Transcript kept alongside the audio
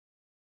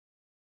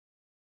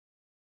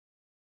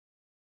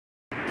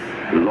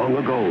Long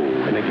ago,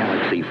 in a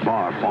galaxy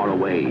far, far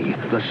away,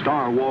 the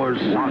Star Wars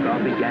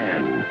saga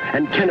began,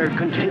 and Kenner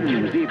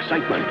continues the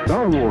excitement.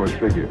 Star Wars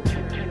figures.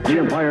 The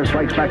Empire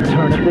Strikes Back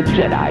Return of the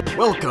Jedi.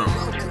 Welcome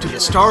to the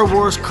Star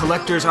Wars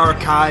Collector's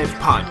Archive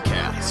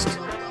podcast.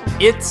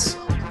 It's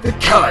the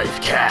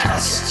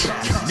Cast.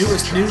 Your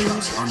newest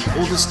news on the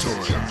oldest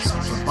toys,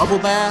 from bubble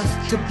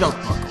bath to belt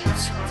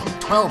buckles, from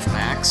 12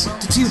 packs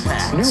to 2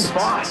 packs. New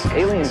boss,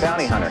 alien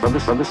bounty hunter. From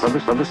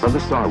the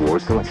Star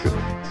Wars collection.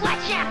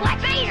 Watch out, Black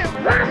Vader!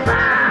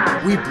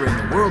 We bring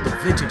the world of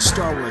vintage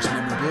Star Wars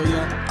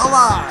memorabilia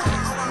alive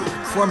with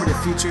informative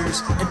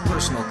features and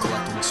personal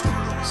collecting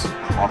stories.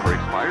 Offer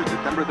expires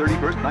December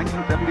 31st,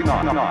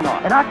 1979.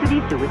 And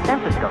R2-D2 with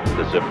stethoscope.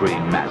 The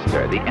Supreme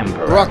Master, the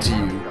Emperor. Brought to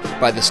you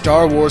by the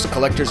Star Wars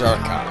Collector's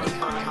Archive.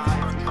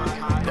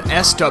 The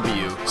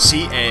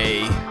SWCA.com.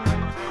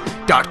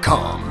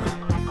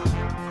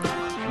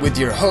 With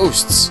your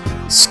hosts,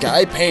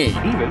 Sky Payne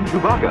Even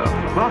Chewbacca.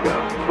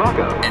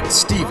 and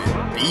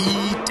Stephen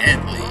B.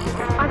 Denley.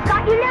 I've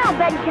got you now,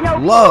 Ben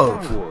Kenobi!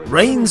 Love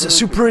reigns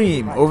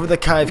supreme over the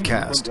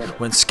Kivecast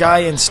when Sky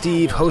and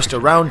Steve host a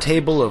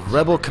roundtable of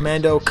Rebel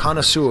Commando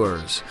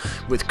connoisseurs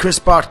with Chris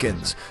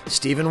Botkins,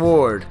 Stephen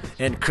Ward,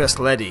 and Chris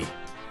Leddy.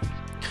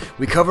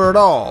 We cover it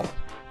all: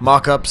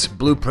 mock-ups,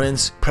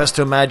 blueprints,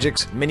 presto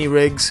magics,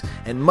 mini-rigs,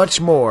 and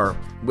much more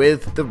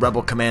with the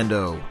Rebel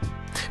Commando.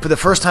 For the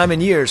first time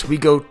in years, we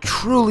go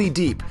truly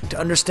deep to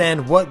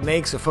understand what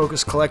makes a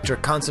focused collector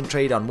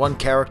concentrate on one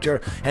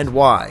character and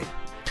why.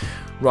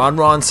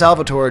 Ron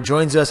Salvatore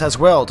joins us as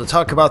well to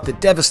talk about the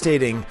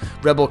devastating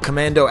Rebel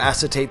Commando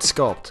acetate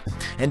sculpt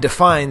and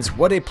defines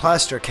what a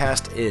plaster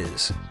cast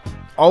is.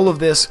 All of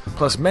this,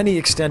 plus many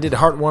extended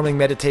heartwarming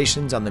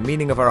meditations on the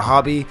meaning of our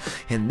hobby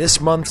in this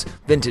month's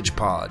Vintage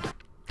Pod.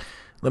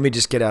 Let me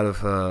just get out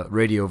of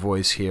radio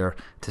voice here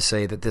to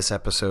say that this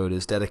episode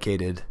is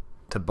dedicated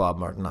to Bob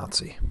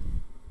Martinozzi.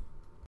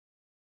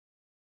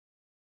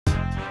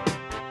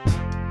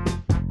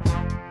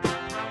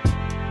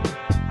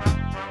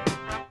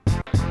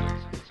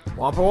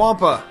 Wampa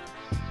Wampa.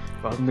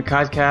 Welcome to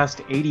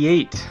Codcast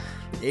 88.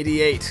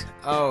 88.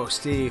 Oh,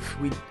 Steve,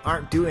 we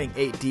aren't doing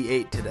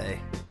 8D8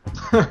 today.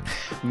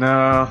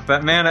 No,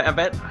 that man, I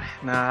bet.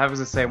 No, I was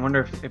gonna say, I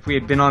wonder if we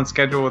had been on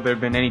schedule, would there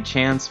have been any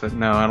chance? But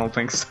no, I don't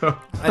think so.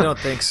 I don't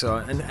think so.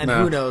 And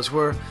No. Who knows?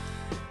 We're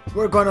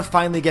going to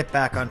finally get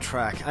back on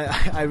track.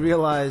 I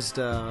realized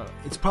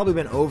it's probably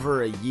been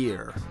over a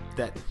year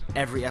that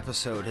every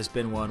episode has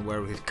been one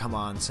where we've come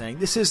on saying,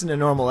 this isn't a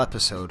normal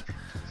episode.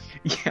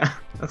 Yeah,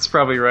 that's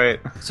probably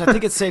right. So I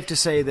think it's safe to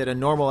say that a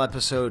normal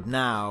episode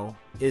now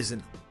is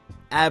an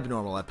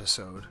abnormal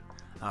episode.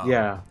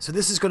 Yeah. So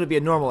this is going to be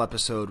a normal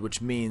episode,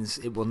 which means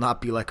it will not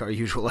be like our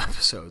usual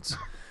episodes.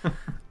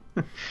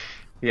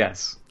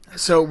 Yes.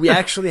 So we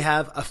actually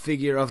have a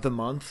figure of the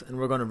month, and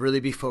we're going to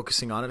really be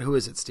focusing on it. Who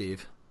is it,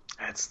 Steve?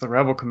 It's the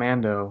Rebel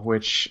Commando,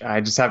 which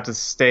I just have to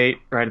state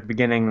right at the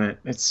beginning that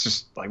it's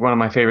just like one of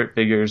my favorite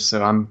figures,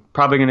 so I'm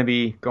probably going to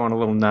be going a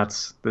little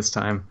nuts this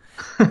time.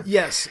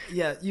 Yes,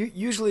 yeah.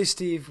 Usually,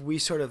 Steve, we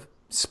sort of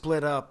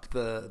split up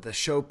the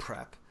show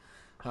prep.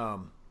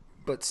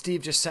 But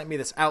Steve just sent me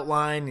this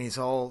outline. He's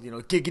all,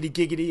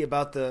 giggity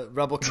about the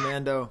Rebel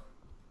Commando.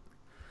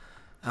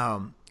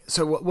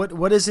 So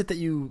what is it that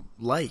you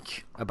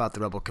like about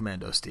the Rebel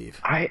Commando,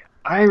 Steve?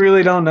 I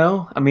really don't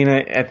know. I mean,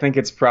 I think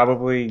it's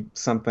probably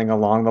something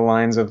along the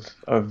lines of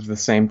the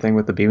same thing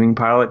with the B-Wing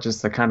pilot,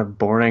 just the kind of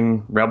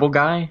boring rebel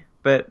guy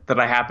that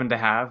I happened to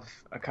have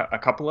a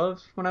couple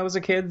of when I was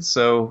a kid.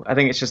 So I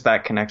think it's just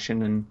that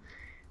connection, and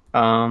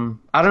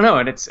I don't know.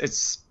 And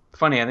it's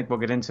funny. I think we'll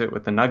get into it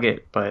with the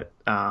Nugget, but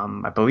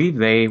I believe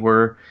they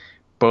were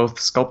both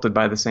sculpted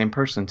by the same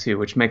person too,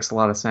 which makes a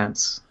lot of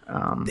sense.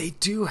 They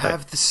do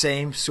have the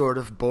same sort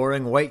of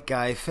boring white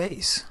guy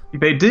face.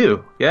 They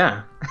do,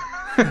 yeah.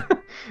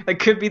 It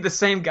could be the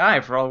same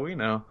guy for all we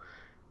know.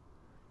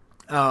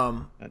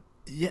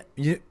 Yeah,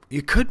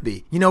 you could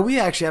be. We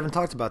actually haven't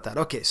talked about that.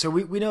 Okay, so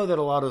we know that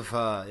a lot of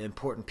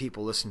important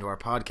people listen to our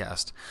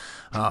podcast.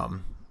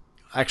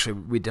 Actually,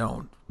 we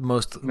don't.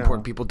 Most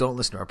important people don't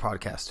listen to our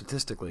podcast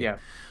statistically. Yeah.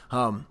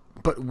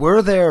 But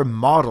were there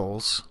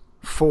models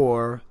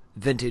for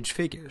vintage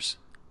figures?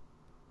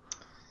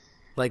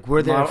 Like,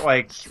 were there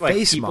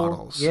face people?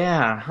 models?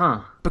 Yeah,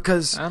 huh.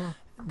 Because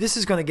this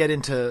is going to get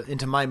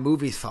into my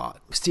movie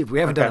thought. Steve, we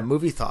haven't done a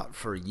movie thought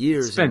for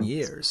years and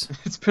years.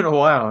 It's been a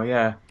while,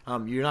 yeah.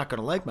 You're not going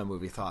to like my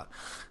movie thought.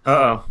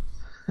 Uh-oh.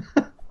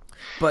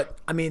 But,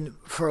 I mean,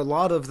 for a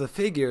lot of the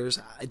figures,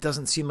 it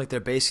doesn't seem like they're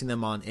basing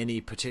them on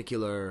any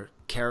particular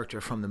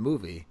character from the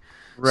movie.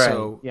 Right,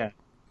 so yeah.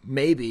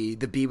 maybe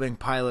the B-Wing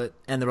pilot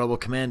and the Rebel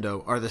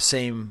Commando are the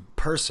same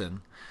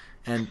person,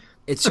 and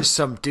it's just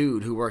some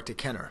dude who worked at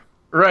Kenner.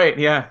 Right,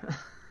 yeah.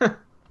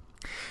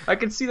 I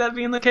could see that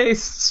being the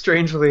case,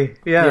 strangely.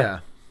 Yeah.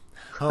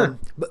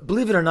 But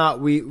believe it or not,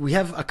 we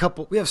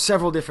have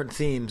several different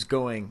themes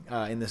going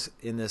in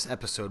this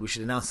episode. We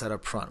should announce that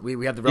up front.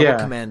 We have the Rebel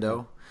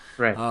Commando.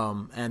 Right.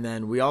 And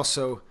then we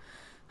also,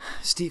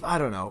 Steve, I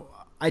don't know.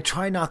 I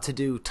try not to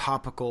do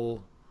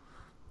topical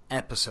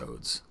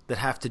episodes that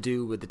have to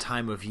do with the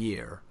time of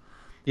year.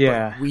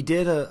 Yeah. But we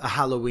did a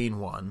Halloween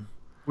one.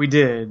 We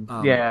did.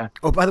 Yeah.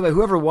 Oh, by the way,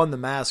 whoever won the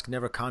mask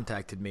never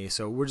contacted me,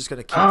 so we're just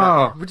gonna keep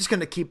we're just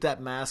gonna keep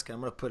that mask. I'm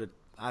gonna put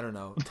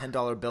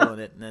 $10 bill in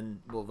it, and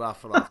then we'll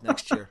raffle it off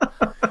next year.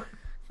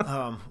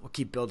 We'll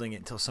keep building it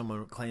until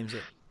someone claims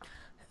it.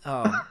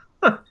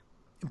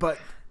 But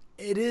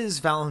it is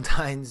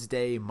Valentine's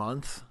Day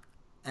month,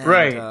 and,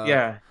 right?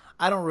 Yeah.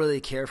 I don't really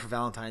care for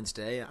Valentine's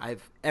Day.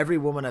 Every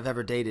woman I've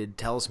ever dated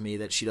tells me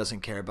that she doesn't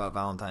care about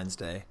Valentine's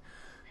Day.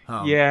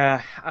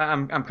 Yeah,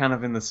 I'm kind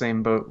of in the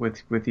same boat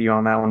with you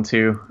on that one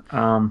too.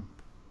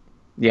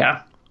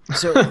 Yeah.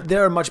 So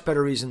there are much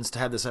better reasons to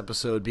have this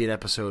episode be an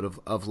episode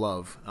of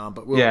love.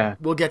 But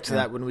we'll get to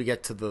that when we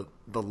get to the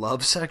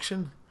love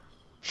section.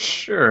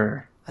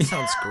 Sure. That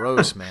sounds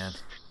gross, man.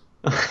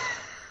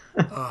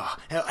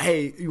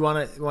 Hey, you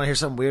want to hear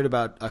something weird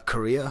about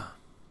Korea?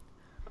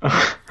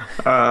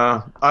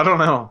 I don't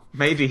know.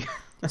 Maybe.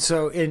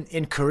 So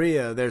in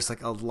Korea, there's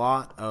like a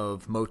lot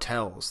of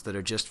motels that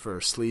are just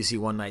for sleazy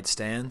one-night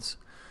stands,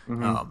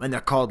 and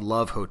they're called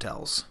love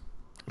hotels.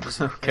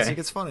 Okay. I think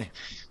it's funny.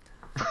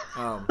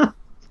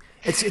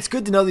 It's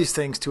good to know these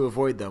things to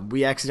avoid them.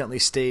 We accidentally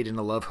stayed in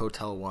a love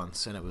hotel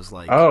once, and it was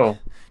like,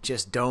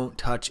 just don't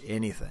touch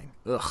anything.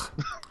 Ugh.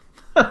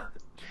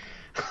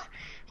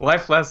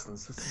 Life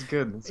lessons. This is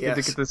good. It's good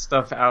to get this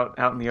stuff out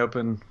in the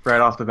open right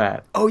off the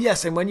bat. Oh,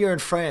 yes, and when you're in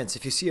France,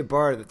 if you see a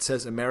bar that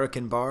says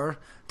American bar,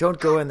 don't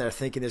go in there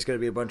thinking there's going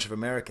to be a bunch of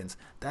Americans.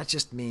 That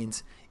just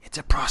means it's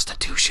a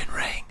prostitution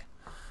ring.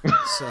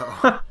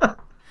 So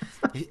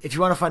if you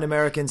want to find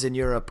Americans in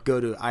Europe,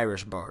 go to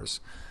Irish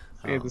bars.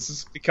 Hey, this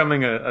is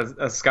becoming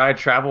a Sky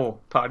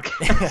travel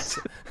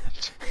podcast.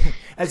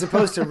 As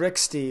opposed to Rick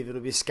Steve,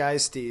 it'll be Sky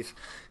Steve.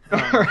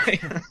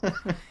 Right.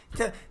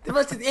 The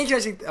most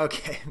interesting.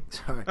 Okay,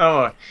 sorry. Oh,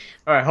 all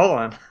right. Hold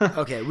on.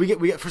 Okay, we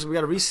got first. We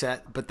got to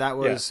reset, but that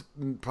was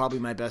probably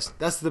my best.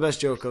 That's the best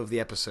joke of the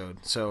episode.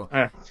 So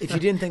if you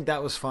didn't think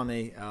that was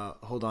funny,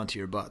 hold on to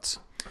your butts.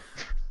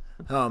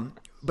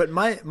 But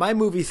my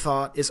movie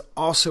thought is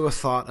also a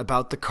thought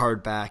about the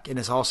card back, and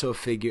is also a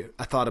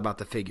thought about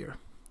the figure.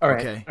 All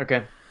right.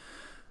 Okay.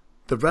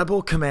 The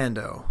Rebel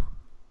Commando,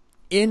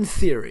 in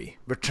theory,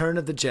 Return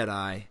of the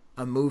Jedi.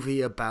 A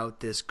movie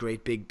about this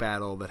great big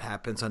battle that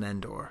happens on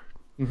Endor.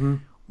 Mm-hmm.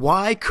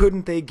 Why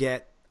couldn't they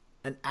get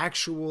an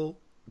actual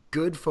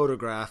good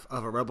photograph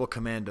of a Rebel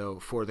Commando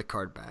for the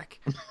card back?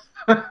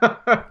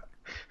 The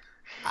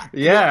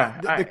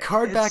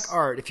card back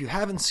art, if you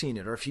haven't seen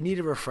it or if you need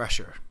a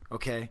refresher,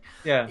 okay?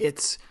 Yeah.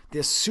 It's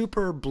this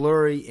super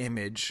blurry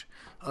image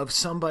of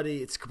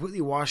somebody. It's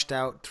completely washed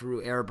out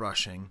through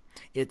airbrushing.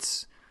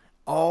 It's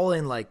all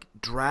in like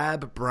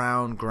drab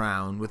brown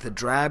ground with a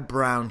drab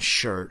brown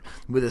shirt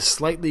with a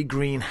slightly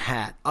green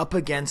hat up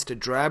against a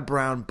drab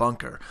brown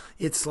bunker.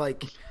 It's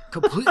like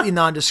completely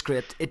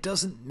nondescript. It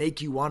doesn't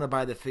make you want to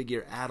buy the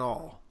figure at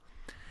all.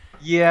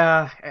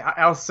 Yeah,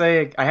 I'll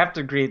say I have to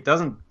agree. It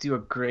doesn't do a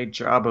great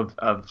job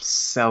of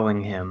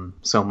selling him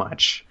so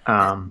much.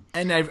 And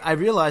I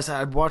realized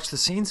I'd watched the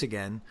scenes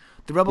again.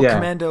 The Rebel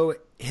Commando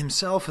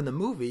himself in the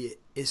movie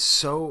is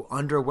so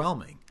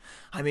underwhelming.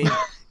 I mean...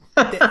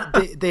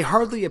 they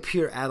hardly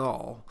appear at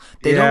all.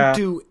 They don't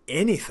do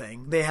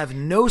anything. They have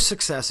no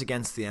success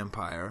against the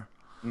Empire.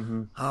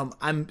 Mm-hmm.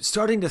 I'm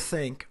starting to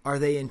think, are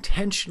they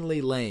intentionally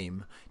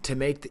lame to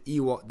make the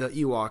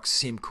Ewoks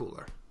seem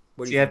cooler?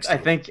 What do you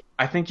think?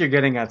 I think you're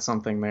getting at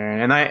something there.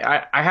 And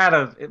I had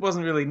it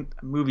wasn't really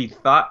a movie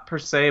thought per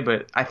se,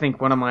 but I think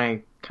one of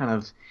my kind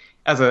of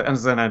as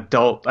an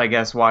adult, I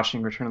guess,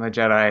 watching Return of the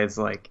Jedi is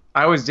like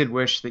I always did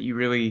wish that you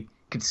really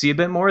could see a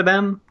bit more of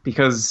them,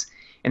 because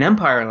in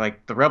Empire,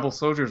 like, the Rebel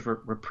soldiers were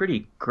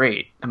pretty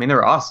great. I mean, they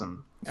were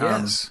awesome.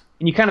 Yes.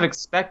 And you kind of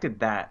expected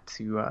that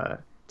to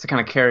kind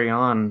of carry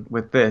on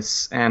with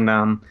this. And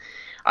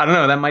I don't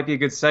know, that might be a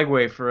good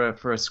segue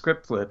for a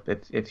script flip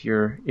if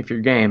you're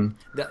game.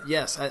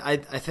 Yes, I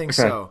think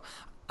so.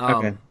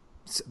 Okay.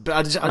 But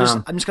I'm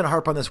just going to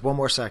harp on this one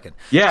more second.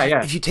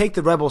 Yeah. If you take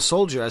the Rebel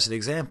soldier as an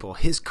example,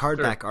 his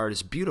cardback art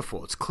is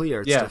beautiful. It's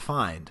clear. It's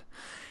defined.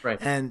 Right.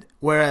 And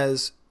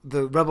whereas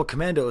the Rebel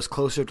Commando is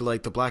closer to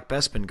like the Black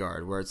Bespin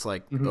Guard, where it's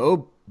like,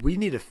 we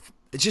need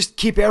to just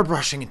keep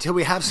airbrushing until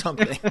we have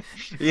something.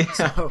 Yeah.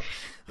 So,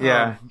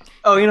 yeah.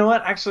 Oh, you know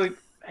what? Actually,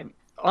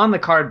 on the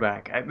card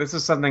back, this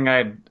is something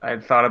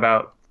I'd thought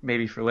about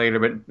maybe for later,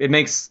 but it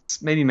makes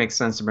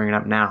sense to bring it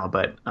up now.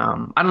 But I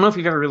don't know if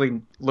you've ever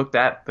really looked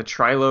at the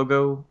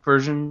tri-logo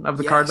version of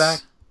the card back.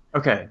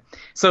 Okay.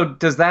 So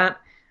does that?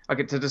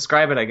 Okay, to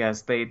describe it, I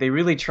guess they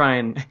really try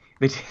and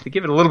they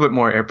give it a little bit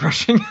more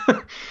airbrushing,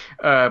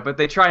 but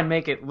they try and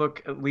make it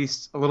look at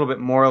least a little bit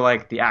more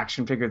like the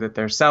action figure that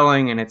they're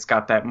selling, and it's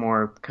got that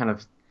more kind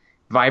of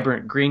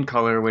vibrant green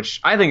color,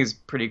 which I think is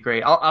pretty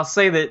great. I'll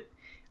say that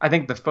I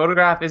think the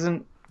photograph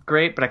isn't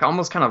great, but I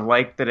almost kind of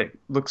like that it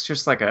looks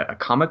just like a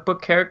comic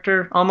book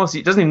character. Almost,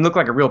 it doesn't even look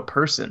like a real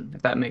person,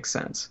 if that makes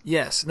sense.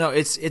 Yes, no,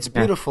 it's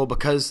beautiful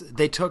because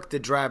they took the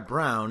drab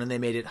brown and they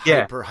made it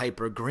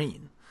hyper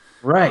green.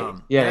 Right.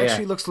 It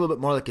actually looks a little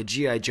bit more like a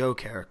G.I. Joe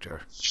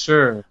character.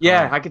 Sure.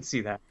 Yeah, I could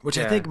see that. Which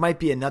I think might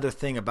be another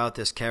thing about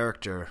this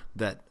character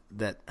that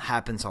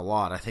happens a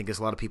lot. I think there's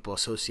a lot of people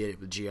associated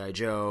with G.I.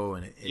 Joe,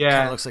 and it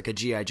kind of looks like a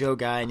G.I. Joe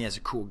guy, and he has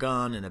a cool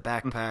gun and a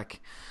backpack.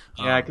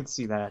 Yeah, I could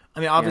see that. I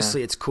mean,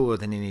 obviously, it's cooler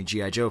than any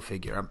G.I. Joe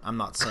figure. I'm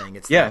not saying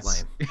it's that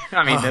lame.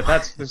 I mean,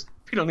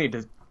 we don't need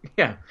to.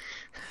 Yeah,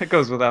 that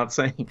goes without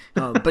saying.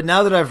 But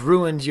now that I've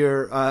ruined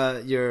your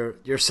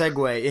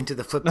segue into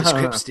the flip the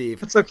script,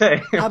 Steve, it's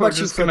okay. How about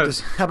you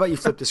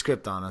flip the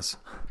script on us?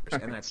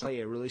 And I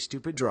play a really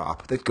stupid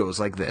drop that goes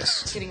like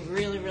this. It's getting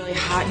really, really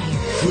hot in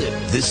here.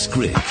 Flip the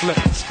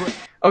script.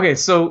 Okay,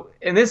 so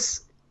in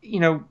this,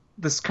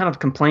 this kind of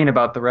complaint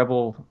about the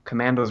Rebel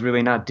Commandos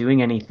really not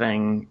doing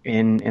anything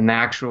in the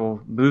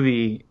actual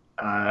movie,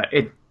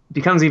 it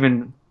becomes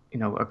even,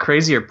 a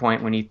crazier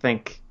point when you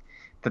think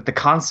that the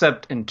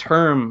concept and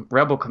term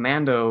Rebel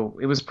Commando,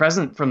 it was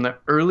present from the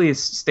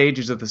earliest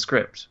stages of the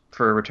script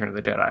for Return of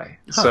the Jedi.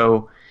 Huh.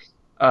 So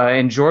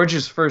in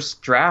George's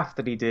first draft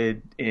that he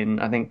did in,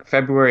 I think,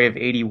 February of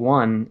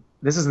 81,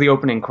 this is the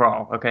opening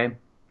crawl, okay? All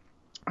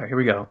right, here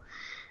we go.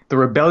 The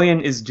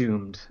rebellion is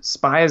doomed.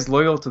 Spies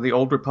loyal to the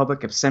Old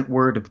Republic have sent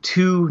word of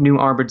 2 new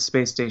armored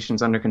space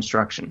stations under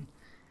construction.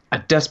 A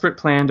desperate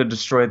plan to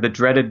destroy the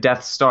dreaded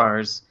Death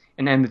Stars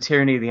and end the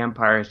tyranny of the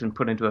Empire has been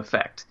put into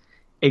effect.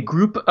 A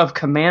group of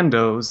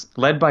commandos,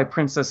 led by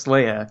Princess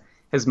Leia,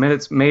 has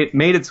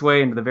made its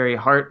way into the very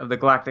heart of the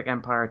Galactic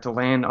Empire to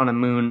land on a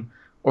moon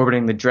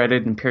orbiting the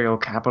dreaded imperial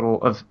capital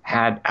of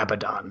Had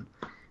Abaddon.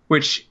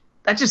 Which,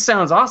 that just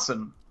sounds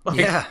awesome.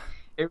 Yeah.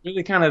 It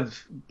really kind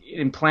of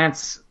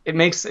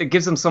it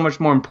gives them so much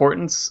more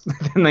importance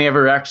than they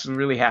ever actually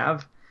really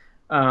have,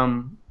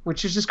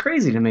 which is just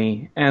crazy to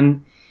me.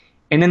 And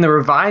in the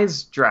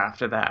revised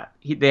draft of that,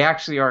 they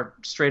actually are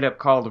straight up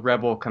called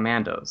Rebel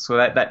Commandos. So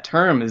that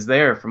term is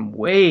there from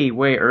way,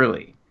 way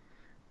early,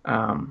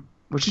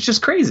 which is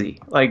just crazy.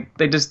 Like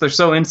they're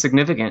so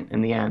insignificant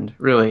in the end,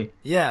 really.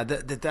 Yeah,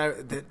 that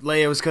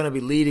Leia was going to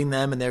be leading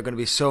them, and they're going to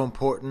be so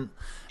important.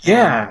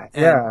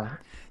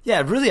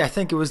 Yeah, really, I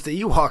think it was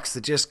the Ewoks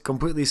that just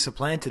completely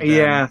supplanted them.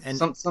 Yeah,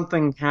 and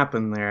something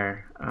happened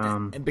there.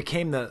 And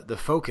became the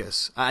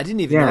focus. I didn't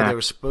even know they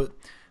were supposed...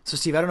 So,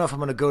 Steve, I don't know if I'm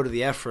going to go to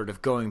the effort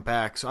of going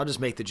back, so I'll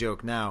just make the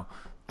joke now.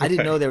 I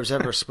didn't know there was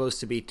ever supposed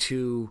to be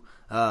 2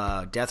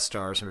 Death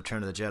Stars in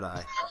Return of the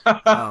Jedi.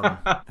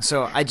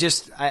 So I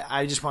just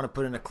want to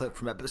put in a clip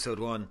from episode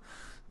 1.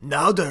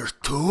 Now there's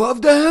 2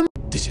 of them?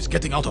 This is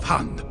getting out of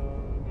hand.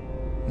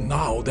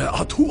 Now there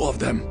are 2 of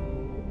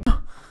them.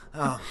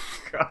 Oh,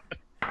 God.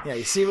 Yeah,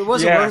 you see, it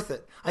wasn't worth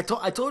it. I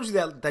told you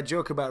that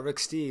joke about Rick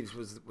Steves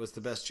was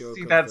the best joke.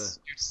 See,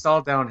 it's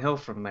all downhill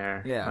from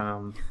there.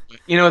 Yeah.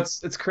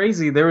 It's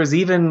crazy. There was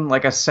even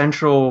like a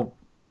central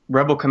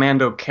Rebel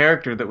Commando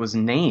character that was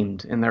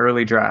named in the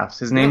early drafts.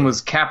 His name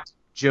was Captain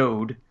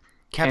Jode.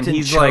 Captain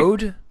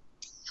Jode?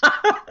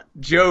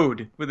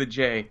 Jode with a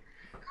J.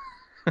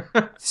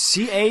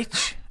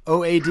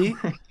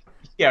 CHOAD?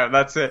 Yeah,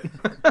 that's it.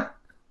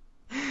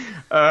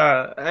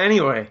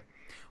 Anyway.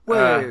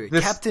 Wait.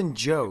 Captain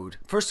Jode.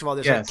 First of all,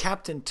 there's like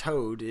Captain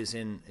Toad is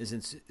in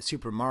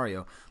Super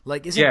Mario.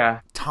 Like,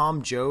 isn't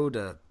Tom Jode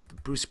a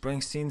Bruce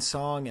Springsteen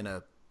song and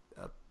a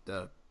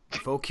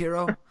folk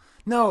hero?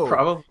 No,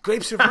 probably.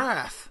 Grapes of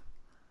Wrath.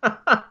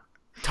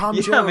 Tom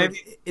Jode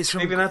is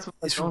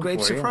from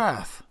Grapes of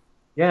Wrath.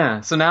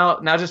 Yeah. So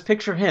now just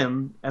picture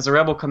him as a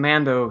Rebel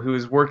Commando who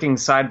is working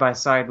side by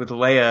side with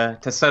Leia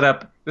to set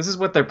up. This is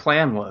what their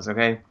plan was.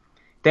 Okay,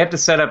 they have to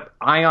set up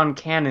ion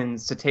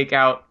cannons to take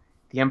out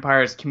the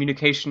Empire's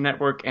communication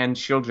network and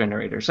shield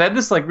generator. So they had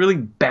this like really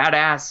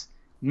badass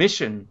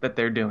mission that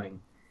they're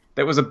doing.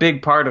 That was a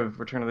big part of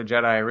Return of the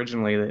Jedi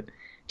originally that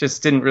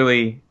just didn't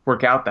really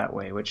work out that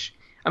way. Which,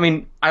 I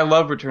mean, I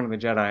love Return of the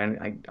Jedi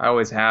and I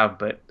always have,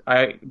 but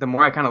the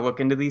more I kind of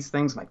look into these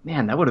things, I'm like,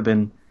 man, that would have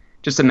been,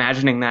 just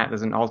imagining that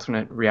as an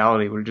alternate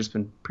reality would have just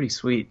been pretty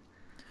sweet.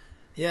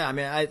 Yeah, I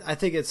mean, I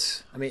think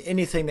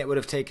anything that would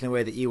have taken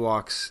away the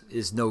Ewoks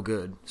is no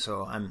good.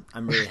 So I'm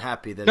really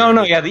happy that. the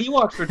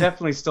Ewoks were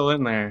definitely still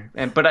in there,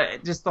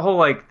 but just the whole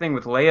like thing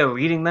with Leia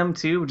leading them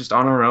too, just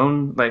on her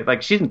own,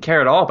 like she didn't care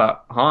at all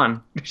about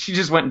Han. She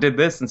just went and did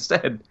this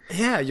instead.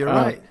 Yeah, you're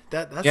right.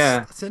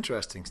 That's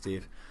interesting,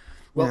 Steve.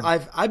 Well,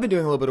 I've been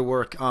doing a little bit of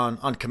work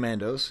on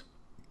Commandos.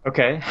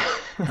 Okay.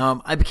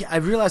 I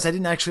realized I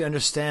didn't actually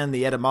understand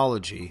the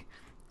etymology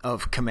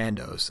of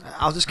Commandos.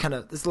 I'll just there's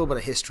a little bit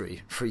of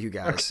history for you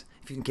guys,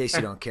 in case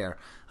you don't care.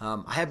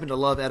 I happen to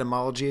love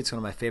etymology. It's one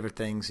of my favorite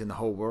things in the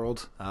whole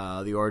world,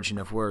 the origin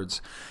of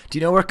words. Do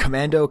you know where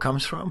Commando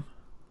comes from?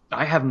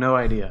 I have no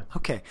idea.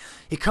 Okay.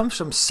 It comes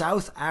from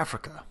South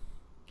Africa.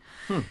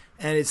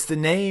 And it's the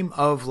name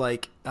of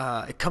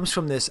it comes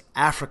from this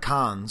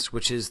Afrikaans,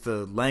 which is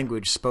the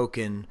language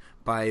spoken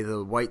by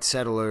the white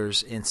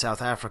settlers in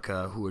South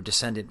Africa who were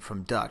descendant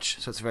from Dutch.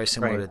 So it's very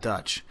similar to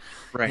Dutch.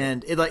 Right.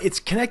 And it's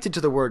connected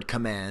to the word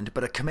command,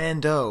 but a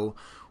commando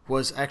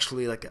was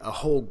actually like a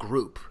whole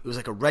group. It was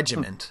like a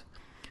regiment.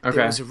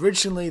 Okay. It was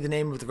originally the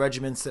name of the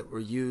regiments that were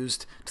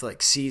used to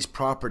seize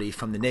property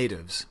from the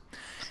natives.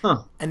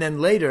 Huh. And then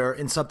later,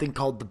 in something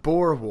called the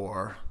Boer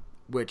War,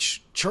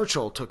 which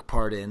Churchill took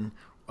part in,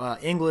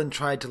 England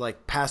tried to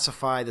like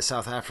pacify the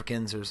South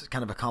Africans. There's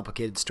kind of a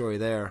complicated story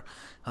there,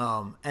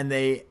 and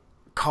they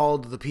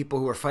called the people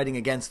who were fighting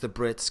against the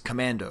Brits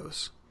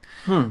commandos.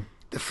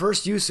 The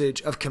first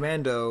usage of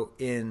commando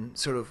in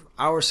sort of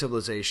our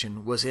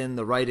civilization was in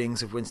the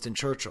writings of Winston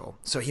Churchill.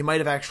 So he might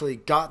have actually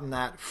gotten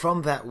that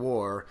from that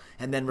war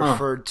and then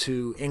referred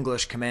to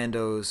English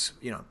commandos,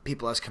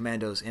 people as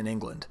commandos in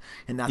England.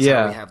 And that's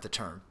how we have the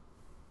term.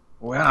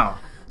 Wow.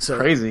 So,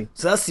 crazy.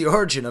 So that's the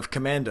origin of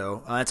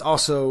commando. It's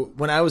also,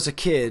 when I was a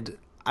kid,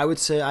 I would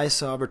say I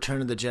saw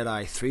Return of the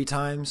Jedi 3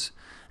 times.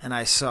 And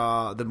I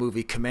saw the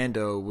movie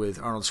Commando with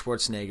Arnold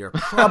Schwarzenegger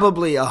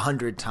probably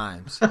 100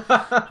 times.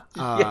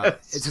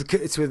 Yes.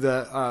 It's with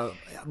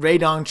Ray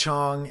Dong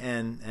Chong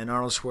and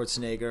Arnold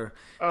Schwarzenegger.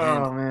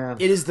 Oh, man.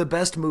 It is the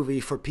best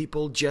movie for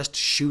people just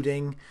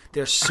shooting.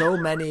 There's so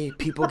many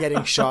people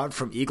getting shot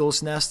from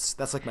eagles' nests.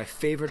 That's like my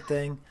favorite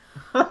thing.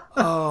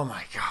 Oh,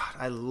 my God.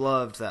 I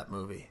loved that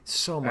movie.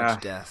 So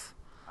much death.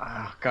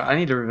 Oh, God, I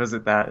need to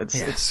revisit that.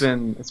 It's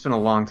been a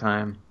long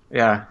time.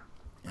 Yeah.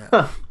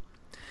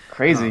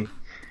 Crazy.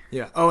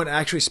 Yeah. Oh, and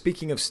actually,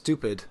 speaking of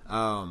stupid,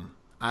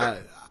 I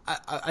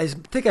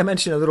think I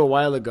mentioned a little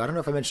while ago, I don't know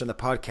if I mentioned on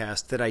the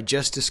podcast, that I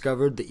just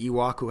discovered the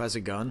Ewok who has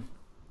a gun.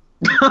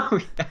 Yeah,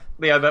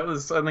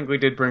 I think we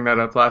did bring that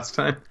up last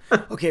time.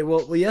 Okay,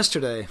 well,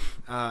 yesterday,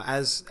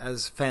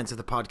 as fans of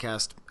the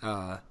podcast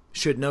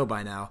should know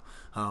by now,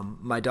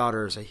 my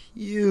daughter is a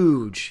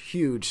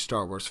huge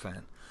Star Wars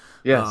fan.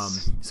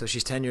 Yes. So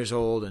she's 10 years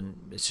old, and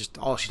it's just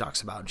all she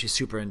talks about, and she's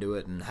super into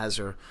it, and has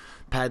her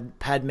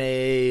Padme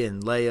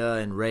and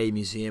Leia and Rey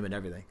museum and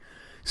everything.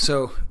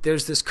 So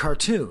there's this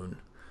cartoon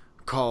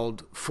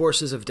called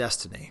Forces of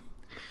Destiny.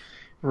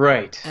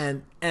 Right.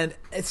 And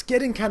it's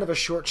getting kind of a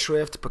short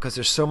shrift because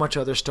there's so much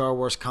other Star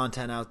Wars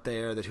content out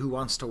there that who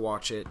wants to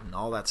watch it and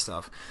all that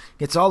stuff.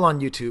 It's all on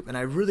YouTube, and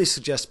I really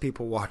suggest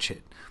people watch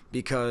it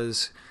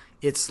because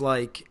it's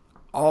like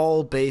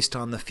all based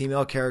on the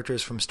female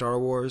characters from Star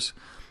Wars.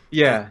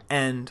 Yeah.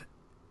 And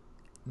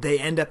they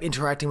end up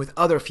interacting with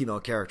other female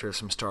characters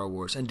from Star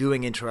Wars and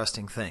doing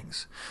interesting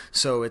things.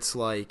 So it's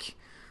like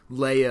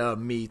Leia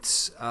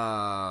meets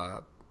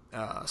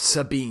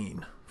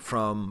Sabine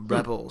from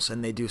Rebels,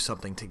 and they do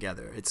something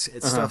together. It's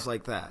stuff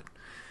like that.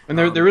 And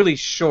they're really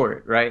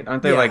short, right?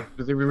 Aren't they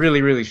they're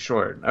really, really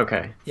short?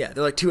 Okay. Yeah,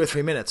 they're like 2 or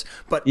 3 minutes.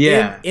 But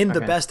in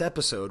the best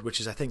episode,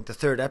 which is I think the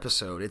 3rd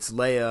episode, it's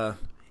Leia.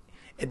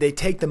 They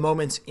take the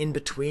moments in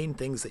between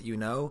things that you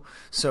know.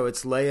 So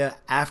it's Leia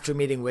after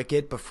meeting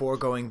Wicket before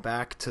going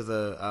back to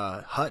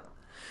the hut.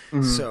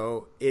 Mm-hmm.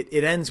 So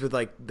it ends with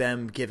like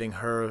them giving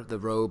her the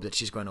robe that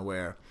she's going to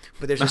wear.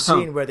 But there's a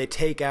scene where they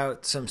take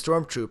out some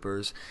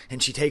stormtroopers,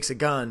 and she takes a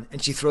gun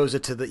and she throws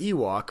it to the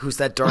Ewok, who's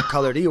that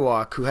dark-colored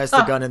Ewok who has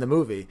the gun in the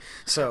movie.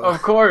 So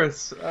of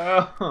course.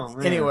 Oh,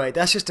 man. Anyway,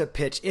 that's just a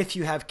pitch. If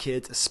you have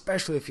kids,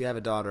 especially if you have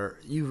a daughter,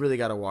 you really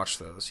got to watch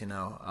those.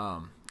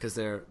 Because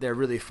they're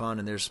really fun,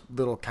 and there's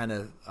little kind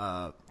of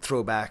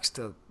throwbacks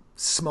to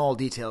small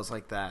details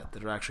like that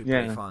are actually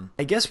pretty fun.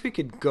 I guess we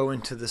could go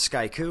into the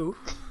Sky Coup.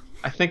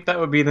 I think that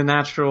would be the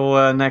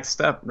natural next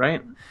step,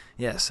 right?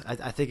 Yes,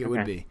 I think it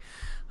would be.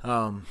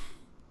 I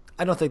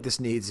don't think this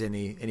needs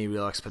any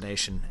real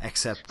explanation,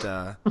 except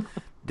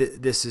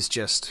this is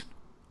just.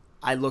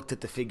 I looked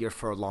at the figure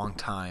for a long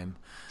time,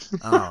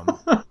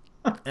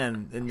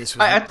 and this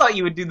was. I thought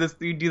you would do this.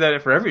 You do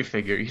that for every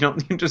figure. You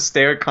don't just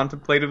stare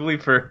contemplatively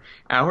for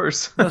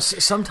hours. No,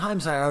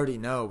 sometimes I already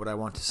know what I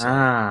want to say.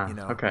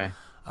 Okay.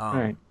 All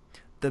right.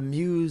 The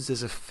muse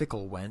is a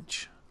fickle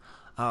wench.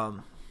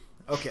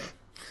 Okay.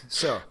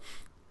 So,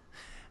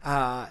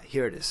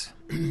 here it is.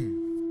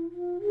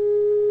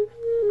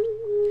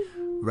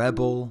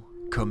 Rebel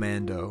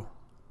Commando.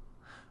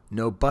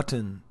 No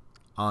button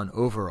on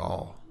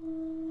overall.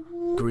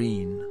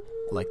 Green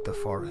like the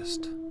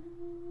forest.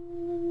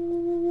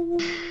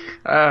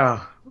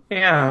 Oh,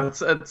 yeah.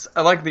 It's.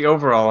 I like the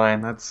overall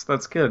line.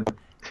 That's good.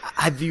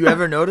 Have you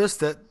ever noticed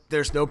that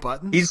there's no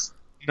buttons? He's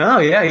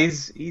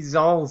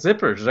all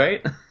zippers,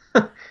 right?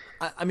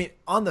 I mean,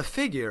 on the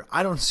figure,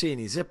 I don't see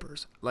any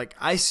zippers. Like,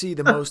 I see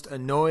the most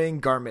annoying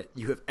garment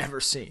you have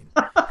ever seen.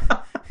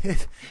 How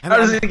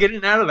does he get in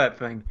and out of that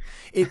thing?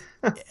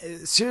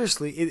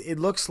 Seriously, it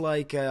looks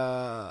like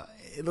a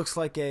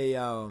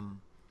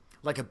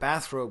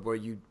bathrobe where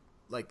you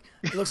like.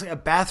 It looks like a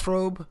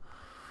bathrobe.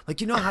 Like,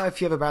 you know how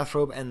if you have a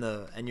bathrobe and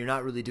you're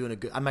not really doing a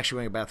good. I'm actually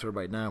wearing a bathrobe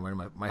right now. I'm wearing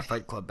my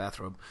Fight Club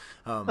bathrobe.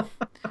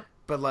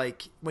 But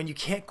like when you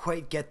can't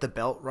quite get the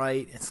belt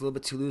right, it's a little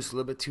bit too loose, a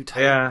little bit too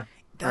tight. Yeah.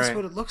 That's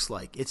what it looks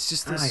like. It's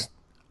just this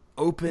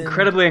open...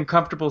 incredibly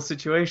uncomfortable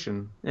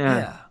situation.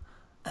 Yeah.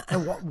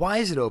 And why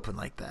is it open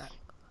like that?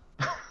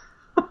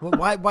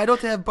 Why don't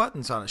they have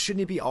buttons on it? Shouldn't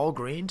he be all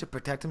green to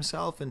protect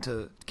himself and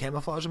to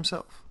camouflage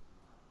himself?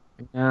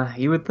 Yeah,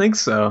 you would think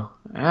so.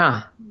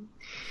 Yeah.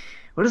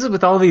 What is it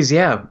with all these,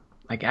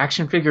 like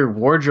action figure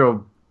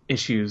wardrobe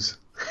issues?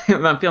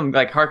 I'm feeling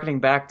like harkening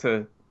back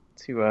to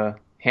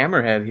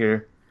Hammerhead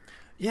here.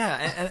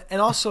 Yeah,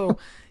 and also...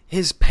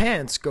 his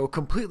pants go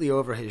completely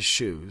over his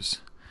shoes.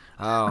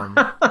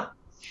 I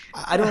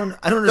don't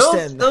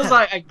understand those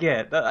that. I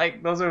get.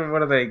 Those are,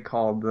 what are they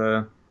called?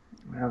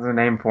 How's their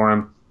name for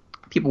them?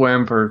 People wear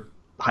them for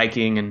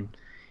hiking and.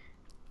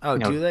 Oh,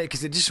 do they?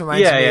 Because it just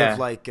reminds me yeah. of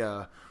like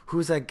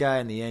who's that guy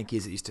in the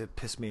Yankees that used to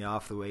piss me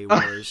off the way he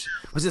wears?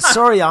 Was it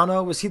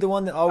Soriano? Was he the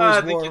one that always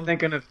I wore? think you're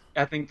thinking of.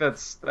 I think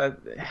that's.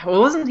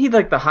 Well, wasn't he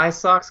like the high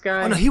socks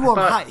guy? Oh no, he wore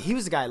them high. He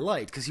was the guy I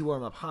liked because he wore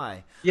them up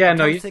high. Yeah,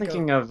 no, you're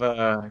thinking of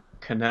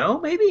Cano,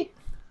 maybe.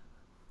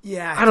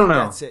 Yeah, I don't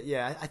know. That's it.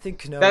 Yeah, I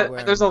think Cano.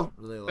 There's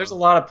a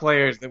lot of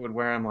players that would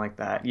wear them like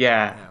that.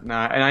 Yeah. No,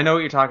 and I know what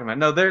you're talking about.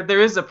 No,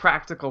 there is a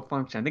practical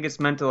function. I think it's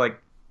meant to like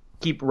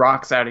keep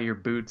rocks out of your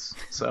boots.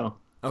 So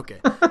okay.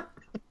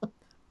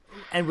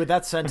 And with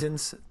that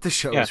sentence, the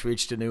show has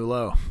reached a new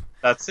low.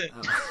 That's it.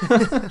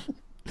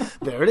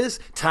 There it is.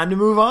 Time to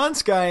move on,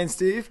 Sky and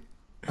Steve.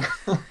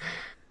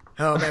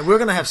 Oh man, we're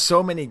gonna have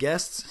so many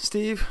guests,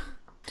 Steve.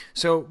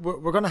 So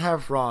we're going to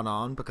have Ron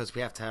on because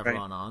we have to have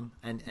Ron on,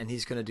 and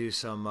he's going to do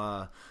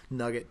some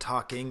nugget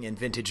talking and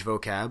vintage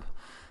vocab.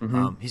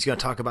 Mm-hmm. He's going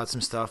to talk about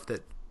some stuff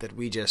that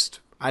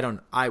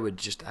I would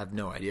just have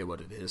no idea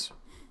what it is.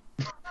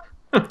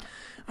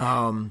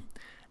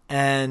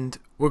 And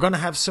we're going to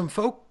have some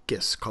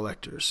focus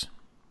collectors.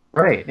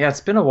 Right. Yeah,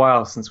 it's been a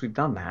while since we've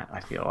done that, I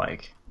feel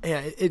like.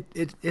 Yeah,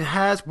 it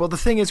has. Well, the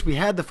thing is, we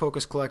had the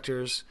focus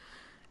collectors,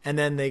 and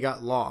then they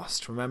got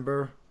lost,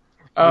 remember?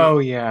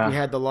 We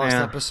had the lost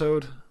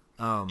episode.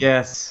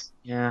 Yes,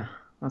 yeah,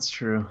 that's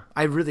true.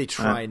 I really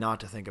try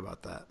not to think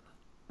about that.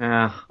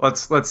 Yeah,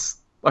 let's.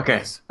 Okay,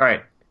 yes. All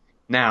right.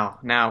 Now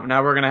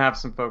we're gonna have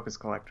some focus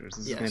collectors.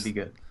 This is gonna be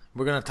good.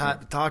 We're gonna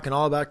talking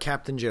all about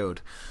Captain Jode.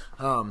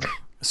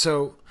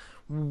 So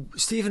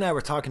Steve and I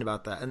were talking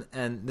about that,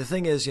 and the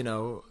thing is,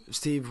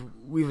 Steve,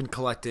 we've been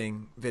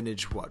collecting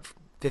vintage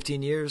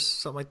 15 years,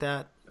 something like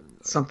that.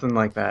 Something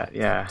like that,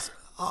 yeah.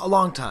 A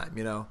long time,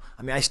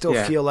 I mean, I still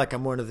feel like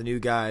I'm one of the new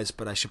guys,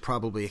 but I should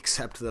probably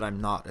accept that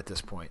I'm not at this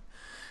point.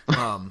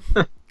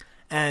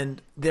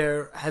 And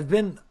there have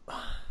been,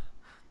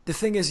 the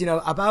thing is,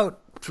 about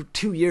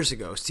 2 years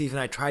ago, Steve and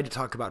I tried to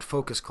talk about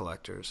focus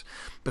collectors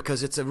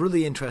because it's a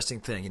really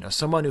interesting thing,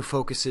 someone who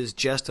focuses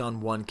just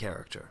on one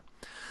character.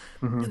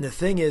 Mm-hmm. And the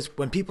thing is,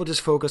 when people just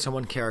focus on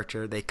one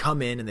character, they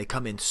come in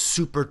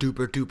super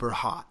duper duper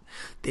hot.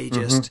 They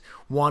just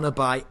want to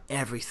buy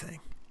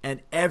everything.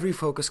 And every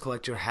focus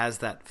collector has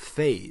that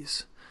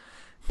phase.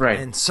 Right.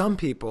 And some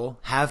people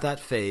have that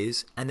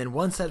phase, and then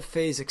once that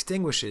phase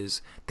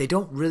extinguishes, they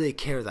don't really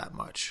care that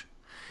much.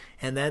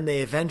 And then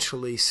they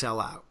eventually sell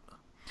out.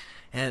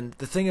 And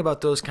the thing about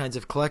those kinds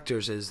of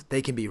collectors is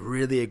they can be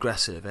really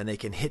aggressive, and they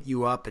can hit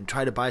you up and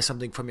try to buy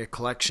something from your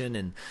collection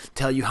and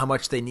tell you how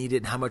much they need it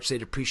and how much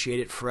they'd appreciate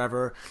it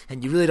forever.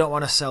 And you really don't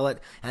want to sell it,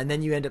 and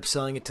then you end up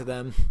selling it to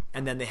them,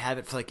 and then they have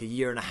it for like a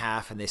year and a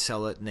half, and they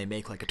sell it, and they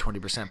make like a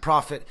 20%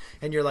 profit,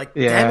 and you're like,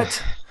 damn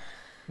it.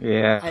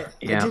 Yeah.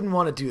 I didn't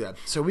want to do that.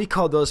 So we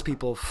called those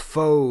people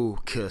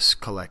focus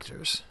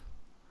collectors,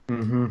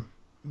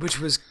 which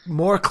was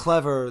more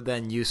clever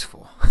than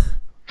useful.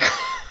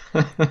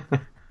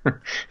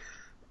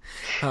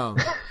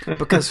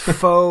 Because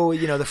faux,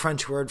 the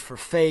French word for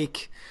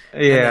fake,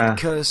 and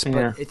cuss,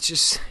 but it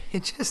just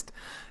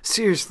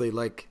seriously,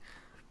 like,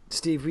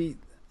 Steve, we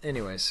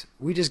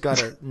just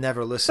gotta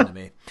never listen to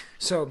me.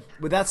 So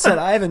with that said,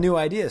 I have a new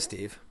idea,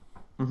 Steve.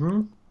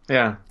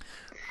 Yeah,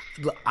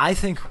 I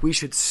think we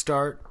should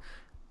start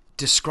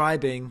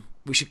describing.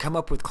 We should come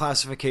up with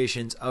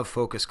classifications of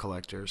focus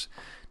collectors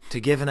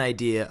to give an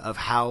idea of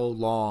how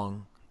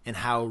long and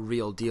how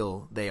real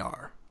deal they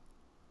are.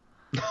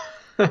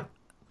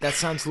 That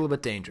sounds a little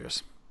bit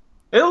dangerous.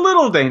 A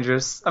little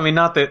dangerous. I mean,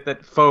 not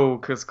that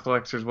focus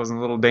collectors wasn't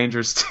a little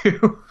dangerous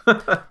too.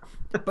 But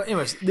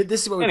anyways,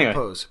 this is what we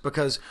propose,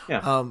 because we're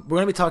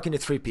going to be talking to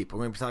three people.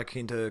 We're going to be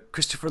talking to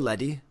Christopher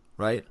Leddy,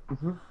 right?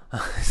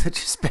 Such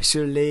a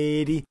special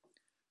lady.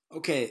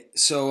 Okay,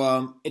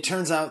 so it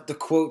turns out the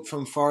quote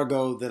from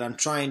Fargo that I'm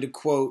trying to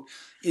quote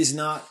is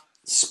not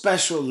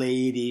special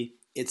lady,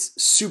 it's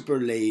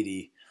super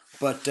lady.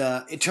 But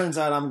it turns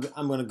out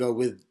I'm going to go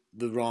with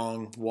the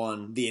wrong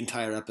one the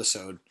entire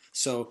episode.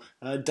 So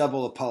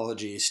double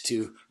apologies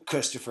to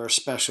Christopher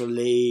Special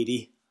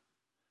Lady,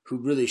 who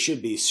really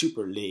should be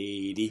Super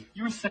Lady.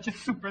 You're such a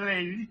super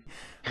lady.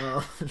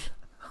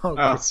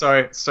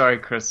 Sorry,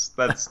 Chris.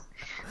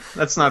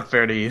 That's not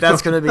fair to you.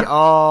 That's going to be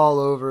all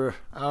over.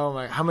 Oh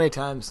my! How many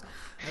times?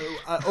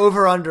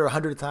 Over under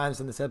 100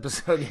 times in this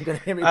episode. You're going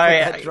to hear me put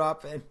that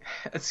drop in.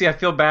 See, I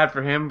feel bad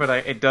for him, but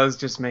it does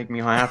just make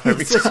me laugh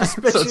every time.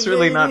 So it's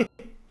really not.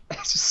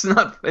 It's just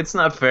not. It's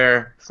not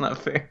fair. It's not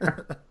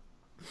fair.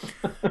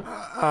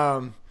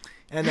 And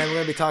then we're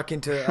going to be talking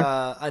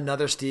to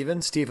another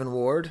Stephen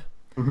Ward.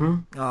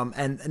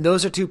 And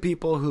those are two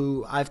people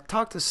who I've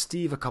talked to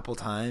Steve a couple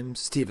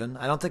times. Stephen,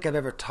 I don't think I've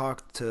ever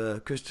talked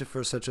to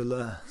Christopher, such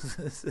a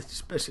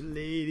special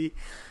lady.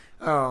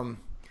 No,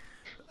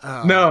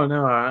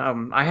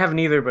 I haven't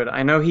either. But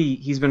I know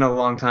he's been a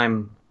long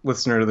time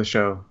listener to the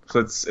show, so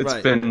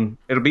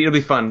it'll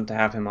be fun to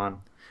have him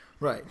on.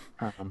 Right.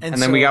 And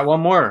then we got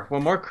one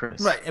more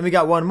Chris. Right, and we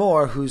got one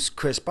more who's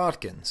Chris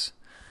Botkins.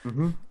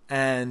 Mm-hmm.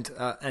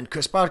 And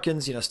Chris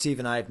Botkins, Steve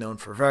and I have known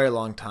for a very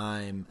long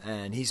time,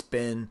 and he's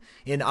been,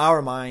 in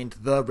our mind,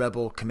 the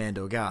Rebel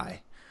Commando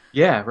guy.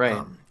 Yeah,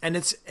 right. And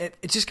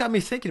it just got me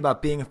thinking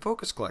about being a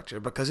Focus collector,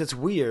 because it's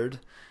weird,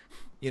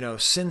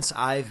 since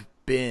I've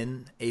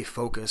been a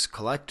Focus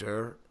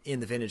collector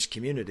in the vintage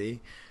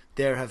community,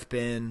 there's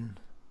been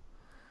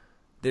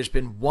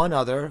one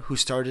other who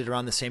started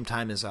around the same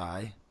time as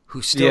I,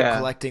 who's still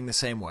collecting the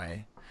same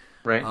way.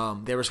 Right.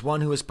 There was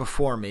one who was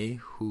before me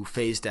who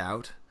phased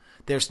out.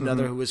 There's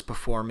another who was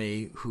before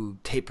me who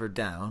tapered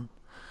down.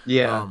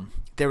 Yeah.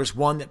 There was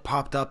one that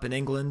popped up in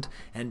England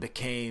and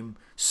became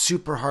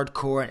super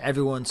hardcore, and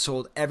everyone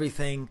sold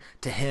everything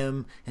to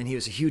him, and he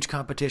was a huge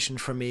competition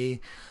for me.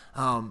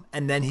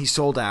 And then he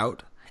sold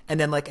out. And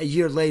then like a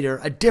year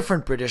later, a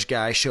different British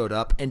guy showed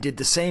up and did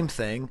the same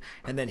thing.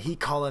 And then he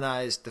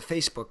colonized the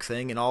Facebook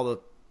thing and all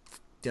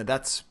the,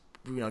 that's,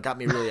 got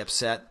me really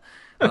upset.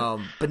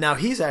 But now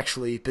he's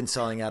actually been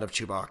selling out of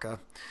Chewbacca.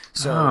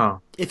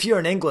 So if you're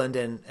in England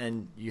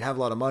and you have a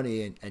lot of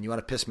money and you want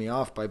to piss me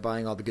off by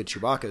buying all the good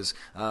Chewbaccas,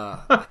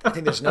 I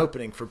think there's an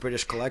opening for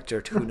British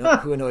collector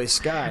who annoys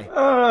Sky.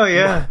 Oh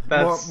yeah,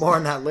 more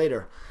on that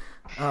later.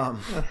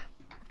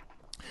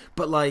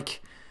 But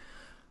like,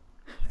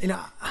 and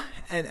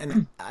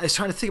I was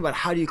trying to think about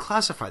how do you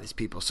classify these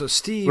people. So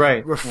Steve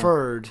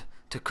referred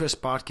to Chris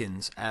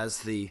Botkins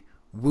as the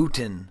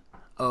Wooten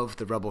of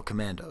the Rebel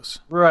Commandos.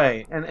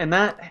 Right. And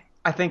that,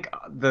 I think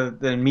the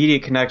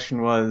immediate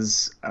connection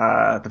was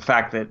the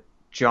fact that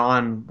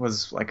John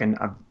was like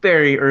a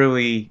very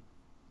early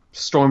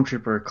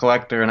Stormtrooper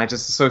collector, and I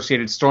just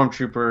associated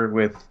Stormtrooper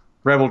with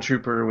Rebel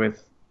Trooper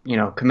with,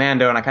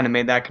 Commando, and I kind of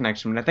made that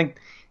connection. And I think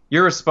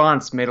your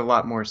response made a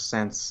lot more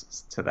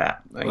sense to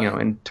that,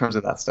 in terms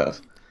of that stuff.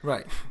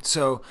 Right.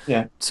 So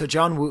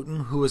John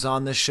Wooten, who was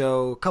on the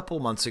show a couple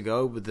months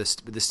ago with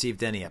the Steve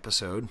Denny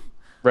episode.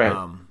 Right.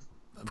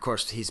 Of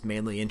course, he's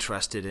mainly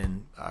interested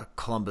in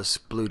Columbus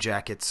Blue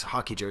Jackets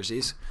hockey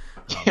jerseys.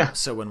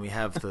 So when we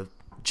have the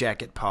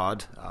jacket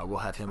pod, we'll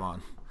have him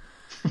on.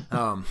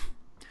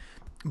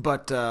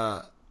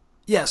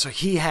 So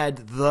he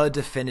had the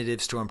definitive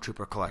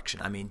Stormtrooper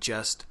collection. I mean,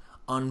 just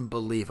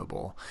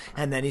unbelievable.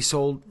 And then he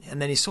sold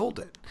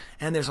it.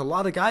 And there's a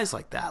lot of guys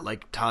like that.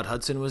 Like Todd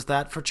Hudson was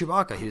that for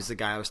Chewbacca. He was the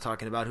guy I was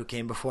talking about who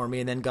came before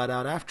me and then got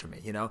out after me.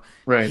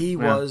 Right. He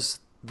was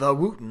the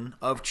Wooten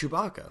of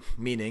Chewbacca,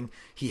 meaning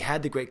he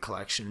had the great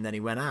collection and then he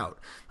went out.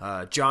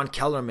 John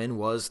Kellerman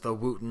was the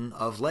Wooten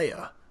of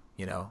Leia,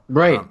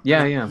 Right.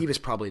 He was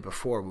probably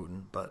before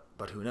Wooten, but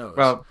who knows?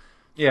 Well,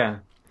 yeah.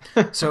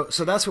 So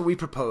that's what we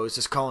proposed,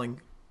 is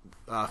calling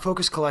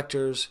Focus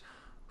collectors,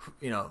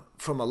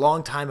 from a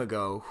long time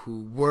ago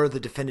who were the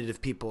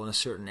definitive people in a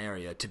certain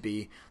area to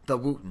be the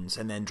Wootens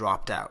and then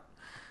dropped out.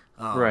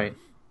 Right.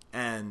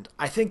 And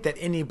I think that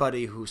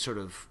anybody who sort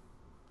of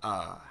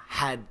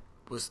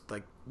was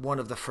like one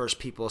of the first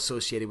people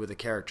associated with a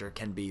character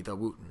can be the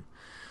Wooten.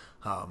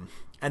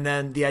 And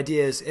then the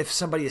idea is, if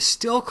somebody is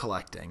still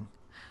collecting,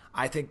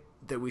 I think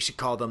that we should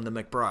call them the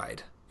McBride.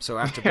 So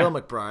after Bill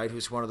McBride,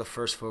 who's one of the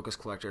first Focus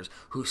collectors,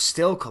 who's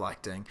still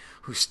collecting,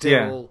 who's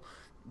still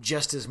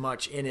just as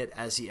much in it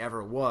as he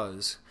ever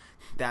was,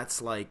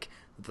 that's like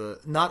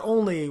not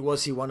only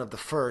was he one of the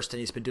first and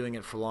he's been doing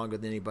it for longer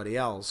than anybody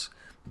else,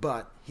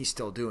 but he's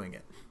still doing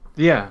it.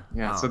 Yeah.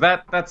 So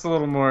that's a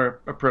little more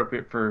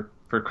appropriate for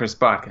Chris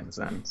Botkins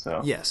then.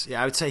 So yes,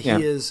 I would say he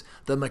is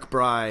the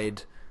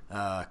McBride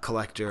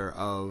collector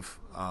of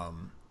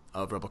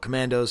Rebel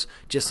Commandos,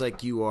 just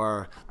like you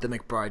are the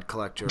McBride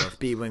collector of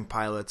B-wing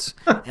pilots.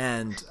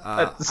 And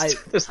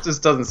this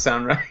just doesn't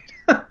sound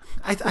right.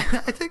 I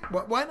think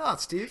why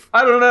not, Steve?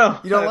 I don't know.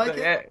 You don't like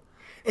it?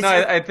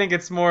 I think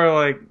it's more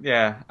like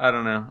I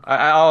don't know.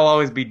 I'll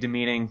always be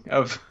demeaning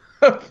of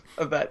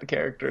that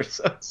character.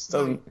 So it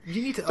doesn't.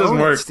 You need to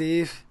own it,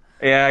 Steve.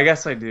 Yeah, I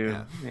guess I do.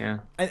 Yeah.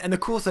 And the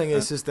cool thing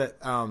is that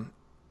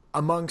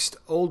amongst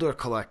older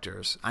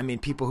collectors, I mean,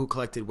 people who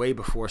collected way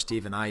before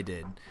Steve and I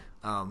did,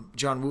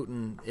 John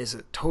Wooten is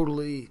a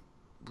totally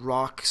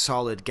rock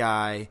solid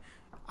guy.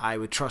 I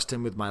would trust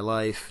him with my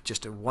life.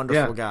 Just a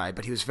wonderful guy.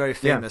 But he was very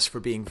famous for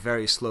being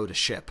very slow to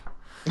ship.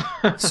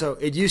 So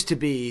it used to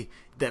be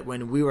that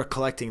when we were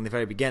collecting in the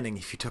very beginning,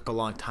 if you took a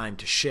long time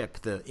to ship,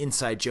 the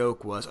inside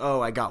joke was,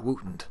 I got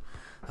Wootened.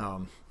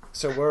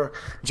 So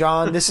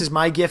John, this is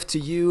my gift to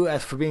you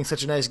for being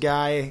such a nice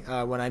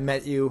guy. When I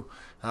met you,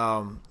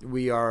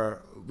 we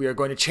are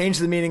going to change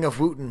the meaning of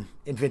Wooten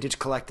in vintage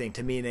collecting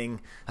to meaning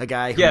a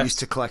guy who used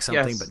to collect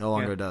something but no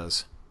longer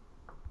does.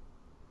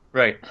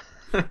 Right.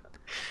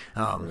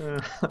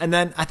 And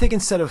then I think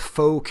instead of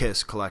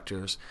Focus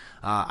collectors,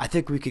 I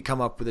think we could come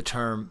up with a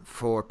term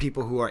for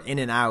people who are in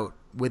and out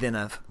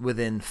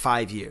within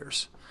 5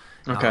 years.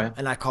 Okay.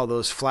 And I call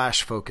those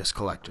Flash Focus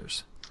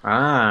collectors.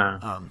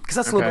 Because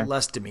that's a little bit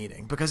less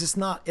demeaning, because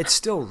it's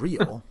still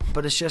real,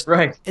 but it's just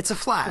it's a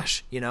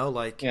flash,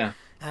 And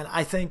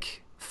I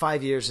think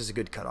 5 years is a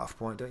good cutoff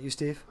point, don't you,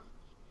 Steve?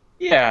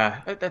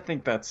 Yeah, I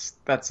think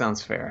that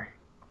sounds fair.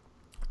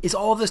 Is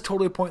all this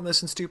totally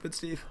pointless and stupid,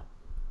 Steve?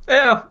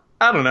 Yeah,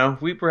 I don't know.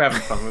 We were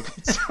having fun with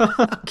it. So.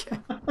 Okay.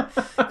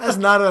 That's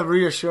not a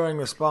reassuring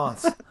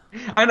response.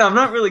 I know, I'm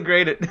not really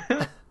great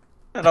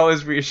at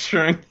always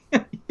reassuring.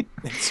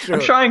 It's true.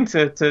 I'm trying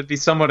to be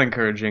somewhat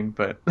encouraging,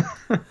 but...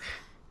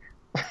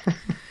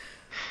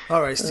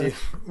 All right, Steve.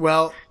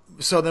 Well,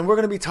 so then we're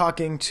going to be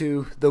talking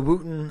to the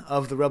Wooten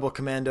of the Rebel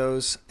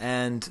Commandos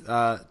and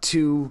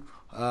two,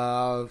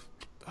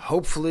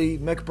 hopefully,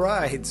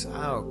 McBrides.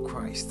 Oh,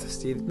 Christ,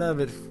 Steve. None of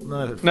it.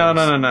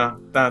 No.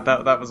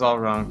 That was all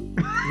wrong.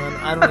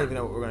 I don't even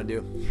know what we're going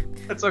to do.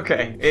 It's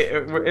okay.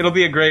 It'll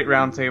be a great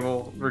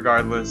roundtable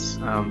regardless.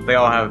 They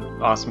all have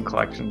awesome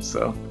collections,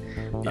 so...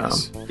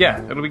 Yes.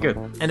 Yeah, it'll be good.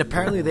 And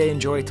apparently they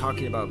enjoy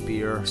talking about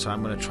beer, so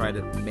I'm going to try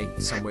to make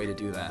some way to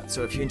do that.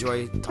 So if you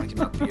enjoy talking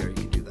about beer, you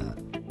can do that.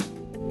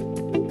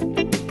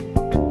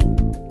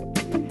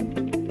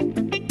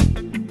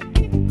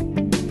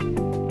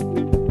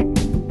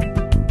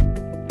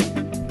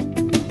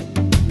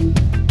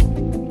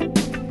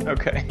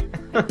 Okay.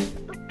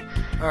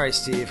 All right,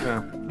 Steve.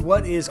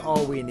 What is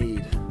all we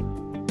need?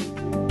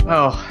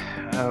 Oh,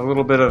 a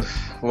little bit of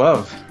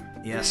love.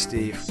 Yes,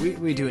 Steve.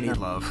 We do need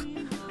love.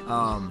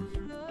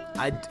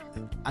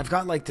 I've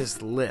got like this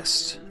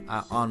list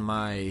on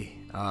my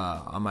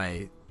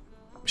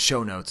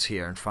show notes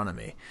here in front of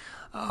me,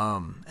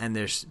 and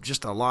there's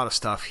just a lot of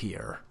stuff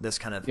here that's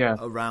kind of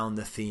around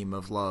the theme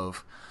of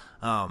love.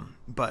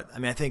 But I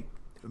mean, I think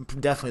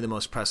definitely the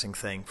most pressing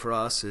thing for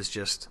us is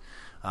just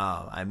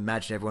I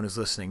imagine everyone who's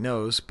listening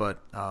knows,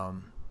 but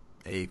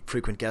a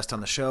frequent guest on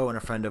the show and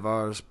a friend of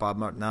ours, Bob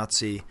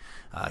Martinazzi,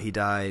 he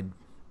died.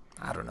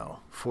 I don't know,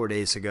 4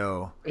 days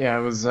ago. Yeah,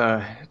 it was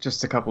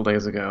just a couple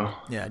days ago.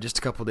 Yeah, just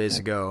a couple days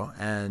ago.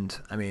 And,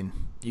 I mean,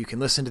 you can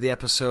listen to the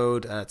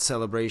episode at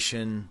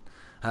Celebration,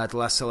 at the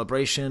last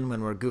Celebration,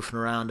 when we're goofing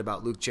around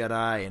about Luke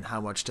Jedi and how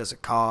much does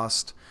it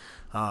cost.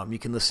 You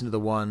can listen to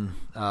the one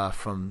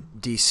from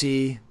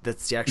DC.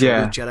 That's the actual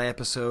Luke Jedi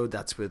episode.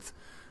 That's with,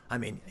 I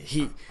mean,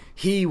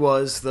 he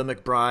was the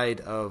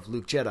McBride of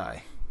Luke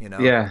Jedi, you know?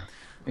 Yeah.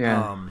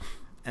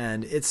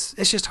 And it's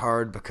just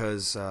hard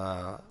because...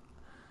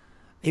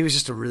 he was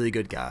just a really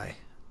good guy.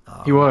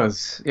 He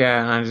was,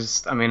 yeah. And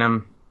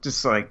I'm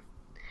just like,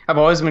 I've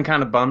always been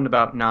kind of bummed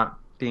about not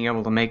being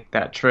able to make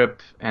that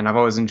trip, and I've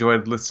always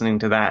enjoyed listening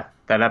to that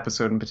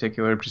episode in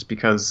particular, just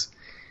because,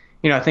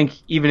 you know, I think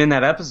even in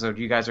that episode,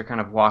 you guys are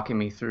kind of walking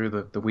me through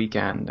the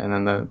weekend, and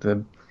then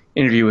the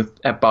interview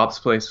at Bob's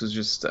place was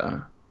just,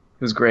 it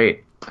was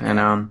great, and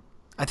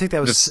I think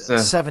that was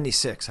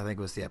 76. I think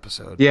was the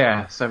episode.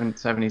 Yeah,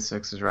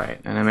 76 is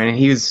right. And I mean,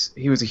 he was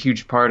a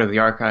huge part of the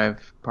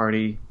archive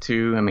party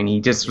too. I mean,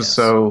 he just was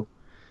so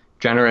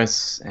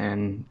generous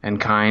and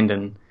kind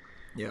and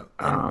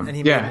and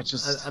he made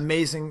just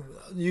amazing.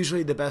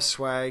 Usually, the best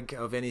swag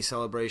of any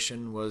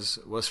celebration was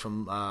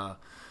from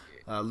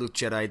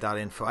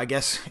LukeJedi.info. I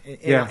guess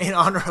in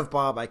honor of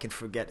Bob, I can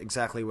forget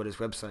exactly what his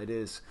website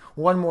is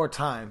one more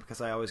time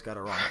because I always got it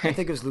wrong. I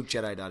think it was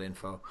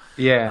LukeJedi.info.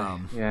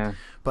 Yeah.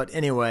 But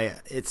anyway,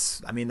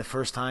 it's, I mean, the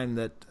first time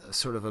that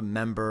sort of a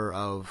member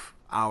of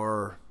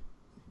our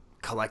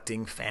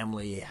collecting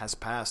family has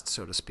passed,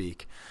 so to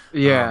speak.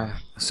 There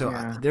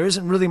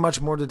isn't really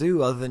much more to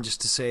do other than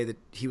just to say that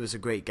he was a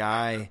great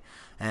guy.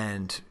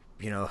 And,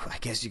 you know, I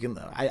guess you can,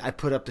 I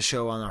put up the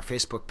show on our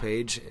Facebook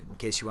page in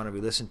case you want to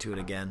re-listen to it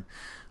again.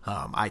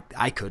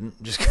 I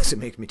couldn't just because it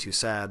makes me too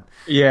sad.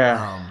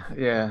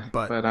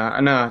 But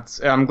no,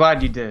 I'm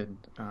glad you did.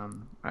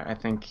 I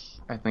think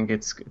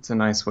it's a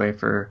nice way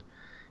for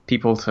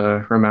people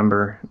to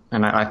remember,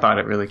 and I thought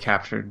it really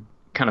captured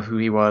kind of who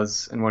he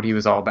was and what he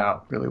was all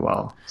about really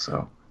well.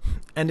 So,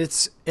 and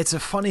it's a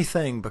funny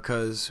thing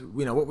because,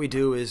 you know, what we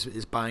do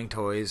is buying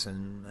toys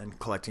and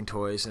collecting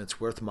toys, and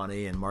it's worth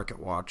money and market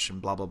watch and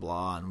blah blah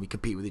blah, and we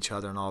compete with each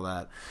other and all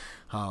that.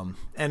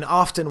 And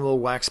often we'll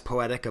wax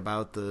poetic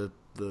about the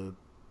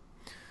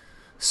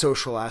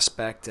social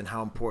aspect and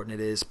how important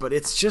it is, but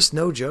it's just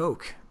no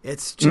joke.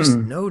 It's just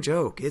no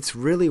joke. It's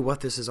really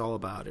what this is all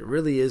about. It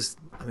really is.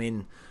 I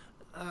mean,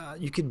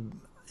 you could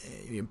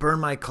burn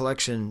my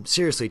collection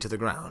seriously to the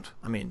ground.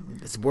 I mean,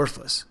 it's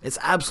worthless. It's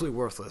absolutely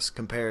worthless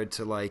compared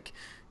to like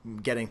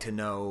getting to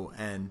know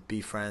and be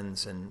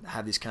friends and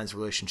have these kinds of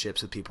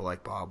relationships with people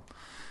like Bob.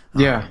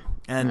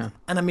 And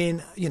I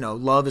mean, you know,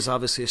 love is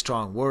obviously a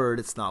strong word.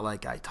 It's not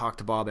like I talk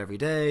to Bob every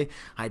day.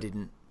 I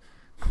didn't,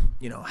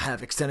 you know,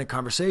 have extended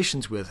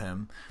conversations with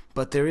him,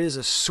 but there is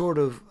a sort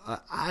of,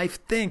 I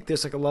think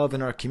there's like a love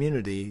in our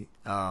community,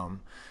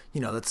 you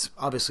know, that's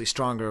obviously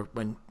stronger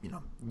when, you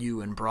know,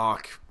 you and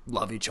Brock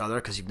love each other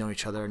because you've known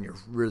each other and you're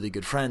really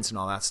good friends and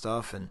all that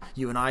stuff, and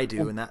you and I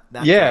do, and that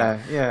But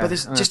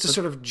there's just a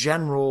sort of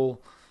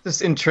general,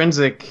 this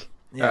intrinsic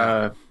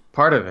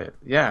part of it.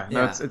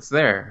 It's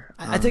there.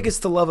 I think it's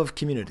the love of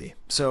community.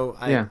 So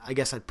I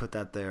guess I'd put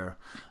that there.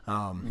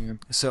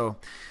 So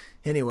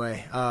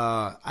anyway,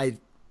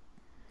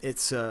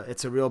 it's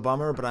a real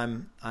bummer, but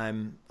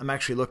I'm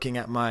actually looking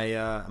at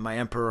my my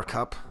Emperor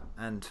Cup,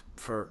 and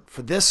for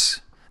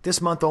this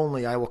this month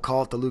only, I will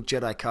call it the Luke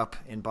Jedi Cup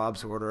in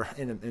Bob's order,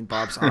 in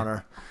Bob's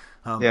honor.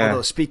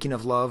 Although speaking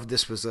of love,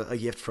 this was a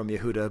gift from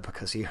Yehuda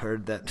because he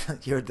heard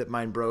that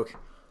mine broke.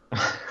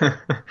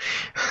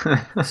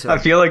 So, I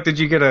feel like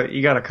you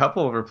got a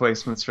couple of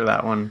replacements for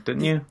that one,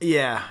 didn't you?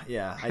 Yeah.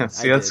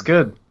 See, that's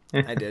good.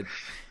 I did.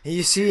 And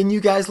you see, and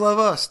you guys love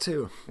us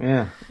too.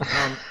 Yeah.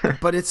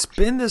 But it's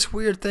been this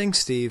weird thing,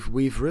 Steve.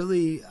 We've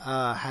really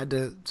had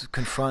to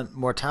confront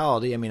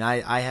mortality. I mean,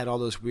 I had all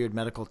those weird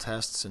medical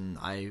tests, and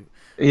I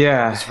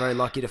was very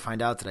lucky to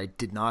find out that I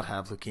did not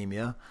have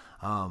leukemia.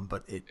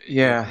 But it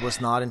was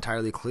not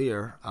entirely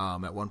clear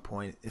at one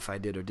point if I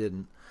did or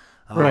didn't.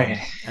 Right.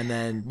 And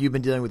then you've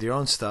been dealing with your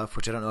own stuff,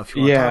 which I don't know if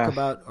you want to talk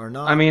about or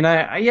not. I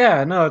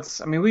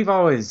mean, we've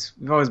always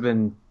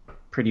been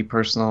pretty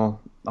personal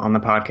on the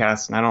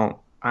podcast, and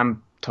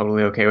I'm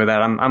totally okay with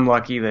that. I'm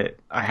lucky that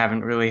I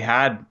haven't really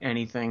had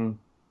anything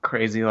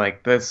crazy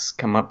like this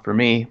come up for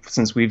me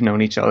since we've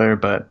known each other.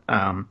 But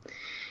I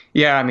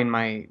mean,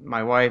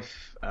 my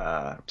wife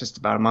just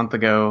about a month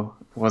ago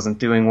wasn't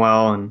doing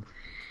well, and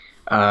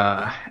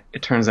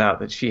it turns out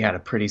that she had a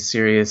pretty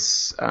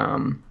serious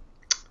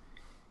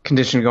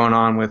condition going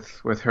on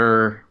with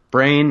her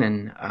brain,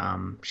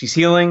 and she's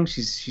healing.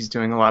 She's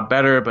doing a lot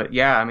better. But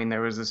I mean,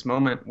 there was this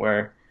moment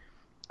where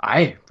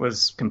I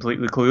was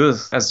completely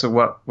clueless as to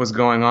what was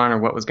going on or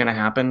what was going to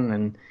happen.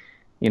 And,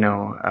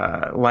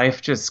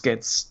 life just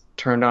gets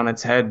turned on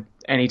its head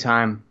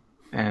anytime.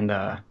 And,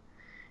 I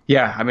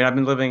mean, I've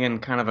been living in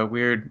kind of a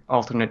weird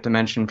alternate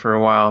dimension for a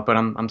while, but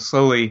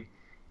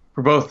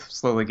we're both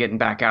slowly getting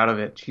back out of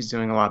it. She's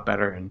doing a lot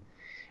better. And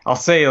I'll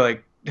say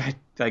like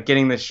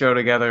getting this show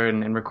together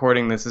and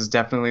recording this is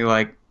definitely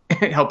like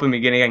helping me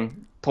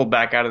getting pulled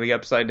back out of the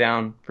upside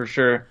down for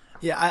sure.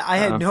 Yeah, I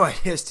had no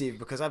idea, Steve,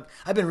 because I've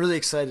been really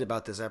excited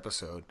about this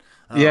episode.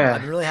 I've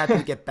been really happy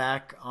to get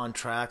back on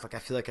track. Like I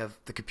feel like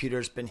the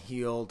computer's been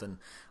healed, and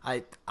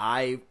I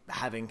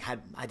didn't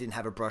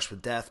have a brush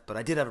with death, but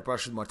I did have a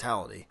brush with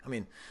mortality. I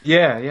mean,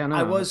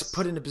 I was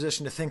put in a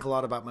position to think a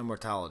lot about my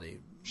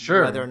mortality.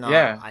 Sure, whether or not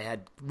I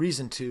had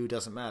reason to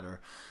doesn't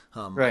matter.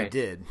 I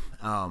did.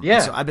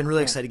 So I've been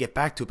really excited to get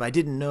back to it, but I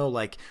didn't know,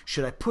 like,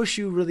 should I push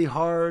you really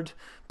hard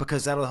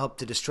because that'll help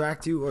to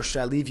distract you, or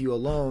should I leave you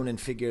alone and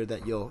figure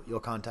that you'll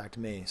contact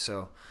me?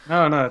 So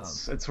no,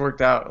 it's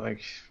worked out.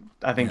 Like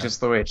I think just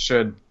the way it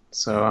should.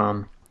 So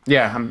I'm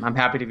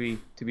happy to be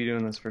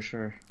doing this for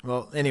sure.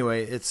 Well,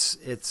 anyway,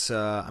 it's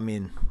I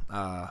mean,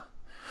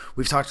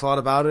 we've talked a lot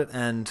about it,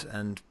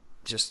 and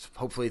just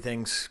hopefully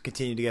things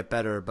continue to get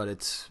better. But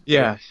it's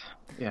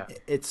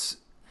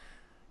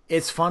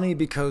funny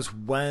because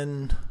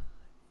when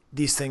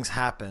these things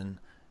happen,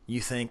 you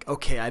think,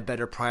 okay, I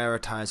better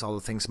prioritize all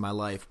the things in my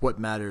life, what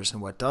matters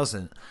and what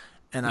doesn't.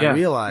 And I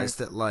realized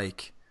that,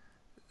 like,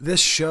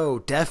 this show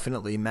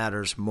definitely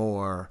matters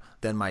more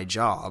than my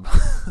job.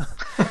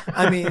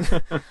 I mean,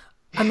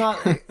 I'm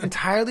not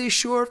entirely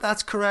sure if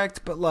that's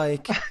correct, but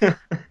like,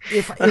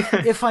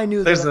 if I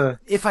knew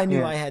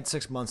I had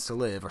 6 months to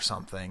live or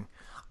something,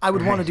 I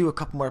would want to do a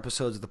couple more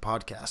episodes of the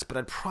podcast, but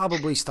I'd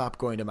probably stop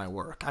going to my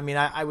work. I mean,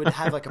 I would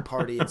have like a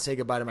party and say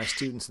goodbye to my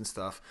students and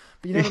stuff.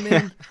 But you know what I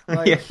mean?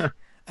 Like,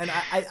 and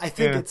I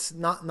think it's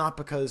not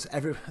because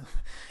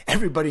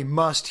everybody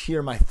must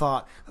hear my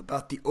thought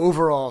about the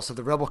overalls of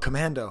the Rebel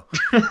Commando.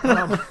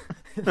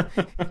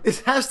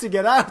 It has to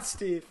get out,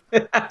 Steve.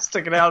 It has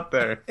to get out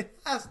there. It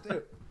has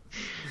to.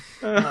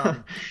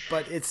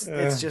 But it's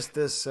just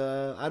this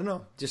I don't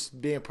know, just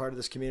being a part of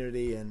this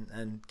community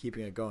and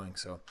keeping it going.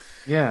 So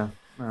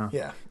Wow.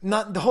 Yeah,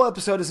 not the whole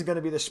episode isn't going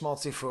to be the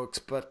schmaltzy folks,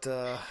 but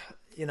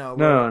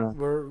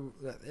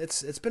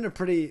it's been a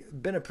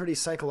pretty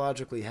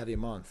psychologically heavy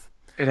month.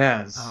 It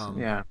has.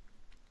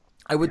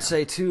 I would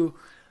say too,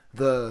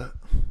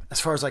 as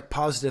far as like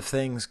positive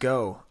things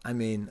go, I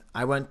mean,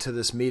 I went to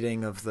this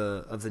meeting of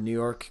the New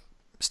York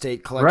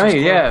State Collectors Club.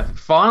 Right, yeah,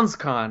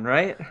 FonsCon,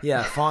 right?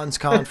 Yeah,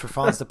 FonsCon for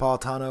Fons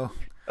Napolitano.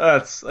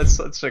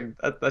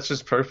 That's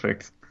just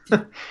perfect.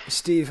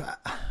 Steve,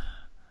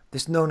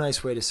 there's no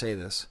nice way to say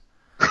this.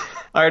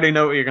 I already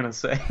know what you're gonna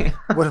say.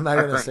 What am I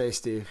gonna say,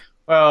 Steve?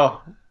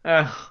 Well,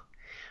 let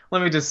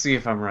me just see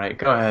if I'm right.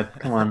 Go ahead.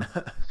 Come on.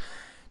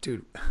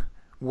 Dude,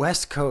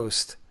 West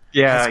Coast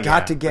has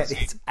got to get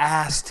its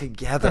ass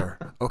together,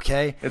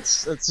 okay?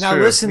 It's now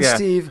true. Listen,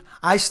 Steve,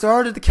 I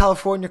started the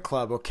California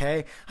Club,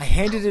 okay? I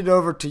handed it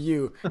over to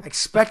you. I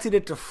expected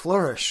it to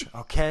flourish,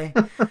 okay?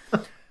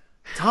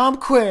 Tom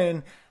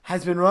Quinn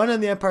has been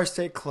running the Empire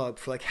State Club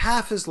for like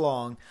half as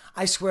long.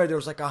 I swear there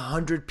was like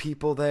 100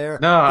 people there.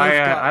 No,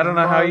 I don't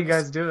know how you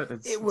guys do it.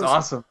 It's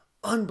awesome.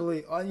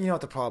 Unbelievable. You know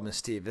what the problem is,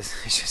 Steve? It's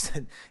just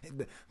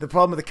the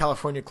problem with the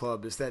California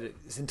Club is that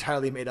it's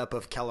entirely made up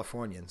of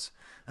Californians.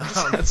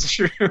 That's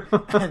true.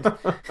 And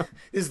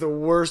is the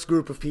worst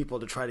group of people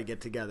to try to get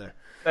together.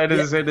 It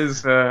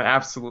is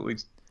absolutely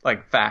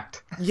like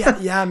fact.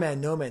 Yeah, man.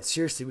 No, man.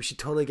 Seriously, we should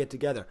totally get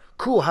together.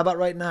 Cool. How about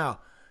right now?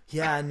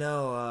 Yeah,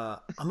 no.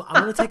 I'm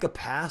gonna take a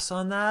pass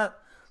on that.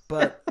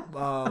 But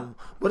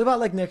what about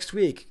like next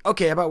week?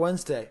 Okay, how about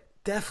Wednesday?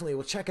 definitely,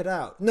 we'll check it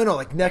out. No,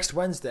 like next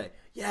Wednesday.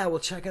 Yeah, we'll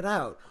check it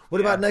out.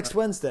 What about next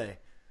Wednesday?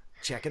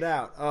 Check it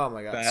out. Oh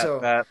my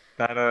God.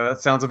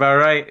 That sounds about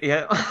right.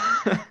 Yeah.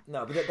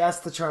 No, but that's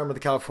the charm of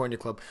the California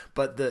Club.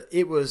 But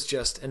it was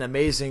just an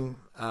amazing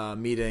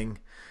meeting.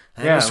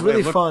 And it was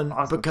really fun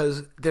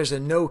because there's a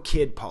no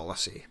kid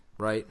policy,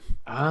 right?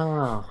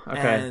 Oh, okay.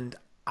 And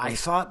I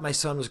thought my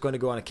son was going to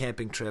go on a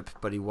camping trip,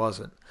 but he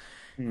wasn't.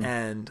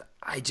 And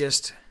I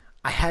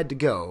had to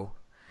go.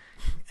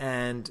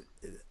 And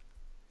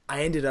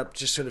I ended up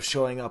just sort of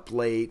showing up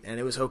late, and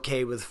it was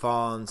okay with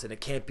fawns, and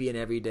it can't be an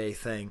everyday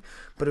thing.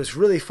 But it was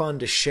really fun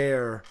to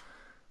share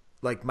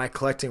like my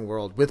collecting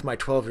world with my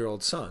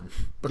 12-year-old son.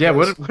 Yeah,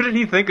 what did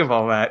he think of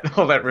all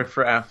that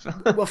riffraff?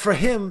 Well, for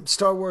him,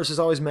 Star Wars has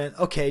always meant,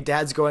 okay,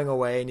 Dad's going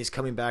away and he's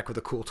coming back with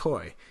a cool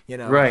toy, you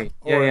know, right?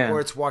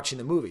 Or it's watching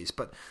the movies.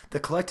 But the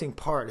collecting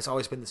part has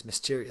always been this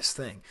mysterious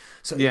thing.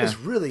 So it was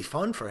really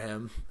fun for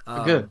him.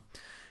 Good,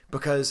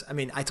 because I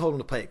mean, I told him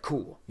to play it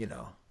cool, you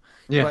know.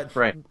 Yeah, but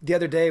right. The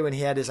other day when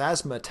he had his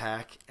asthma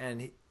attack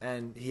and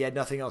he had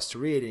nothing else to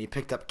read, and he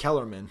picked up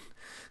Kellerman.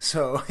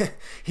 So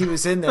he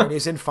was in there and he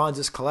was in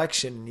Fonz's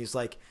collection, and he's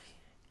like,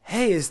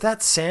 "Hey, is that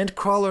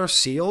Sandcrawler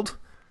sealed?"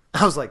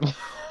 I was like,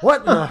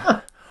 "What?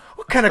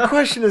 What kind of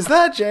question is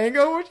that,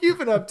 Django? What have you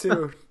been up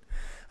to?"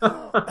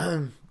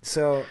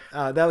 So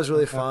that was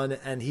really fun,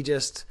 and he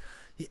just,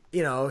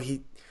 you know,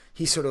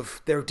 he sort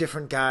of, there were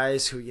different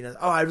guys who, you know,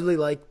 oh, I really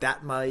like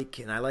that mic,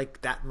 and I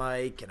like that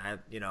mic, and I,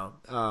 you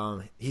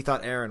know, he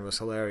thought Aaron was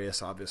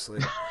hilarious, obviously.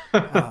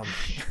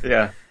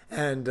 Yeah.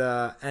 And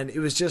it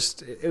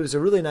was a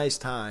really nice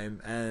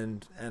time,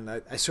 and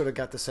I sort of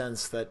got the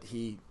sense that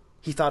he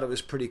thought it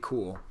was pretty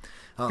cool.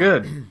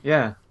 Good,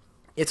 yeah.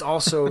 It's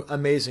also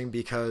amazing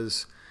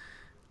because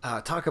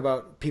talk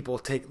about people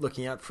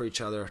looking out for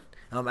each other.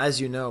 As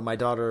you know, my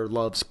daughter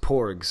loves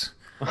porgs,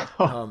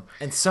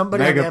 and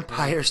somebody at the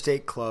Empire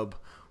State Club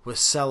was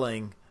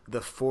selling the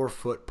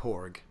 4-foot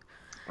porg.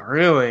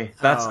 Really?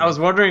 I was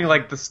wondering,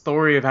 like, the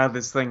story of how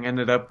this thing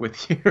ended up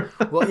with you.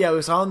 Well, yeah, it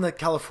was on the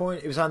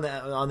California. It was on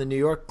the New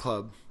York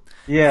Club.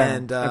 Yeah.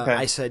 And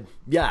I said,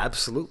 yeah,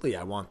 absolutely,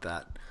 I want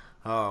that.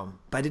 But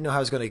I didn't know how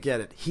I was going to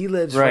get it. He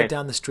lives right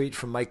down the street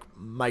from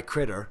my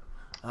critter.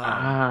 Okay.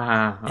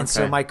 And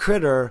so my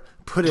critter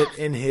put it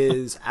in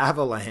his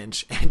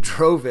Avalanche and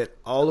drove it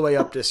all the way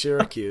up to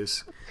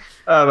Syracuse.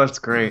 Oh, that's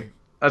great.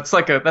 That's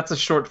a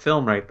short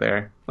film right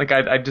there. Like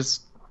I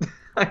just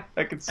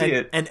I could see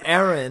it. And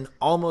Aaron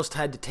almost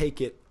had to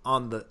take it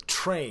on the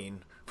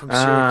train from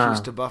Syracuse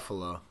to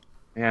Buffalo.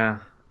 Yeah.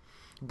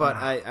 But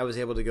I was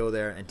able to go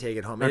there and take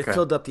it home. And it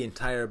filled up the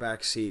entire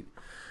back seat.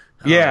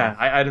 Yeah,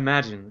 I'd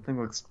imagine. The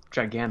thing looks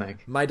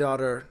gigantic. My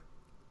daughter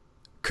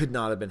could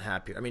not have been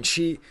happier. I mean,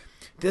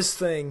 this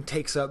thing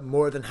takes up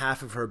more than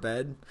half of her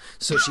bed.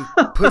 So she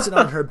puts it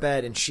on her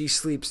bed and she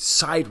sleeps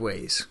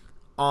sideways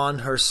on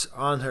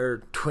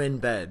her twin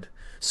bed,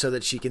 so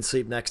that she can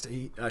sleep next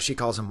to, she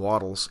calls him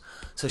Waddles,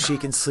 so she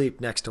can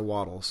sleep next to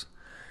Waddles.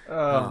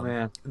 Oh,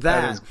 man.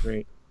 That is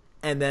great.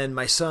 And then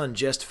my son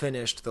just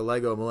finished the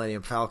Lego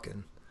Millennium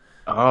Falcon.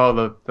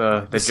 Oh,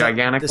 the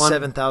gigantic one? The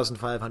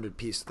 7,500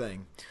 piece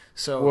thing.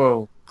 So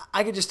whoa.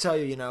 I could just tell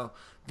you, you know,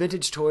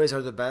 vintage toys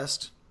are the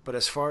best, but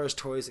as far as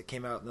toys that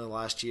came out in the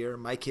last year,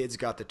 my kids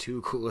got the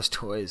 2 coolest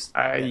toys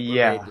that were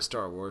made to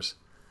Star Wars.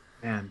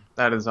 Man,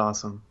 that is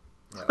awesome.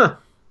 Yeah.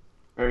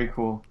 Very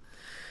cool.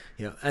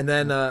 Yeah, and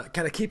then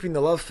kind of keeping the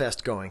love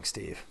fest going,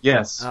 Steve.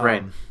 Yes,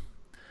 right.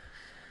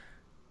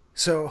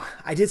 So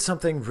I did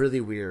something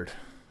really weird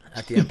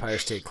at the Empire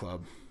State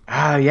Club.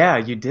 Yeah,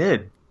 you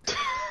did.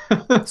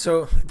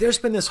 So there's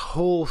been this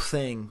whole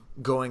thing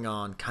going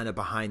on kind of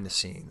behind the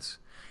scenes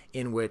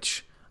in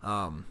which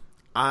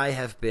I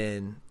have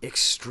been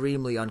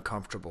extremely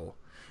uncomfortable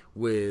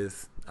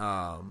with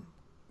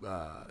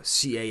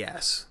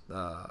CAS,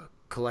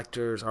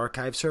 Collectors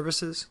Archive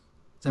Services.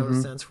 Is that what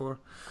it stands for?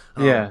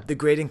 Yeah. The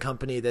grading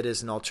company that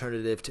is an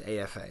alternative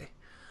to AFA.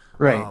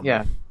 Right,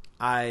 yeah.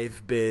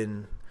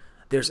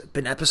 There's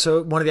been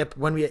episode,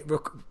 when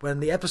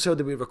the episode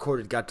that we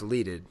recorded got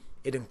deleted,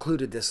 it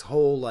included this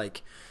whole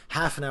like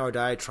half an hour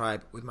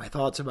diatribe with my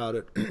thoughts about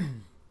it.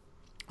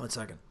 1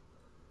 second.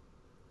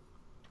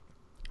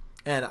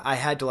 And I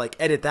had to like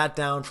edit that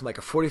down from like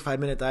a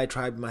 45-minute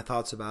diatribe with my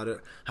thoughts about it.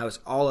 I was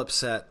all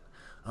upset.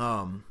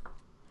 And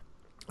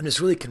it's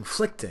really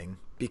conflicting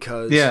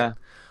because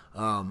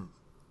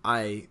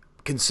I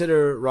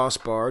consider Ross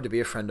Barr to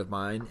be a friend of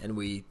mine, and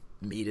we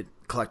meet at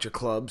collector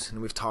clubs,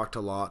 and we've talked a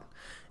lot.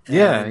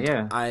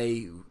 And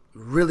I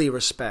really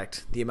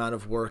respect the amount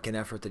of work and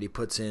effort that he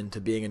puts into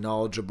being a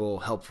knowledgeable,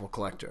 helpful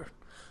collector.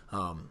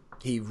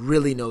 He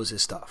really knows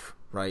his stuff,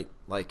 right?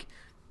 Like,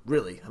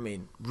 really, I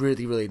mean,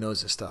 really, really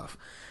knows his stuff.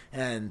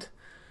 And,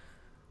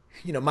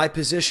 you know, my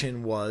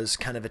position was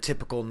kind of a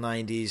typical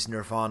 90s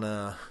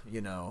Nirvana, you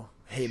know,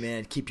 hey,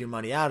 man, keep your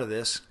money out of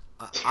this.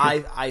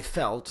 I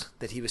felt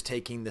that he was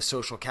taking the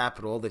social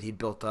capital that he'd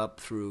built up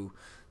through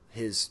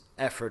his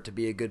effort to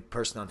be a good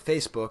person on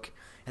Facebook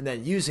and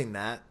then using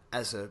that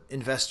as an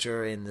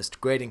investor in this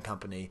grading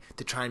company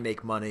to try and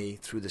make money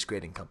through this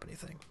grading company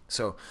thing.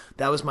 So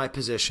that was my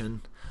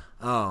position.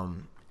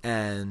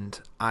 And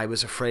I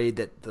was afraid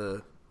that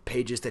the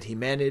pages that he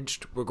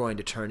managed were going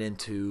to turn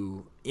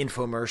into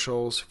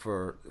infomercials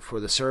for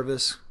the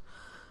service.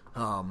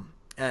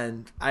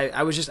 And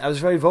I was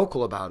very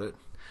vocal about it.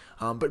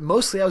 But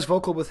mostly I was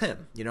vocal with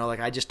him, like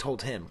I just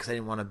told him because I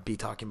didn't want to be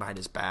talking behind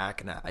his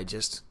back. And I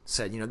just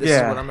said, this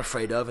is what I'm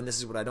afraid of and this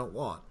is what I don't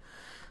want.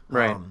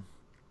 Right.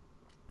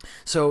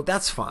 So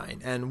that's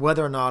fine. And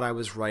whether or not I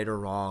was right or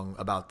wrong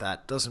about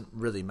that doesn't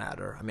really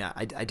matter. I mean,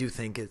 I do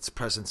think its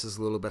presence is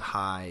a little bit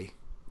high,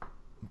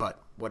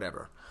 but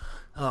whatever.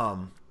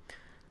 And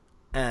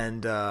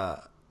then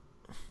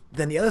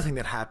the other thing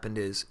that happened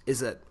is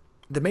that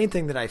the main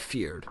thing that I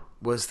feared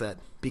was that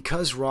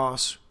because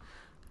Ross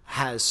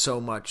has so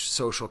much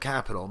social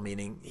capital,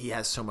 meaning he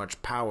has so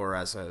much power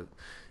as a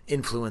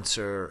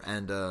influencer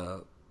and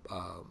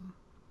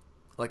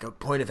like a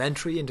point of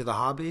entry into the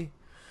hobby.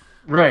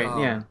 Right,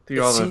 yeah.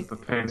 Through all the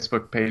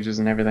Facebook pages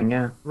and everything,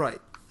 yeah.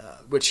 Right,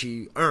 which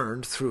he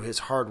earned through his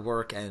hard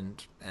work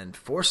and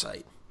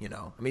foresight, I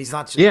mean, he's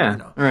not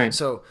just, right.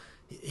 So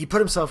he put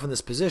himself in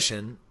this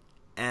position,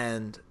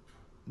 and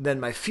then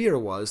my fear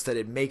was that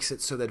it makes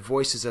it so that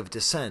voices of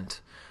dissent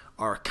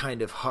are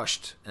kind of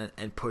hushed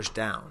and pushed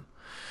down.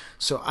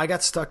 So I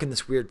got stuck in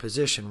this weird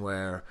position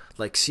where,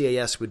 like,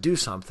 CAS would do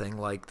something,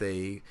 like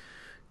they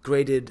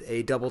graded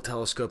a double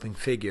telescoping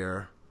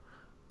figure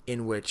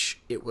in which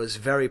it was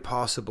very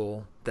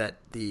possible that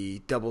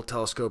the double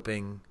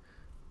telescoping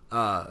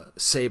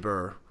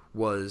saber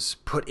was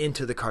put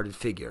into the carded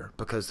figure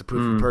because the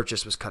proof of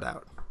purchase was cut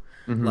out.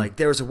 Mm-hmm. Like,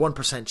 there was a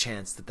 1%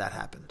 chance that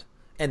happened,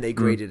 and they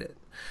graded it.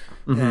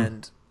 Mm-hmm.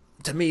 And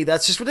to me,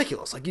 that's just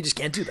ridiculous. Like, you just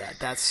can't do that.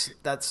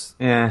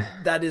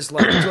 That is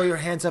like throw your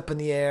hands up in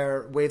the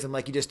air, wave them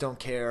like you just don't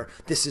care.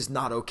 This is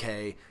not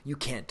okay. You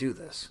can't do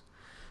this.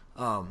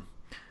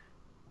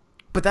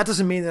 But that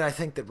doesn't mean that I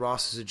think that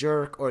Ross is a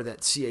jerk or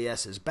that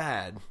CAS is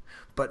bad.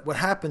 But what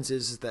happens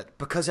is that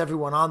because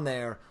everyone on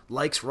there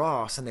likes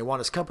Ross and they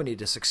want his company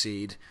to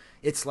succeed,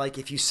 it's like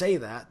if you say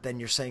that, then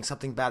you're saying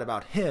something bad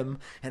about him,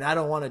 and I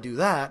don't want to do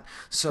that.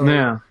 So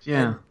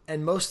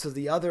And most of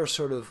the other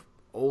sort of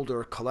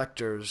older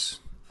collectors,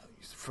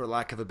 for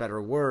lack of a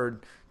better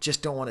word,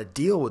 just don't want to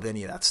deal with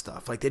any of that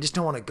stuff. Like, they just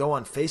don't want to go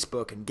on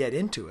Facebook and get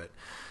into it.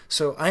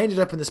 So I ended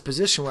up in this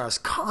position where I was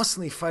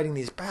constantly fighting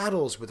these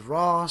battles with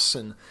Ross,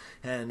 and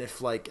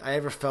if like I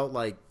ever felt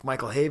like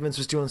Michael Havens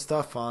was doing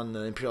stuff on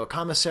the Imperial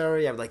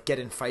Commissary, I would like get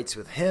in fights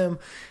with him,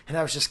 and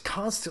I was just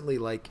constantly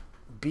like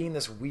being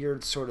this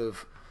weird sort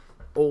of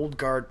old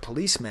guard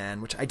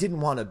policeman, which I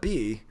didn't want to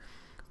be,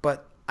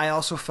 but I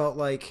also felt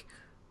like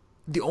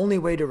the only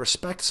way to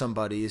respect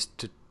somebody is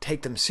to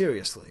take them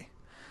seriously.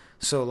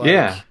 So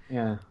like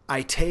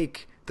I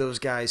take those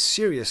guys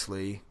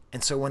seriously,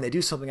 and so when they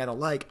do something I don't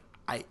like,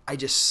 I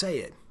just say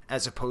it,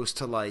 as opposed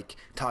to like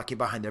talking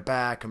behind their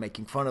back or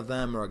making fun of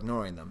them or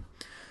ignoring them.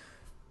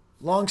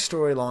 Long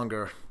story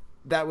longer,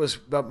 that was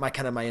my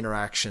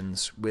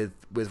interactions with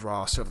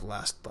Ross over the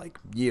last like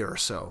year or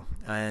so,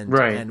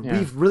 and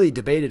we've really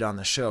debated on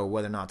the show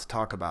whether or not to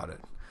talk about it.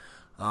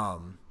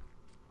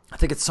 I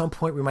think at some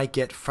point we might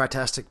get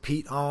Fratastic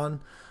Pete on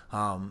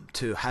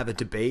to have a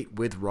debate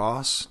with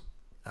Ross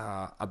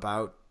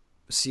about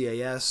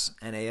CAS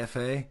and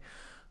AFA.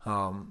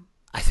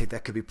 I think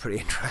that could be pretty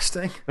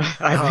interesting.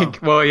 I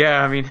think,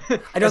 I mean,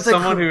 I don't as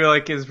someone who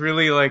like is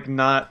really like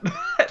not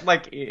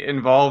like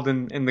involved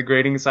in the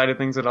grading side of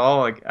things at all,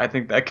 like I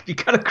think that could be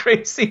kind of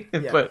crazy.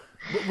 Yeah. But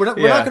we're not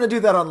going to do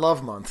that on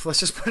Love Month. Let's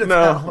just put it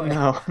that way.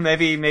 No,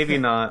 maybe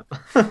not.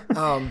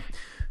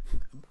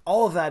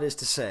 All of that is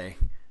to say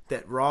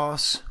that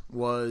Ross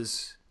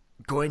was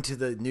going to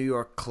the New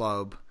York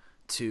club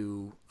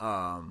to,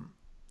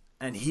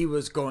 and he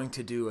was going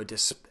to do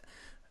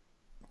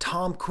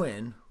Tom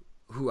Quinn,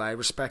 who I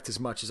respect as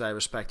much as I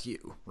respect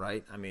you,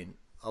 right? I mean,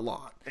 a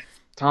lot.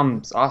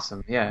 Tom's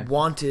awesome, yeah.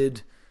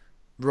 Wanted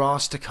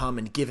Ross to come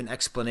and give an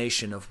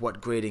explanation of what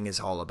grading is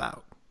all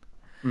about.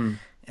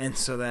 And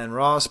so then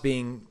Ross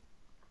being...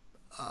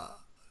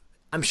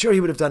 I'm sure he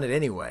would have done it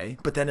anyway,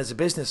 but then as a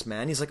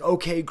businessman, he's like,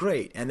 okay,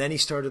 great. And then he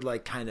started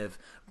like kind of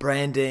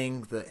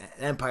branding the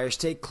Empire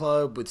State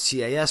Club with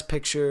CAS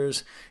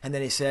pictures. And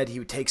then he said he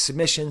would take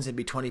submissions and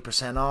be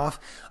 20% off.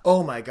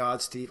 Oh my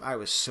God, Steve, I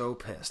was so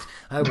pissed.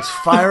 I was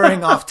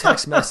firing off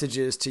text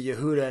messages to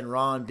Yehuda and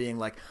Ron being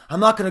like, I'm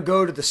not going to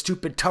go to the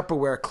stupid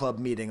Tupperware Club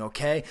meeting,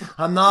 okay?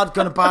 I'm not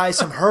going to buy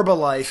some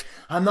Herbalife.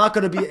 I'm not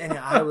going to be, and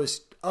I was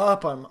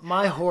up on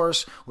my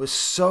horse was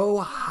so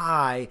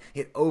high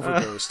it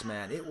overdosed,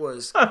 man. It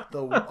was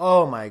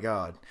oh my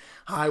God,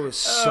 I was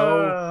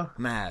so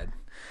mad.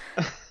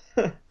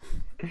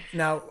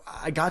 Now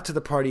I got to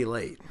the party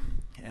late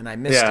and I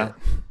missed it,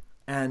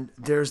 and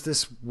there's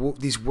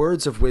these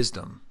words of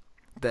wisdom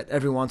that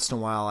every once in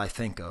a while I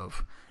think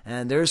of,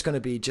 and there's going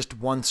to be just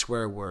one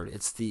swear word.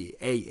 It's the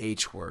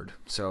AH word.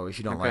 So if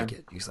you don't like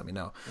it, you just let me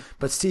know.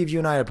 But Steve, you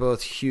and I are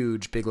both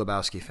huge Big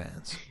Lebowski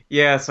fans.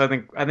 Yeah, so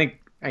I think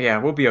yeah,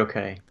 we'll be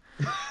okay.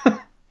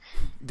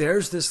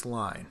 There's this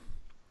line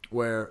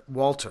where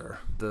Walter,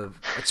 the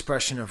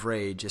expression of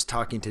rage, is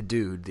talking to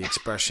Dude, the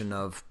expression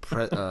of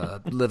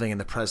living in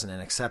the present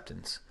and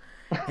acceptance.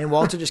 And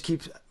Walter just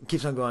keeps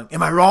on going,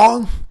 am I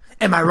wrong?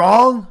 Am I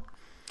wrong?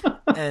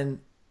 And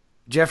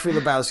Jeffrey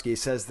Lebowski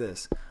says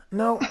this,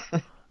 no,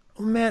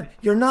 man,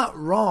 you're not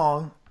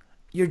wrong.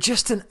 You're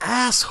just an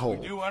asshole.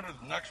 We do enter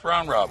the next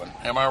round robin.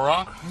 Am I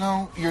wrong?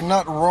 No, you're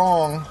not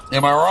wrong.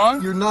 Am I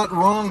wrong? You're not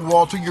wrong,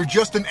 Walter. You're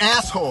just an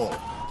asshole.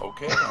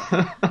 Okay.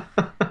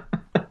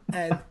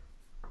 And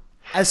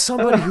as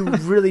somebody who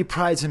really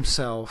prides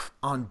himself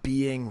on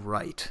being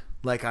right,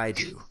 like I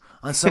do,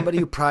 on somebody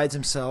who prides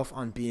himself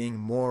on being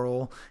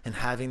moral and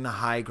having the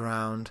high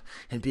ground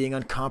and being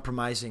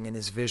uncompromising in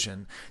his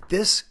vision,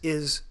 this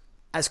is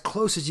as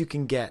close as you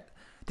can get.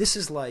 This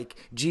is like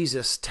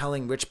Jesus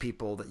telling rich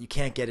people that you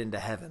can't get into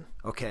heaven,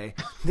 okay?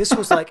 This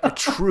was like a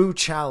true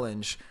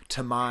challenge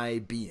to my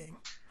being.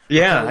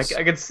 Yeah,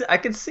 I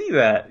could see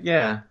that,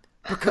 yeah.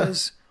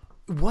 Because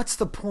what's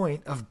the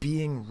point of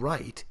being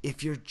right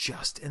if you're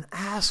just an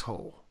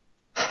asshole?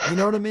 You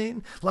know what I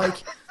mean?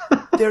 Like,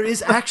 there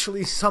is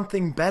actually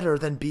something better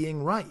than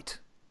being right,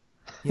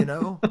 you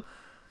know?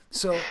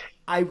 So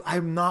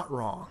I'm not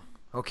wrong,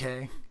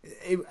 okay?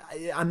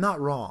 I'm not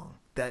wrong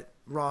that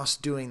Ross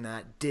doing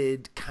that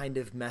did kind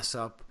of mess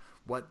up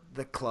what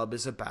the club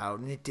is about,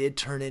 and it did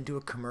turn into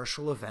a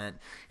commercial event,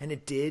 and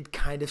it did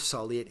kind of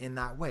sully it in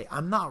that way.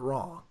 I'm not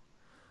wrong.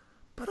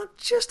 But I'm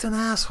just an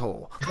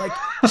asshole. Like,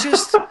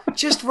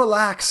 just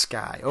relax,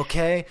 guy,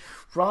 okay?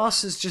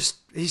 Ross is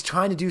he's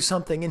trying to do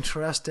something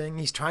interesting.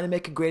 He's trying to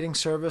make a grading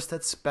service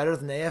that's better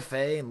than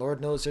AFA, and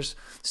Lord knows there's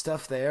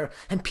stuff there.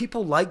 And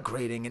people like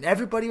grading, and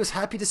everybody was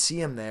happy to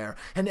see him there.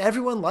 And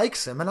everyone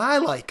likes him, and I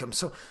like him.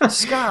 So,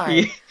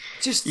 Sky,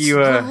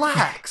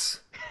 relax.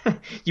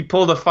 You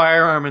pulled a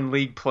firearm in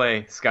league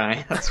play,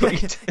 Sky. That's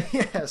what you did.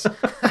 Yes.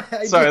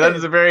 Sorry, that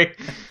is a very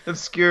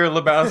obscure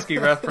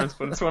Lebowski reference,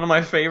 but it's one of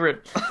my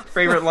favorite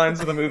lines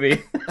of the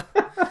movie.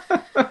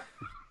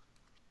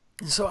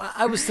 So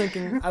I was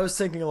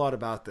thinking a lot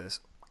about this,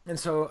 and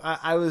so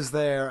I was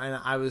there,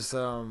 and I was,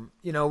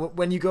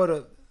 when you go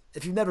to,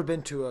 if you've never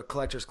been to a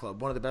collector's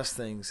club, one of the best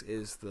things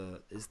is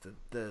the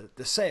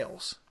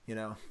sales, you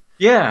know.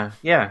 Yeah,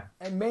 yeah.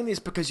 And mainly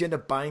it's because you end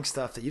up buying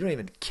stuff that you don't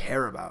even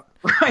care about.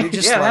 Right, You're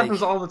just it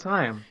happens all the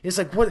time. It's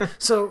like, what?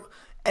 So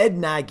Ed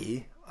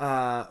Nagy,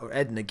 or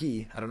Ed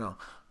Nagy, I don't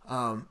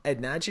know.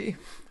 Ed Nagy,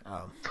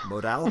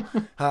 Modal,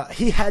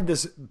 he had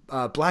this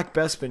Black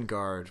Bespin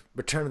Guard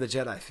Return of the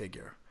Jedi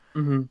figure.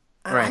 Mm-hmm.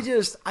 And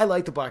right. I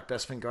like the Black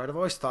Bespin Guard. I've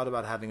always thought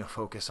about having a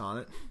focus on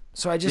it.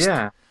 So I just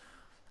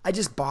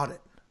bought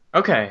it.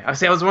 Okay.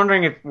 I was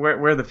wondering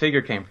where the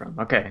figure came from.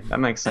 Okay,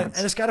 that makes sense.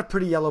 And it's got a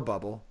pretty yellow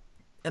bubble.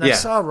 And I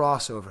saw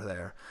Ross over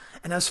there,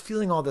 and I was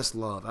feeling all this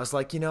love. I was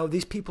like,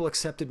 these people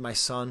accepted my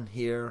son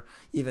here,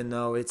 even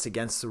though it's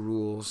against the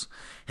rules.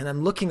 And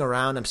I'm looking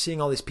around, I'm seeing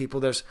all these people.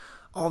 There's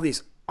all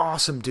these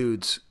awesome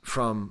dudes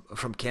from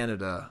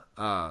Canada,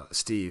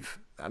 Steve.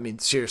 I mean,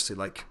 seriously,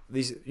 like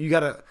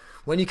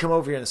when you come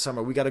over here in the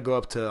summer, we got to go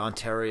up to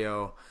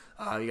Ontario.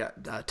 You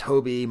got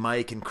Toby,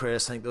 Mike, and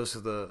Chris. I think those are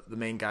the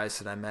main guys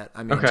that I met.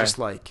 I mean,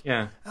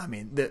 I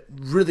mean, the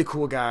really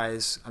cool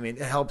guys. I mean,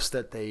 it helps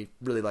that they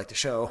really like the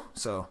show.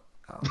 So,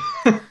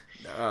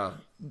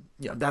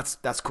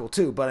 that's cool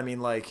too. But I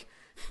mean, like,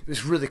 it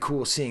was really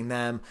cool seeing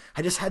them.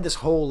 I just had this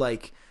whole,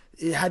 it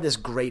had this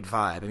great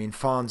vibe. I mean,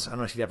 Fonz, I don't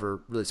know if you've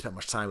ever really spent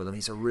much time with him.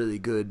 He's a really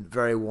good,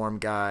 very warm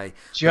guy.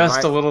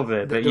 Just a little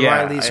bit. The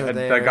yeah, Rileys are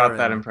there, I got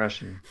that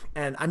impression.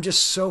 And I'm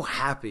just so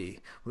happy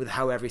with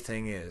how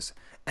everything is.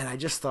 And I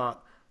just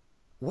thought,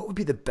 what would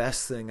be the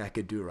best thing I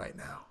could do right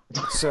now?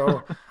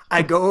 So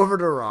I go over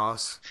to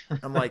Ross.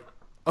 I'm like,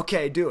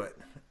 okay, do it.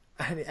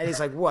 And he's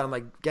like, what? I'm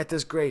like, get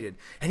this graded.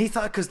 And he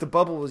thought because the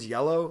bubble was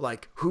yellow,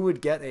 like, who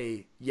would get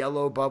a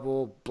yellow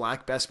bubble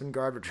Black Bespin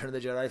Guard Return of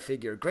the Jedi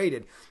figure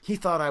graded? He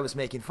thought I was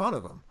making fun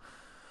of him.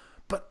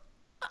 But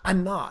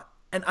I'm not.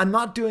 And I'm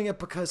not doing it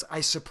because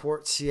I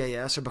support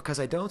CAS or because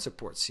I don't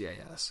support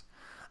CAS.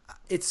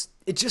 It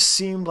just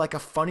seemed like a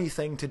funny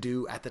thing to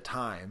do at the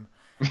time.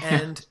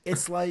 And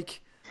it's like,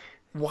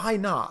 why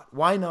not?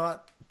 Why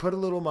not put a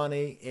little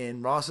money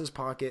in Ross's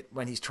pocket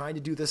when he's trying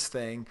to do this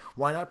thing?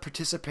 Why not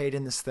participate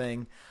in this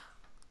thing?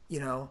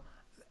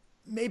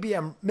 Maybe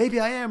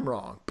I am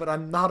wrong, but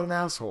I'm not an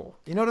asshole.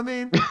 You know what I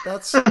mean?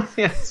 That's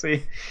yeah.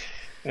 See,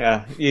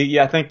 yeah.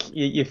 I think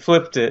you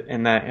flipped it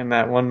in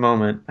that one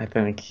moment. I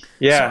think.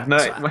 Yeah.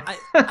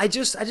 I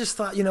just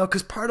thought,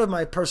 because part of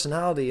my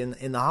personality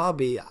in the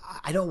hobby,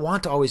 I don't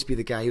want to always be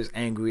the guy who's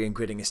angry and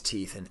gritting his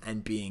teeth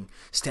and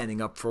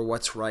standing up for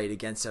what's right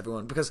against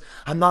everyone, because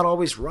I'm not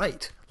always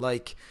right.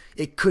 Like,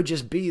 it could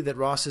just be that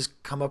Ross has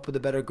come up with a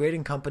better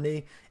grading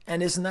company,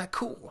 and isn't that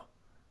cool?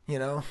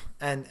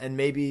 And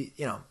maybe,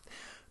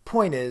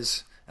 point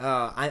is,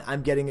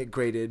 I'm getting it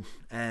graded,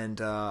 and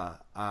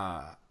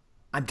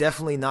I'm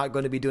definitely not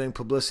going to be doing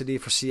publicity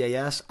for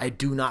CAS. I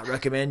do not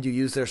recommend you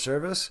use their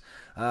service.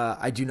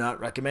 I do not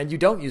recommend you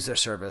don't use their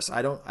service.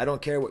 I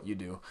don't care what you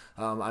do.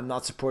 I'm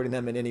not supporting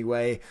them in any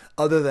way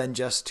other than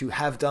just to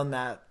have done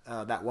that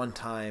that one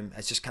time.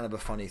 It's just kind of a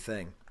funny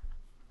thing.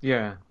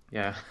 Yeah.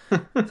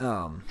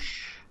 Um,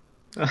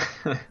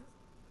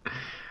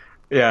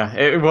 Yeah,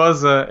 it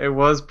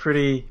was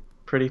pretty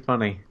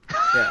funny.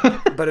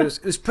 yeah, but it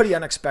was pretty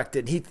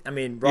unexpected.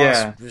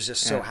 Ross was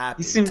just so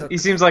happy. He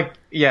seems like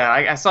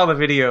I saw the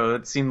video.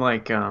 It seemed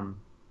like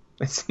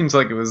it seems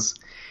like it was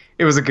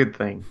a good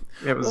thing.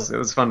 It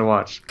was fun to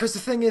watch. Because the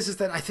thing is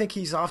that I think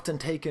he's often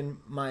taken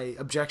my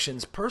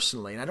objections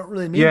personally, and I don't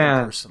really mean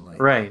them personally.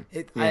 Right.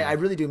 I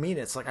really do mean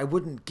it. It's like I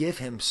wouldn't give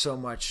him so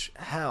much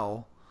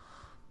hell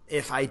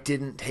if I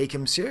didn't take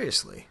him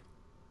seriously.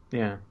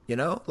 Yeah.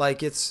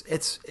 Like it's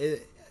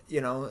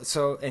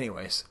so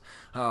anyways,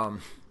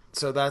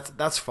 so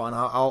that's fun.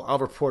 I'll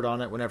report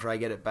on it whenever I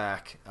get it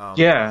back.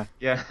 Yeah.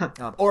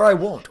 Or I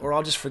won't, or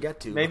I'll just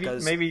forget to.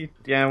 Maybe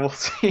we'll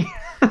see.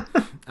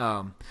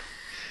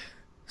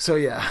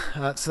 So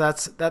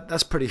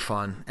that's pretty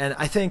fun. And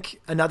I think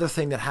another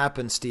thing that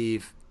happened,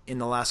 Steve, in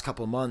the last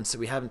couple of months that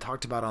we haven't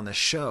talked about on the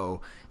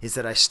show is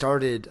that I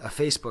started a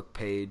Facebook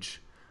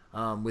page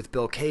with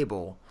Bill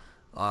Cable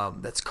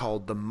that's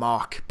called the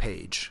Mock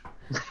page.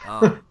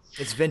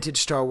 It's Vintage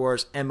Star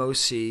Wars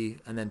MOC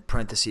and then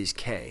parentheses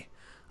K.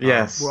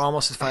 Yes. We're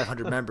almost at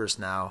 500 members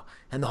now.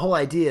 And the whole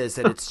idea is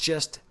that it's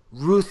just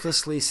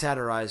ruthlessly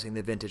satirizing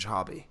the vintage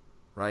hobby,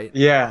 right?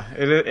 Yeah,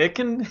 it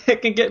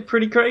can get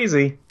pretty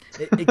crazy.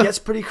 It gets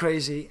pretty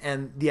crazy,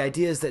 and the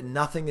idea is that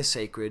nothing is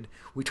sacred.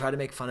 We try to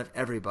make fun of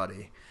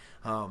everybody.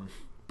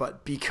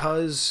 But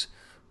because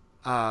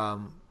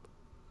Ross,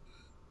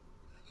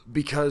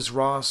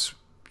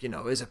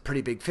 is a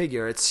pretty big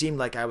figure, it seemed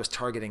like I was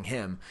targeting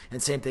him.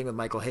 And same thing with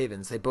Michael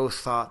Havens. They both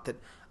thought that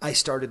I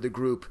started the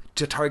group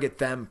to target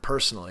them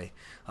personally.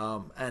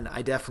 And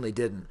I definitely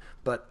didn't.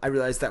 But I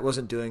realized that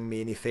wasn't doing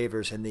me any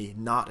favors in the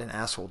not an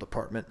asshole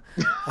department.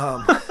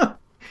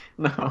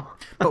 No.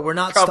 But we're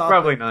not stopping.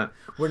 Probably not.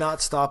 We're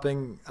not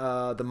stopping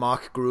the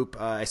mock group.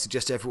 I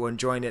suggest everyone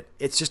join it.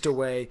 It's just a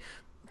way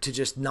to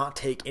just not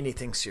take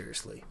anything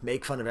seriously.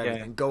 Make fun of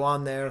everything. Yeah. Go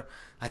on there.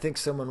 I think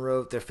someone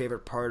wrote their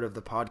favorite part of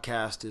the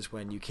podcast is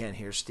when you can't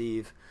hear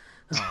Steve.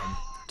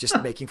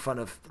 Just making fun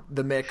of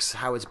the mix,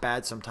 how it's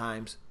bad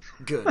sometimes.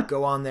 Good.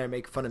 Go on there,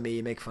 make fun of me,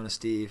 make fun of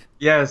Steve.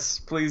 Yes,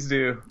 please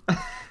do.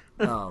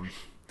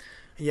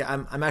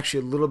 Yeah, I'm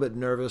actually a little bit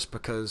nervous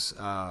because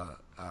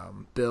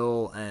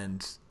Bill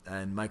and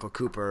Michael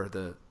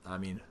Cooper,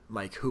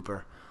 Mike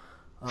Hooper,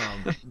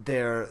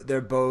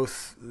 they're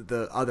both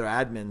the other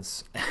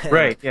admins.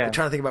 Right, yeah. They're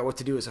trying to think about what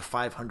to do as a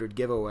 500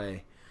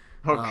 giveaway.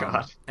 Oh,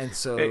 God. And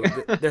so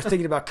they're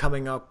thinking about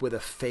coming up with a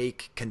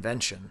fake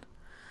convention.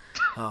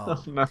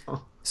 Oh, no.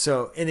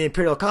 So in the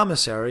Imperial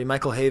Commissary,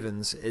 Michael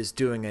Havens is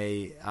doing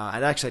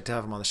I'd actually like to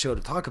have him on the show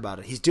to talk about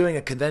it. He's doing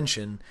a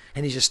convention,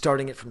 and he's just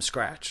starting it from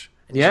scratch.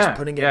 And he's just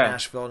putting it in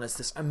Nashville, and it's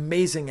this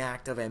amazing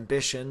act of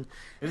ambition.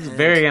 It is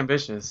very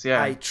ambitious,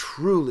 yeah. I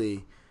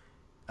truly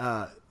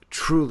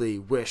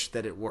wish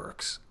that it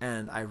works,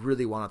 and I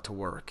really want it to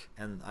work.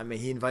 And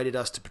he invited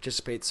us to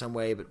participate some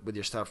way, but with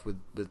your stuff with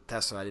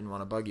Tessa, I didn't want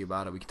to bug you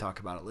about it. We can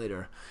talk about it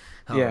later.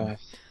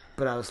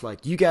 But I was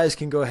like, you guys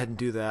can go ahead and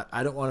do that.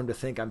 I don't want him to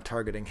think I'm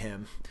targeting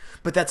him.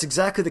 But that's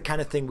exactly the kind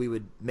of thing we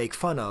would make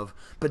fun of,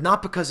 but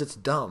not because it's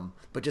dumb,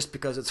 but just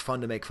because it's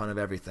fun to make fun of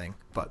everything.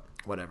 But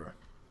whatever.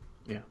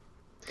 Yeah.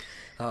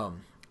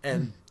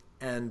 And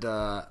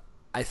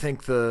I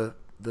think the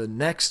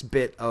next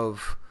bit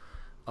of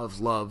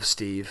love,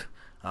 Steve,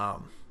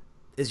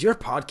 is your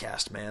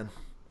podcast, man.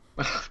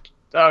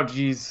 Oh,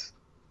 jeez.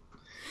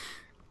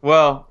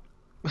 Well,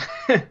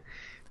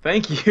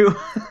 thank you.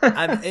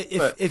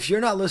 If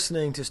you're not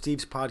listening to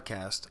Steve's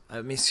podcast,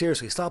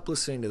 seriously, stop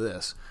listening to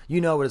this.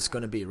 You know what it's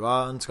going to be.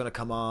 Ron's going to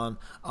come on,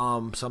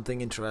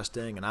 something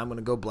interesting, and I'm going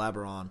to go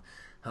blabber on.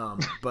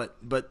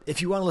 But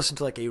if you want to listen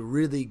to like a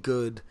really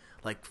good,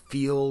 like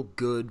feel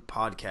good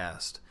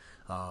podcast,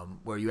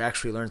 where you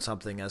actually learn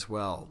something as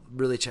well,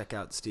 really check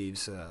out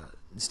Steve's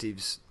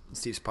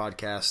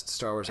podcast,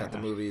 Star Wars at the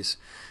Movies.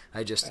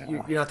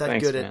 You're not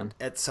that good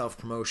at self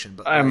promotion,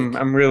 but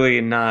I'm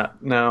really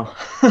not. No.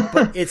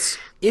 But if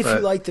you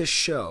like this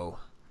show,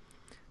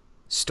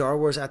 Star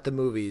Wars at the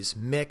Movies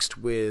mixed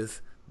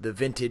with the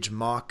Vintage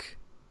Mock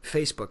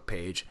Facebook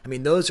page.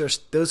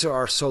 Those are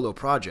our solo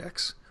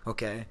projects,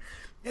 okay?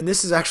 And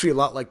this is actually a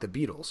lot like the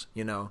Beatles,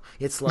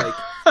 It's like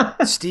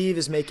Steve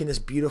is making this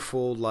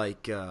beautiful,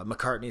 like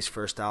McCartney's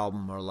first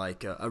album, or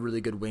like a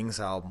really good Wings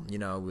album,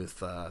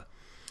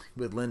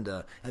 with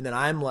Linda, and then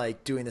I'm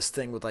like doing this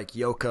thing with like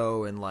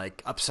Yoko and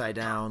like upside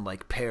down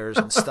like pairs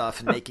and stuff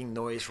and making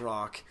noise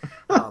rock.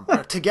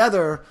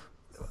 Together,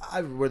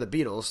 we're the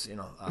Beatles,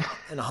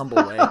 in a humble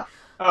way.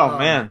 Oh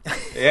man,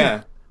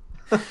 yeah.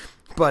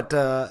 But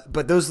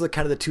those are the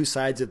kind of the two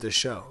sides of the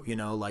show,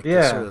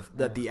 the sort of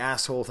that the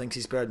asshole thinks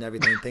he's better than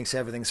everything, thinks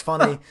everything's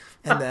funny,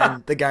 and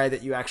then the guy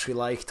that you actually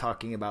like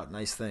talking about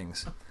nice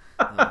things.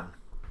 I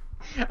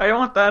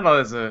want that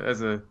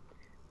as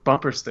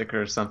bumper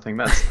sticker or something.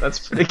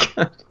 That's pretty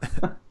good.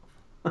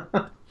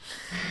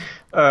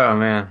 Oh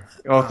man.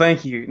 Well,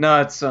 thank you.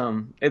 No, it's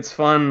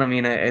fun. I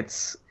mean,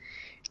 it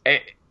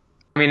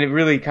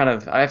really kind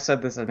of, I've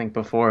said this I think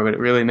before, but it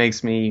really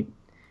makes me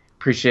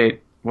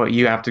appreciate what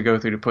you have to go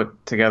through to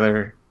put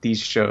together these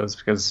shows,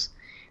 because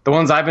the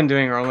ones I've been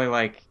doing are only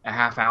like a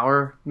half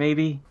hour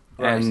maybe,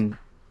 right. And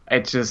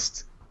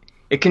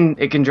it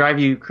can drive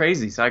you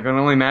crazy. So I can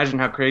only imagine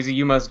how crazy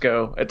you must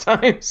go at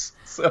times.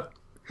 So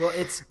well,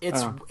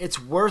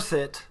 it's worth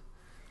it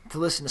to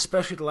listen,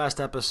 especially the last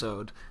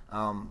episode.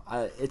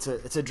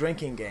 It's a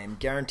drinking game,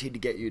 guaranteed to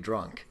get you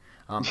drunk.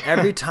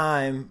 Every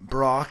time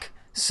Brock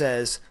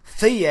says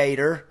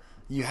theater,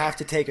 you have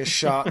to take a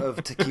shot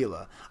of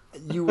tequila.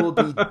 You will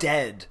be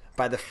dead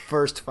by the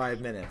first 5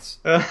 minutes.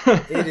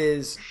 It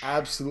is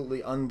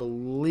absolutely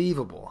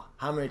unbelievable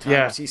how many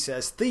times he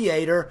says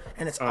theater,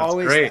 and it's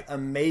always that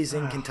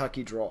amazing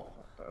Kentucky drawl.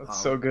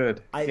 That's so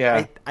good.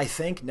 I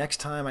think next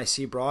time I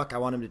see Brock, I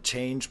want him to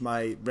change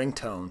my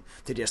ringtone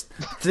to just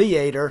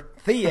theater,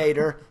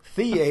 theater,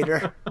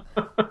 theater.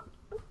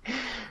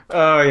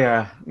 Oh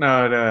yeah,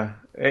 no,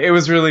 it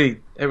was really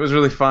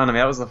fun. I mean,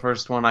 that was the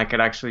first one I could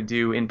actually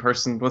do in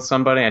person with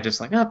somebody. I just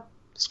like,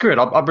 screw it,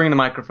 I'll bring the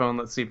microphone.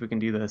 Let's see if we can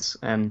do this.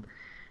 And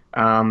it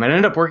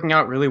ended up working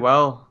out really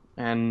well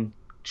and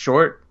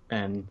short,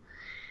 and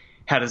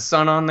had his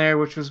son on there,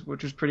 which was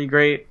pretty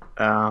great.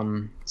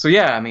 So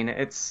yeah, I mean,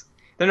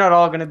 they're not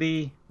all going to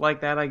be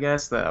like that. I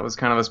guess that was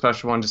kind of a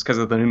special one just because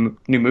of the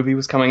new movie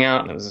was coming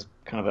out, and it was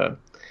kind of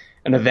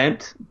an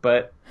event.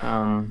 But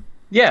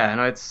yeah,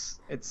 no,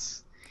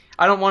 it's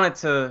I don't want it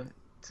to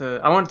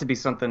I want it to be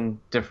something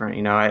different.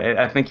 You know,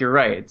 I think you're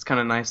right. It's kind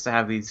of nice to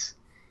have these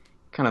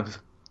kind of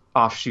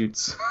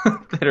offshoots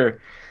that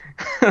are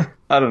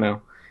I don't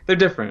know, they're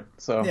different.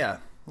 So yeah,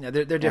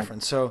 they're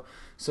different. So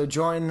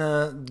join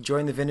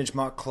the Vintage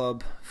Mock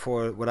Club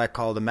for what I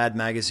call the Mad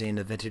Magazine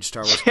of vintage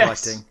Star Wars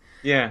collecting.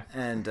 Yeah,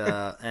 and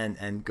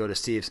go to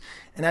Steve's.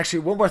 And actually,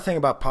 one more thing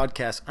about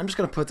podcasts, I'm just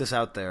going to put this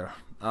out there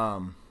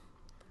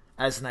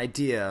as an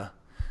idea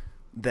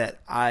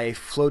that I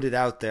floated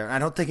out there. I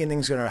don't think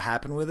anything's going to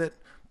happen with it,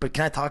 but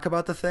can I talk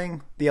about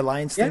the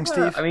alliance thing,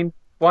 Steve? I mean,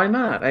 why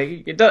not?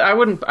 I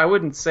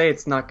wouldn't say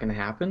it's not going to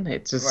happen.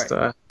 It's just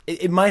right.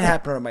 It might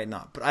happen or it might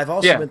not. But I've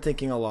also been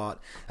thinking a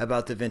lot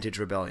about the Vintage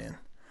Rebellion.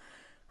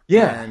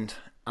 Yeah, and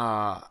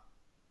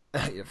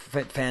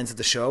fans of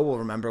the show will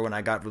remember when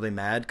I got really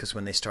mad because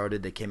when they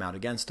started, they came out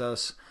against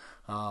us.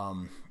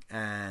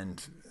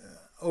 And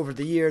over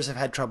the years, I've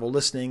had trouble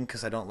listening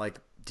because I don't like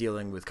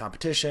dealing with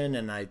competition,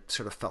 and I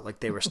sort of felt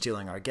like they were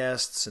stealing our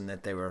guests, and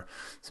that they were,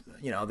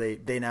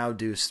 they now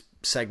do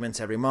segments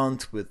every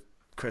month with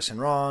Chris and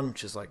Ron,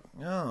 which is like,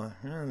 the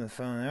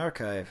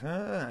archive,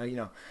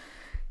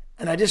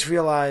 And I just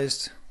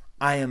realized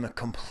I am a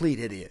complete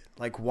idiot.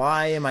 Like,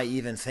 why am I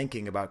even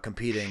thinking about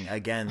competing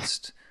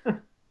against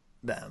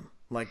them?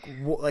 Like,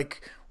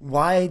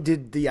 why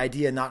did the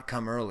idea not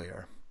come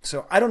earlier?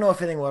 So I don't know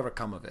if anything will ever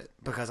come of it,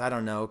 because I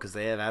don't know, because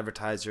they have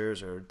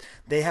advertisers or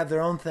they have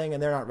their own thing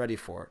and they're not ready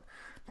for it.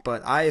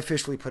 But I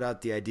officially put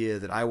out the idea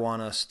that I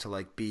want us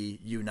to be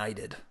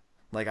united.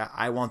 Like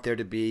I want there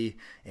to be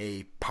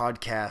a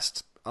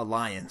podcast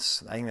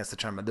alliance. I think that's the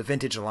term, the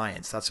Vintage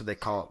Alliance. That's what they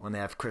call it when they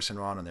have Chris and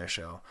Ron on their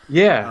show.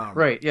 Yeah,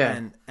 right. Yeah,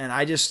 and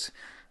I just,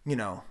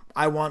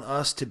 I want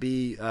us to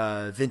be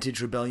Vintage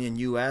Rebellion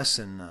US,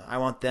 and I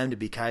want them to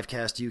be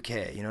Kivecast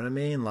UK. You know what I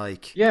mean?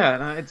 Like, yeah,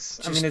 no,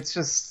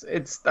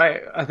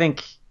 I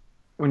think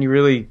when you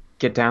really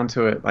get down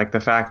to it, like the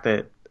fact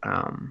that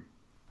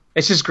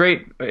it's just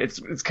great.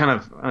 It's kind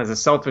of as a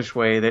selfish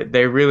way that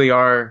they really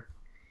are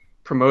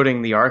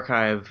promoting the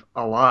archive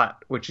a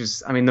lot, which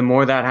is, I mean, the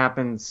more that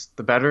happens,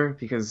 the better,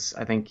 because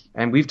I think,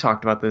 and we've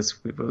talked about this,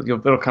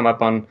 it'll come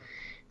up on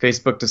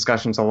Facebook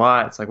discussions a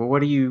lot. It's like, well,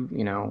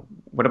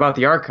 what about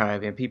the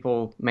archive? And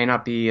people may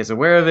not be as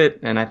aware of it.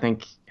 And I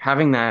think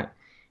having that,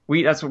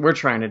 that's what we're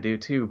trying to do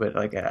too. But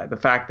like the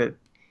fact that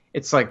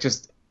it's like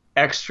just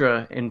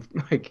extra and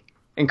like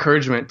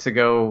encouragement to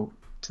go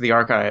to the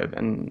archive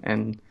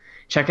and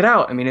check it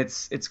out. I mean,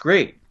 it's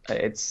great.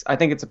 I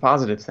think it's a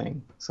positive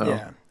thing. So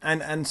yeah.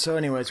 And so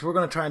anyways, we're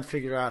going to try and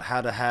figure out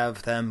how to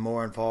have them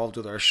more involved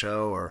with our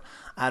show, or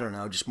I don't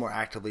know, just more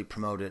actively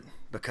promote it,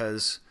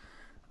 because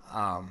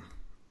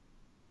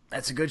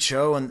that's a good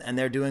show, and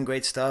they're doing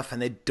great stuff,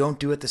 and they don't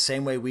do it the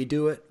same way we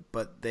do it,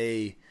 but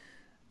they,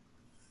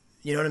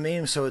 you know what I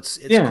mean? So it's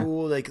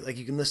cool. Like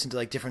you can listen to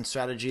like different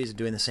strategies of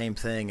doing the same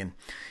thing. And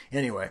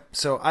anyway,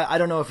 so I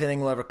don't know if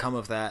anything will ever come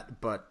of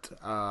that, but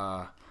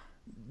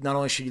not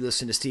only should you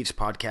listen to Steve's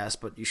podcast,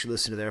 but you should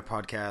listen to their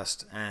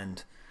podcast.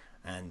 And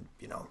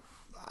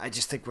I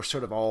just think we're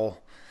sort of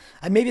all,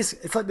 and maybe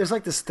it's like there's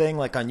like this thing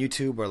like on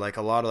YouTube where like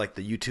a lot of like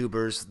the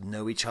YouTubers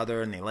know each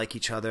other and they like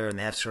each other and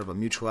they have sort of a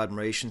mutual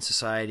admiration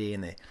society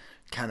and they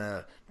kind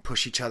of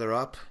push each other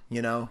up,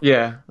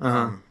 Yeah.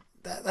 Uh-huh.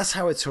 That's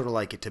how it's sort of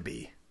like it to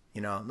be,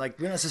 like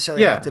we don't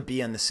necessarily have to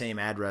be on the same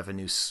ad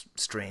revenue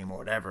stream or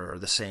whatever, or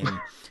the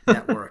same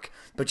network,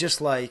 but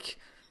just like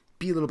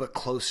be a little bit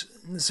close,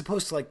 as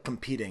opposed to like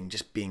competing,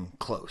 just being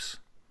close.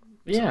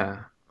 Yeah.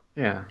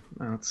 Yeah.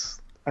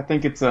 I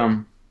think it's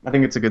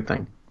a good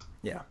thing.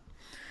 Yeah.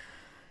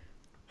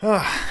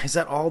 Is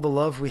that all the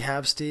love we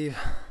have, Steve?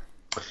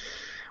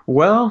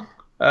 Well,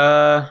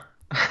 I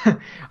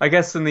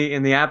guess in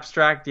the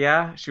abstract,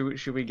 yeah.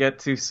 Should we get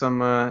to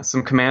some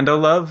Commando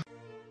love?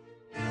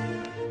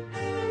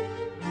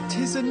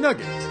 'Tis a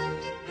nugget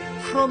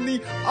from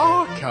the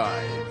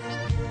archive.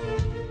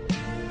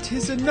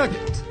 'Tis a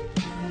nugget.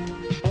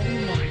 Oh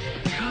my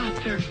God,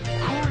 they're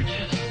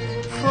gorgeous.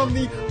 From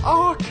the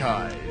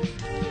archive.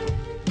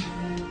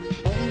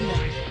 Oh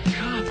my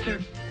God, they're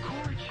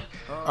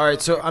gorgeous. All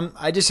right, so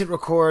I just hit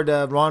record.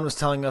 Ron was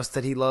telling us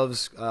that he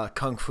loves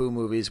kung fu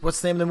movies.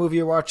 What's the name of the movie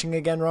you're watching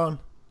again, Ron?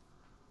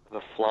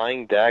 The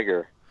Flying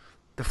Dagger.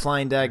 The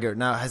Flying Dagger.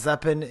 Now, has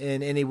that been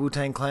in any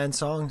Wu-Tang Clan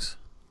songs?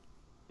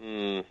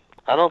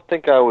 I don't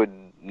think I would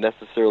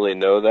necessarily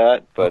know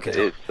that, but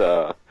Okay.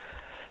 it's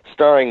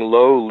starring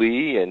Lo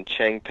Lee and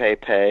Cheng Pei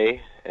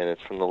Pei, and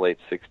it's from the late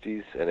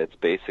 60s, and it's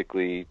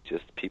basically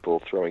just people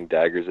throwing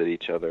daggers at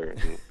each other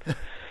and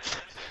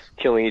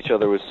killing each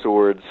other with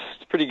swords.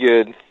 It's pretty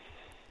good.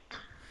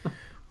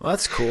 Well,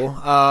 that's cool.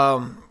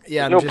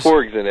 Yeah, There's no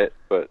porgs in it,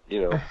 but,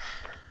 you know.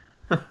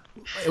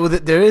 Well,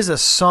 there is a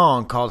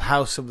song called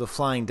 "House of the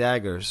Flying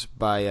Daggers"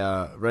 by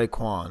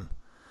Raekwon.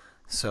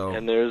 So,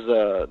 And there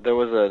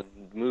was a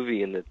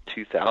movie in the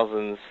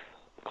 2000s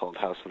called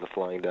House of the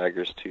Flying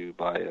Daggers too,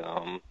 by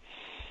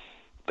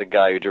the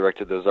guy who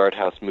directed those art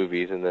house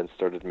movies and then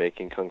started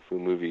making kung fu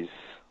movies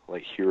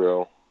like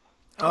Hero.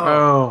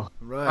 Oh,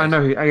 right. I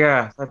know.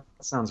 Yeah, that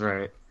sounds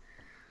right.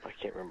 I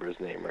can't remember his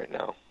name right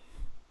now.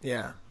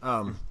 yeah,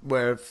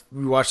 where if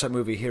we watch that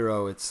movie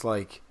Hero, it's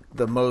like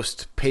the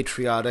most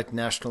patriotic,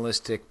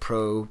 nationalistic,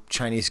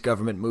 pro-Chinese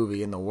government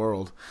movie in the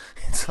world.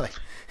 It's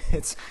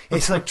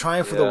like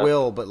Triumph for the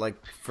Will, but like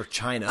for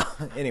China.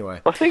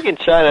 Anyway. I think in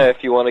China,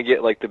 if you want to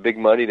get like the big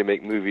money to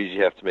make movies,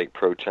 you have to make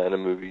pro-China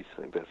movies.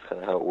 I think that's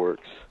kind of how it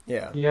works.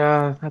 Yeah.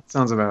 Yeah, that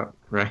sounds about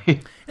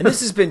right. And this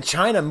has been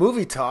China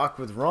Movie Talk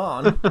with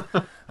Ron.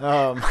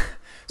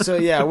 So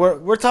yeah,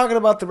 we're talking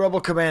about the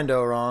Rebel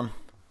Commando, Ron.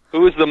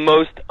 Who is the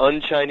most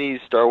un-Chinese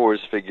Star Wars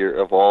figure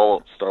of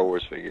all Star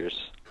Wars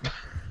figures?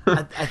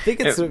 I think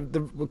it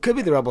could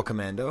be the Rebel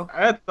Commando.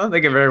 I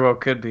think it very well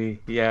could be.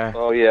 Yeah.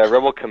 Oh yeah,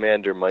 Rebel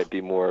Commander might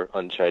be more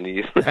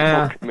un-Chinese than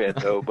Rebel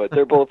Commando, but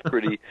they're both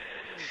pretty,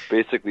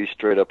 basically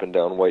straight up and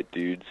down white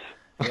dudes.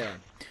 Yeah.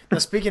 Now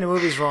speaking of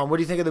movies, Ron, what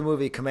do you think of the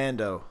movie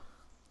Commando?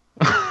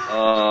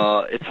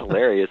 It's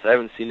hilarious. I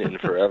haven't seen it in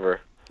forever.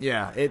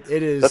 Yeah, it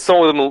is. That's the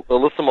one with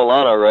Alyssa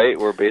Milano, right?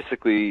 Where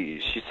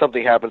basically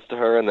something happens to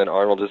her, and then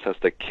Arnold just has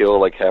to kill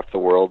like half the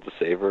world to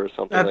save her, or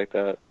something like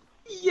that.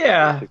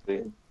 Yeah,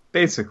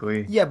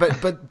 basically. Yeah,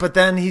 but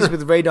then he's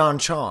with Ray Don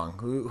Chong,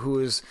 who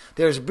is.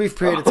 There's a brief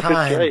period of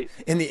time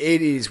in the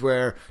 '80s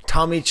where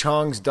Tommy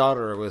Chong's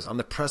daughter was on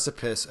the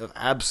precipice of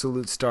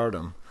absolute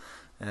stardom,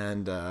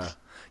 and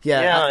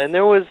and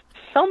there was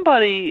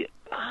somebody,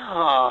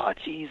 on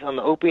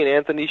the Opie and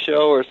Anthony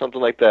show or something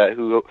like that,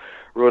 who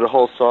wrote a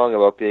whole song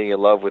about being in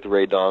love with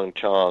Ray Dong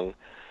Chong,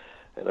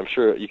 and I'm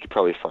sure you could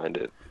probably find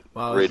it.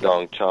 Wow, Ray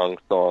Dong Chong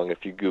song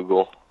if you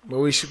Google.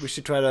 Well, we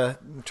should try to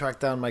track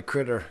down my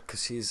critter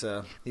because he's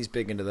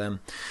big into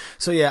them.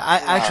 So yeah,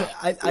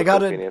 I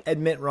gotta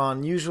admit,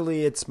 Ron.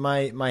 Usually it's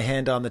my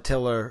hand on the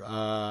tiller,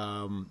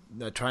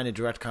 trying to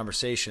direct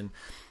conversation.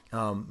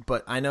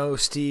 But I know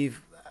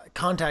Steve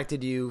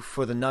contacted you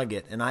for the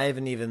nugget, and I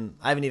haven't even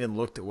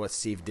looked at what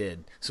Steve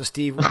did. So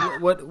Steve,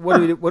 what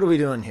are we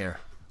doing here?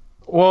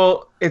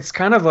 Well, it's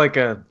kind of like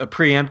a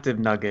preemptive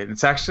nugget.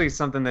 It's actually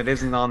something that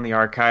isn't on the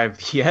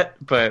archive yet,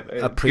 but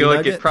I feel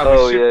like it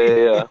probably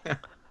should be. Yeah.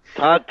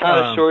 Todd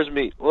assures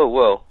me.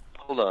 Whoa,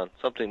 hold on.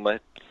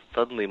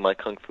 Suddenly my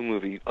kung fu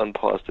movie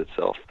unpaused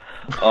itself.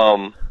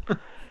 Todd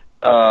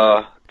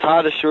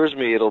assures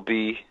me it'll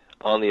be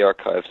on the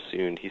archive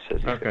soon. He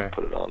says he's going to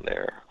put it on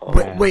there.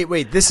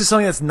 Wait. This is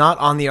something that's not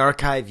on the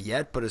archive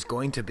yet, but is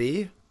going to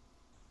be?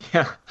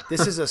 Yeah.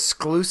 This is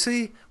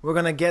exclusive? We're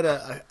going to get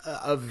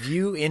a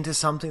view into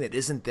something that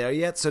isn't there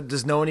yet? So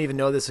does no one even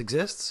know this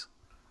exists?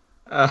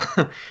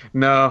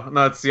 No,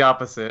 it's the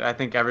opposite. I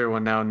think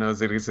everyone now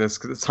knows it exists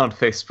because it's on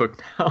Facebook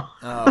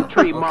now.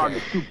 Trademark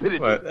stupidity.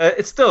 But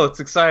it's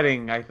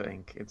exciting, I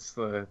think. It's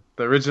the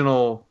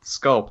original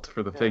sculpt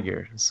for the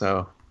figure.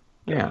 So,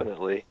 yeah.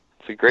 Definitely.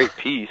 It's a great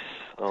piece.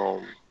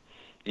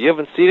 You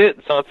haven't seen it?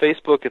 It's on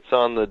Facebook. It's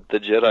on the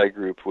Jedi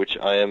group, which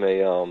I am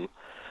a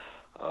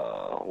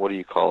what do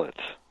you call it?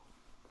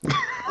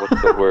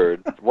 What's the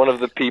word? One of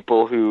the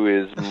people who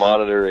is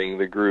monitoring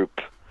the group.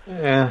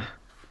 Yeah.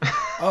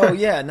 Oh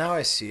yeah, now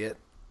I see it.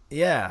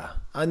 Yeah.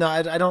 No,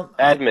 I don't.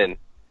 Admin.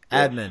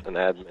 Admin. Yes, an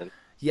admin.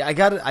 Yeah, I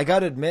got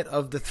to admit,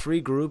 of the three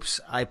groups,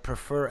 I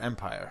prefer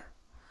Empire.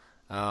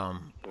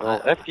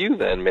 Well, F you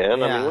then, man.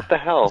 Yeah. I mean, what the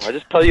hell? I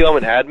just tell you I'm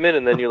an admin,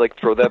 and then you like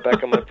throw that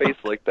back on my face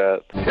like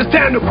that. It's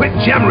time to quit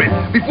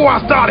jammering before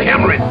I start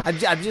hammering.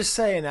 I'm just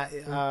saying.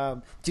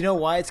 Do you know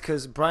why? It's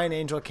because Brian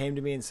Angel came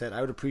to me and said, I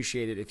would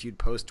appreciate it if you'd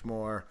post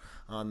more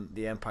on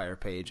the Empire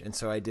page, and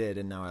so I did,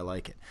 and now I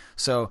like it.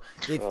 So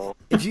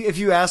if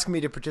you ask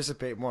me to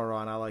participate more,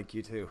 Ron, I like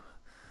you too.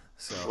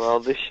 So. Well,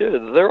 they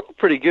should. They're all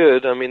pretty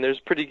good. I mean, there's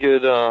pretty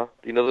good.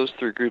 Those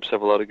 3 groups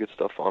have a lot of good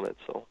stuff on it.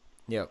 So.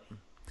 Yep.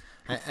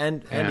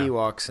 And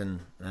Ewoks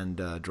and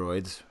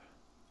droids.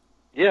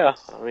 Yeah,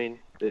 I mean,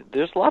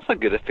 there's lots of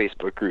good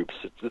Facebook groups.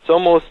 It's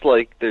almost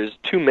like there's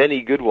too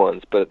many good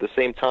ones, but at the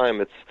same time,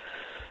 it's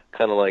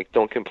kind of like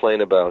don't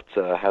complain about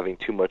having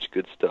too much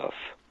good stuff.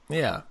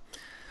 Yeah.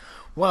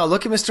 Wow,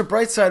 look at Mr.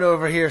 Brightside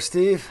over here,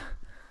 Steve.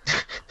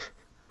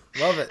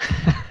 Love it.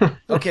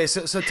 Okay,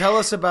 so tell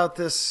us about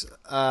this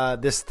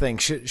this thing.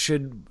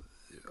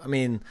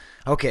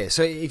 Okay,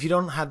 so if you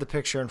don't have the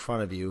picture in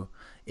front of you,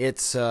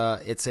 it's a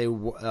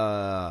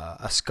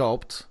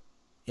sculpt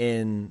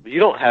in. You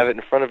don't have it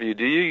in front of you,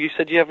 do you? You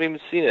said you haven't even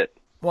seen it.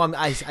 Well,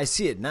 I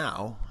see it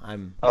now.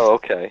 Oh,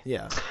 okay.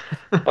 Yeah.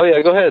 Oh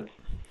yeah, go ahead.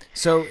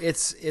 So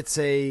it's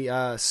a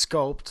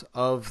sculpt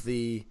of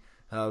the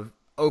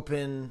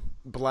open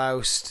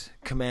bloused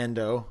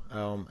Commando,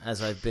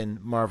 as I've been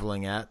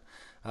marveling at.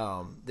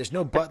 There's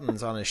no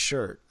buttons on his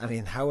shirt. I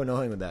mean, how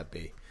annoying would that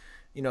be?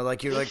 You're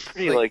it's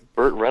pretty like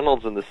Burt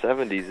Reynolds in the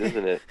 70s,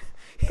 isn't it?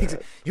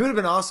 He would have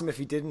been awesome if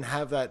he didn't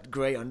have that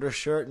gray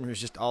undershirt and it was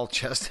just all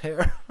chest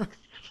hair.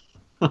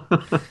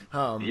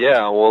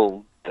 Yeah,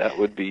 well, that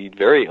would be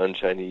very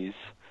un-Chinese.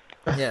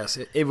 Yes,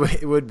 it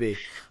would be.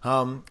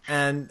 So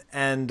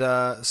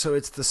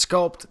it's the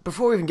sculpt.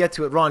 Before we even get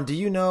to it, Ron, do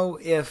you know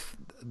if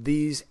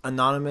these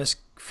anonymous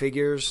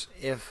figures,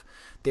 if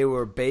they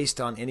were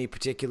based on any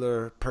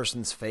particular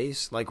person's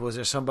face? Like, was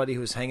there somebody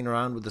who was hanging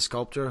around with the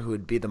sculptor who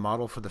would be the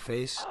model for the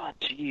face? Oh,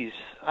 jeez.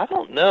 I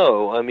don't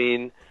know. I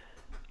mean,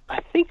 I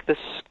think the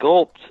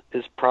sculpt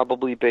is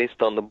probably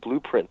based on the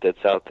blueprint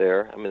that's out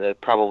there. I mean, they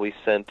probably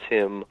sent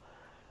him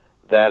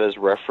that as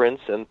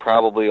reference and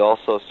probably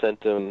also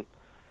sent him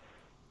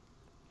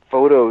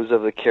photos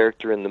of the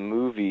character in the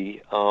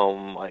movie.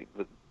 Like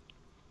the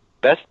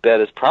best bet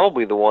is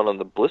probably the one on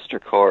the blister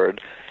card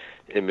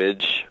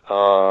image.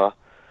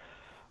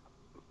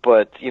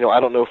 But, I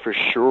don't know for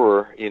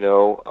sure,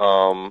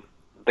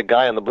 the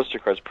guy on the blister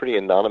card is pretty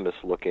anonymous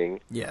looking.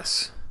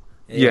 Yes.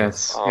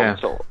 Yes. Yeah.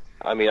 So,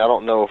 I mean, I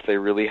don't know if they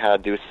really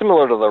had to.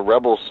 Similar to the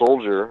Rebel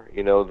Soldier,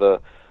 the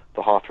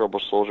Hoth Rebel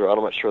Soldier, I'm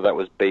not sure that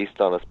was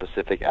based on a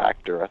specific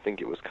actor. I think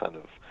it was kind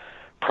of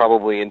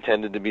probably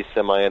intended to be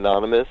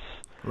semi-anonymous.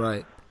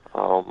 Right.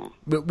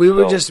 But we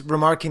were just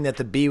remarking that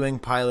the B-Wing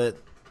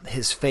pilot,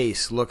 his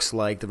face looks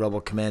like the Rebel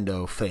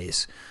Commando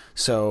face.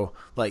 So,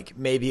 like,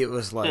 maybe it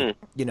was like,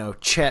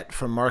 Chet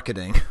from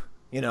marketing,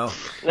 Yeah,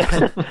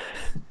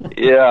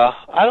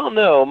 I don't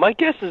know. My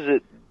guess is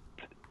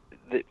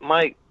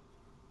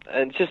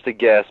and it's just a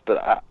guess,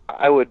 but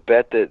I would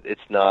bet that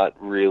it's not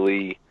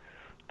really,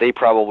 they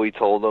probably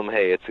told him,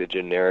 hey, it's a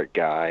generic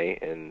guy,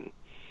 and,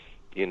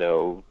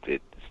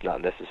 it's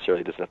not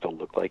necessarily, doesn't have to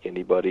look like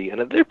anybody.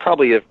 And there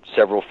probably have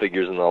several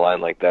figures in the line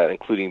like that,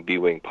 including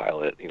B-Wing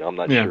pilot. I'm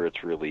not sure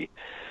it's really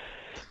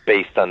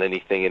based on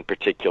anything in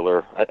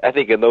particular. I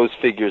think in those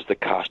figures the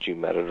costume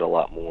mattered a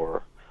lot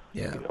more,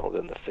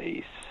 than the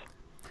face.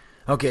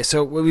 Okay,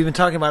 so we've been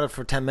talking about it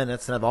for 10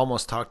 minutes, and I've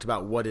almost talked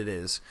about what it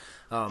is.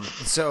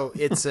 So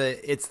it's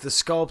the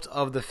sculpt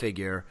of the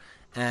figure,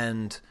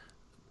 and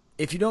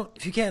if you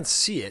can't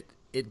see it,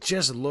 it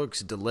just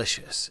looks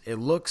delicious. It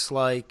looks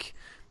like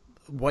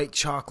white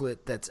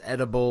chocolate that's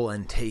edible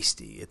and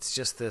tasty. It's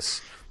just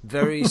this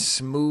very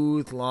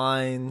smooth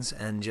lines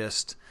and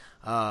just.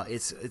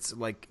 It's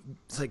like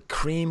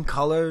cream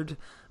colored,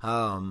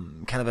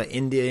 kind of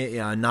an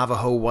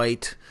Navajo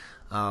white,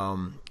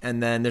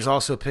 and then there's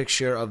also a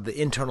picture of the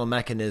internal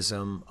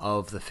mechanism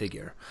of the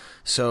figure.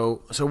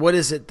 So what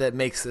is it that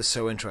makes this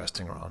so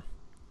interesting, Ron?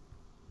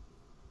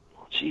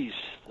 Well, geez,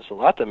 there's a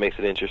lot that makes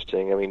it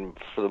interesting. I mean,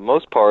 for the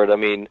most part,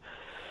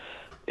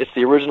 it's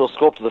the original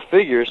sculpt of the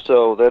figure,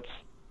 so that's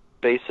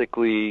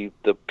basically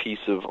the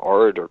piece of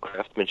art or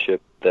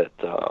craftsmanship that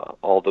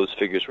all those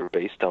figures were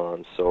based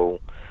on.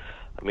 So.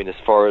 As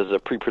far as a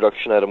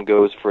pre-production item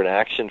goes for an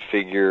action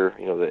figure,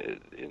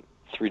 in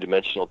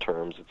three-dimensional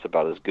terms, it's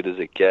about as good as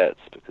it gets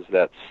because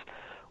that's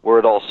where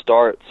it all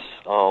starts.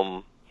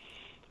 From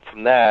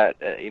that,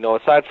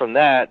 aside from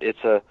that,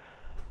 it's a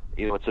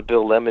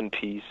Bill Lemon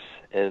piece.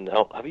 And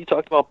have you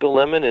talked about Bill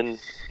Lemon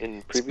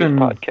in previous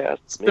podcasts?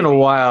 It's been a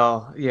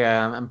while.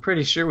 Yeah, I'm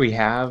pretty sure we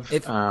have.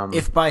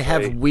 If by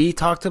have we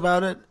talked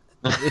about it?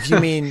 If you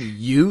mean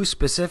you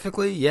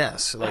specifically,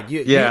 yes. Like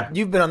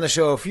you've been on the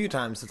show a few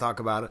times to talk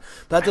about it.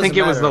 That doesn't I think it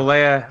matter. was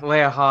the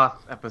Leia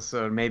Hoth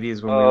episode. Maybe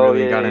is when we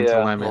really got into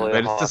Lemon. Leia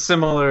but Hoth. It's a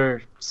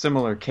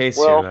similar case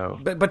here, though.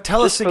 But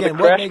tell us again,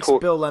 what makes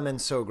Bill Lemon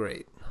so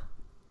great?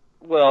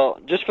 Well,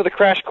 just for the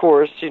crash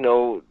course,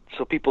 so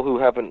people who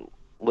haven't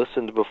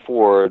listened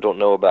before or don't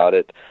know about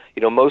it,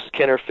 most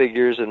Kenner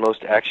figures and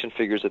most action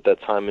figures at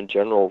that time in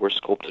general were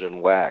sculpted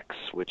in wax,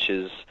 which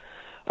is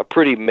a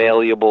pretty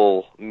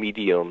malleable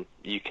medium.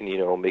 You can,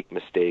 make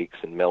mistakes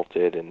and melt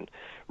it and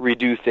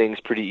redo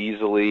things pretty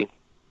easily.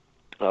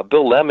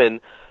 Bill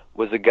Lemon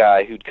was a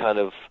guy who'd kind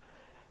of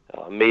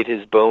made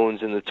his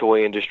bones in the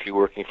toy industry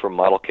working for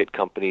model kit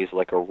companies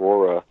like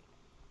Aurora,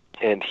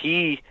 and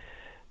he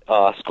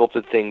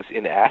sculpted things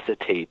in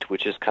acetate,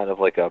 which is kind of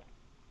like a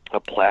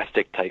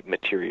plastic type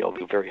material,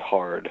 very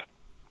hard.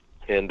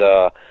 And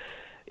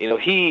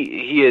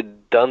he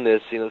had done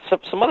this.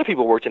 Some other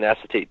people worked in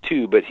acetate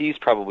too, but he's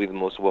probably the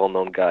most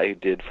well-known guy who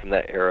did from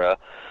that era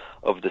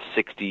of the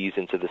 60s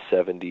into the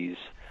 70s.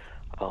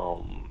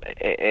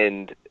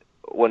 And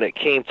when it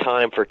came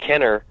time for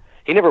Kenner,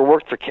 he never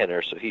worked for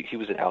Kenner, so he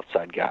was an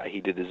outside guy.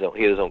 He had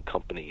his own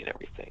company and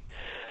everything.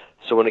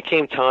 So when it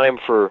came time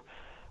for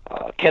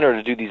Kenner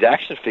to do these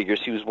action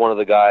figures, he was one of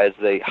the guys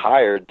they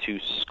hired to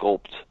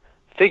sculpt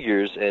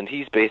figures, and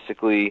he's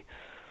basically,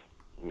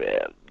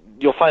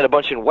 you'll find a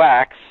bunch in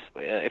wax.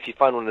 If you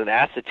find one in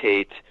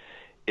acetate,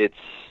 it's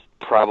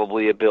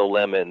probably a Bill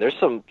Lemon. There's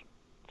some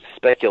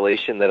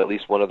speculation that at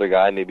least one other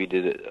guy maybe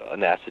did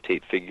an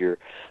acetate figure,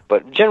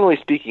 but generally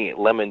speaking,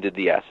 Lemon did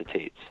the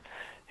acetates.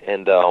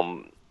 And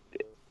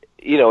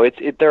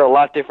they're a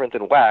lot different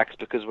than wax,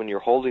 because when you're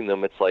holding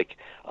them, it's like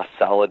a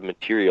solid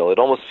material. It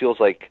almost feels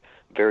like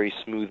very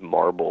smooth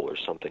marble or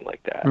something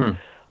like that. And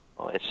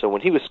so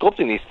when he was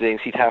sculpting these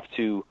things, he'd have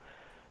to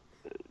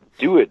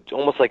do it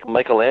almost like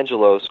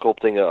Michelangelo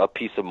sculpting a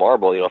piece of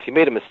marble. If he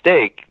made a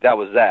mistake, that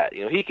was that.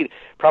 He could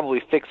probably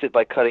fix it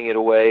by cutting it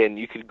away, and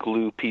you could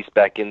glue a piece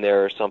back in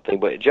there or something.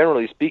 But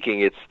generally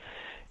speaking,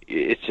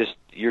 it's just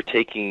you're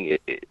taking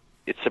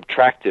it's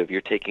subtractive.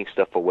 You're taking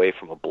stuff away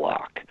from a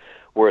block,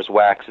 whereas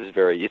wax is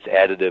it's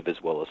additive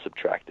as well as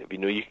subtractive.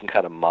 You can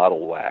kind of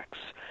model wax,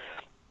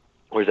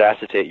 whereas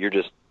acetate,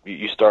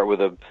 you start with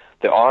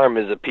the arm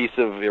is a piece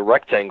of a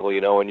rectangle,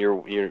 and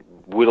you're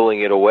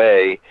whittling it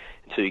away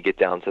until you get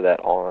down to that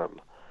arm.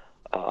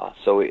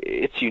 So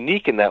it's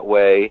unique in that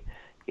way,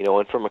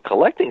 and from a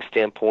collecting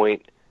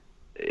standpoint,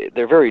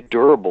 they're very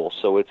durable.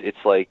 So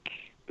it's like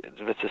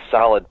it's a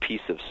solid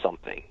piece of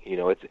something,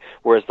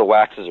 whereas the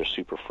waxes are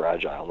super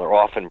fragile. They're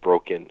often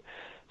broken.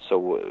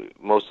 So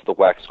most of the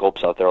wax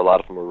sculpts out there, a lot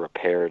of them are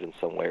repaired in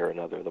some way or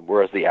another,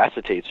 whereas the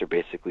acetates are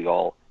basically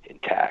all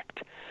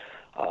intact.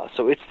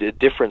 So it's a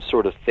different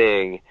sort of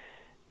thing.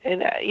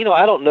 And,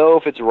 I don't know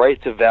if it's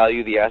right to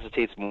value the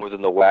acetates more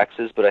than the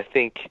waxes, but I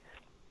think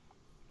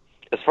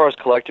as far as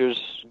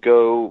collectors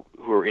go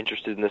who are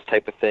interested in this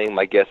type of thing,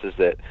 my guess is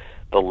that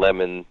the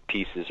Lemon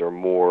pieces are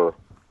more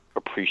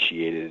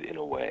appreciated in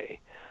a way.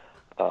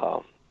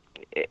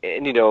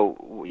 And,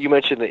 you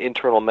mentioned the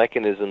internal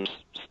mechanisms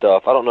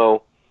stuff. I don't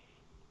know,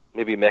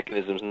 maybe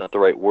mechanism is not the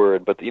right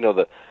word, but,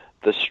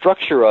 the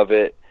structure of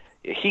it,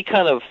 he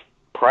kind of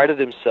prided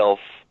himself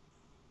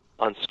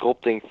on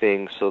sculpting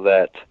things so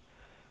that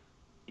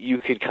you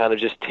could kind of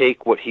just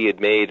take what he had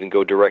made and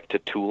go direct to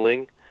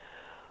tooling.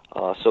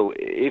 So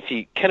if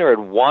Kenner had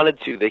wanted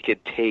to, they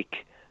could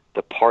take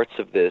the parts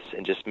of this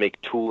and just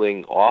make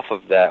tooling off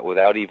of that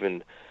without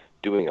even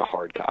doing a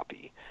hard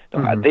copy.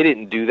 Now, they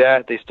didn't do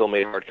that. They still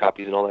made hard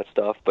copies and all that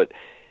stuff, but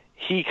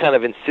he kind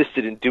of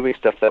insisted in doing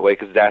stuff that way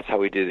because that's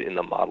how he did it in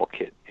the model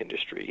kit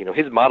industry.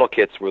 His model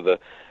kits were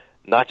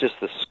not just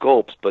the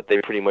sculpts, but they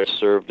pretty much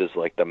served as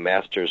like the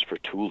masters for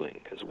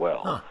tooling as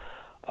well,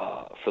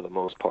 for the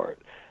most part.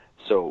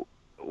 So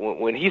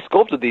when he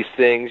sculpted these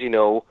things,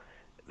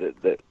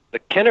 the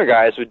Kenner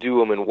guys would do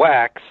them in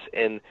wax,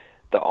 and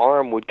the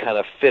arm would kind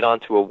of fit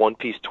onto a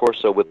one-piece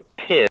torso with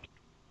a pin,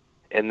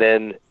 and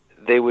then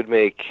they would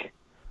make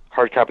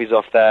hard copies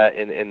off that,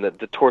 and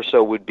the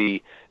torso would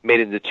be made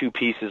into two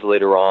pieces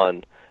later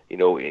on,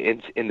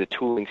 in the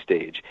tooling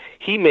stage.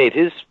 He made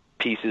his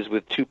pieces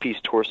with two-piece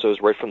torsos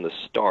right from the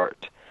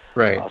start.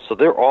 Right. So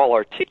they're all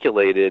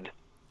articulated,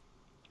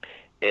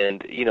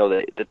 and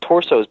the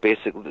torso is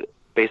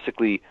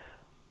basically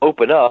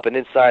open up, and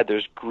inside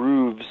there's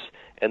grooves,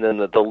 and then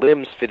the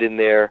limbs fit in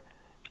there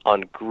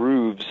on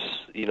grooves,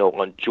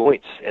 on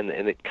joints, and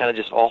it kind of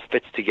just all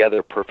fits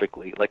together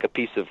perfectly, like a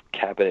piece of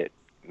cabinet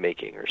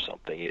making or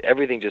something.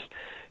 Everything just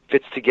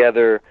fits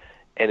together,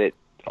 and it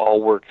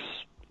all works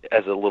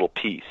as a little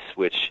piece,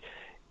 which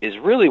is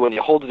really, when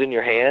you hold it in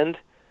your hand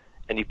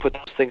and you put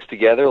those things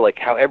together, like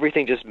how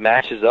everything just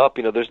matches up.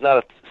 There's not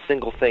a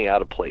single thing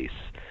out of place.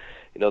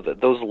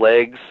 Those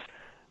legs,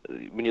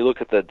 when you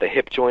look at the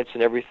hip joints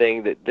and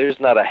everything, there's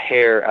not a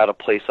hair out of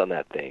place on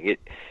that thing. It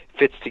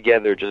fits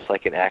together just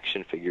like an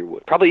action figure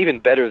would, probably even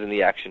better than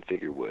the action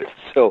figure would.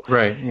 So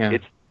right, yeah.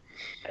 It's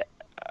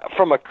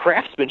from a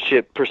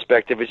craftsmanship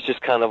perspective, it's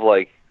just kind of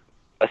like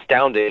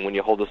astounding when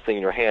you hold this thing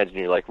in your hands and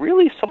you're like,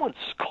 really, someone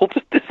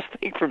sculpted this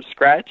thing from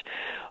scratch?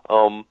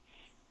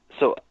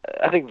 So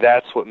I think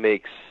that's what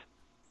makes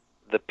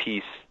the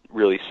piece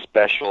really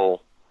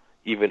special,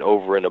 even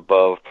over and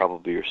above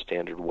probably your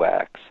standard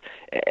wax.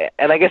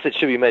 And I guess it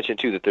should be mentioned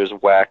too that there's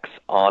wax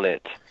on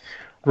it.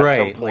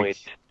 Right. Like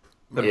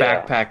the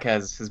backpack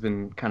has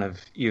been kind of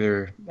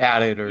either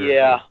added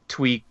or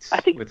tweaked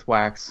with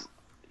wax.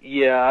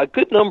 Yeah, a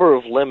good number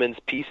of Lemon's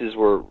pieces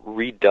were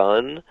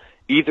redone.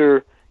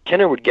 Either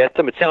Kenner would get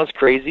them, it sounds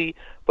crazy,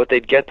 but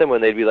they'd get them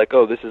and they'd be like,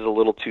 oh, this is a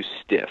little too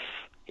stiff.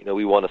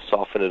 We want to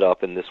soften it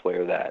up in this way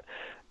or that.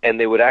 And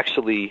they would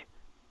actually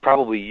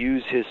probably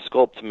use his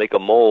sculpt to make a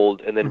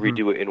mold and then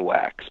redo it in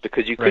wax,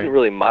 because you couldn't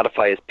really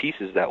modify his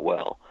pieces that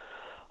well.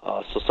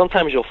 So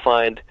sometimes you'll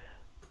find,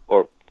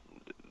 or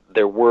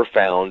there were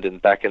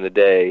found back in the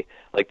day,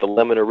 like the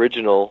lemon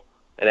original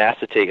and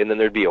acetate, and then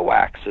there'd be a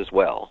wax as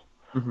well.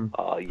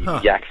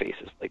 Yak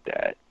faces like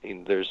that. I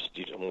mean, there's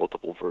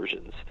multiple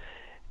versions.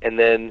 And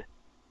then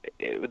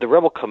the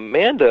Rebel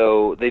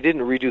Commando, they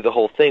didn't redo the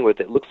whole thing, but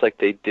it looks like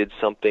they did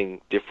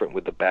something different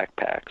with the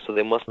backpack. So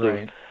they must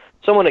have,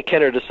 someone at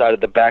Kenner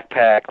decided the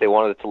backpack, they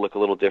wanted it to look a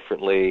little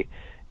differently,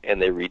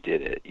 and they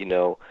redid it,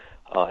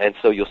 and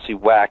so you'll see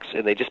wax,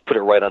 and they just put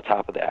it right on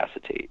top of the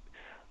acetate.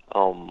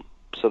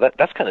 So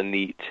that's kind of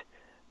neat,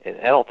 and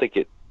I don't think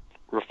it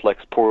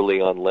reflects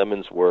poorly on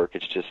Lemon's work.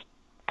 It's just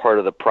part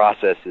of the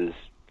process is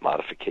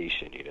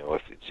modification.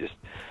 If it's just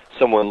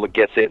someone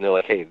gets it and they're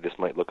like, hey, this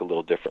might look a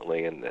little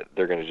differently, and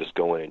they're going to just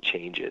go in and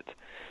change it.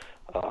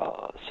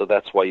 So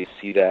that's why you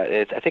see that. And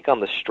it's, I think, on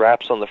the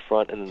straps on the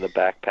front and then the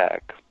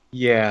backpack.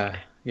 Yeah.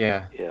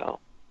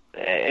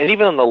 And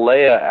even on the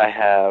Leia, I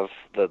have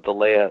the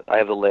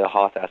Leia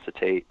Hoth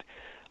acetate.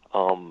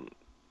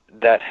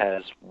 That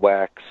has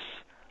wax,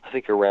 I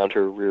think, around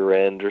her rear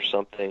end or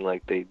something.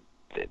 Like they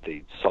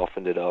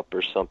softened it up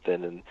or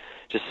something, and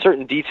just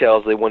certain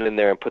details, they went in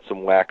there and put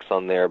some wax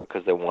on there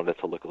because they wanted it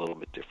to look a little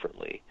bit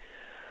differently.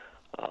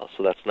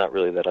 So that's not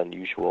really that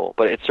unusual,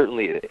 but it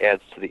certainly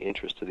adds to the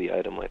interest of the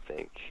item, I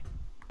think.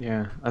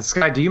 Yeah.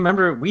 Sky, do you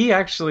remember, we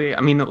actually,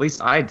 at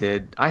least I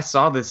did, I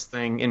saw this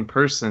thing in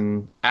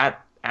person at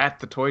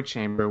the Toy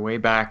Chamber way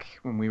back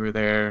when we were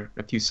there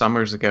a few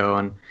summers ago,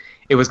 and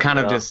it was kind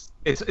of just,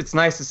 it's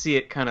nice to see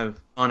it kind of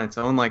on its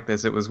own like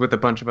this. It was with a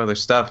bunch of other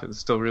stuff. It was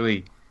still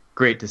really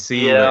great to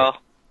see.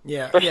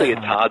 Especially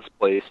at Todd's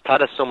place. Todd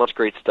has so much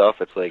great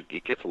stuff. It's like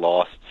it gets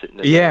lost sitting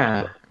in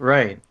there.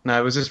 Right. No,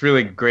 it was just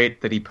really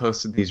great that he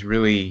posted these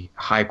really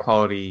high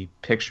quality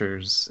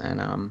pictures,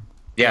 and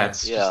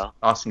it's just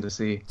awesome to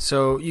see.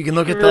 So you can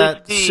look at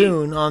that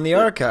soon on the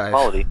archive.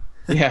 Quality.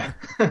 Yeah.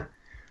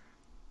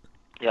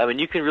 Yeah,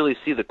 you can really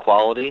see the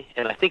quality,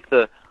 and I think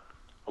the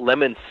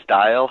Lemon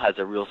style has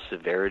a real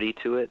severity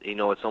to it.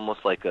 It's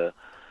almost like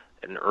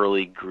an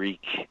early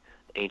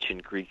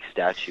ancient Greek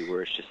statue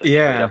where it's just like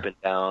straight up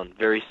and down,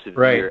 very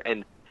severe,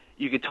 and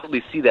you can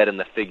totally see that in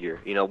the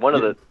figure. One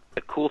of the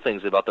cool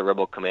things about the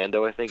Rebel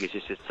Commando, I think, is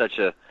just it's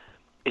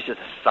just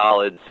a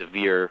solid,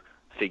 severe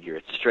figure.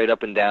 It's straight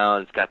up and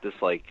down. It's got this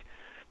like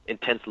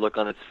intense look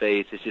on its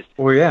face. It's just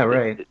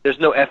there's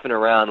no effing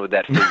around with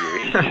that figure.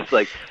 It's just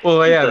like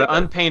the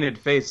unpainted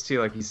face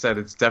too, like you said,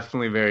 it's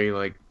definitely very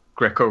like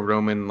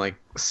Greco-Roman, like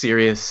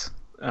serious.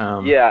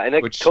 And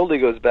it totally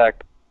goes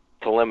back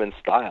to Lemon's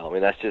style.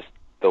 That's just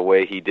the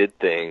way he did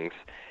things,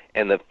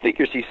 and the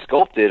figures he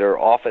sculpted are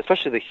often,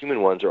 especially the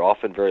human ones, are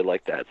often very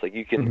like that. It's like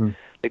you can,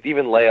 like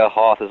even Leia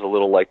Hoth is a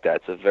little like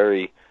that.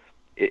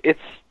 It's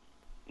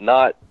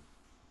not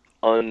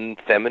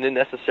unfeminine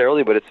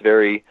necessarily, but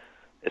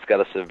it's got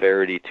a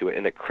severity to it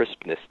and a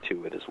crispness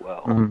to it as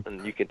well,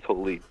 and you can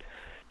totally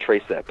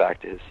trace that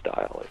back to his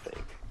style, I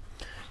think.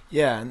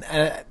 Yeah,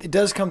 and it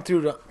does come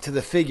through to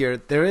the figure.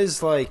 There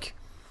is like,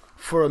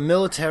 for a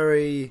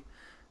military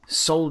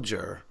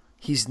soldier,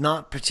 he's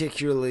not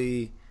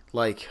particularly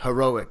like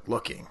heroic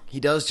looking.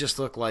 He does just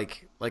look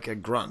like a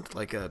grunt,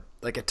 like a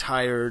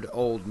tired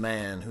old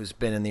man who's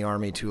been in the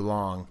army too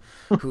long,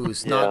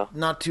 who's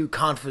not too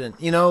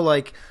confident.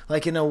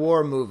 Like in a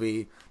war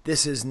movie,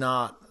 this is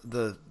not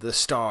the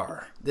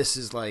star. This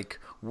is like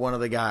one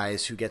of the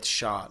guys who gets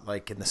shot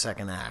like in the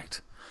second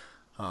act.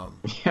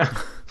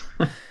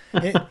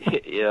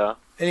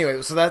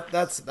 Anyway, so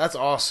that's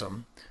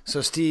awesome. So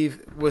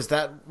Steve, was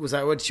that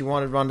what you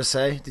wanted Ron to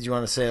say? Did you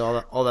want to say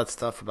all that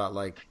stuff about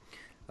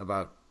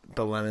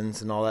the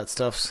lemons and all that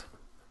stuff?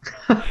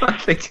 I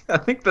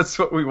think that's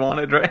what we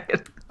wanted,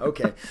 right?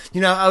 Okay.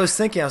 I was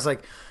thinking, I was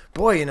like,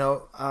 boy,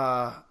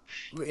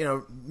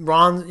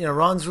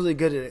 Ron's really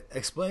good at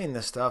explaining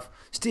this stuff.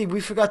 Steve,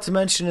 we forgot to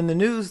mention in the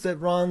news that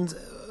Ron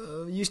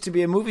used to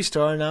be a movie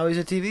star and now he's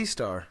a TV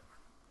star.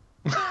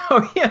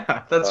 Oh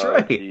yeah, that's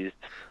right. Geez.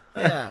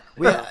 Yeah.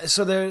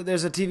 So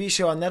there's a TV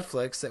show on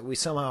Netflix that we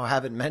somehow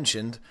haven't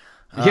mentioned.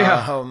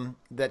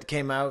 That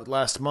came out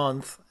last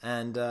month,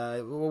 and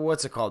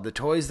what's it called? The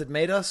Toys That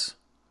Made Us?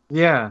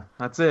 Yeah,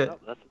 that's it. Yep,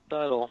 that's the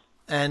title.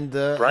 And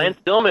Brian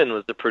Stillman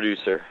was the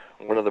producer,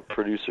 one of the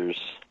producers.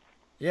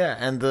 Yeah,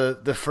 and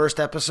the first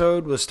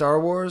episode was Star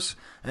Wars,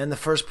 and the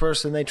first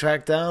person they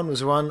tracked down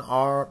was Ron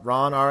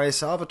R.A.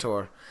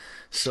 Salvatore.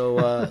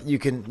 So you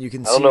can see.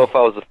 I don't know if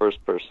I was the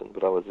first person,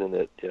 but I was in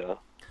it. Yeah.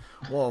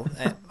 Well,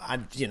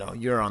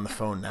 you're on the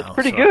phone now. It's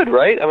pretty good,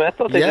 right? I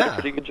thought they did a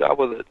pretty good job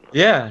with it.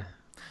 Yeah.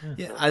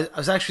 Yeah, I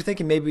was actually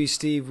thinking maybe,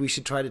 Steve, we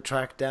should try to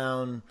track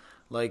down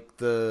like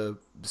the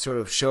sort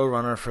of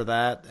showrunner for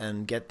that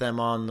and get them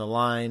on the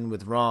line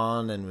with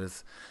Ron and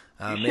with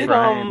maybe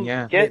Brian.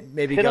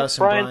 Maybe hit Gus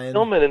up and Brian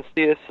Stillman and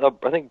see us.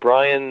 I think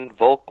Brian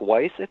Volk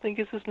Weiss, I think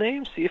is his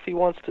name. See if he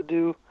wants to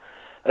do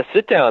a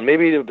sit down,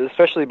 maybe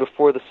especially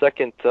before the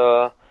second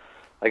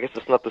I guess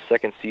it's not the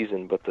second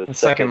season, but the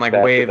second like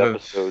batch wave of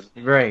episodes.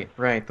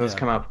 Right. Those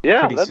come out.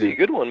 Yeah, pretty that'd soon. be a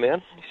good one,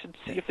 man. You should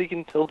see if they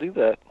can still do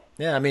that.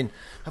 Yeah, I mean,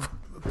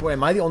 boy,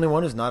 am I the only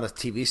one who's not a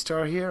TV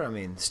star here? I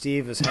mean,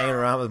 Steve is hanging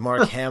around with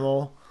Mark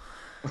Hamill.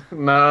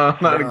 No,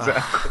 not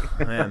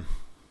exactly. Man.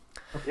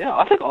 Yeah,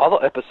 I think all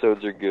the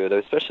episodes are good,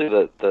 especially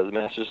the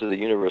Masters of the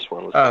Universe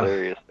one was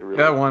hilarious.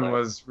 That one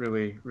was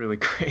really, really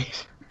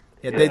great.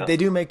 Yeah, they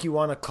do make you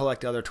want to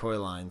collect other toy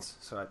lines.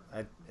 So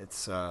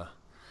it's a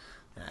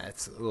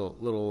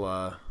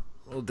little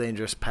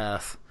dangerous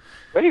path.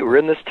 Right, we're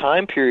in this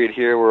time period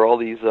here where all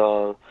these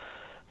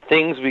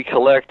things we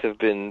collect have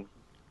been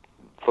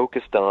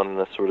focused on in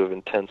a sort of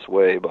intense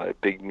way by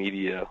big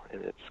media,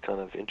 and it's kind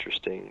of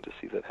interesting to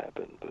see that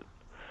happen. But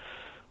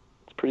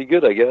it's pretty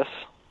good, I guess.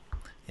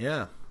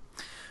 Yeah.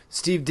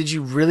 Steve, did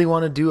you really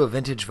want to do a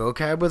vintage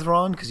vocab with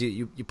Ron? Because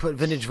you put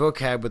vintage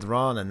vocab with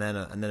Ron and then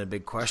a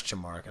big question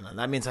mark, and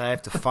that means I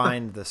have to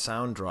find the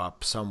sound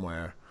drop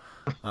somewhere,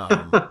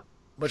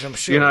 which I'm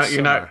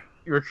sure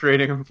you're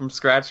creating them from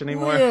scratch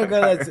anymore. Well,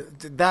 yeah,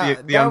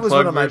 that was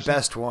one of my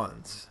best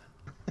ones.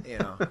 You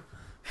know,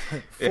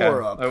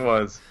 up. It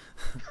was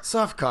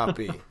soft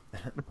copy.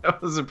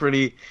 That was a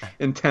pretty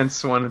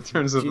intense one in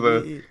terms of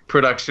the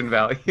production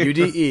value.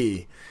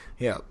 UDE,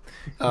 yeah.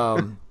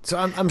 So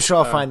I'm sure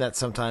I'll find that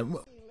sometime.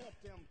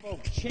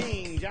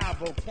 Change our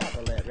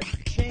vocabulary.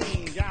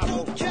 Change our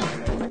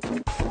vocabulary.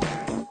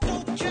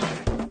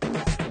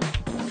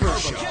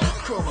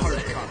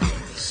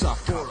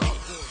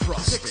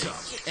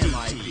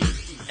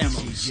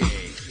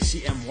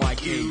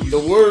 The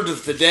word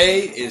of the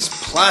day is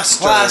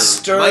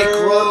plaster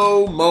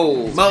micro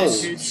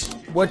molds.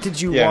 What did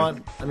you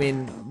want? I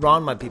mean,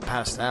 Ron might be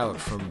passed out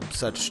from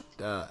such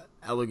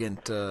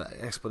elegant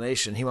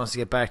explanation. He wants to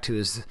get back to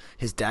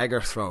his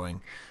dagger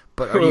throwing.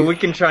 But we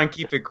can try and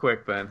keep it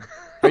quick then.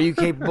 Are you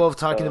capable of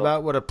talking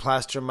about what a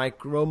plaster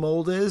micro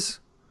mold is?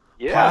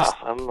 Yeah,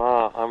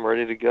 I'm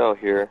ready to go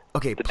here.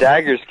 Okay, the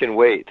daggers can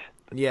wait.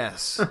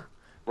 Yes.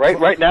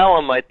 Right now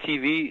on my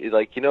TV,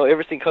 like, you know,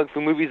 ever seen Kung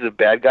Fu movies, the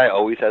bad guy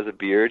always has a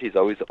beard. He's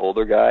always the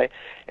older guy,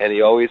 and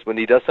he always, when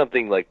he does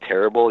something like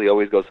terrible, he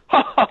always goes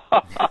ha ha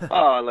ha ha,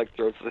 ha and like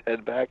throws his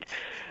head back.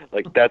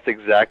 Like that's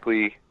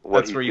exactly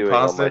what he's doing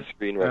on my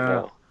screen right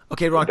now.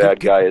 Okay, Ron,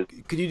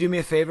 could you do me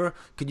a favor?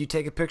 Could you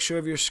take a picture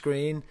of your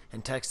screen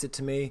and text it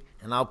to me,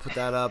 and I'll put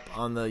that up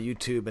on the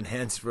YouTube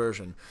enhanced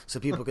version so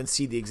people can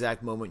see the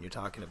exact moment you're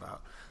talking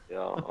about.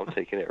 Yeah, I'm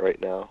taking it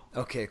right now.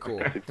 Okay, cool.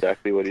 That's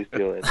exactly what he's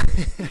doing.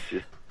 He's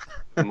just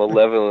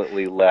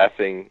malevolently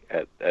laughing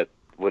at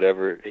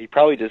whatever. He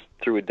probably just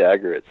threw a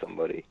dagger at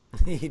somebody.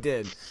 He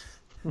did.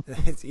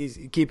 He's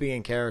keeping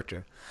in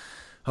character.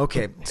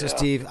 Okay, so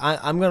Steve,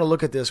 I'm going to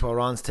look at this while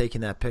Ron's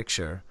taking that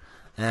picture,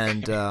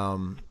 and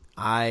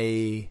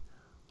I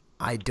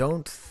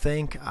don't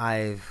think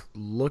I've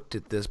looked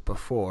at this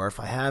before. If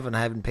I haven't,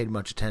 I haven't paid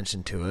much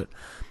attention to it.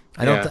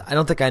 I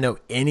don't think I know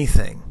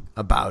anything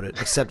about it,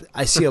 except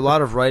I see a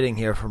lot of writing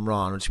here from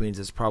Ron, which means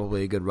it's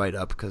probably a good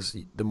write-up, because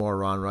the more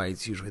Ron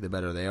writes, usually the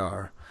better they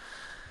are.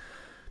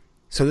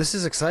 So this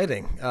is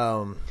exciting.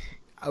 So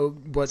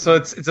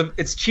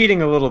it's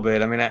cheating a little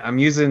bit. I mean, I'm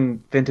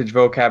using vintage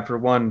vocab for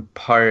one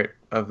part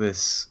of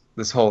this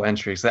whole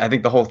entry. So I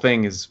think the whole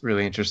thing is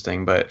really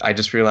interesting, but I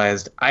just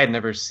realized I had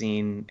never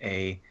seen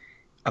a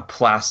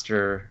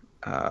plaster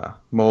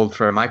mold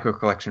for a micro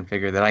collection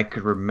figure that I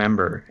could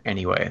remember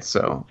anyway.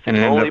 So, and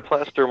the only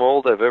plaster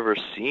mold I've ever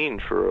seen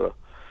for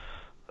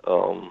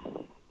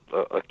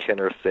a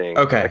Kenner thing.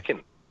 Okay.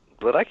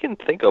 I can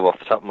think of off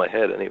the top of my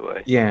head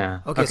anyway. Yeah.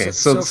 Okay.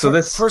 So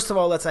this, first of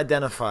all, let's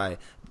identify.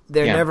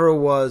 There never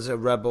was a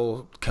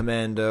Rebel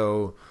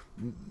Commando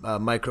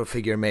micro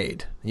figure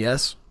made.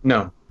 Yes.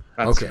 No.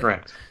 That's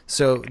correct.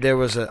 So there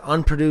was an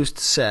unproduced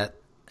set,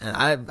 and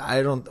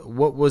I don't.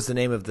 What was the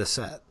name of the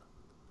set?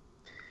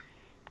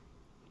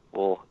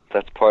 Well,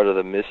 that's part of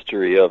the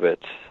mystery of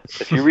it.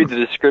 If you read the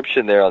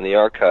description there on the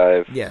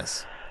archive,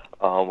 yes.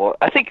 Well,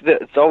 I think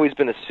that it's always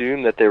been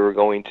assumed that they were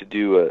going to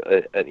do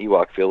an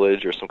Ewok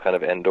village or some kind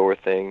of Endor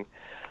thing,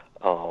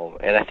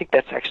 and I think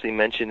that's actually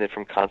mentioned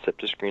From Concept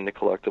to Screen to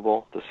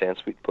Collectible, the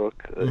Sansweet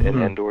book,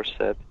 an Endor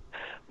set.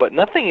 But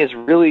nothing is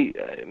really.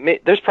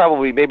 There's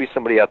probably maybe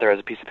somebody out there has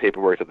a piece of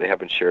paperwork that they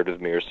haven't shared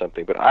with me or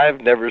something. But I've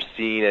never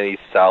seen any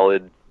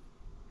solid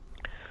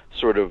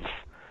sort of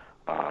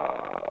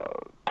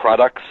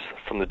products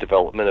from the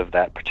development of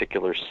that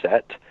particular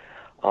set.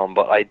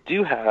 But I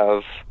do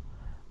have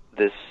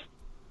this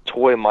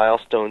toy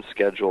milestone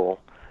schedule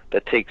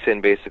that takes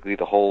in basically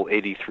the whole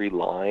 83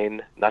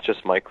 line, not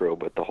just micro,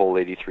 but the whole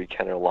 83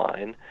 Kenner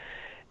line,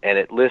 and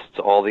it lists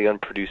all the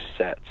unproduced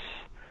sets.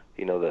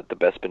 You know, the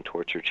Bespin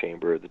Torture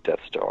Chamber, the Death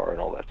Star, and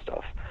all that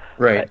stuff.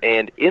 Right.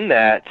 And in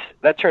that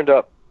turned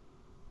up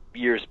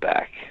years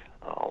back.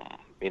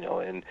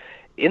 And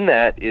in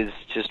that is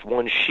just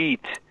one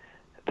sheet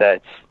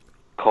that's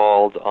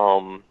called,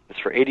 it's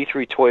for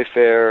 83 Toy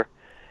Fair,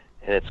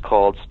 and it's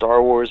called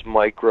Star Wars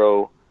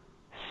Micro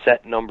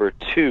Set Number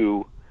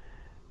 2,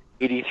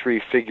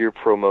 83 Figure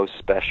Promo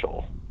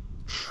Special.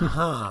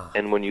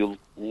 And when you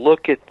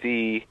look at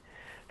the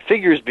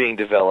figures being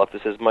developed.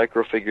 It says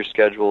micro figure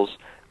schedules.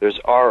 There's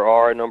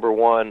RR number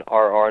 1,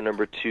 RR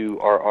number 2,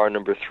 RR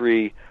number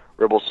 3,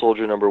 Rebel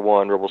Soldier number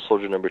 1, Rebel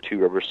Soldier number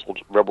 2,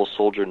 Rebel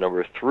Soldier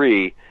number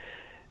 3. It's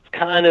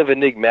kind of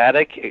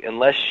enigmatic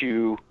unless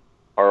you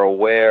are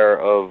aware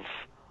of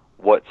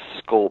what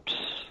sculpts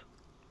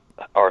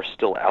are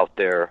still out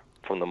there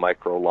from the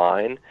micro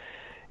line.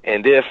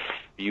 And if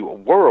you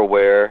were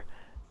aware,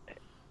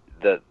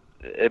 that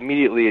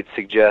immediately it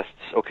suggests,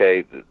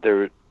 okay,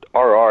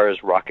 RR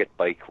is Rocket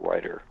Bike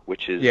Rider,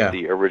 which is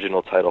the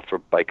original title for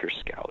Biker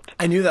Scout.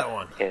 I knew that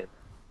one.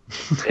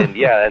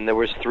 And there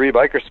was 3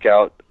 Biker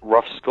Scout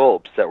rough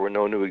sculpts that were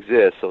known to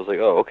exist. So I was like,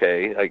 oh,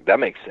 okay, like that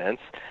makes sense.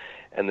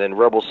 And then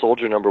Rebel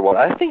Soldier number 1.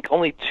 I think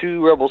only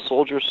 2 Rebel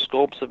Soldier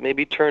sculpts have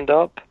maybe turned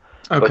up.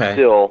 Okay. But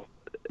still,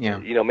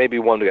 maybe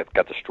one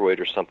got destroyed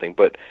or something.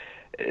 But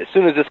as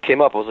soon as this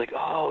came up, I was like,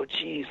 oh,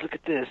 geez, look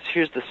at this.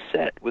 Here's the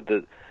set with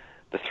the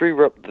 3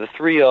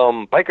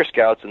 Biker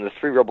Scouts and the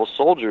 3 Rebel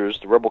Soldiers,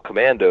 the Rebel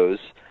Commandos.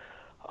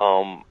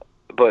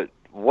 But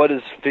what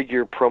does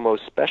figure promo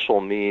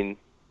special mean?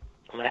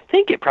 And I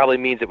think it probably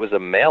means it was a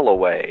mail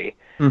away.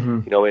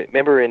 Mm-hmm.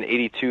 Remember in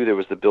 '82 there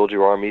was the Build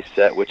Your Army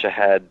set, which I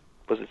had.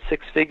 Was it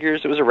 6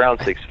 figures? It was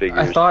around 6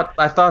 figures.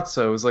 I thought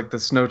so. It was like the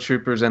Snow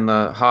Troopers and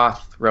the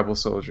Hoth Rebel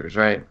Soldiers,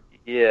 right?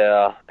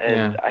 Yeah,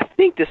 and I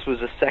think this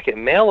was a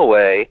second mail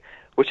away,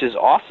 which is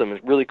awesome.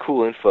 It's really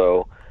cool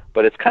info,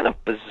 but it's kind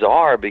of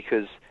bizarre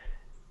because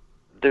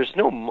there's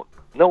no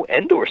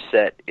Endor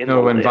set in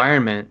the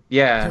environment.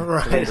 Yeah,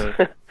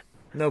 right.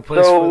 No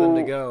place for them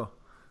to go.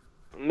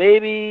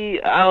 Maybe,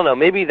 I don't know,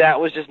 maybe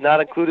that was just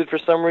not included for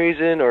some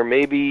reason, or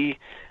maybe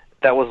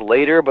that was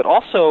later, but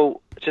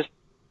also just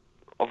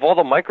of all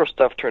the micro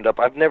stuff turned up,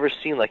 I've never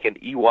seen like an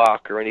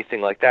Ewok or anything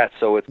like that,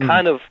 so it's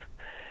kind of,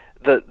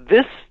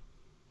 this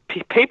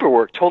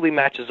paperwork totally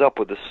matches up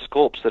with the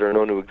sculpts that are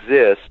known to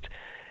exist,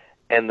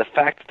 and the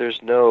fact that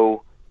there's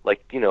no,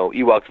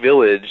 Ewok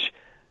Village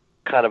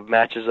kind of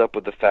matches up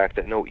with the fact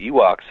that no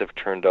Ewoks have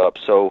turned up,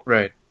 so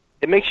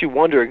it makes you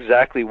wonder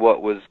exactly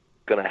what was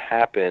going to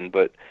happen,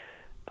 but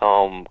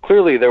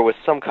clearly there was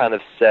some kind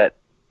of set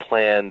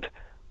planned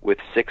with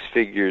 6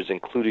 figures,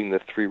 including the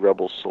 3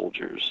 Rebel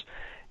Soldiers.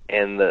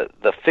 And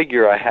the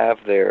figure I have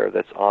there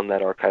that's on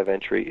that archive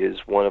entry is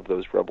one of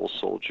those Rebel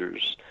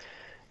Soldiers,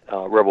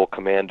 Rebel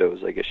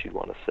Commandos, I guess you'd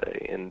want to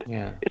say. And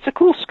it's a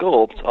cool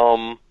sculpt.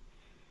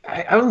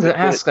 I wanted to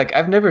ask, I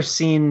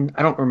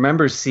don't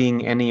remember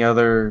seeing any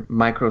other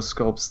micro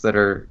sculpts that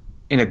are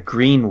in a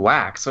green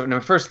wax. So when I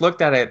first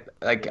looked at it,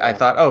 I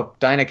thought, oh,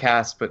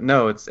 Dynacast, but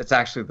no, it's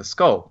actually the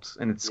sculpt,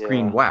 and it's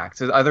green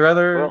wax. Are there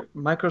other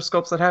micro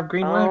sculpts that have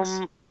green wax?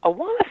 I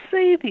want to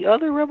say the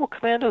other Rebel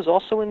Commando is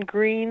also in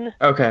green.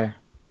 Okay.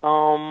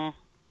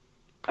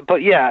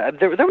 But yeah,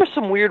 there were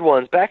some weird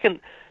ones back in.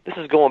 This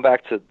is going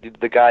back to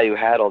the guy who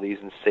had all these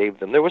and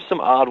saved them. There was some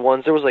odd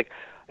ones. There was like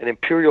an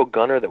Imperial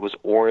Gunner that was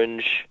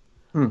orange,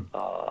 an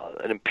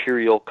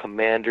Imperial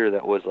Commander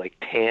that was like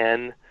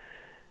tan.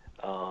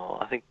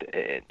 I think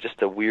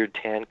just a weird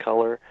tan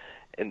color,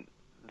 and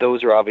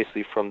those are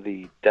obviously from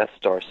the Death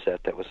Star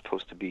set that was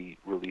supposed to be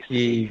released in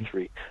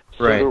 '83.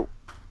 So there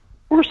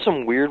were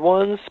some weird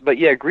ones, but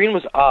yeah, green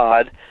was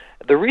odd.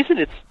 The reason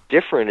it's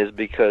different is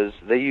because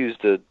they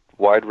used a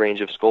wide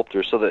range of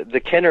sculptors. So the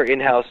Kenner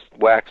in-house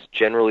wax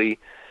generally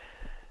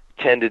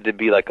tended to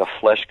be like a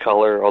flesh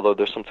color, although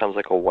there's sometimes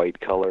like a white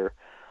color.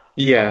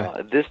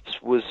 Yeah. This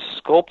was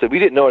sculpted. We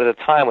didn't know it at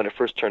the time when it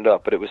first turned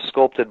up, but it was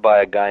sculpted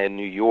by a guy in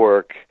New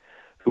York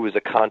who was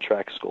a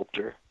contract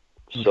sculptor.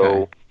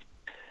 So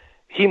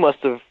he must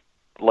have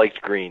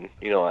liked green,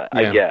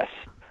 I guess.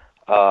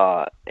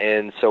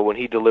 And so when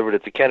he delivered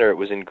it to Kenner, it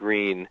was in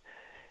green.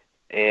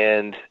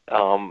 And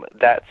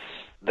that's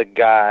the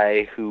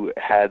guy who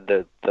had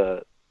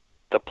the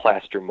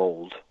plaster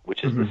mold,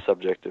 which is the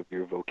subject of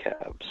your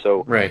vocab.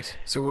 So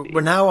So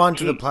we're now on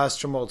to the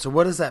plaster mold. So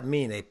what does that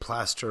mean, a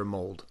plaster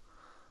mold?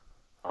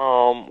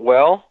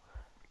 Well,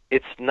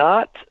 it's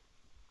not.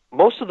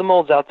 Most of the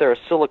molds out there are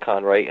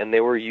silicon, right? And they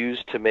were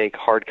used to make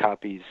hard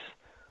copies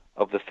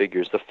of the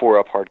figures, the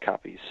 4-up hard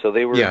copies. So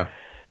they were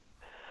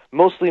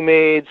mostly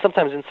made,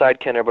 sometimes inside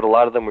Kenner, but a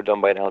lot of them were done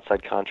by an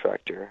outside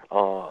contractor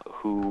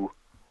who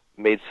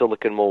made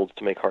silicon molds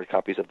to make hard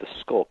copies of the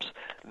sculpts.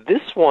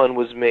 This one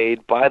was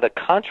made by the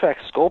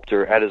contract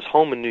sculptor at his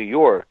home in New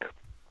York.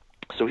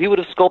 So he would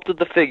have sculpted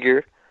the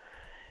figure,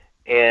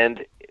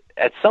 and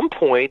at some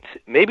point,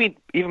 maybe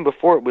even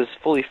before it was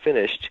fully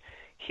finished,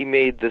 he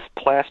made this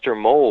plaster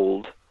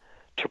mold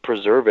to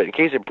preserve it in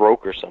case it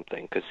broke or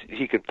something, because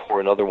he could pour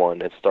another one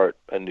and start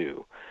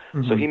anew.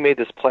 So he made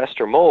this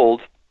plaster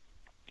mold,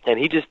 and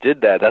he just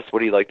did that. That's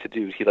what he liked to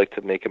do. He liked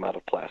to make them out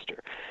of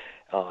plaster.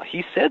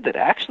 He said that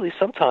actually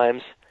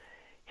sometimes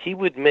he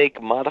would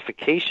make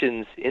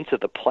modifications into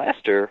the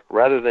plaster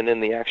rather than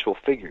in the actual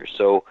figure.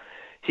 So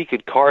he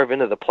could carve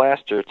into the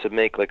plaster to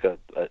make like a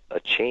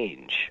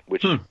change,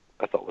 which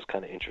I thought was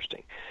kind of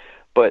interesting.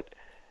 But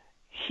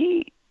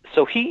he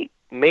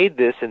made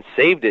this and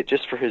saved it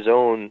just for his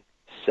own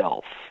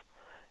self,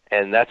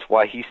 and that's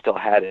why he still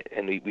had it,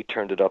 and we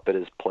turned it up at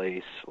his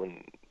place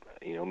when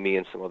me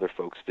and some other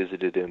folks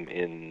visited him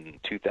in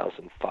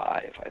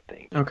 2005, I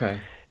think. Okay.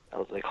 I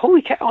was like,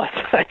 holy cow.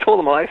 I told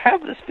him, I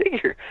have this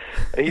figure.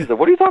 And he's like,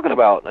 what are you talking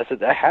about? And I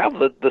said, I have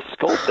the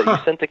sculpt that you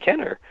sent to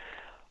Kenner.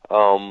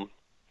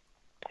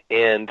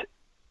 And,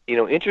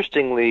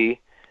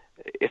 interestingly,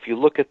 if you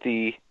look at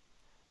the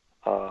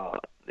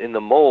in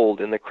the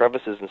mold, in the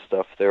crevices and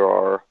stuff, there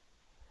are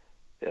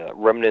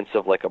remnants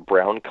of like a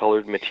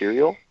brown-colored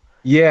material.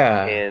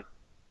 Yeah.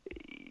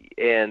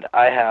 And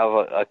I have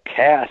a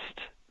cast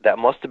that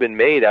must have been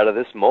made out of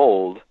this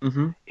mold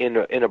in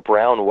a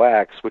brown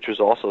wax, which was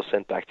also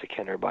sent back to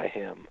Kenner by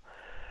him.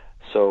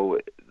 So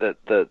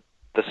the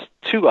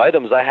two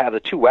items I have, the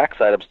two wax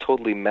items,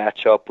 totally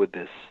match up with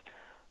this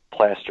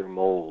plaster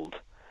mold,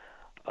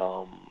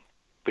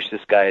 which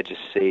this guy had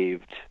just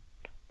saved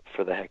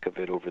for the heck of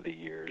it over the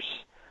years.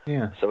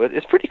 Yeah. So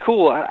it's pretty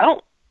cool. I'm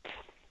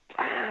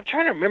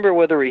trying to remember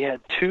whether he had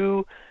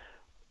two.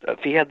 If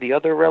he had the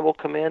other Rebel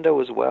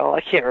Commando as well,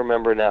 I can't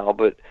remember now,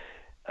 but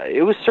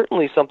it was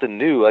certainly something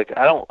new. Like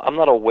I'm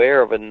not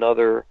aware of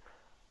another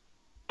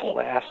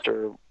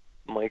plaster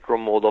micro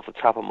mold off the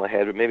top of my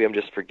head, but maybe I'm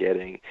just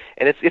forgetting.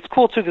 And it's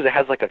cool too because it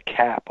has like a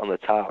cap on the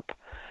top.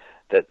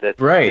 That's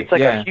right. It's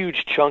like a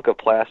huge chunk of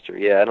plaster.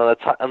 Yeah, and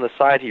on the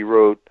side he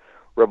wrote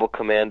Rebel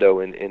Commando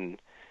in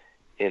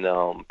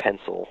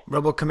pencil.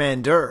 Rebel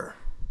Commander.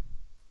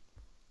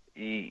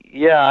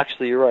 Yeah,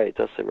 actually, you're right. It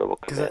does say Rebel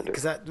Commander.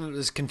 Because that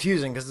was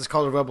confusing, because it's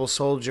called a Rebel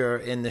Soldier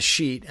in the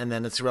sheet, and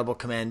then it's Rebel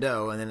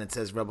Commando, and then it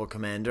says Rebel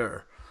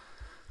Commander.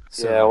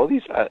 So, yeah, well,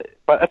 these.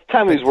 But at the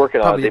time he was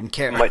working on it,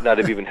 they might not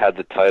have even had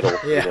the title,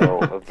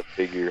 of the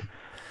figure.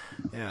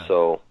 Yeah.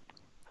 So,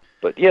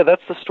 but yeah,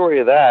 that's the story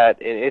of that,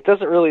 and it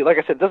doesn't really, like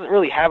I said, it doesn't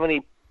really have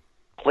any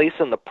place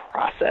in the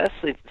process.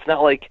 It's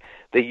not like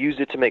they used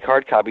it to make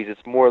hard copies.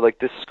 It's more like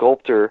this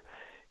sculptor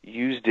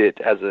used it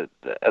as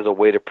a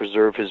way to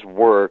preserve his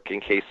work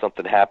in case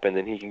something happened,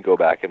 and he can go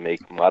back and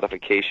make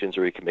modifications,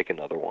 or he can make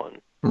another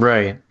one.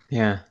 Right.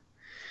 Yeah.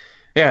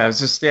 Yeah. It was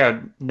just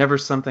never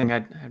something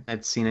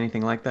I'd seen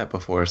anything like that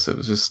before. So it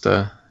was just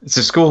it's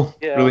just cool.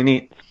 Yeah, really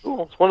neat. It's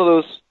cool. It's one of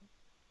those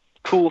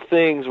cool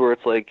things where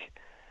it's like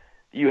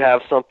you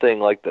have something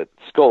like that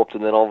sculpt,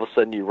 and then all of a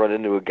sudden you run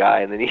into a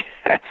guy, and then he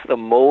has the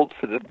mold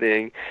for the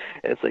thing,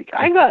 and it's like,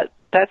 I got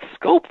that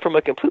sculpt from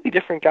a completely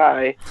different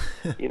guy,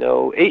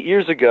 8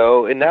 years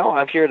ago, and now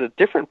I'm here at a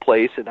different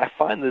place, and I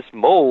find this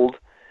mold,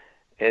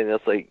 and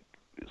it's like,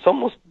 it's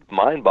almost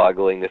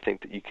mind-boggling to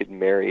think that you could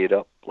marry it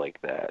up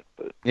like that.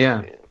 But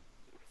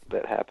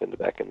that happened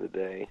back in the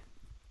day.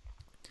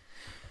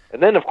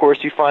 And then, of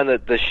course, you find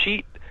that the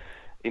sheet,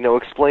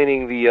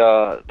 explaining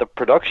the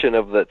production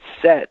of that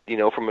set,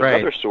 from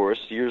another source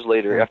years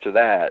later after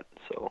that.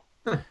 So.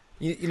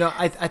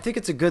 I think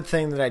it's a good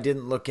thing that I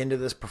didn't look into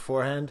this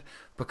beforehand,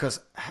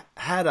 because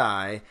had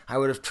I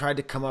would have tried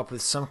to come up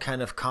with some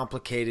kind of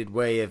complicated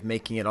way of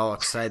making it all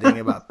exciting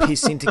about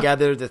piecing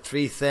together the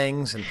three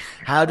things and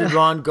how did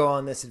Ron go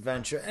on this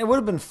adventure. And it would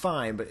have been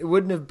fine, but it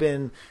wouldn't have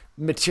been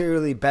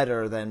materially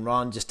better than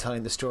Ron just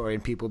telling the story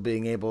and people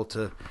being able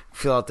to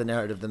fill out the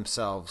narrative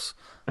themselves.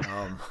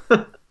 I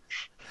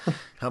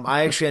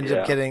actually ended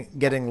up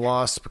getting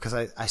lost because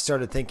I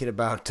started thinking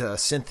about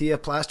Cynthia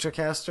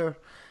Plastercaster.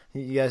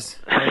 You guys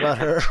know about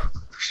her?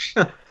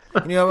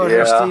 You know about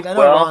her, Steve? I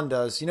know Ron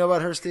does. You know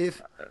about her,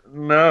 Steve?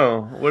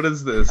 No. What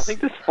is this? I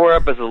think this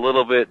 4-up is a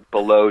little bit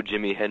below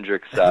Jimi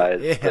Hendrix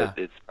size, but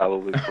it's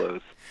probably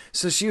close.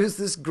 So she was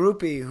this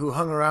groupie who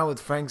hung around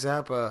with Frank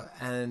Zappa,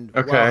 and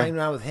while hanging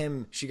around with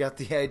him, she got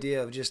the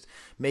idea of just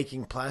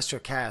making plaster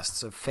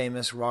casts of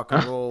famous rock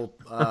and roll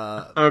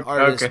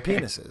artists'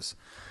 penises.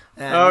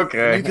 And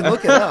you can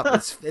look it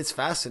up. It's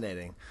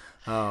fascinating.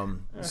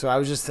 So I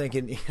was just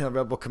thinking,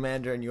 Rebel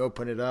Commander, and you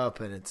open it up,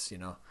 and it's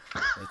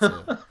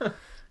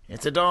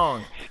it's a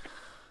dong.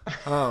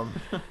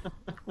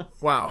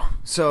 Wow.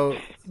 So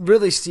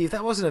really, Steve,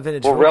 that wasn't a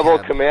vintage. Well, Rebel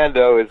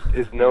Commando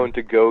is known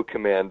to go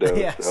commando,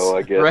 yes. So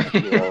I guess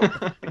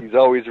he's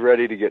always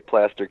ready to get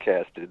plaster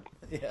casted.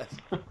 Yes.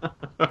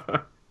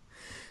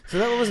 So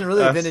that wasn't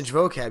really a vintage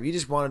vocab. You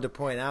just wanted to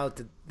point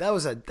out that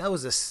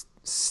was a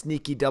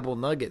sneaky double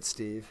nugget,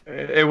 Steve.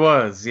 It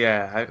was,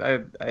 yeah.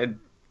 I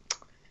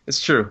it's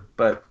true,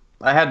 but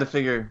I had to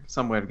figure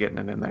some way of getting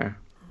it in there.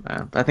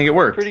 I think it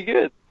worked. Pretty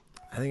good.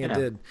 I think it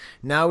did.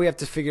 Now we have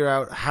to figure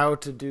out how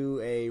to do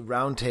a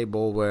round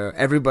table where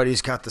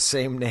everybody's got the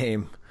same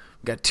name.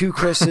 We've got 2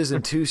 Chris's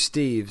and 2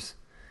 Steves.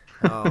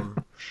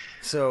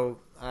 So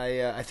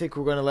I think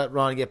we're going to let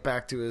Ron get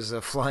back to his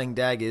flying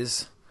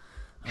daggers.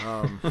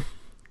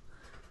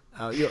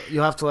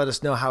 You'll have to let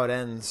us know how it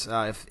ends,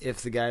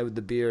 if the guy with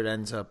the beard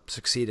ends up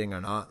succeeding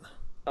or not.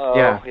 Oh,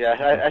 yeah.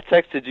 I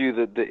texted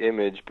you the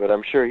image, but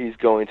I'm sure he's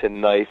going to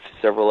knife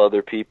several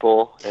other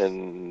people,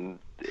 and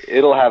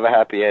it'll have a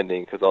happy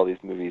ending, because all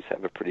these movies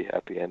have a pretty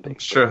happy ending. I'm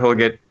sure he'll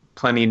get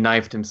plenty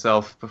knifed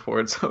himself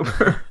before it's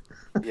over.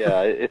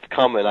 Yeah, it's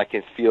coming. I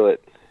can feel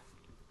it.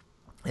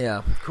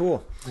 Yeah,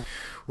 cool.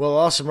 Well,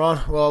 awesome,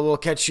 Ron. Well, we'll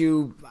catch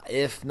you,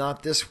 if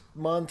not this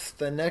month,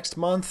 then next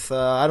month.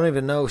 I don't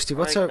even know, Steve.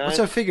 What's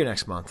our figure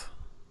next month?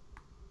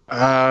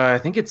 I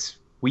think it's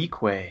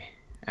Weequay,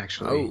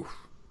 actually. Oh.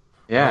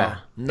 Yeah.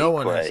 No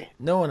one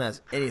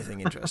has anything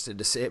interested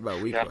to say about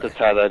Weequay. You have to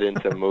tie that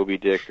into Moby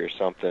Dick or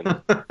something.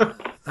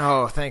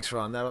 Oh, thanks,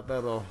 Ron.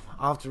 I'll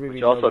have to reread.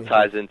 Which also Moby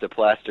ties Dick. into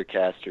Plaster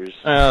Casters.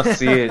 I'll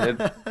see it.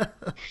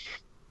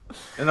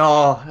 It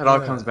all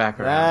comes back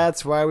around.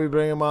 That's why we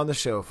bring him on the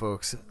show,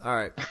 folks. All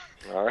right.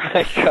 All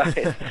right,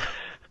 guys.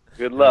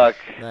 Good luck.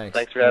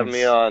 Thanks for having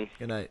me on.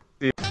 Good night.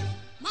 My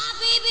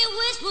baby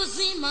whispers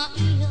in my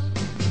ear.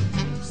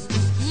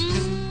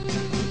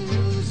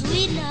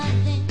 Sweet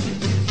nothing.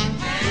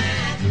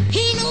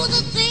 He knows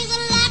the things I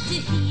like to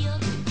hear.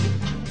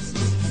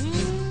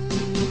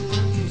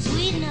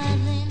 Sweet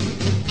nothing.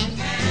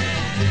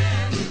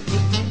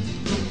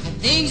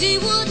 Things he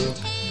wouldn't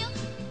tell.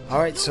 All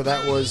right, so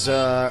that was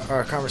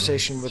our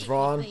conversation with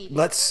Ron.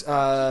 Let's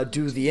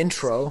do the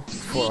intro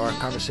for our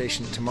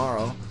conversation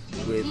tomorrow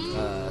with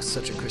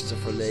such a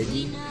Christopher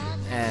Lady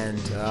and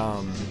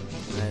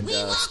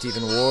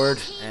Stephen Ward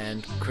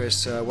and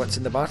Chris. What's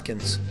in the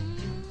Botkins?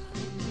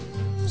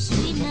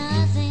 Sweet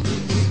nothing.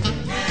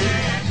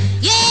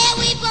 Yeah,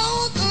 we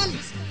both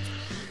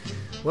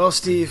understand. Well,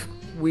 Steve,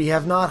 we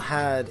have not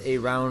had a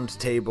round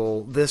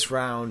table this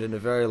round in a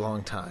very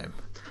long time.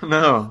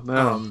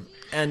 No.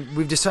 And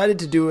we've decided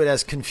to do it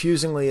as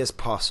confusingly as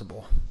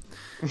possible.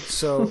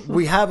 So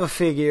we have a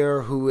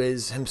figure who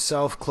is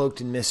himself cloaked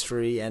in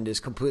mystery and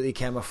is completely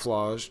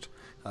camouflaged,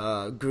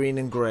 green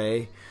and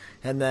gray.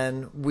 And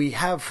then we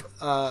have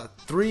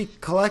 3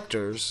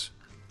 collectors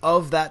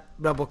of that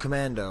Rebel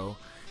Commando,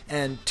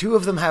 and 2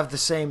 of them have the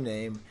same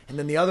name, and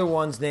then the other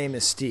one's name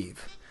is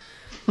Steve.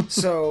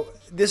 So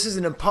this is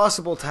an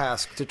impossible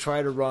task to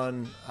try to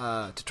run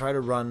a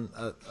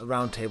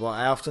round table.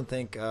 I often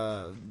think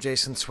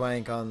Jason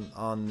Swank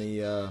on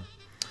the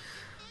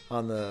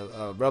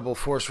Rebel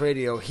Force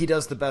Radio, he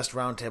does the best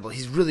round table.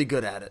 He's really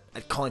good at it,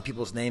 at calling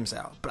people's names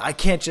out. But I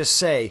can't just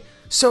say,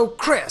 so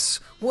Chris,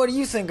 what do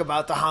you think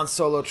about the Han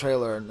Solo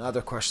trailer and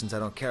other questions I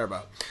don't care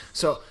about?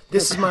 So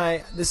this is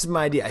my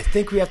idea. I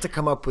think we have to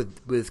come up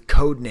with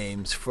code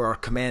names for our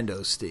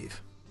commandos,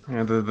 Steve.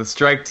 Yeah, the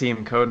strike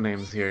team code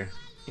names here.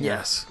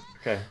 Yes.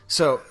 Okay.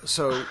 So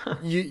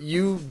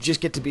you just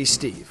get to be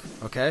Steve,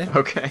 okay?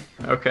 Okay,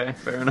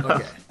 fair enough.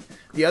 Okay.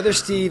 The other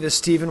Steve is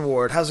Stephen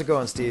Ward. How's it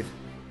going, Steve?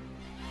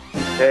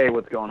 Hey,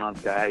 what's going on,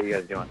 Sky? How you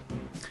guys doing?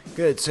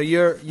 Good. So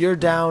you're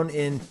down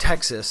in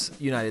Texas,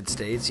 United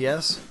States,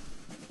 yes?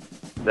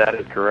 That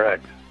is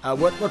correct.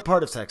 What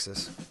part of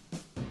Texas?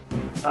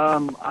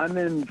 I'm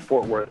in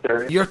Fort Worth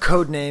area. Your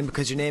code name,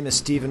 because your name is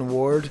Stephen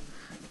Ward,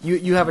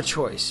 you have a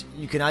choice.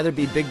 You can either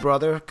be Big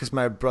Brother, because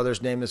my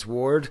brother's name is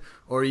Ward,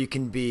 or you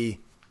can be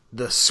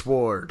the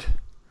Sword.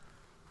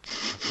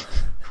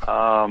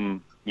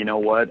 You know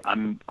what?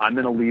 I'm going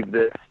to leave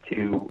this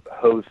to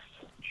host's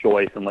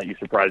choice and let you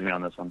surprise me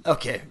on this one.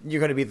 Okay, you're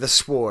going to be the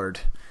Sword.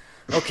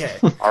 Okay.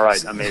 All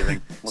right,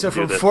 amazing. So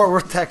from Fort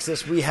Worth,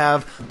 Texas, we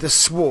have the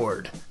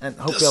Sword, and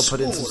hopefully I'll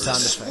put in some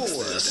sound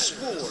effects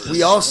there.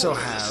 We also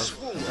have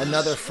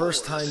another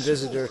first-time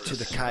visitor to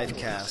the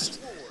Kivecast,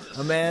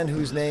 a man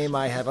whose name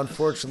I have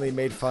unfortunately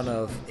made fun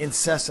of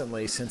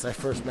incessantly since I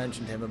first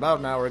mentioned him about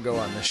an hour ago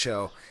on the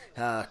show.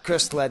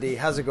 Chris Leddy.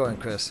 How's it going,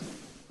 Chris?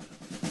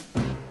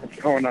 What's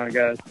going on,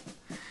 guys?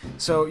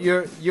 So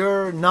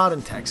you're not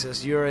in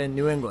Texas. You're in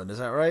New England. Is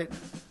that right?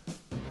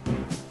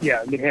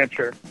 Yeah, New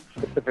Hampshire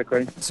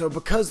specifically. So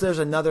because there's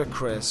another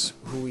Chris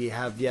who we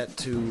have yet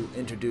to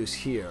introduce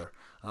here,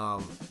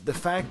 the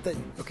fact that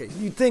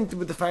you'd think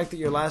with the fact that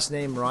your last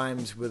name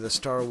rhymes with a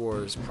Star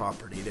Wars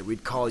property that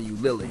we'd call you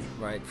Lily,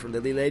 right? For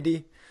Lily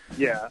Lady.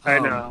 Yeah, I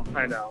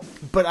know.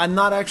 But I'm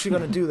not actually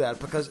going to do that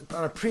because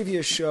on a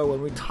previous show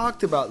when we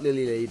talked about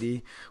Lily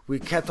Lady, we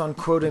kept on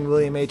quoting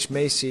William H.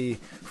 Macy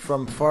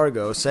from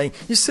Fargo saying,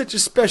 "You're such a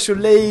special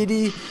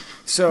lady."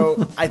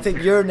 So I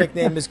think your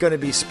nickname is going to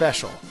be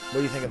Special. What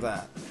do you think of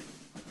that?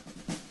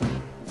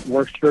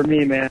 Works for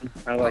me, man.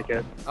 I like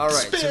it. All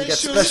right, so we got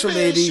Special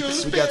Lady,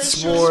 we got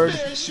Sword,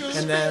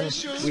 and then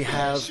we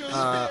have,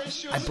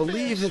 I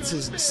believe it's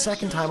his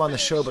second time on the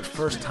show, but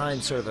first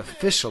time sort of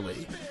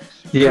officially.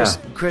 Yeah.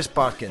 Chris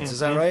Botkins, is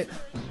that right?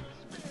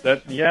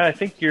 I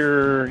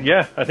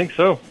think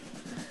so.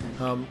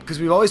 Because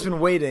we've always been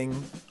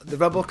waiting. The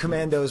Rebel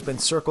Commando has been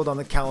circled on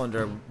the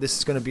calendar. This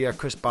is going to be our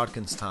Chris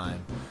Botkins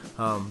time.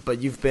 But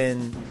you've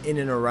been in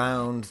and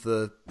around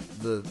the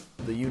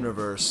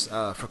universe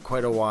for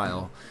quite a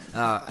while.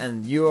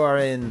 And you are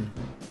in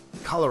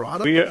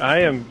Colorado? I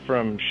am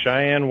from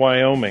Cheyenne,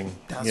 Wyoming.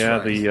 That's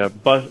right. The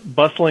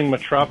bustling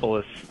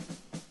metropolis.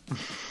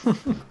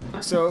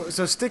 So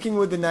sticking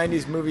with the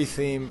 90s movie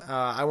theme,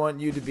 I want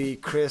you to be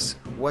Chris,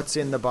 what's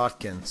in the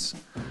Botkins?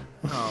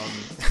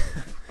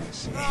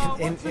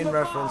 In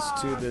reference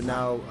to the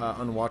now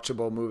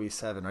unwatchable movie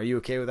 7. Are you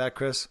okay with that,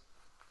 Chris?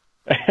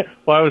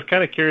 Well, I was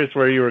kind of curious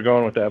where you were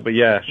going with that, but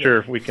yeah,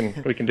 sure, we can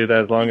do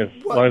that as long as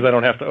I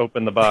don't have to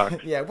open the box.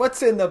 Yeah,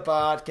 what's in the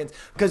Botkins?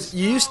 Because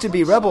you used to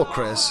be Rebel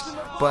Chris,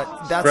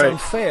 but that's right.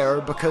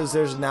 Unfair because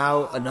there's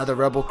now another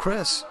Rebel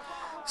Chris.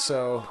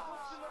 So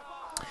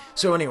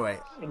anyway,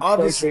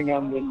 obviously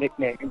on the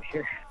nickname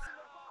here.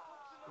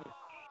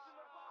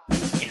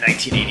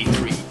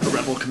 1983, a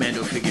Rebel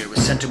Commando figure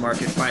was sent to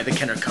market by the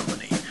Kenner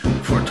Company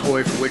for a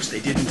toy for which they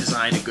didn't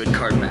design a good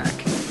card back.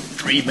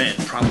 3 men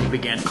promptly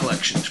began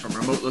collections from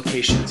remote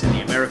locations in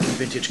the American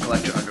vintage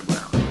collector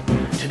underground.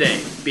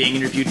 Today, being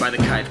interviewed by the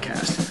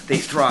Kivecast, they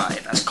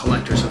thrive as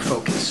collectors of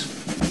focus.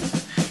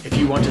 If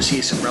you want to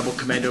see some Rebel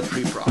Commando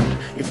pre-prod,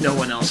 if no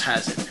one else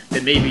has it,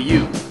 then maybe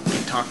you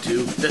can talk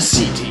to the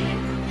C-Team.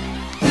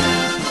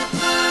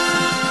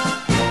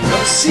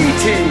 The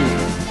C-Team!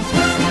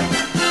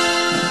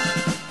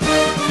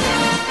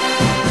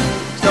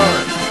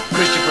 Starring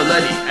Christopher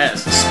Letty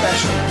as the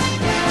Special,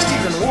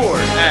 Stephen Ward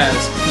as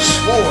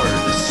Sword,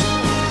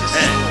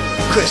 and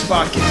Chris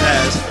Botkins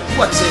as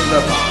What's in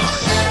the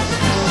Box.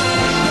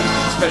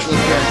 Special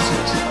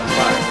appearances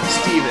by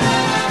Stephen,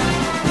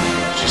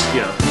 just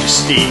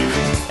Steve,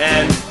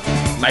 and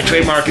my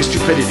trademark is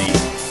stupidity,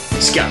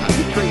 Scott.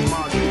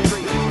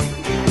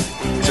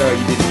 Sorry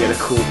you didn't get a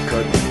cool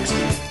card,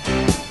 Steve.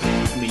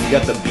 I mean, you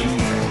got the B.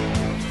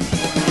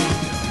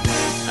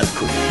 That's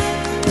cool.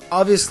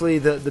 Obviously,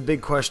 the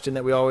big question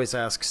that we always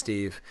ask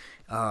Steve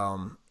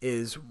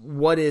is,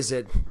 what is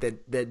it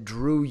that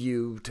drew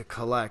you to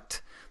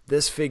collect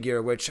this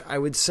figure, which I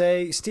would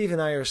say Steve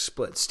and I are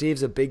split.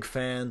 Steve's a big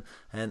fan,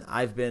 and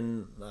I've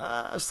been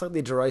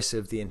slightly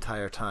derisive the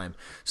entire time.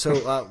 So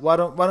why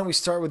don't we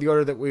start with the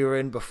order that we were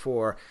in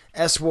before?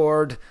 S.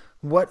 Ward,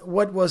 what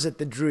was it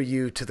that drew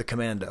you to the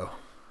Commando?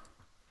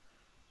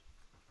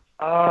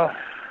 I'm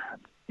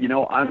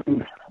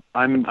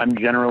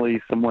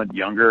generally somewhat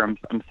younger. I'm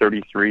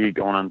 33,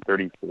 going on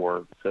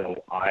 34.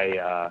 So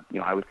I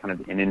was kind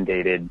of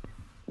inundated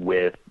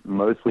with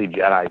mostly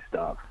Jedi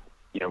stuff,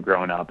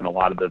 growing up, and a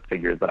lot of the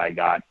figures that I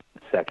got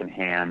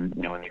secondhand,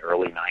 in the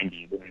early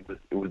 90s,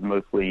 it was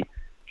mostly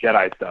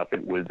Jedi stuff.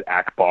 It was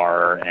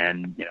Akbar,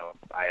 and,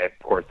 I, of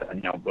course,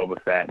 had,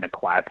 Boba Fett and a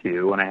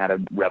Klaatu, and I had a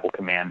Rebel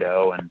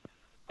Commando, and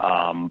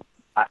I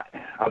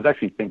was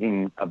actually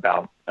thinking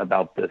about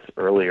this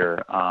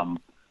earlier.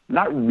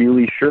 Not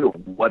really sure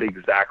what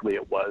exactly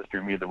it was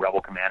drew me to the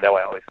Rebel Commando.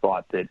 I always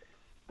thought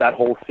that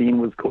whole scene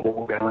was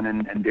cool, going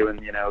and doing,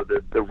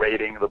 the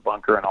raiding of the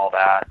bunker and all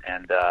that,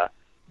 and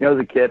as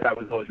a kid, I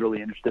was always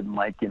really interested in,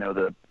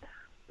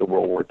 the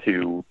World War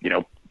II,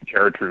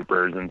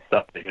 paratroopers and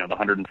stuff that, the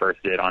 101st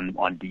did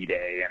on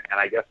D-Day. And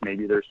I guess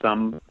maybe there's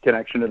some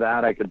connection to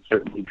that. I could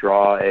certainly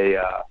draw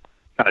a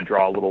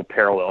little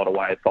parallel to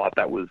why I thought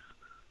that was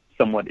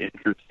somewhat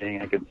interesting.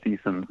 I could see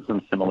some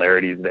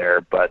similarities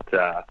there. But,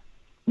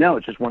 no,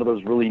 it's just one of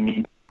those really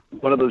neat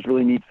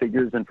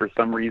figures. And for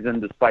some reason,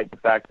 despite the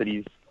fact that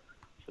he's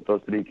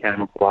supposed to be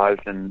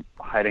camouflaged and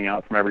hiding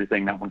out from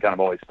everything, that one kind of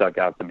always stuck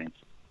out to me.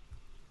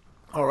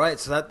 All right,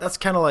 so that's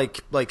kind of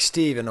like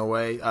Steve in a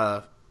way.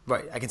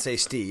 Right, I can say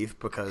Steve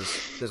because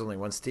there's only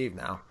one Steve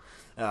now,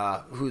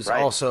 who's right.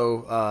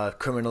 Also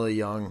criminally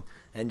young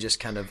and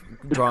just kind of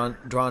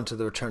drawn to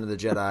the Return of the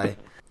Jedi.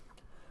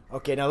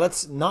 Okay, now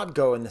let's not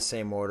go in the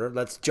same order.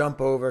 Let's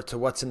jump over to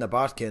What's in the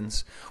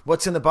Botkins.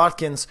 What's in the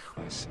Botkins?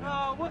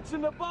 What's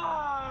in the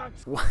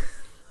box?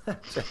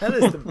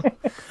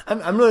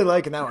 I'm really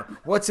liking that one.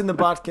 What's in the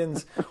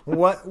Botkins?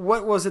 What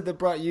was it that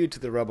brought you to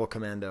the Rebel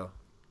Commando?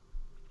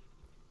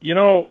 He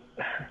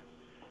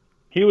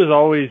was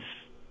always,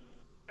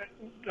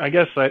 I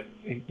guess,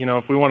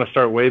 if we want to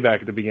start way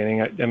back at the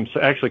beginning, I'm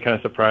actually kind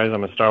of surprised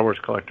I'm a Star Wars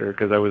collector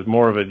because I was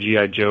more of a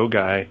G.I. Joe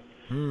guy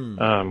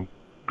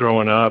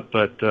growing up.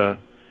 But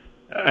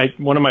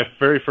one of my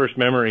very first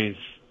memories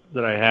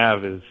that I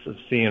have is of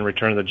seeing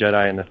Return of the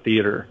Jedi in the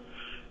theater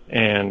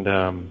and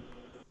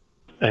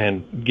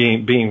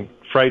being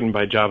frightened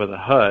by Jabba the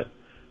Hutt.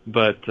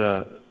 But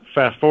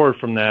fast forward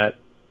from that,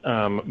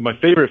 my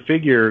favorite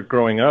figure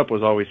growing up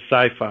was always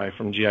Sci-Fi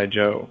from G.I.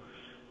 Joe,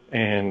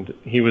 and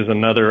he was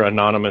another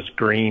anonymous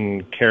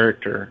green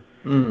character.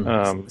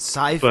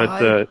 Sci-Fi?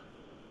 But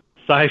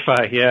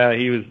Sci-Fi, yeah,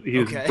 he was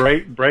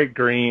okay. bright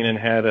green and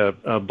had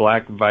a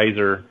black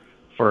visor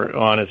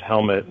on his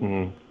helmet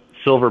and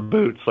silver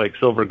boots, like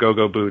silver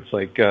go-go boots,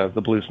 like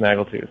the blue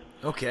snaggletooth.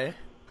 Okay.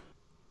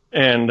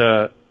 And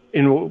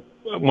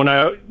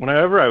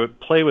whenever I would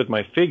play with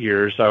my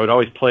figures, I would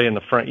always play in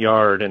the front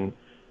yard, and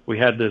we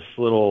had this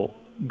little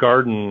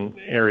garden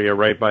area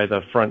right by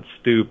the front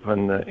stoop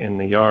in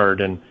the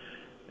yard, and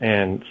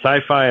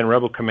Sci-Fi and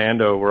Rebel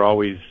Commando were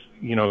always,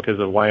 because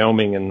of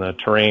Wyoming and the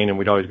terrain, and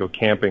we'd always go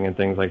camping and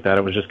things like that.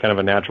 It was just kind of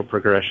a natural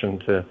progression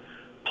to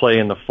play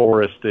in the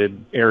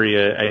forested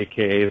area,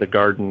 aka the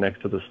garden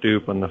next to the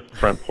stoop on the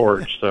front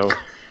porch. So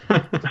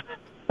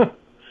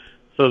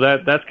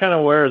that's kind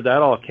of where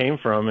that all came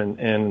from,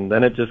 and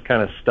then it just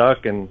kind of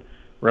stuck, and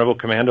Rebel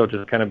Commando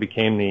just kind of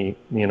became the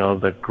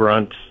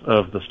grunt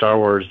of the Star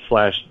Wars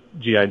 /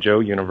 G.I. Joe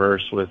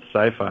universe with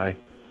Sci-Fi.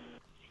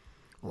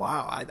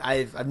 Wow,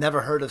 I've never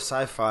heard of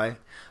Sci-Fi.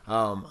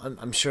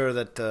 I'm sure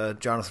that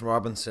Jonathan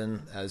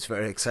Robinson is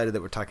very excited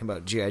that we're talking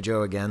about G.I.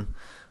 Joe again.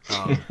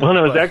 Well,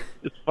 no,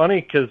 it's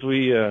funny because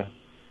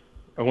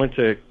I went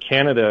to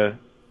Canada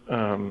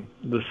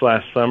this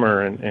last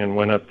summer and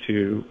went up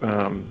to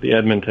the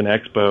Edmonton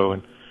Expo,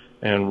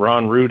 and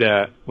Ron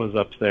Rudat was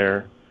up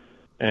there.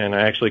 and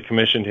I actually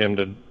commissioned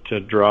him to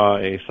draw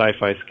a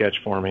sci-fi sketch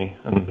for me,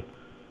 and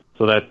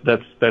so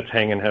that's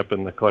hanging up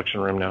in the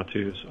collection room now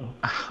too. So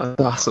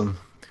that's awesome.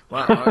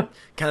 Wow,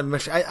 kind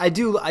of. I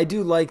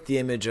do like the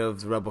image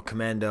of the Rebel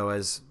Commando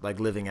as like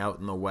living out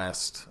in the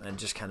West and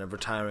just kind of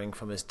retiring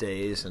from his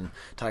days, and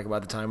talking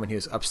about the time when he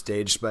was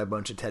upstaged by a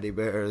bunch of teddy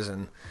bears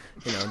and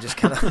just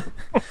kind of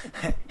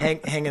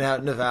hanging out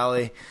in the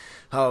valley.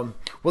 Well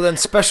then,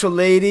 Special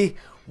Lady,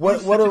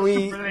 what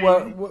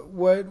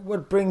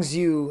brings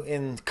you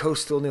in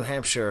coastal New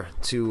Hampshire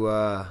to?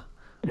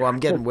 Well, I'm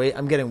getting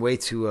way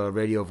too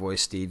radio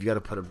voice, Steve. You got to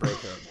put a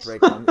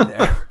break on me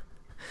there.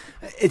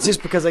 It's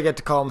just because I get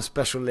to call him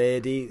Special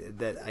Lady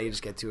that I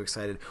just get too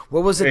excited.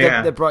 What was it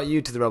that brought you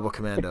to the Rebel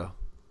Commando?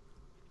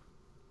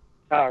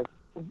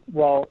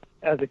 Well,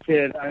 as a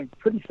kid, I'm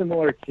pretty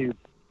similar to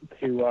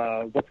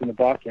What's in the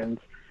Balkans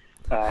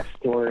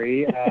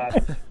story.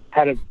 I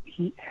had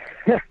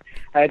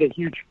a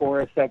huge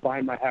forest out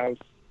behind my house,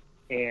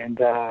 and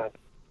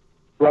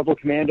Rebel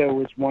Commando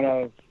was one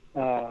of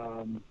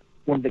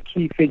the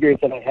key figures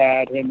that I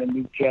had. Him, a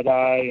new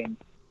Jedi, and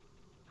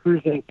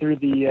cruising through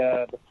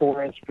the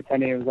forest,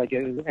 pretending it was like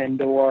it was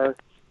Endor,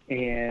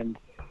 and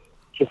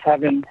just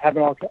having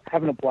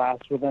a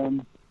blast with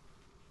them.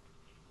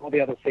 All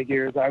the other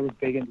figures, I was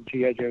big into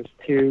G.I. Joes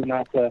too.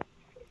 Not to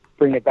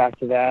bring it back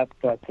to that,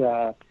 but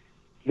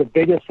the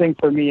biggest thing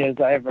for me is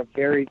I have a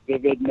very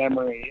vivid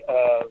memory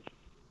of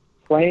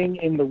playing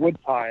in the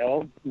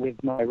woodpile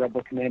with my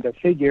Rebel Commando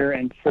figure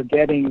and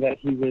forgetting that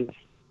he was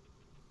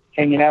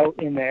hanging out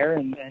in there,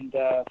 and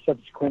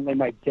subsequently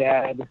my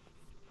dad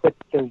put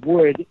the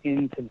wood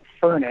into the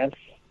furnace,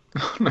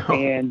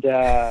 and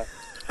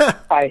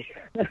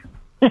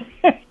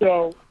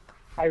so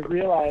I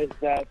realized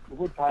that the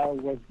woodpile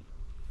was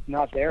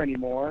not there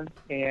anymore,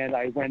 and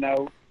I went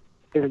out.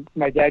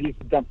 My dad used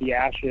to dump the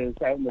ashes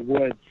out in the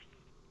woods,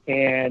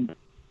 and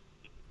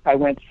I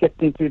went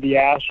sifting through the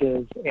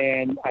ashes,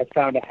 and I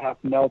found a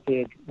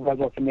half-melted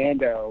Rebel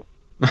Commando,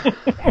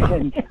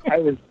 and I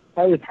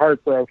was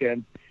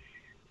heartbroken,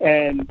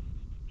 and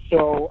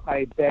so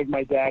I begged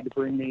my dad to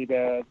bring me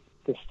to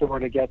the store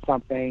to get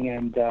something,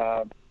 and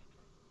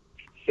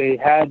they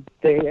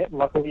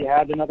luckily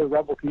had another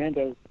Rebel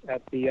Commando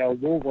at the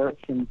Woolworths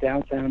in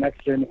downtown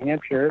Exeter, New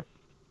Hampshire,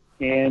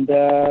 and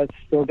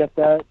still got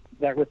that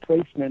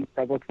replacement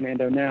Rebel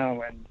Commando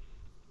now. And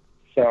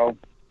so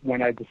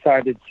when I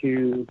decided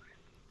to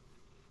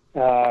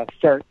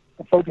start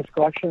a Focus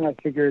collection, I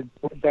figured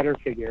what better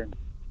figure.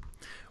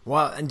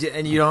 Wow, and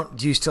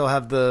do you still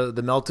have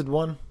the melted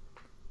one?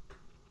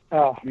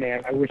 Oh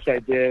man, I wish I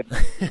did.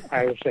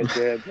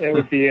 It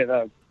would be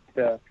the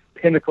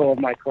pinnacle of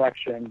my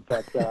collection,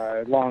 but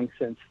long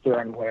since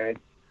thrown away.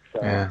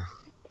 So, yeah.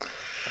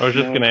 I was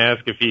just going to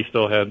ask if he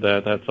still had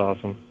that. That's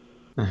awesome.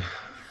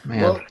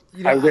 Man, well,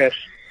 I wish.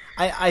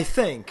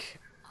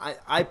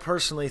 I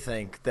personally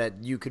think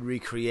that you could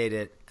recreate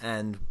it,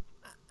 and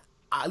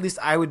at least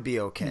I would be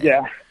okay.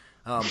 Yeah.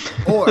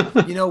 Or,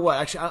 you know what?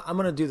 Actually, I'm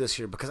going to do this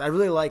here because I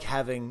really like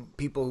having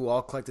people who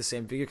all collect the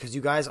same figure, because you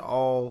guys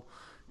all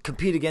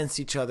compete against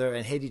each other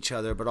and hate each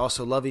other, but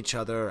also love each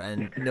other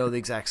and know the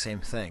exact same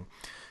thing.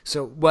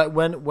 So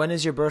when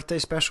is your birthday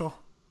special?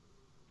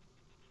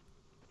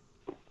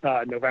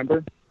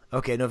 November.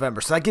 Okay,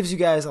 November. So that gives you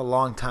guys a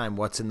long time.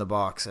 What's in the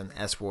box and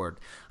S Word.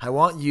 I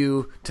want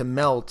you to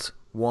melt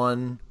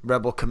one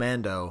Rebel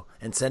Commando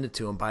and send it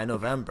to him by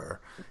November.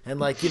 And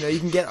you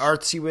can get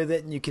artsy with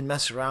it and you can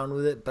mess around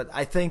with it, but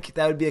I think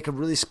that would be like a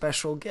really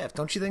special gift.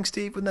 Don't you think,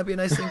 Steve? Wouldn't that be a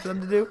nice thing for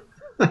them to do?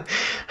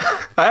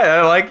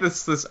 I like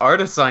this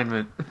art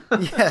assignment.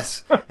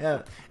 Yes.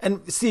 Yeah.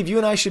 And Steve, you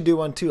and I should do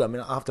one too. I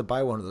mean, I'll have to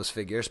buy one of those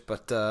figures,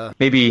 but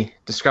maybe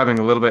describing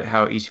a little bit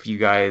how each of you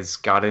guys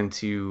got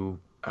into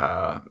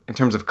in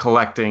terms of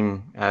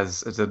collecting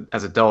as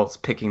adults,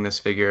 picking this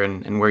figure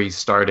and where you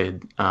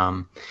started.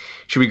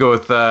 Should we go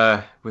with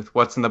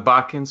What's in the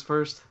Botkins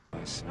first?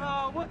 What's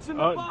in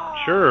the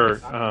box? Sure.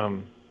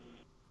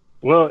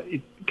 Well,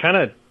 it kind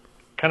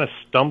of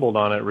stumbled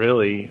on it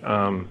really.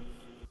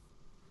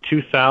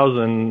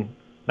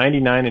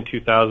 99 and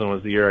 2000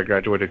 was the year I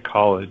graduated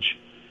college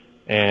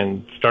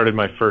and started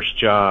my first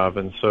job,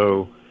 and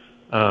so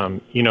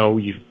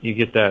you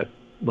get that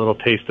little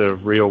taste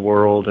of real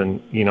world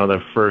and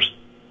the first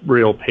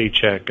real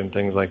paycheck and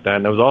things like that.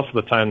 And it was also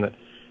the time that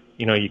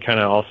you kind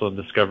of also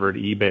discovered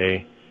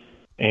eBay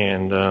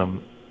and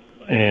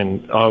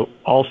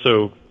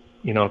also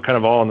kind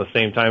of all in the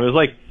same time. It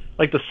was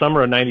like the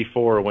summer of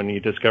 '94 when you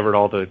discovered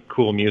all the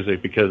cool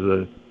music because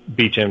of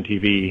Beach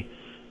MTV.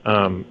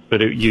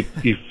 But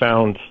you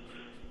found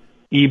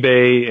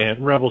eBay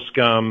and Rebel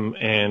Scum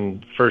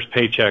and First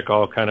Paycheck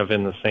all kind of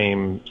in the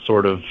same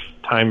sort of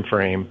time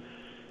frame.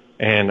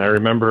 And I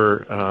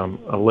remember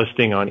a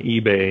listing on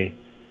eBay,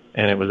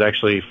 and it was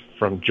actually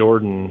from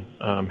Jordan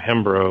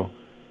Hembrow,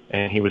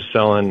 and he was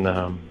selling.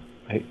 I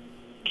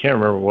can't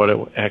remember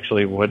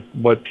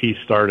what piece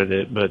started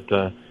it,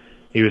 but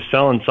he was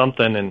selling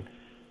something, and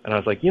I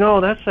was like,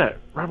 that's that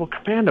Rebel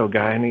Commando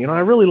guy, and I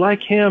really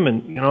like him,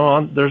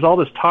 and there's all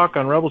this talk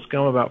on Rebel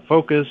Scum about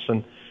Focus,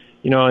 and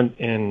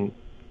and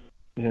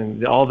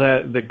all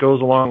that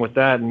goes along with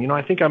that. And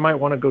I think I might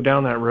want to go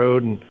down that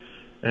road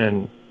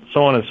and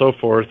so on and so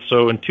forth.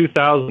 So in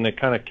 2000, it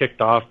kind of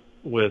kicked off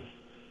with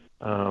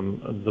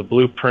the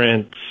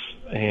blueprints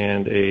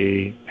and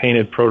a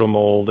painted proto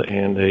mold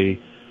and a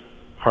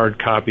hard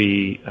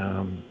copy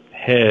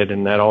head,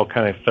 and that all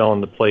kind of fell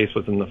into place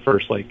within the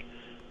first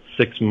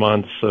 6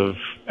 months of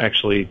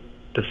actually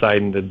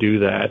deciding to do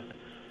that.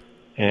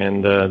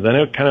 And then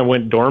it kind of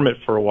went dormant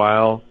for a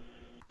while,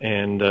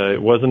 and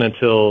it wasn't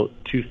until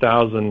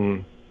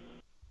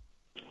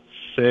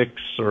 2006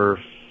 or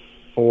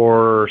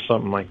 4 or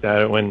something like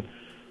that when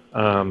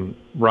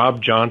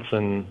Rob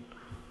Johnson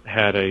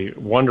had a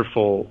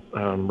wonderful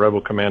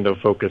Rebel Commando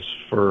focus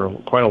for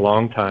quite a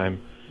long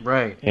time.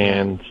 Right.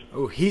 And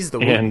he's the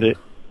Wooten.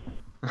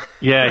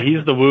 Yeah,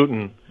 he's the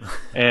Wooten.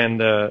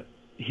 And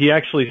he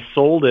actually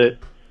sold it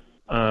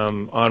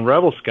on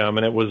Rebel Scum,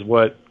 and it was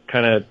what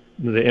kind of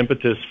the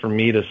impetus for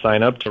me to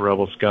sign up to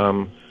Rebel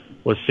Scum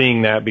was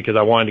seeing that, because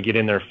I wanted to get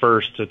in there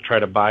first to try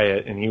to buy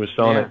it, and he was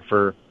selling it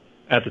for,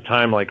 at the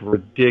time,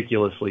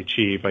 ridiculously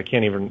cheap. I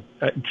can't even...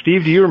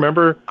 Steve, do you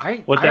remember what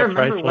that price was? I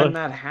remember when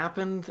that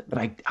happened, but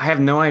I have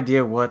no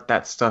idea what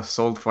that stuff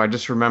sold for. I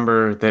just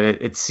remember that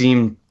it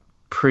seemed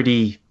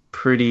pretty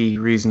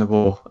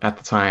reasonable at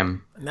the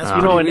time. And that's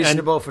pretty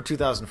reasonable for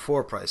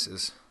 2004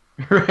 prices.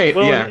 Right,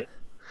 well, yeah.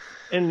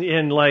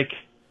 And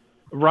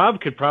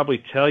Rob could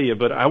probably tell you,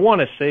 but I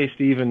want to say,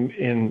 Steve,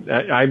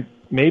 I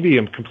maybe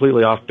I'm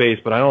completely off base,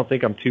 but I don't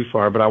think I'm too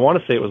far, but I want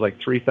to say it was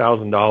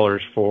 $3,000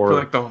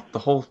 for the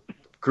whole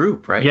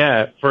group, right?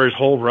 Yeah, for his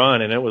whole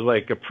run, and it was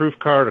a proof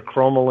card, a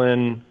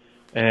chromalin,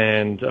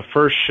 and a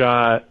first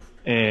shot,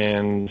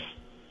 and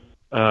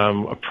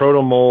a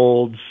proto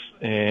molds,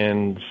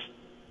 and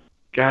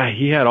God,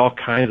 he had all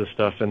kinds of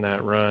stuff in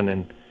that run,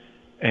 and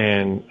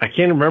I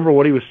can't remember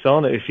what he was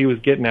selling, if he was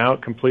getting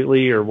out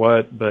completely or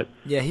what, but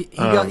yeah,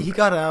 he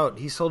got out.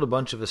 He sold a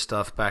bunch of his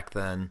stuff back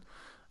then,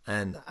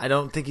 and I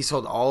don't think he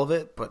sold all of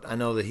it, but I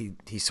know that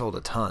he sold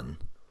a ton.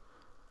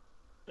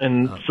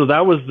 And so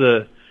that was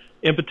the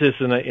impetus,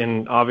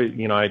 and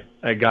obviously,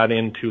 I got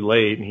in too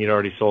late, and he'd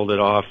already sold it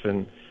off,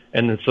 and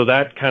then so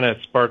that kind of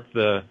sparked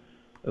the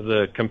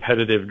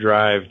competitive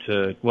drive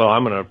to, well,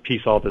 I'm going to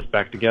piece all this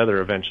back together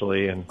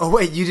eventually. And oh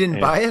wait, you didn't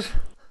buy it?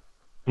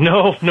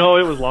 No,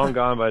 it was long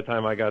gone by the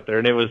time I got there,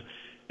 and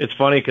it's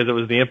funny because it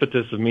was the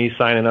impetus of me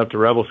signing up to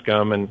Rebel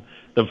Scum, and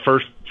the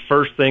first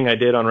thing I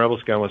did on Rebel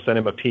Scum was send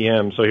him a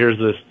PM. So here's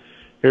this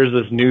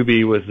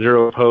newbie with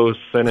 0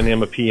 posts sending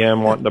him a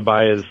PM wanting to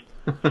buy his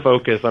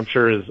Focus. I'm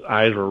sure his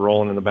eyes were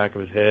rolling in the back of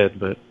his head,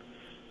 but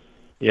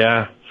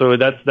yeah. So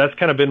that's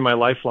kind of been my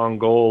lifelong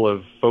goal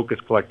of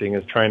Focus collecting,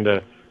 is trying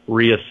to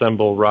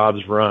reassemble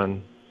Rob's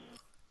run.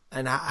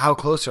 And how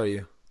close are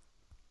you?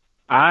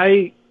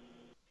 I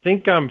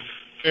think I'm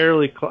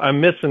fairly close. I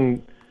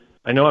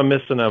know I'm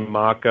missing a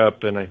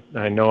mock-up, and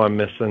I know I'm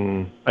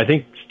missing, I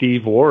think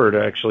Steve Sword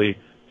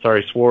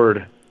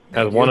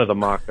has one of the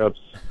mock-ups.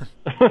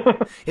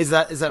 Is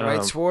that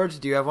right,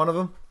 Sword? Do you have one of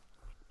them?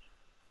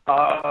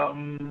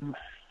 I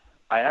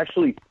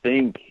actually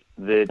think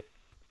that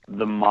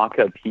the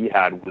mock-up he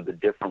had was a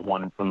different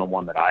one from the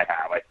one that I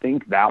have. I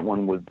think that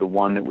one was the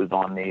one that was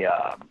on the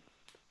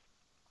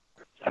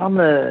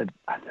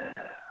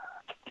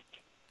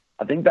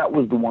I think that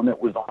was the one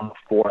that was on the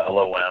 4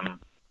 LOM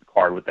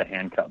card with the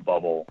hand cut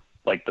bubble.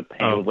 Like the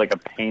paint, it was like a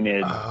painted.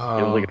 It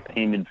was like a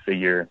painted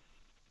figure.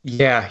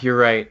 Yeah, you're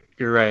right.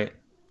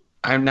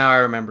 I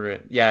remember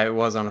it. Yeah, it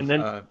was on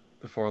the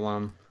 4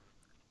 LOM.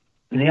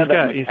 And he had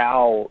that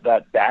Macau,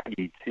 that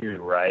baggie too,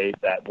 right?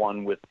 That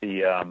one with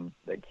the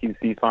that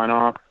QC sign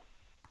off.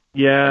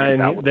 Yeah, and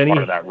that was then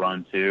part of that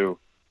run too.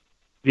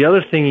 The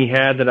other thing he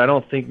had that I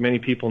don't think many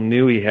people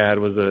knew he had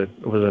was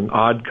an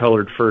odd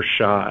colored first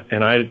shot,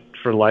 and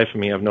for the life of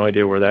me, I have no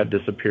idea where that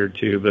disappeared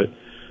to, but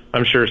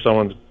I'm sure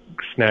someone's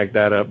snagged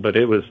that up. But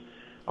I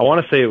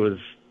want to say it was,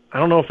 I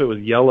don't know if it was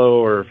yellow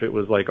or if it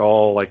was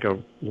all a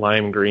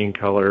lime green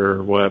color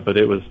or what, but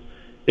it was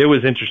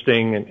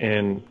interesting,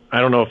 and I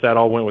don't know if that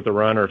all went with the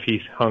run or if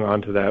he hung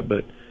on to that,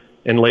 but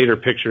in later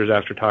pictures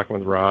after talking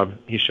with Rob,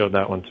 he showed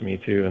that one to me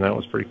too, and that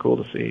was pretty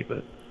cool to see.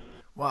 But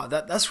wow,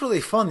 that's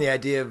really fun, the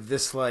idea of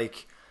this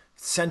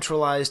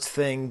centralized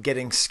thing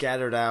getting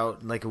scattered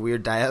out like a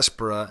weird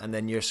diaspora, and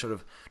then you're sort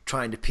of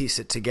trying to piece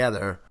it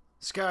together.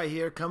 Sky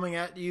here, coming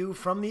at you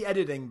from the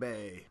editing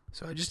bay.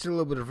 So I just did a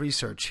little bit of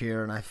research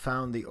here, and I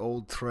found the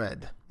old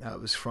thread. It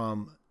was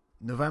from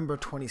November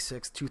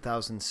 26,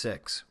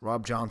 2006,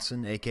 Rob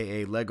Johnson,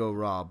 a.k.a. Lego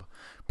Rob,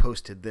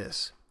 posted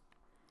this.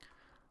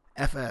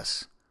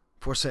 FS,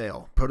 for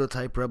sale,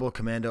 prototype Rebel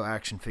Commando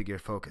action figure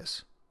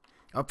Focus.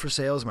 Up for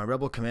sale is my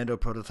Rebel Commando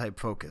prototype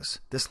Focus.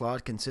 This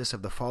lot consists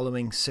of the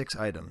following 6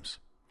 items.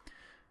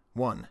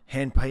 1.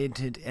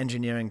 Hand-painted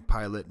engineering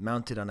pilot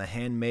mounted on a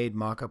handmade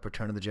mock-up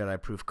Return of the Jedi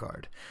proof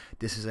card.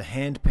 This is a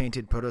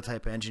hand-painted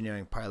prototype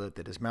engineering pilot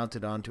that is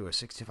mounted onto a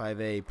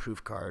 65A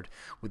proof card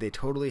with a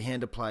totally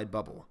hand-applied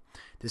bubble.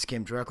 This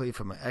came directly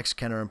from an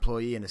ex-Kenner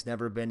employee and has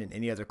never been in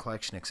any other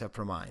collection except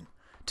for mine.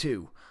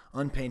 2.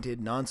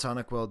 Unpainted,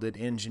 non-sonic welded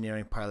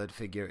engineering pilot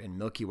figure in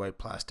milky white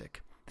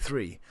plastic.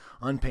 3.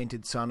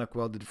 Unpainted sonic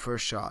welded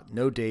first shot,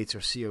 no dates or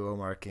COO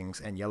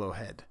markings, and yellow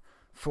head.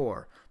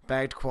 4.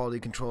 Bagged quality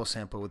control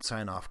sample with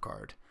sign-off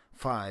card.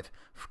 5.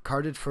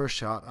 Carded first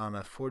shot on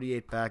a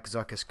 48 back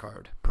SWCA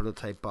card,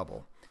 prototype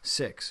bubble.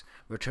 6.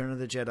 Return of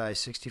the Jedi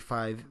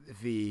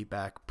 65V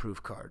back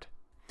proof card.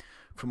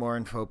 For more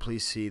info,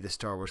 please see the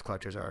Star Wars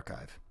Collector's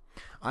Archive.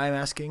 I am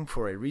asking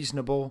for a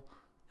reasonable,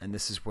 and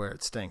this is where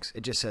it stinks,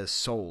 it just says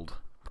sold,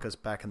 because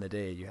back in the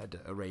day you had to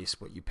erase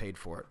what you paid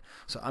for it.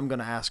 So I'm going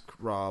to ask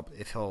Rob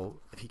if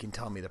he can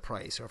tell me the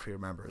price, or if he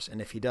remembers.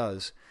 And if he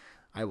does,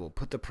 I will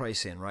put the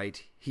price in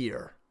right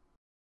here.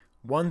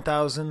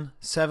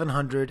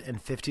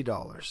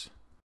 $1,750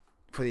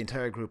 for the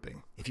entire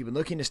grouping. If you've been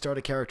looking to start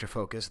a character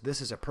focus, this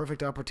is a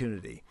perfect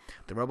opportunity.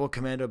 The Rebel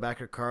Commando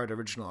backer card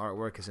original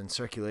artwork is in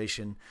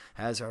circulation,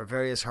 as are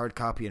various hard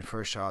copy and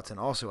first shots, and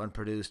also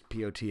unproduced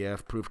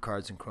POTF, proof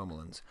cards, and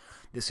chromolins.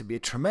 This would be a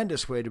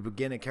tremendous way to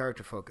begin a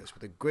character focus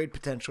with a great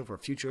potential for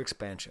future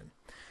expansion.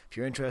 If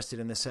you're interested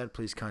in this set,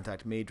 please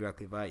contact me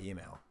directly via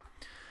email.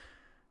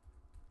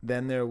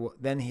 Then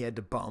he had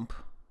to bump,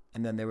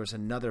 and then there was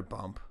another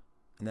bump,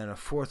 and then a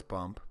fourth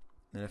bump,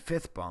 and then a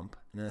fifth bump,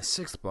 and then a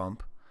sixth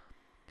bump.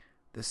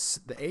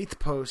 The eighth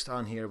post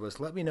on here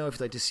was, let me know if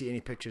you'd like to see any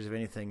pictures of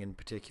anything in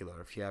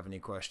particular, if you have any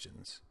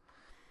questions.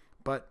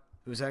 But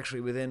it was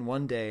actually within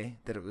 1 day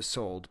that it was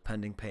sold,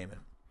 pending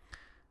payment.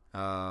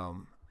 There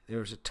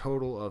was a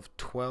total of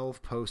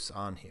 12 posts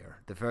on here.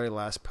 The very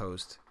last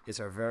post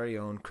is our very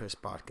own Chris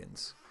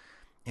Botkins.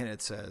 And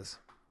it says,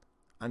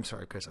 I'm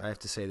sorry, Chris, I have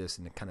to say this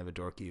in kind of a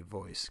dorky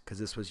voice, because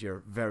this was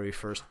your very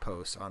first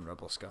post on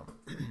Rebel Scum.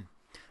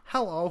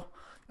 Hello.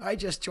 I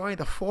just joined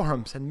the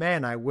forums, and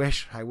man, I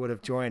wish I would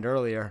have joined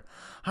earlier.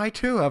 I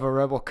too have a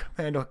Rebel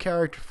Commando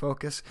character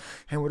focus,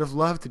 and would have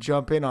loved to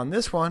jump in on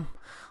this one.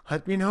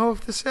 Let me know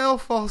if the sale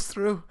falls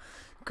through.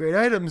 Great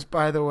items,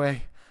 by the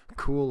way.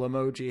 Cool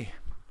emoji.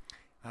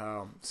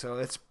 So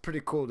it's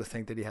pretty cool to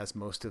think that he has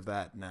most of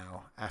that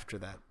now, after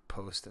that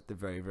post at the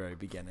very, very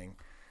beginning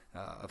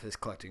of his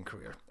collecting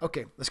career.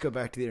 Okay, let's go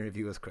back to the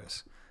interview with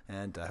Chris,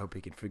 and I hope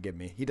he can forgive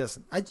me. He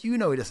doesn't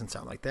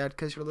sound like that,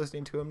 because you're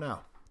listening to him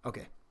now.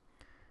 Okay.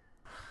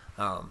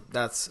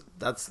 That's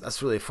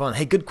really fun.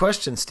 Hey, good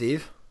question,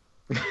 Steve.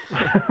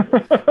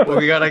 Well,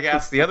 we gotta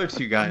ask the other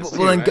two guys.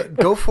 Well, then right?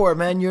 Go for it,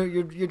 man.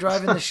 You're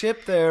driving the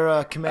ship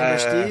there, Commander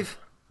Steve.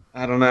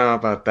 I don't know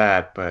about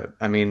that, but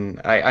I mean,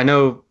 I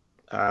know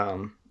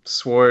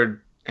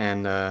Sword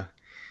and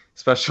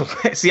Special.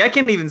 See, I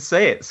can't even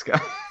say it,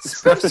 Scott.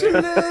 Special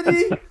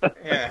lady.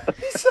 Yeah,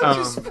 he's such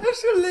a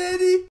special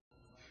lady.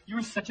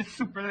 You're such a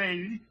super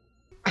lady.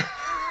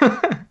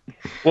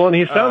 Well, and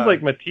he sounds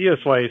like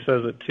Matthias while he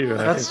says it too. And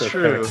That's I think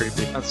true. That's kind of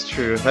creepy. That's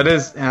true. That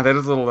is a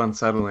little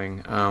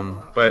unsettling.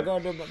 But we're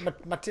going to do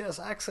Matthias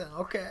accent.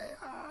 Okay.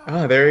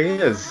 Oh, there he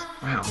is.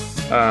 Wow.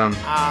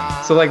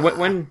 So like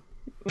when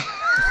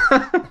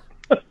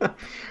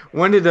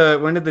when did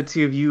the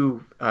two of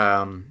you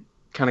kind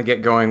of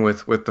get going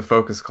with the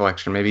Focus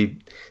collection? Maybe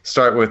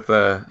start with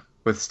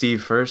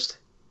Steve first.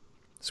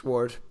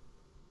 Sword.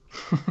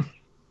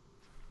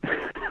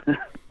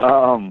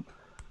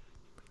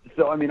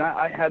 So I mean,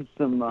 I had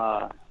some.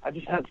 I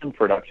just had some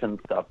production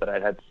stuff that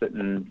I'd had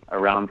sitting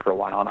around for a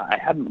while, and I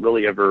hadn't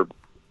really ever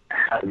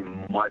had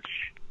much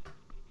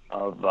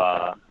of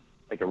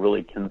like a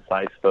really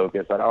concise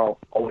focus. I'd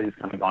always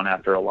kind of gone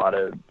after a lot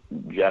of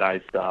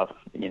Jedi stuff,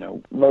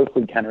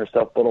 mostly Kenner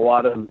stuff, but a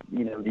lot of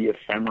the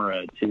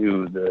ephemera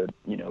too, the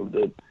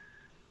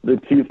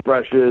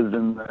toothbrushes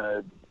and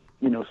the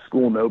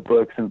school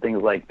notebooks and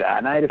things like that.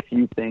 And I had a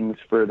few things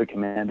for the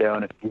Commando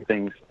and a few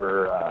things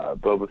for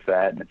Boba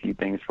Fett and a few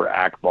things for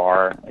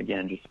Akbar.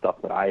 Again, just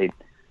stuff that I,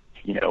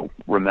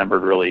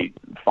 remembered really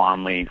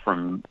fondly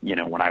from,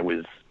 when I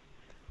was,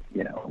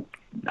 9,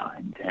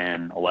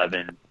 10,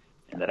 11,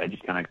 and that I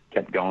just kind of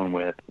kept going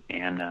with.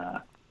 And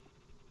I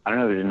don't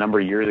know, there's a number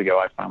of years ago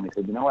I finally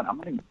said, you know what,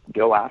 I'm going to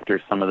go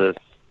after some of this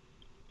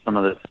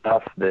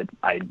stuff that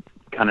I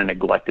kind of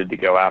neglected to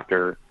go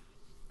after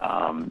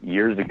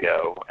years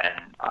ago.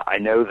 And I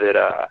know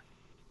that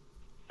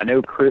I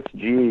know Chris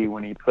G,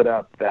 when he put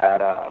up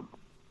that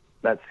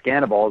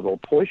scan of all his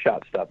old toy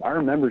shop stuff, I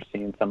remember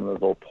seeing some of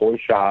those old toy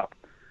shop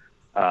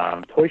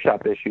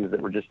issues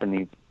that were just in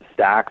these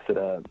stacks at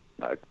a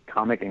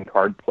comic and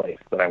card place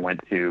that I went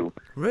to.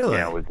 Really?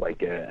 It was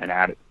like an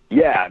ad.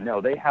 Yeah, no,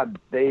 there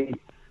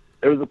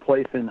was a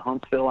place in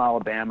Huntsville,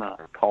 Alabama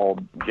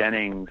called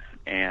Jennings,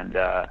 and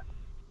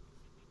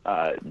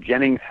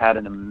Jennings had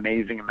an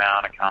amazing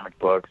amount of comic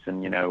books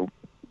and,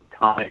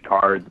 comic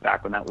cards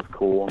back when that was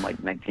cool in like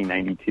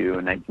 1992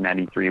 and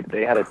 1993, but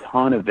they had a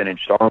ton of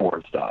vintage Star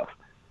Wars stuff.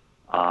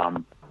 I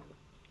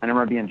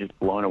remember being just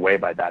blown away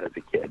by that as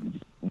a kid.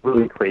 Just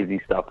really crazy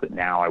stuff that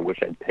now I wish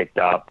I'd picked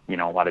up, a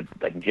lot of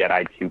like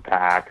Jedi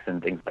 2-packs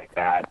and things like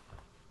that.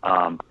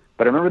 But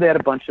I remember they had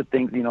a bunch of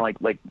things,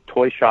 like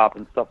toy shop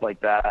and stuff like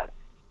that.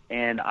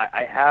 And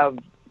I have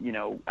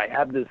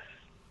this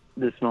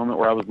this moment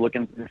where I was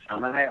looking through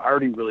some, and I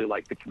already really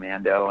liked the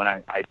Commando, and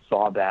I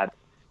saw that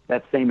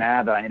same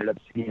ad that I ended up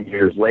seeing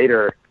years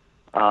later,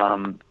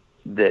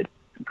 that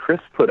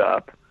Chris put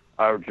up,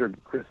 or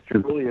Chris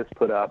Julius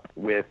put up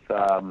with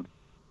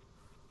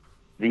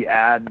the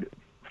ad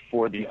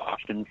for the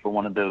auction for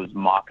one of those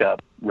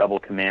mock-up Rebel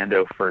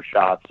Commando first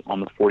shots on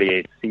the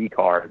 48C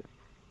card.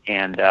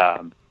 And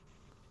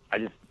I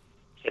just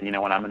said,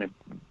 when I'm going to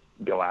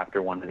go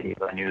after one of these,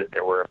 I knew that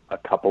there were a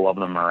couple of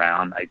them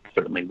around. I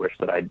certainly wish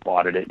that I'd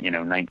bought it at,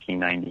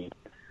 1990,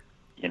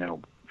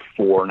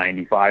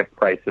 $4.95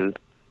 prices.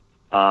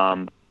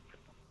 And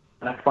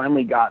I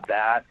finally got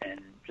that and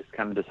just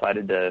kind of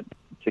decided to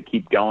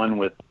keep going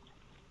with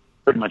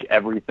pretty much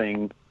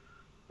everything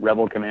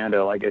Rebel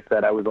Commando. Like I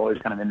said, I was always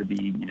kind of into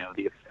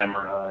the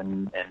ephemera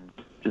and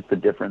just the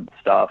different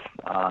stuff.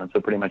 So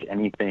pretty much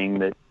anything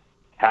that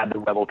had the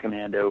Rebel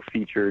Commando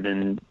featured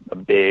in a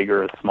big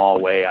or a small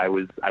way, I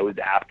was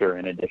after,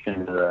 in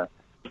addition to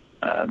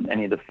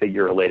any of the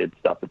figure-related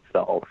stuff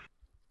itself.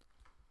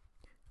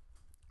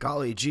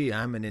 Golly gee,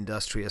 I'm an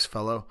industrious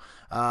fellow.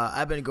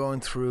 I've been going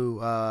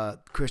through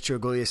Chris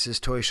Julius's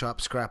Toy Shop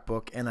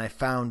scrapbook, and I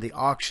found the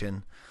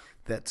auction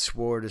that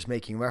Sword is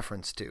making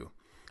reference to.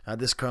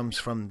 This comes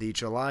from the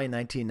July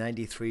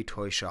 1993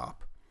 Toy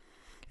Shop.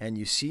 And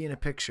you see in a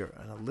picture,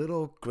 in a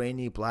little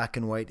grainy black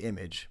and white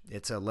image,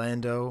 it's a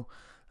Lando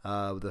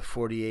with a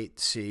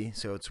 48C,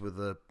 so it's with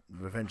the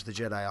Revenge of the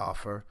Jedi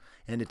offer,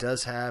 and it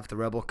does have the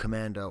Rebel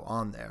Commando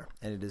on there.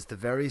 And it is the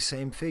very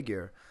same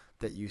figure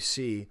that you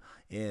see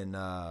in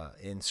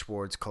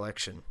Sword's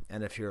collection.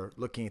 And if you're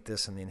looking at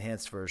this in the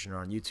enhanced version or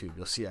on YouTube,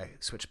 you'll see I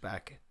switch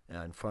back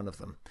in front of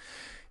them.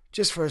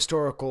 Just for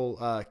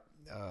historical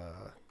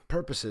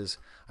purposes,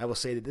 I will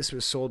say that this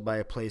was sold by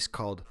a place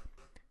called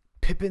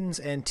Pippin's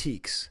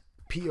Antiques,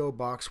 P.O.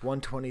 Box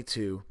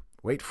 122,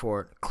 wait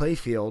for it,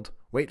 Clayfield,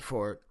 wait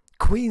for it,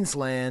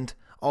 Queensland,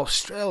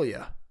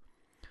 Australia.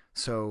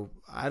 So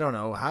I don't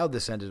know how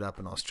this ended up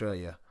in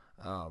Australia.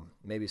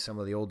 Maybe some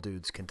of the old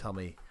dudes can tell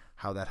me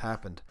how that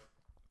happened.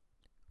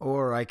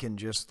 Or I can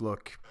just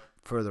look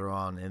further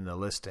on in the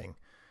listing.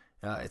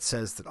 It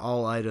says that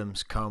all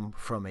items come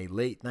from a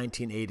late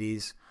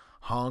 1980s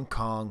Hong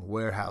Kong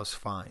warehouse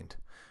find,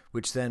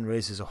 which then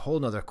raises a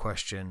whole nother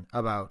question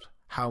about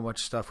how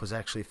much stuff was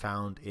actually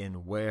found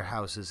in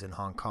warehouses in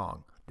Hong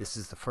Kong. This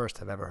is the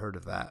first I've ever heard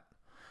of that.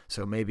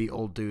 So maybe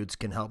old dudes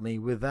can help me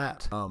with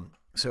that.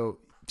 So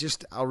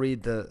just I'll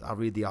read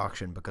the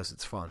auction because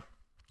it's fun.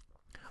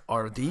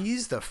 Are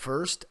these the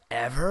first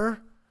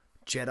ever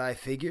Jedi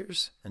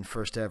figures? And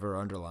first ever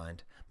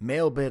underlined.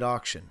 Mail bid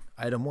auction.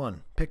 Item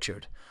 1,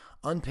 pictured.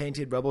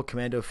 Unpainted Rebel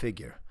Commando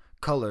figure.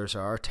 Colors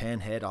are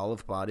tan head,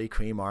 olive body,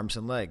 cream arms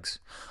and legs.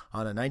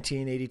 On a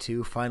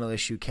 1982 final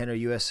issue Kenner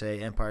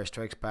USA Empire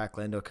Strikes Back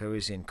Lando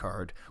Calrissian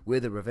card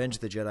with a Revenge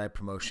of the Jedi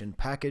promotion,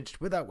 packaged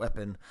without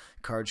weapon.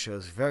 Card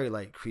shows very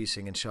light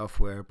creasing and shelf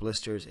wear,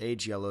 blisters,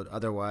 age yellowed,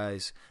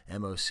 otherwise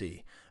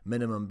MOC.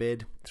 Minimum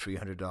bid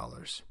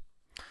 $300.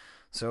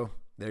 So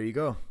there you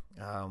go.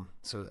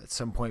 So at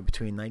some point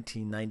between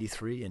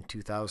 1993 and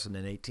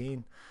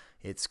 2018,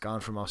 it's gone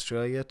from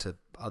Australia to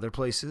other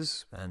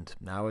places, and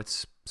now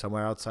it's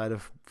somewhere outside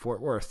of Fort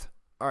Worth.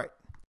 All right.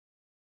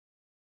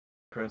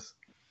 Chris.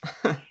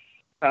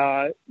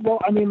 Well,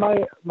 I mean,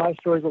 my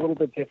story's a little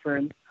bit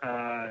different.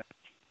 I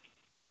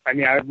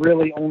mean, I've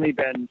really only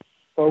been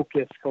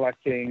focused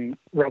collecting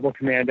Rebel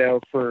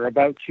Commando for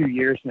about 2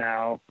 years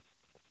now.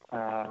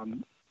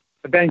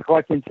 I've been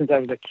collecting since I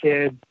was a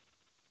kid.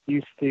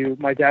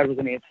 My dad was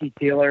an antique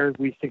dealer.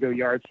 We used to go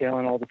yard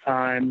sailing all the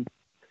time,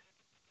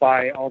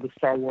 buy all the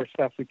Star Wars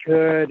stuff we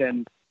could.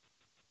 And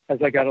as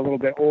I got a little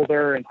bit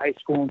older in high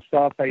school and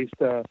stuff, I used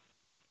to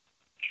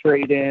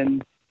trade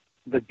in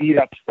the beat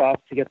up stuff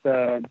to get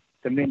the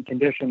mint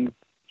condition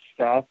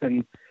stuff.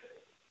 And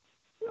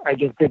I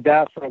just did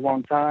that for a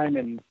long time.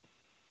 And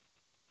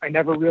I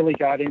never really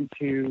got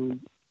into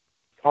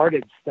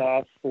carded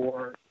stuff,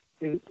 or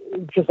it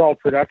was just all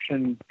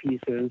production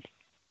pieces.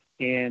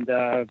 And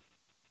a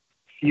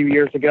few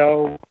years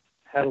ago,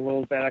 had a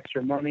little bit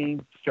extra money,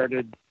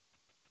 started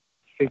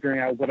figuring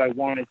out what I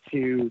wanted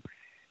to,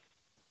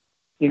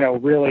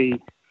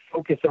 really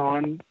focus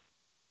on,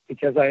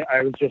 because I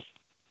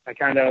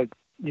kind of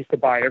used to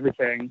buy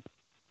everything,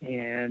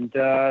 and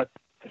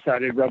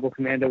decided Rebel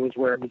Commando was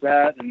where it was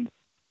at, and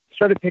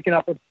started picking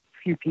up a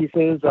few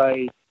pieces.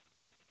 I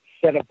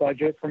set a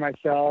budget for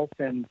myself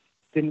and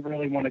didn't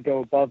really want to go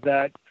above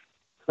that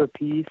per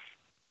piece,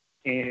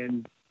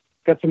 and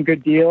got some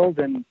good deals.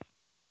 And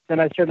then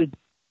I started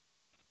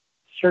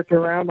searching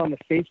around on the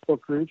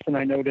Facebook groups, and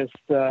I noticed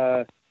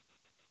that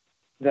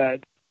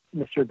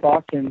Mr.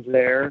 Botkins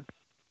there,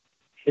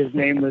 his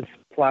name was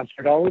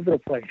plastered all over the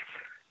place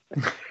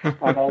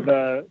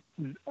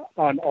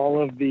on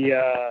all of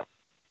the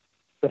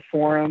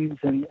forums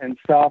and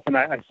stuff. And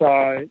I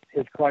saw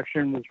his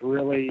collection was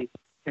really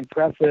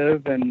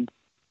impressive, and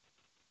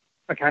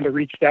I kind of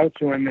reached out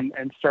to him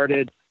and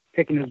started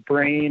picking his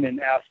brain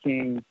and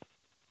asking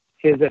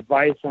his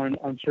advice on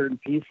certain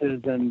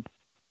pieces. And,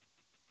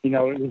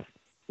 it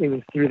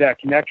was through that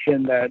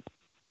connection that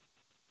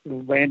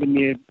landed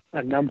me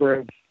a number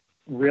of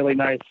really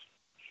nice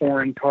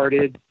foreign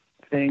carded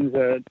things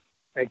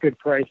at good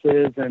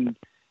prices, and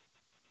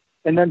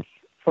then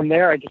from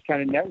there I just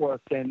kind of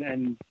networked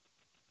and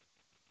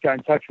got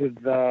in touch with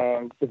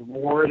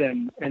Ward,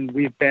 and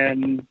we've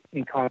been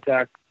in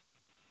contact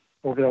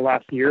over the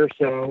last year or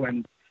so,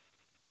 and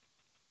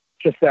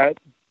just that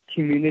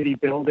community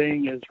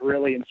building has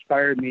really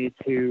inspired me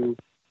to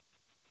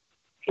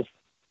just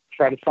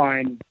try to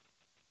find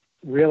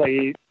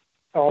really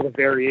all the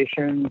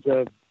variations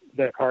of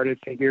the carded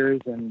figures.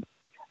 And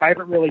I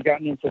haven't really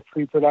gotten into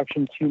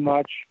pre-production too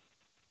much.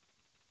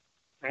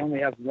 I only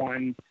have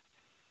one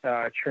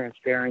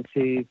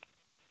transparency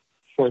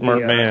for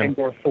Smart the man.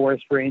 indoor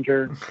forest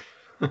ranger.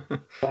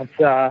 But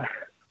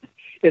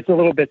it's a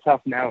little bit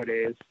tough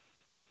nowadays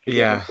to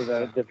get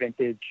into the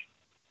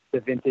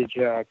vintage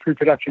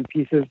pre-production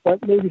pieces,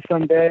 but maybe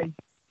someday.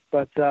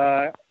 But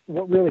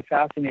what really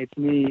fascinates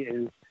me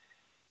is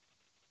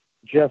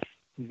just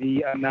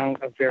the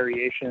amount of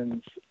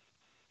variations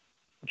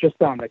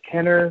just on the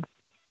Kenner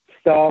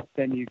stuff.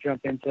 Then you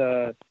jump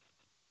into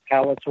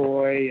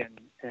Palatoy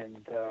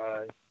and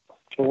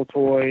Tool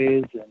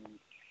Toys and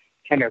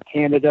Kenner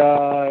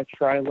Canada,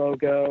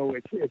 Tri-Logo.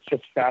 It's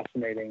just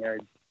fascinating.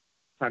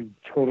 I'm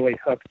totally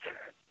hooked.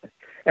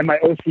 And my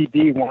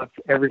OCD wants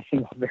every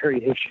single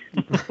variation.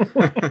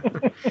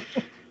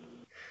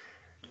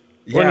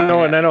 Well,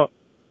 no, and I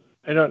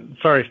don't.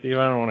 Sorry, Steve.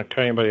 I don't want to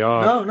cut anybody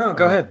off. No,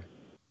 go ahead.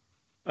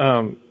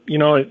 And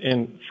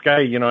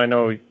Sky, I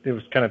know it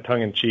was kind of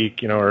tongue in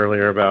cheek,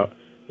 earlier about,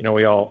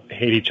 we all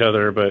hate each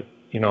other, but,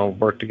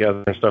 work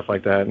together and stuff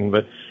like that.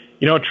 But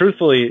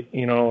truthfully,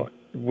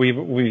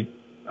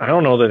 I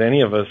don't know that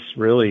any of us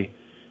really,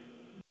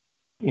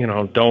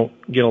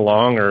 don't get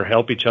along or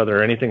help each other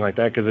or anything like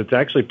that. 'Cause it's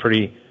actually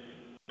pretty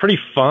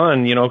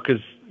fun,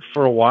 'cause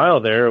for a while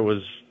there,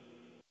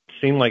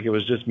 seemed like it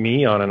was just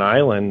me on an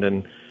island,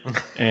 and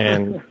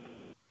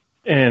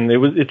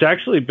it's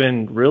actually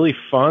been really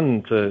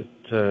fun to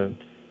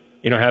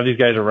have these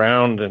guys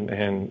around,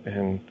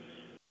 and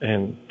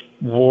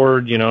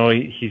Ward,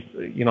 he's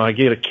I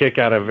get a kick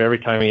out of every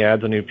time he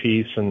adds a new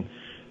piece, and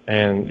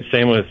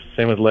same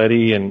with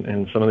Letty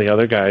and some of the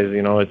other guys.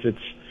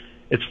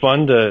 It's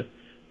fun to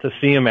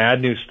see them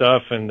add new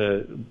stuff, and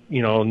to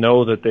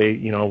know that they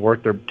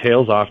work their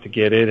tails off to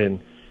get it,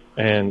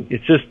 and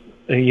it's just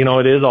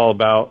it is all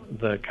about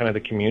the kind of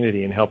the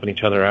community and helping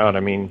each other out. I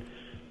mean,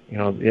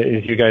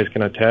 as you guys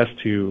can attest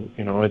to,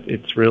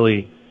 it's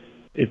really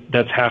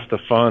that's half the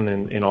fun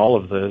in all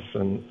of this,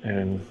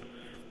 and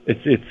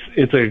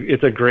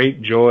it's a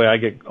great joy. I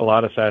get a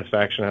lot of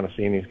satisfaction out of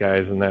seeing these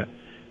guys, and that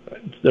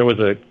there was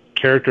a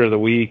character of the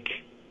week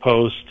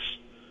post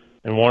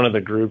in one of the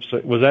groups.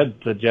 Was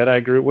that the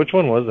Jedi group? Which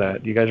one was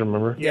that? Do you guys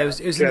remember? Yeah, it was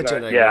in the Jedi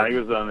group. Yeah, he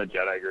was on the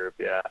Jedi group,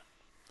 yeah.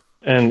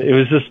 And it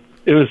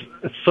was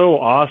so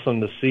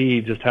awesome to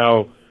see just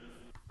how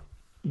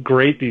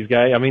great these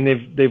guys. I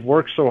mean, they've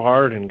worked so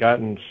hard and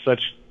gotten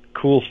such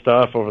cool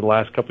stuff over the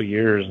last couple of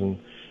years, and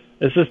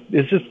it's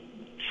just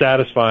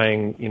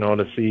satisfying,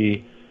 to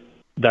see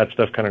that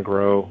stuff kind of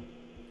grow.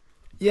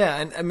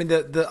 Yeah, and I mean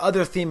the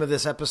other theme of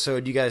this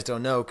episode you guys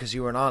don't know because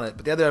you weren't on it,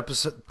 but the other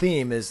episode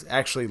theme is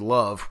actually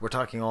love. We're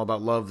talking all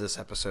about love this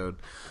episode,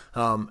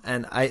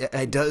 and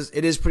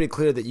it is pretty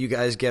clear that you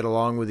guys get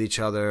along with each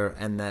other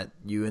and that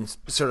you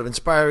sort of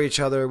inspire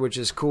each other, which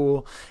is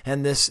cool.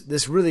 And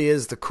this really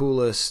is the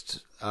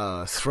coolest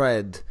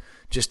thread,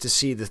 just to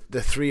see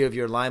the three of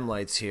your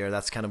limelights here.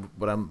 That's kind of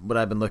what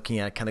I've been looking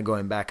at, kind of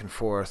going back and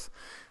forth,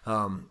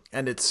 and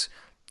it's.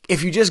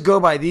 If you just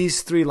go by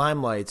these three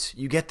limelights,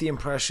 you get the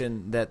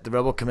impression that the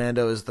Rebel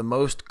Commando is the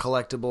most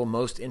collectible,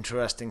 most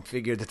interesting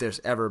figure that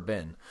there's ever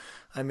been.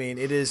 I mean,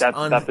 it is. That's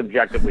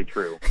objectively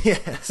true.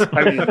 Yes,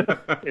 I mean,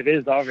 it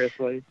is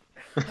obviously.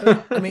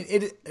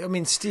 I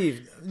mean,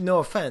 Steve. No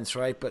offense,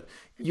 right? But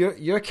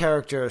your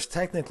character is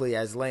technically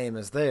as lame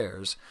as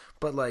theirs.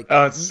 But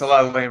it's a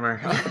lot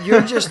lamer.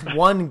 You're just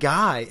one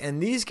guy,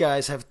 and these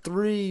guys have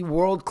three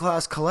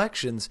world-class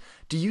collections.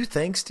 Do you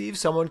think, Steve,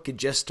 someone could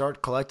just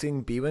start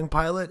collecting B-Wing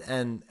Pilot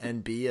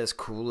and be as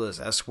cool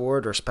as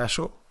S-Ward or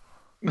Special?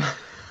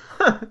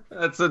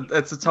 That's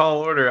a tall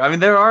order. I mean,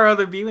 there are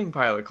other B-Wing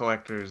Pilot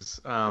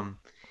collectors,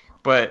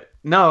 but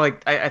no,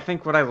 I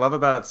think what I love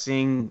about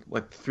seeing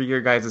three of your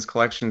guys'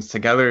 collections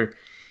together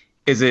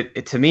is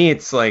it to me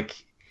it's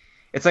like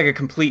a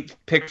complete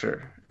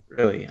picture.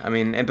 Really, I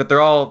mean, but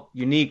they're all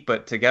unique,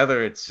 but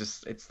together it's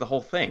the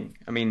whole thing.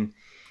 I mean,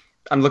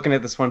 I'm looking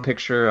at this one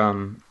picture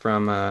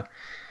from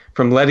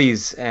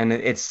Letty's, and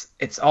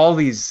it's all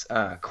these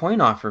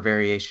coin offer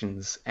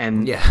variations,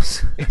 and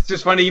yes, it's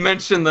just funny you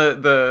mentioned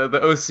the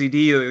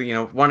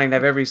OCD, wanting to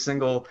have every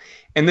single,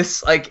 and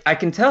this I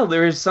can tell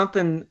there is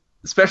something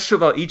special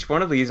about each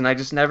one of these, and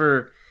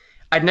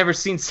I'd never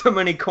seen so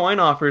many coin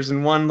offers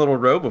in one little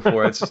row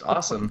before. It's just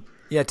awesome.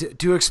 Yeah,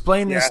 to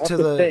explain this to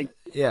the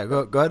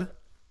go ahead.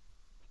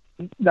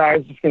 No, I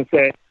was just going to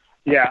say,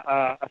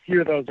 a few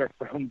of those are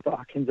from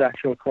Dawkins'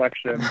 actual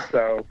collection.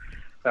 So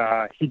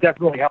he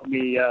definitely helped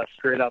me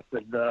straight up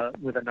with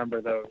a number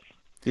of those.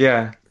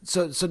 Yeah.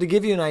 So to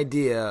give you an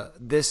idea,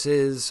 this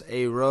is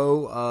a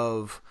row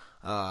of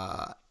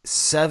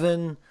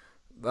 7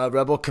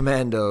 Rebel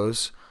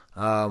Commandos,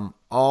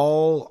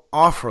 all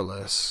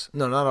offerless.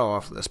 No, not all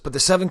offerless, but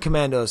the 7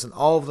 Commandos, and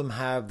all of them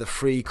have the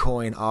free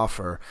coin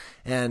offer.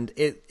 And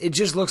it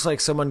just looks like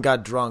someone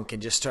got drunk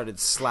and just started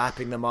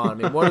slapping them on. I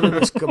mean, one of them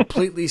is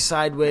completely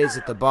sideways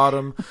at the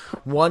bottom.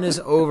 One is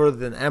over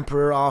the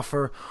Emperor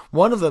offer.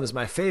 One of them is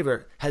my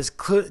favorite.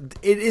 It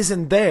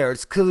isn't there.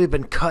 It's clearly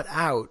been cut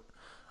out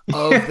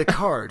of the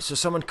card. So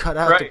someone cut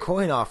out the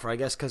coin offer, I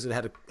guess, because it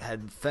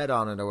had Fed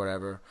on it or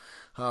whatever.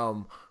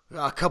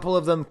 A couple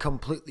of them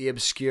completely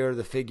obscure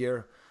the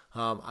figure.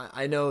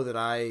 I know that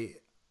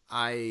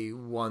I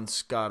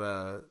once got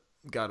a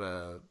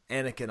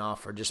Anakin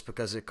offer just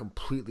because it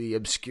completely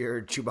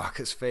obscured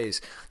Chewbacca's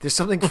face. There's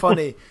something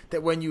funny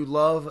that when you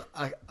love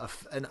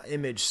an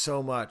image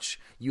so much,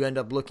 you end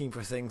up looking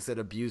for things that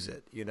abuse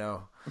it. You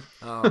know.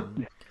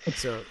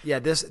 So yeah,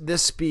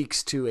 this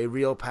speaks to a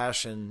real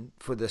passion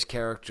for this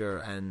character,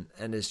 and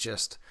is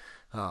just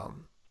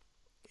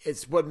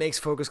it's what makes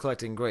focus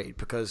collecting great,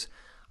 because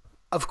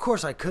of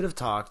course I could have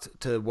talked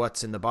to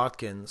What's in the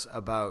Botkins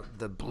about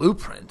the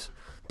blueprint,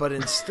 but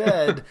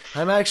instead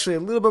I'm actually a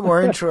little bit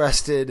more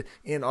interested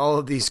in all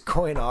of these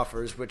coin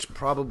offers, which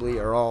probably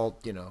are all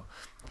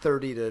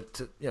 $30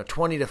 to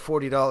 $20 to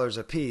 $40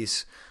 a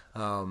piece.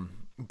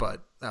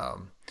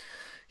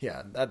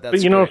 Yeah,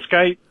 that's. But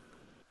Sky,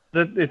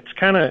 that it's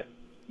kind of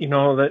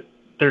that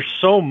there's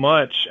so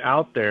much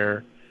out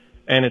there,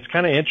 and it's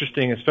kind of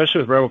interesting,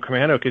 especially with Rebel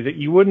Commando, because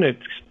you wouldn't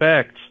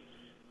expect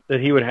that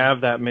he would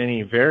have that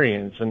many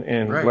variants,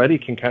 and Right. Letty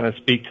can kind of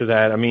speak to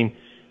that. I mean,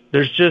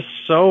 there's just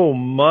so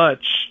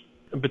much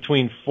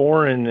between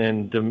foreign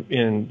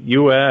and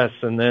U.S.,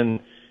 and then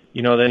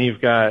then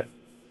you've got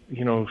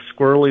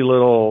squirrely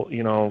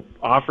little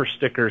offer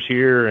stickers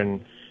here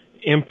and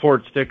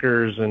import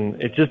stickers,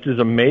 and it just is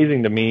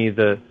amazing to me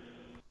the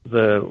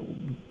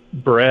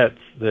breadth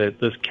that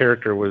this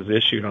character was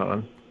issued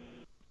on.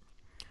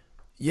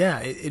 Yeah,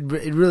 it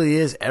really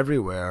is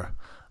everywhere.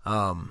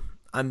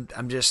 I'm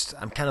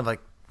kind of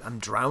like I'm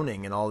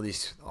drowning in all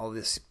these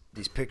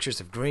pictures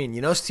of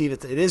green. Steve,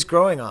 it is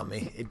growing on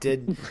me. It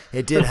did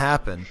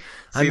happen.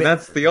 See,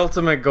 that's the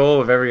ultimate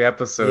goal of every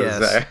episode,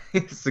 Yes.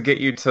 is to get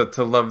you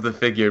to love the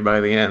figure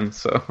by the end.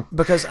 So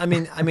because I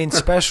mean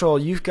special,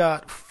 you've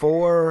got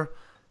 4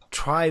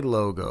 tri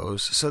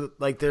logos. So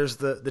like there's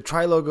the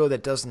tri logo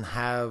that doesn't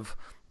have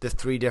the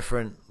 3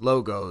 different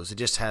logos. It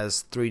just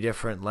has 3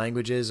 different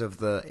languages of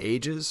the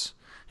ages,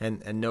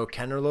 and no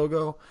Kenner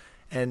logo.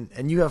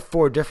 And you have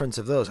 4 difference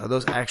of those. Are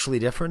those actually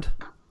different?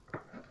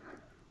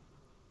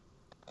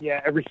 Yeah,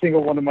 every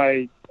single one of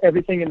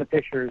everything in the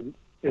picture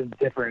is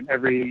different.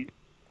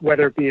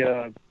 Whether it be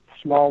a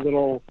small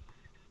little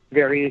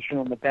variation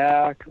on the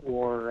back,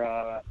 or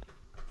a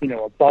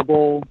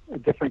bubble, a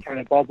different kind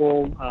of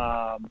bubble.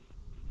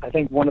 I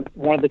think one of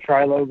the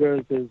tri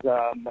logos is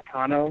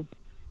Meccano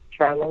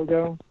tri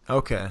logo.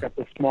 Okay. It's got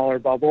the smaller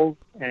bubbles,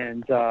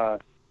 and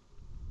that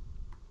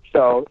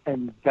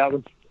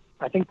was,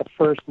 I think, the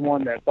first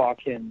one that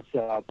Botkins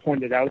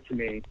pointed out to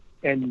me,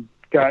 and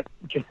got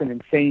just an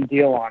insane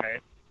deal on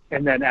it.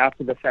 And then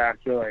after the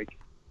fact, you're like,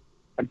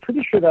 I'm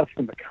pretty sure that's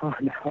from the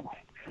Commando.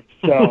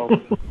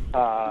 So,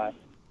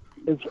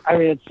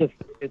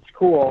 it's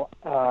cool.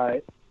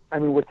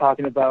 We're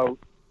talking about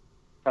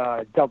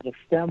double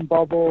stem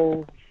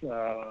bubbles.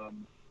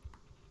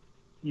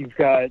 You've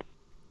got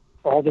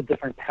all the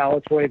different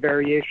paletoy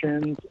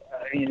variations.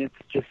 It's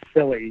just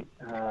silly.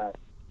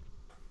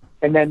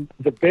 And then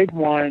the big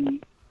one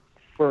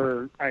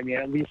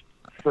at least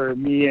for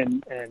me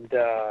and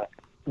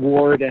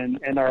Ward and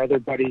our other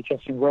buddy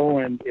Justin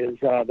Rowland, is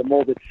the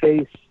molded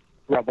face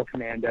Rebel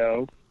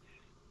Commando,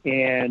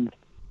 and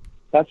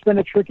that's been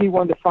a tricky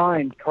one to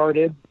find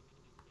carded.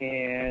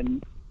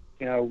 And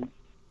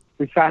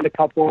we found a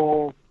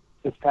couple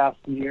this past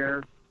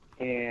year,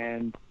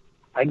 and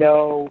I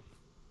know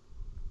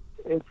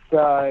it's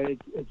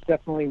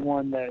definitely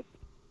one that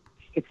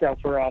sticks out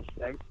for us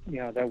that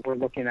that we're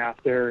looking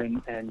after,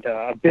 and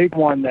a big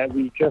one that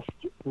we just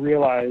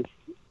realized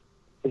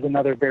is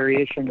another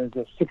variation is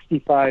a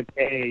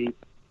 65A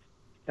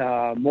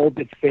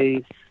molded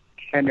face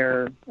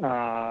Kenner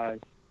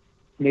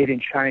made in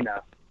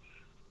China,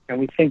 and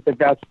we think that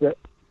that's the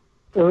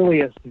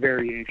earliest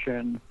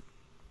variation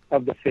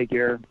of the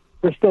figure.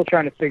 We're still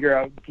trying to figure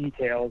out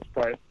details,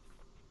 but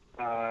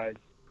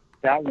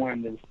that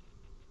one is,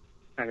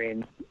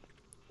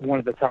 one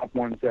of the top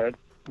ones that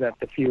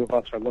the few of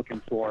us are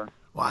looking for.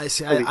 Well, I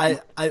see.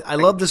 I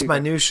love this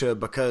minutia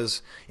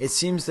because it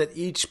seems that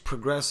each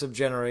progressive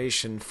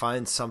generation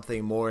finds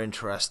something more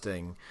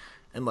interesting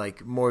and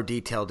like more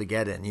detail to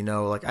get in.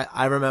 Like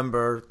I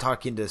remember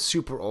talking to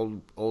super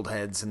old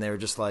heads, and they were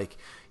just like,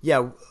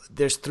 yeah,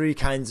 there's 3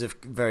 kinds of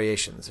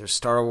variations. There's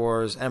Star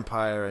Wars,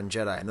 Empire, and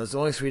Jedi, and those are the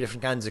only 3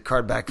 different kinds of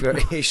card back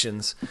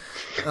variations.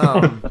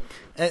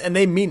 And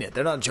they mean it.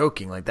 They're not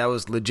joking. Like that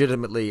was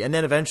legitimately. And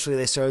then eventually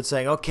they started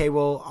saying, okay,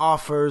 well,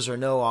 offers or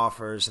no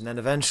offers, and then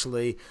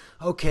eventually,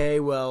 okay,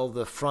 well,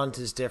 the front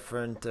is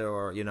different,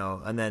 or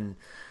and then.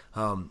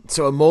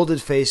 So a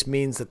molded face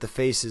means that the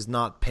face is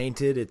not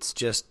painted; it's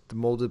just the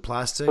molded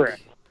plastic.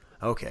 Correct.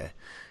 Okay,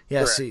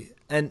 yeah. Correct. See,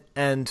 and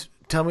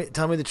tell me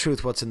the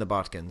truth. What's in the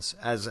Botkins?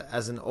 As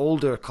an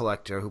older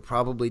collector who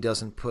probably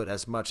doesn't put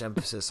as much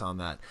emphasis on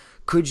that,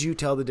 could you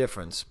tell the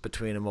difference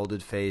between a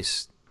molded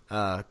face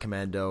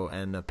Commando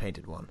and a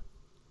painted one?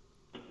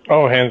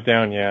 Oh, hands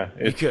down, yeah.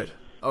 You could.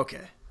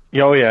 Okay.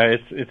 Oh yeah,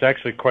 it's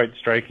actually quite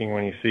striking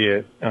when you see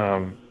it,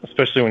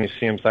 especially when you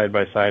see them side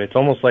by side. It's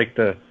almost like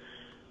the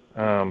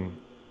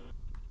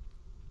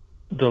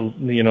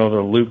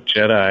Luke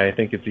Jedi. I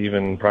think it's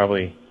even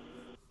probably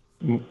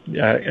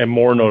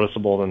more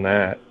noticeable than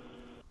that.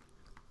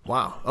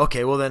 Wow.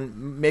 Okay. Well,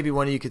 then maybe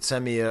one of you could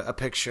send me a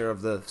picture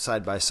of the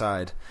side by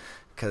side,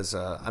 because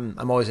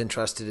I'm always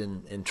interested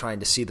in trying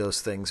to see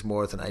those things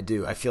more than I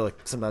do. I feel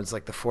like sometimes it's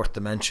like the 4th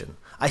dimension.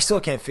 I still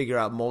can't figure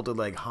out molded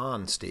leg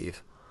Han,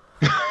 Steve.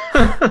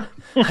 I've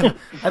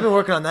been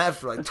working on that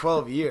for like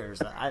 12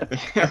 years. I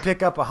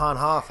pick up a Han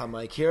Hoth. I'm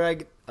like,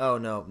 oh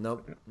no,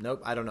 nope.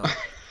 I don't know.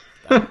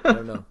 I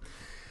don't know.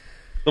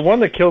 The one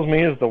that kills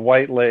me is the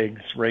white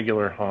legs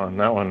regular Han.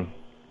 That one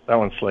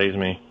slays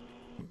me.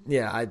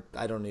 Yeah,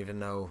 I don't even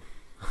know.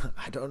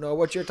 I don't know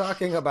what you're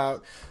talking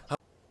about.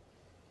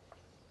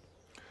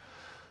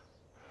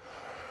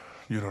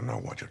 You don't know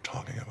what you're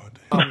talking about.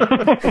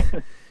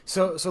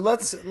 So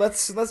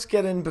let's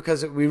get in,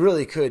 because we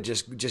really could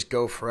just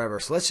go forever.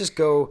 So let's just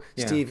go,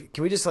 Yeah. Steve.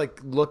 Can we just like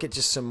look at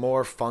just some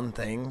more fun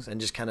things and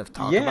just kind of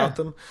talk about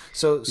them?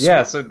 So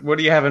what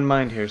do you have in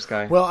mind here,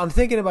 Sky? Well, I'm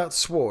thinking about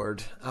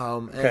Sword,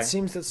 and Okay. it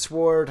seems that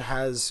Sword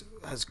has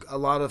a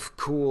lot of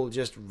cool,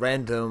 just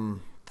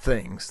random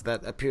things.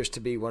 That appears to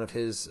be one of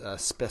his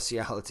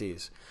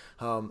specialities.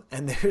 And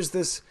there's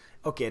this.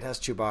 Okay, it has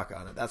Chewbacca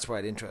on it. That's why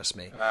it interests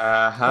me.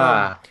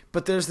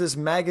 But there's this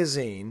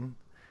magazine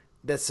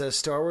that says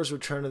Star Wars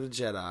Return of the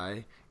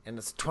Jedi, and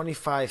it's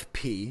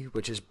 25p,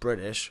 which is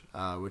British,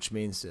 which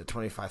means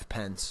 25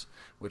 pence,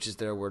 which is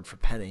their word for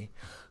penny.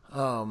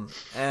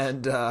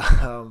 It's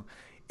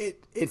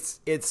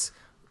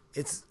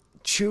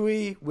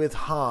Chewie with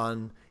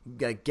Han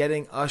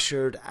getting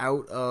ushered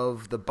out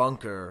of the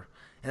bunker,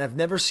 and I've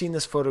never seen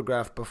this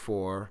photograph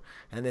before,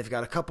 and they've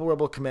got a couple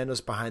Rebel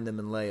Commandos behind them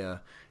and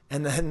Leia.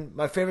 And then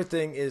my favorite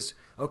thing is,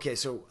 okay,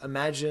 so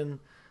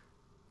imagine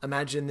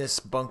this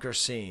bunker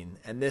scene,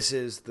 and this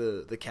is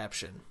the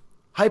caption: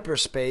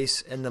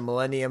 hyperspace and the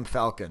Millennium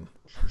Falcon.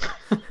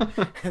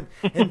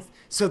 and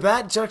so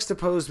that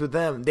juxtaposed with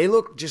them, they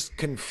look just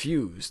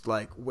confused,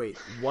 like, wait,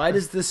 why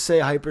does this say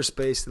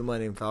hyperspace and the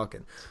Millennium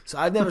Falcon? So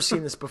I've never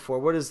seen this before.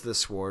 What is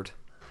this, Ward?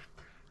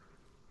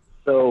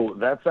 So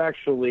that's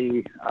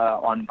actually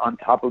on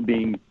top of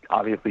being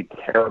obviously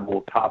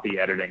terrible copy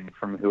editing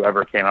from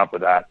whoever came up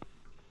with that.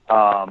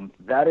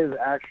 That is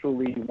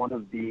actually one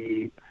of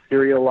the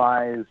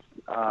serialized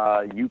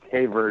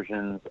UK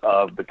versions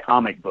of the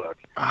comic book.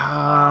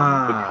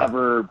 The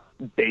cover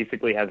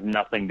basically has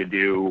nothing to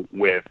do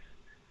with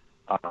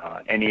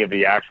any of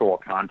the actual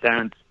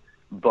content.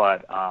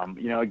 But,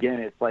 again,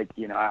 it's like,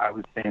 I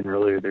was saying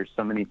earlier, there's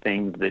so many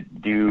things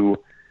that do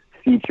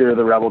feature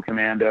the Rebel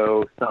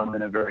Commando, some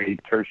in a very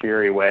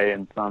tertiary way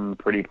and some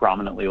pretty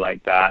prominently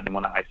like that. And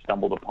when I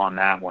stumbled upon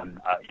that one,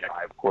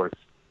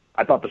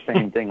 I thought the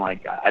same thing.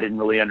 Like, I didn't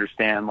really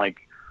understand,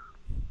 like,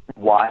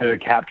 why the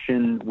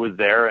caption was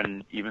there,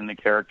 and even the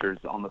characters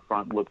on the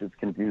front looked as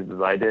confused as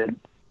I did.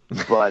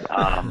 But,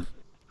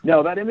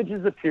 no, that image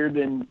has appeared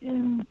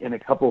in a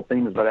couple of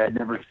things, but I'd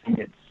never seen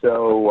it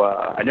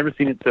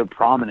so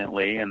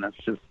prominently, and that's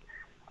just,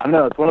 I don't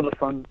know, it's one of the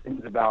fun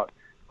things about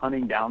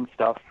hunting down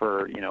stuff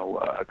for,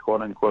 a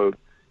quote-unquote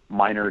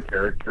minor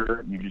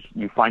character.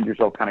 You find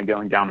yourself kind of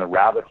going down the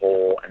rabbit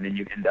hole, and then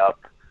you end up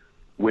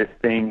with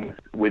things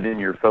within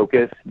your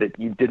focus that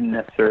you didn't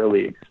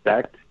necessarily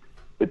expect,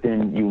 but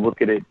then you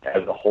look at it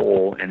as a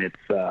whole, and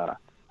it's,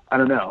 I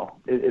don't know,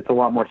 it's a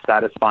lot more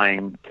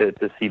satisfying to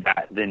see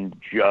that than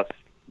just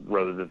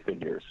rows of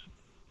figures.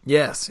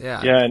 Yes,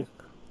 yeah. Yeah,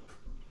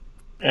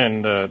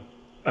 and to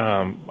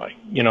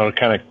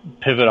kind of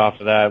pivot off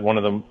of that, one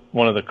of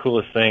the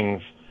coolest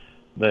things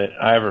that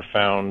I ever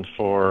found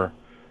for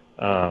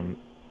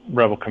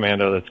Rebel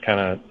Commando that's kind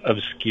of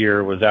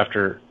obscure was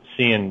after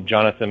seeing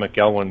Jonathan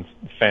McElwain's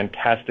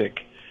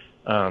fantastic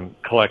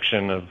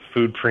collection of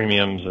food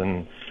premiums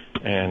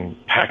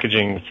and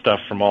packaging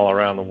stuff from all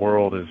around the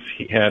world. Is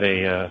he had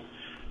a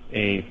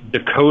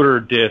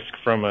decoder disc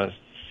from a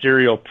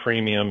cereal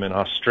premium in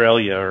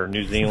Australia or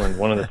New Zealand,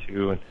 one of the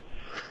two,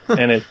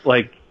 and it's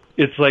like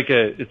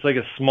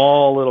a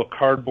small little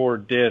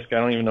cardboard disc. I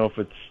don't even know if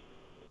it's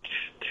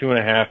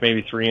 2.5,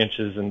 maybe 3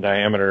 inches in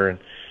diameter,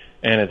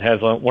 and it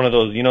has one of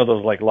those,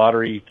 those like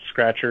lottery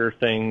scratcher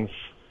things,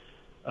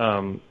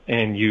 and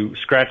you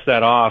scratch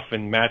that off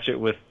and match it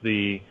with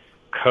the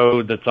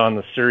code that's on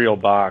the cereal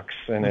box,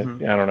 and I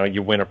don't know,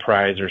 you win a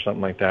prize or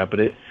something like that. But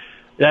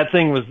that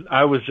thing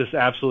I was just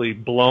absolutely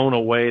blown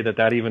away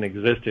that even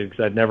existed,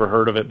 because I'd never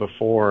heard of it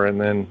before. And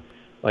then,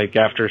 like,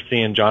 after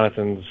seeing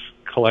Jonathan's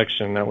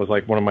collection, that was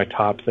like one of my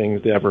top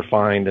things to ever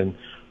find. And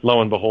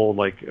lo and behold,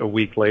 like a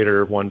week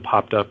later, one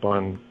popped up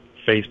on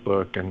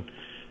Facebook, and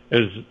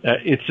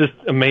it's just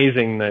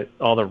amazing that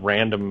all the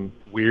random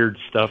weird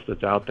stuff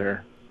that's out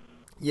there.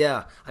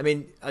 Yeah, I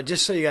mean,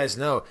 just so you guys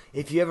know,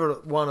 if you ever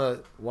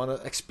want to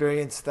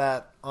experience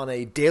that on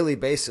a daily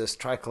basis,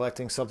 try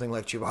collecting something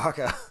like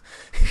Chewbacca,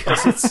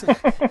 because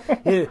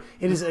it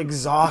is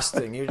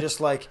exhausting. You're just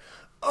like,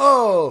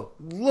 oh,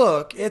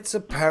 look, it's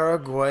a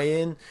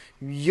Paraguayan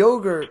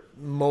yogurt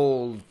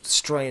mold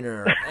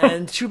strainer,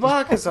 and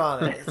Chewbacca's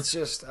on it. It's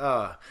just,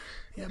 yeah.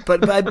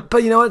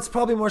 But you know, it's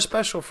probably more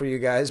special for you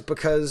guys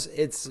because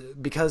it's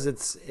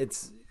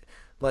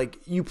like,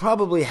 you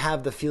probably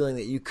have the feeling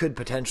that you could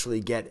potentially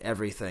get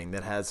everything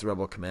that has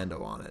Rebel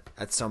Commando on it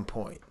at some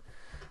point.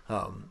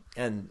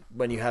 And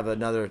when you have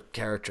another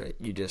character,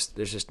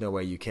 there's just no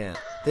way you can.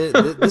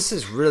 This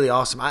is really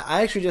awesome.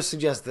 I actually just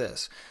suggest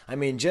this. I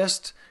mean,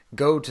 just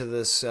go to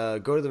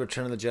the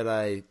Return of the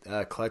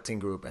Jedi collecting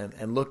group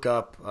and look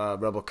up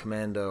Rebel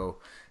Commando,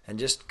 and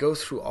just go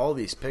through all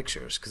these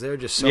pictures, because there are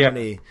just so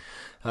many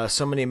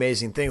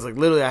amazing things. Like,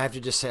 literally, I have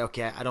to just say,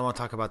 okay, I don't want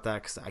to talk about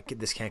that because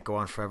this can't go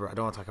on forever. I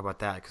don't want to talk about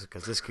that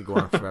because this could go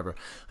on forever.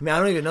 I mean, I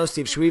don't even know,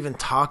 Steve. Should we even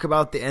talk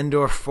about the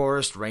Endor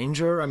Forest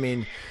Ranger? I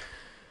mean,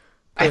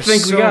 I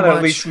think we got to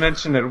at least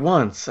mention it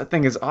once. That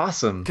thing is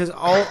awesome. Because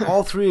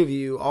all three of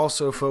you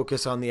also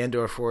focus on the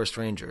Endor Forest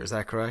Ranger. Is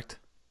that correct?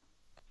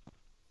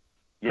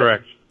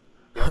 Correct.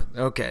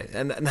 Okay,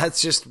 and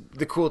that's just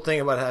the cool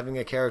thing about having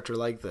a character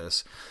like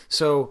this.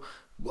 So,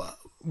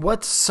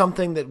 what's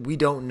something that we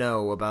don't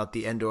know about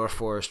the Endor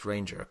Forest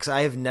Ranger? Because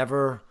I have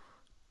never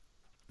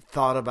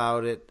thought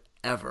about it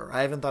ever.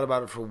 I haven't thought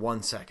about it for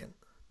 1 second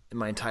in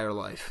my entire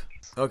life.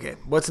 Okay,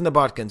 what's in the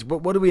Botkins?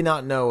 What do we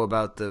not know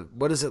about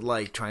what is it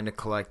like trying to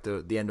collect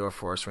the Endor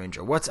Forest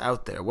Ranger? What's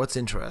out there? What's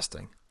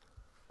interesting?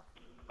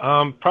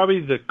 Probably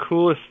the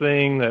coolest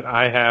thing that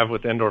I have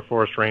with Endor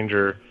Forest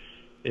Ranger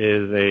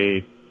is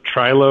a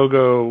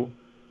tri-logo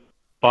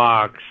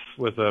box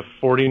with a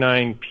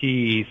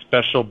 49p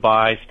special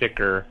buy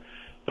sticker,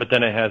 but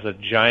then it has a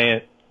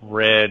giant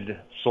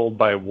red sold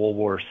by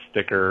Woolworths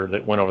sticker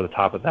that went over the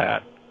top of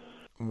that.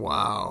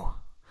 Wow.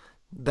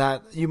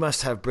 That, you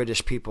must have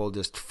British people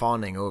just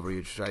fawning over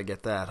you to try to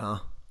get that, huh?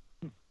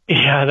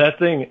 Yeah, that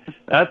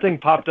thing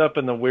popped up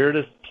in the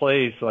weirdest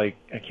place. Like,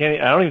 I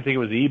don't even think it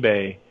was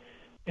eBay.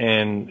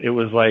 And it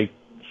was like,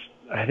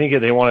 I think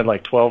they wanted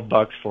like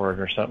 $12 for it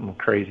or something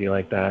crazy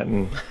like that,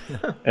 and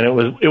it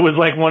was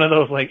like one of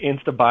those like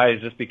insta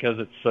buys just because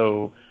it's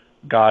so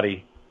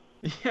gaudy.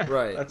 Yeah,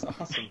 right. That's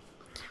awesome.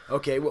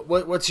 Okay,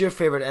 what's your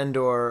favorite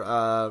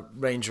Endor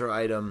Ranger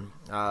item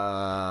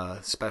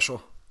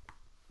special?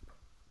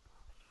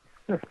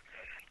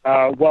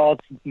 Well,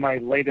 it's my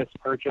latest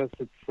purchase.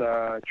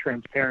 It's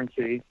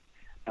transparency.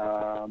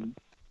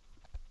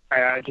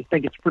 I just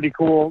think it's pretty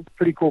cool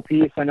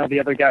piece. I know the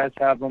other guys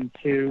have them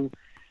too.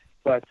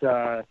 But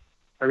I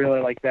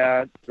really like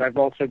that. I've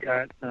also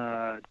got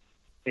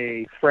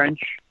a French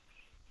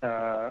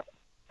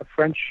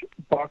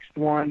boxed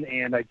one,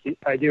 and I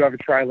do have a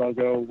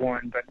tri-logo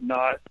one, but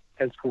not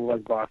as cool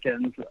as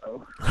Botkins.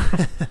 So.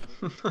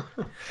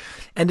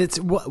 And it's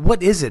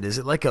what is it? Is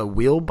it like a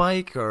wheel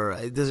bike, or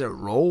does it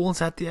roll? Is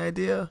that the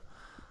idea?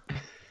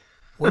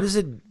 What does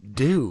it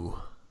do?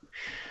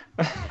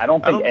 I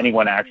don't think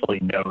anyone actually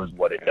knows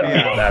what it does.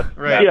 Yeah, that's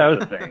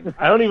the thing.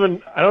 I don't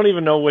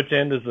even know which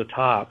end is the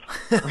top.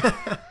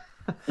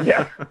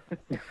 Yeah.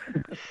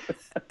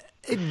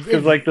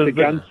 Because like the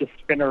guns just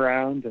spin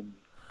around and.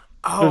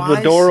 Does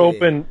the door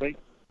open?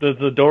 Does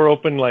the door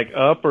open like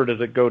up, or does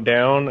it go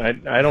down?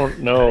 I don't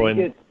know.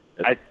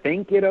 I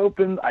think it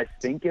opens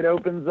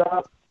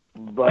up,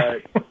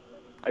 but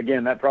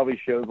again, that probably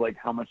shows like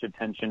how much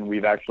attention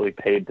we've actually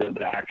paid to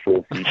the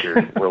actual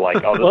features. We're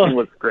like, oh, this thing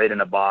looks great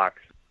in a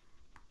box.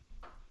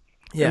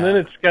 Yeah. And then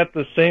it's got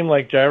the same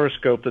like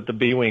gyroscope that the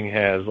B-wing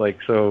has, like,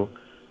 so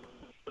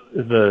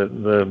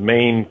the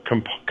main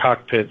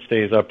cockpit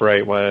stays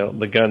upright while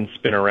the guns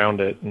spin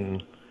around it,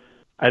 and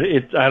I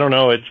don't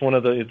know. It's one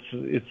of the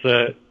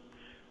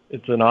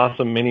it's an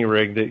awesome mini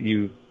rig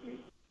that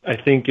I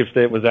think if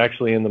it was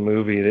actually in the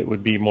movie, it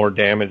would be more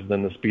damaged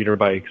than the speeder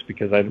bikes,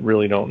 because I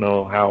really don't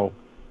know how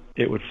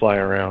it would fly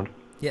around.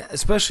 Yeah,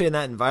 especially in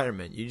that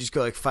environment, you just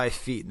go like 5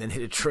 feet and then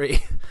hit a tree.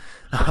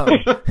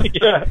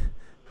 Yeah.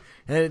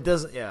 And it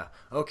doesn't. Yeah.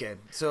 Okay.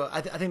 So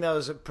I think that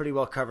was pretty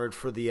well covered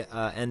for the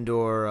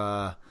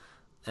Endor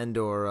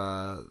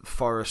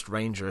Forest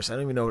Rangers. I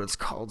don't even know what it's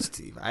called,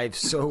 Steve. I have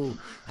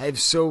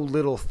so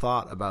little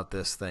thought about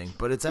this thing,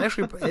 but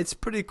it's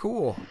pretty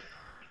cool.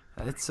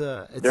 There's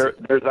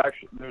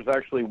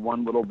actually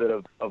one little bit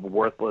of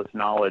worthless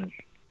knowledge.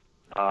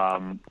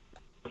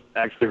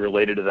 actually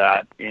related to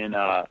that.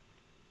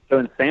 So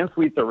in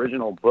Sansweet's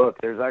original book,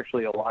 there's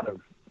actually a lot of,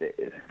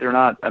 they're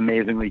not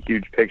amazingly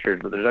huge pictures,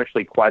 but there's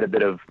actually quite a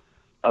bit of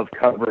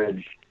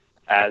coverage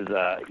as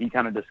he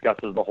kind of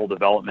discusses the whole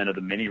development of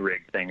the mini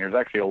rig thing. There's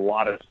actually a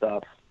lot of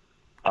stuff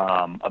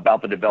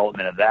about the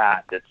development of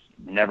that that's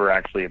never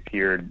actually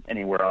appeared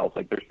anywhere else.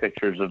 Like there's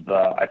pictures of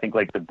I think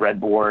like the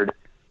breadboard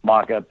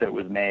mock-up that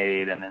was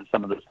made, and then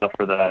some of the stuff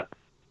for the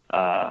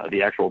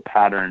actual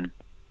pattern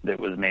that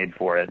was made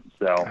for it.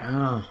 So,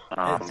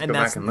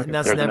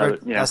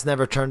 that's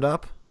never turned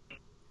up.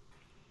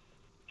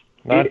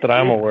 Not that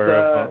I'm aware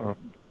of.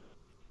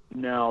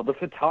 No, the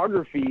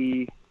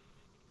photography,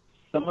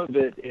 some of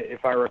it,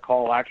 if I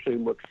recall, actually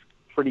looks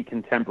pretty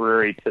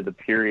contemporary to the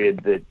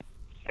period that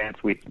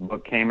Sansweet's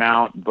book came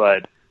out.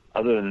 But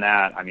other than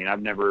that, I mean,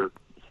 I've never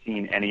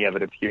seen any of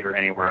it appear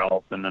anywhere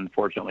else. And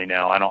unfortunately,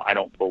 no, I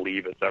don't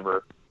believe it's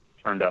ever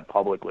turned up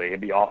publicly.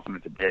 It'd be awesome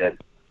if it did.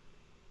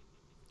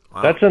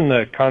 Wow. That's in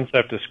the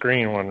concept to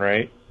screen one,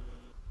 right?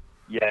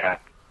 Yeah.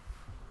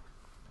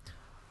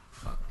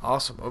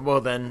 Awesome. Well,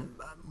 then,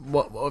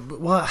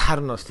 well, I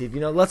don't know, Steve.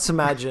 Let's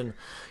imagine,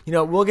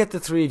 we'll get the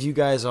three of you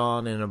guys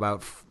on in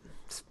about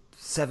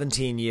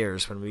 17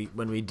 years when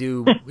we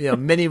do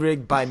mini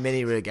rig by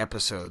mini rig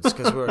episodes,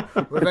 because we're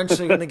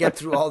eventually going to get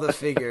through all the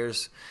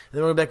figures, and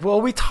then we're gonna be like,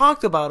 well, we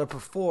talked about it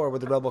before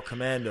with the Rebel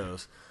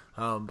Commandos,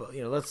 but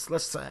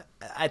let's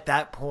at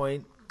that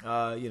point,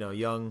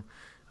 young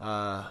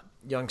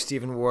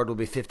Stephen Ward will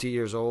be 50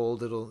 years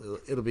old.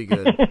 It'll be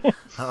good.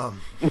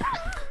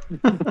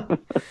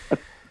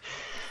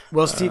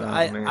 Well, Steve,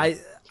 I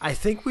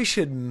think we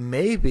should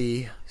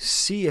maybe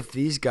see if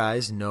these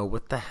guys know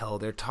what the hell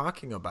they're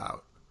talking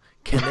about.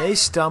 Can they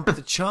stump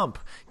the chump?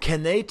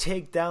 Can they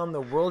take down the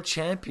world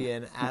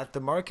champion at the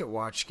Market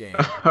Watch game?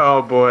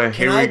 Oh, boy.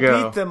 Here we go. Can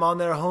I beat them on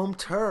their home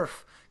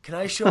turf? Can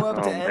I show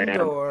up to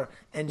Endor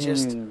and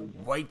just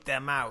wipe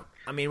them out?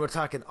 I mean, we're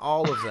talking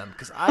all of them,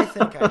 because I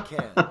think I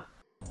can.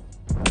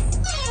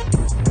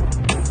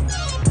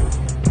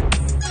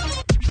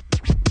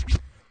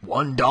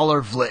 $1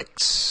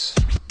 Vlix.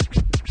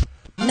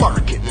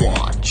 Market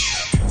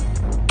Watch.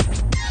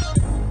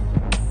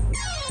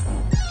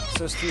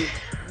 So, Steve,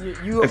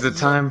 is it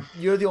time?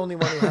 You're the only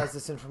one who has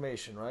this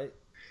information, right?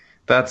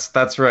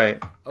 That's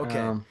right.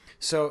 Okay.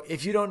 So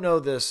if you don't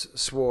know this,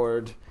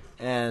 Sword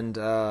and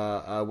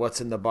what's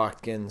in the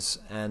Botkins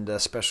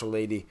and Special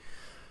Lady,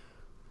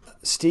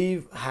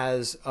 Steve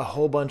has a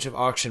whole bunch of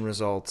auction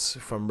results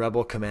from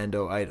Rebel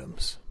Commando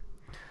items,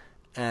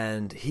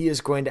 and he is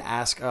going to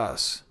ask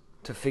us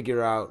to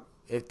figure out,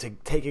 to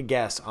take a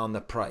guess on the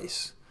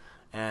price,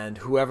 and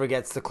whoever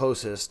gets the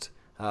closest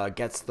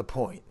gets the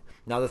point.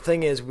 Now, the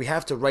thing is, we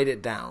have to write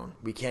it down.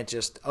 We can't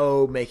just,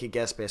 make a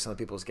guess based on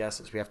people's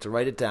guesses. We have to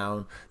write it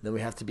down, then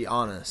we have to be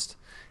honest.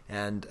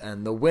 And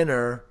the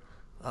winner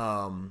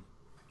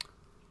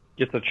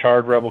gets a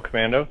charred Rebel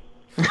Commando?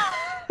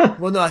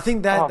 Well, no, I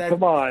think that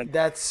come on.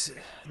 That's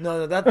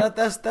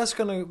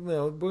gonna,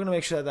 we're gonna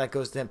make sure that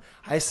goes to him.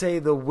 I say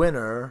the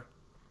winner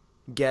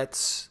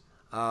gets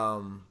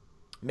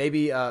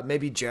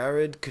maybe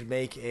Jared could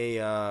make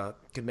a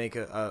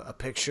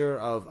picture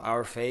of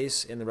our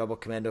face in the Rebel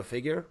Commando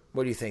figure.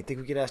 What do you think? Think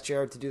we could ask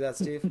Jared to do that,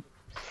 Steve?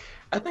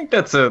 I think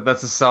that's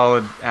a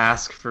solid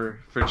ask for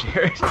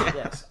Jared.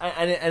 Yes,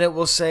 and it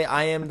will say,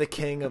 "I am the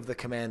king of the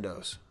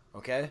Commandos."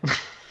 Okay.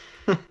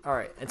 All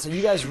right, and so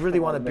you guys really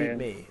want to beat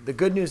me. The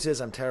good news is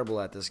I'm terrible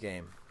at this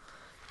game.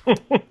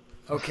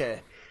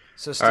 Okay,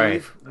 so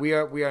Steve,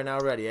 right. we are now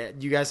ready.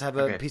 You guys have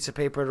a piece of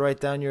paper to write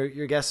down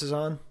your guesses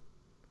on?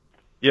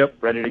 Yep,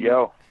 ready to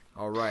go.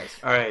 All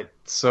right.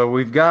 So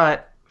we've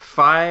got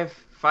five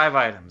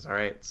items. All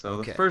right.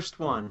 So the first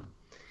one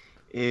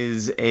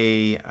is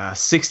a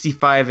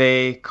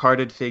 65A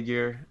carded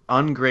figure,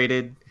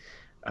 ungraded.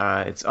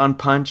 It's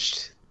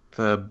unpunched.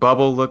 The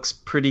bubble looks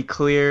pretty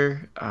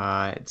clear.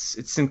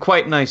 It's in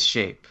quite nice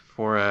shape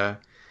for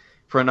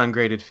an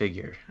ungraded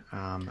figure.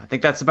 I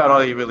think that's about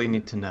all you really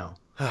need to know.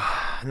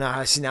 Now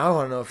I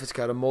want to know if it's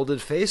got a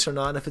molded face or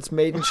not, and if it's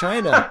made in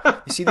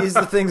China. You see, these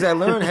are the things I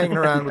learned hanging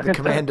around with the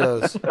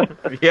Commandos.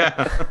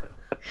 Yeah.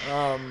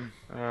 All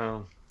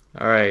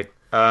right.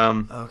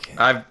 Okay.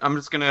 I'm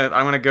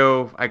gonna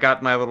go. I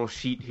got my little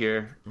sheet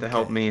here to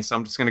help me, so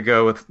I'm just gonna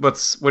go with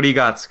what do you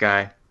got,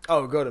 Sky?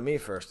 Oh, go to me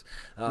first.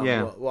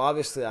 Yeah. Well,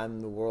 obviously,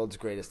 I'm the world's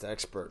greatest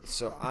expert,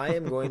 so I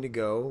am going to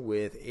go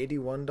with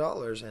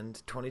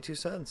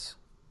 $81.22.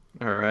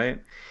 All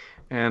right.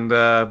 And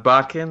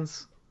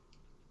Botkins?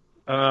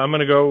 I'm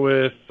going to go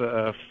with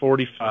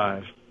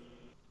 45.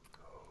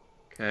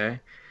 Okay.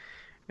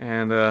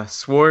 And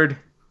Sword?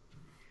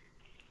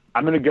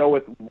 I'm going to go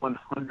with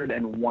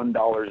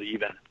 $101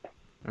 even.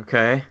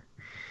 Okay.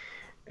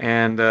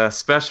 And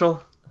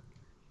Special?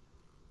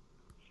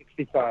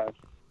 65.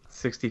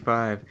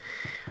 65.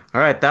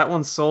 All right, that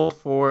one sold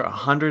for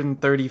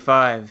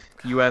 $135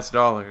 US.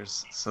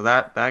 So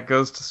that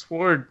goes to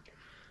Sword.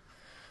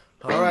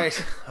 All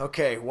right.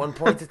 Okay, 1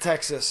 point to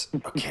Texas.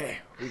 Okay,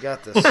 we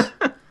got this.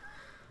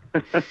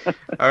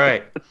 All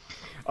right.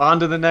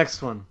 On to the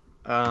next one.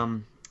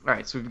 All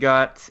right, so we've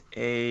got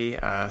a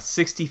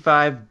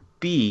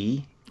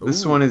 65B.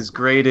 This one is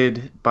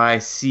graded by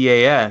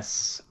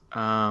CAS.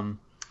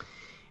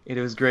 It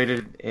was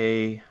graded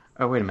a...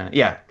 Oh, wait a minute.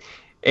 Yeah,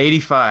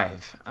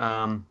 85.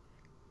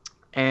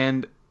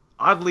 And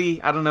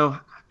oddly, I don't know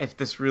if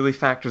this really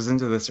factors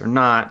into this or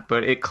not,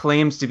 but it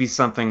claims to be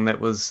something that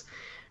was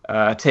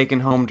taken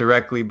home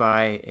directly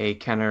by a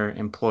Kenner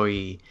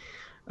employee.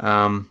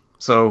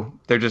 So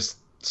they're just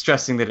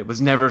stressing that it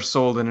was never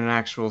sold in an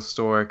actual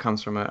store. It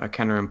comes from a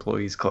Kenner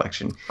employee's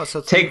collection. Oh,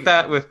 so take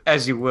that with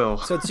as you will.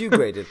 So it's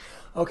U-graded.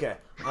 Okay.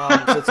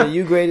 So it's a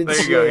U-graded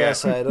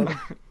CAS item.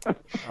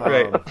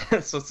 Right.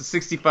 So it's a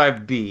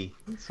 65B.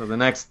 So the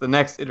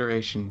next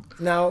iteration.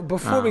 Now,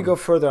 before we go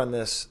further on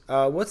this,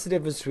 what's the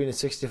difference between a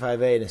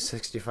 65A and a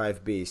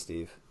 65B,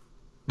 Steve?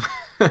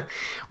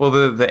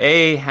 Well, the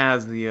A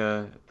has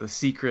the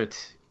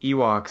secret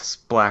Ewoks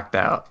blacked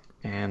out,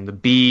 and the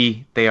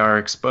B, they are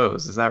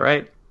exposed. Is that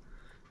right?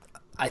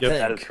 I think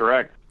that is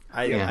correct.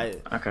 Okay.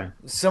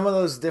 Some of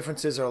those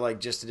differences are like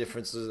just the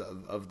differences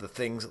of the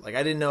things. Like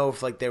I didn't know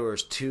if like there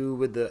was two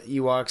with the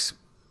Ewoks,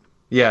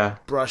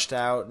 brushed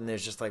out, and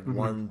there's just like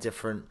one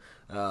different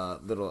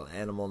little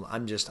animal.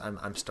 I'm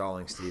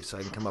stalling, Steve, so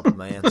I can come up with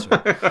my answer.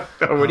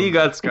 What do you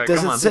got, Scott?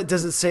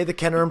 Does it say the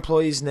Kenner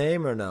employee's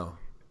name or no?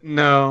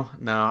 No.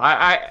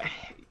 I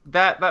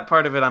that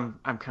part of it I'm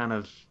kind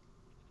of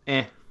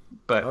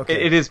but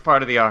it is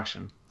part of the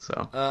auction.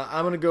 So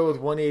I'm gonna go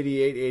with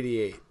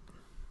 188.88.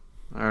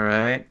 All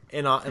right.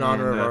 In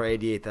honor of our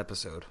 88th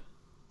episode.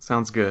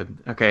 Sounds good.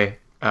 Okay.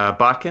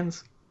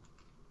 Botkins?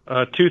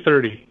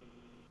 230.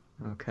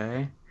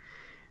 Okay.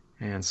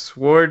 And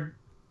Sword?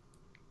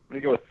 I'm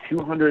going to go with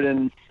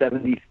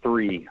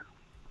 273.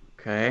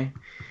 Okay.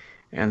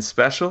 And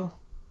Special?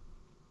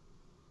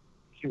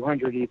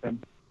 200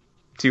 even.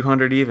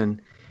 200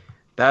 even.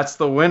 That's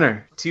the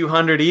winner.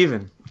 200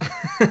 even.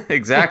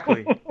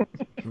 Exactly.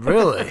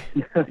 Really?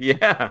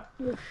 Yeah.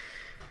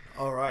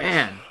 All right.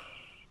 Man.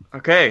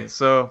 Okay,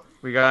 so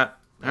we got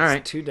all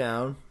right. 2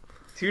 down.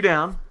 2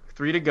 down.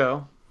 3 to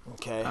go.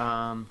 Okay.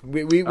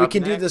 We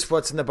can do this.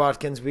 What's in the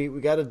Botkins? We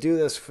got to do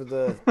this for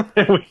the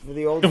for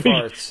the old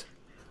farts.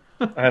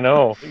 I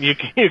know. You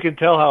can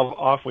tell how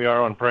off we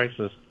are on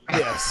prices.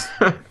 Yes.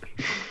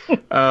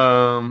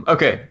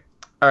 Okay.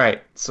 All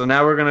right. So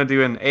now we're gonna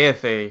do an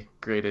AFA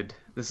graded.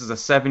 This is a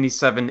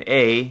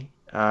 77A.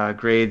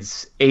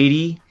 Grades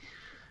 80.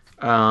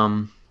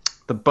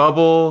 The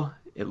bubble.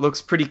 It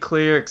looks pretty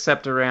clear,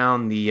 except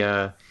around the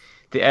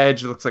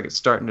edge. It looks like it's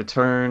starting to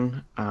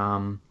turn.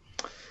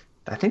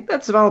 I think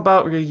that's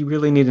about what you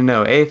really need to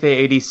know. AFA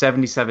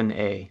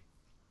 8077A.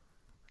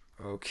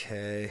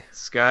 Okay.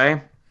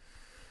 Sky?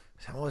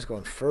 I'm always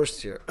going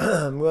first here.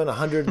 I'm going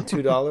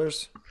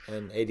 $102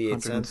 and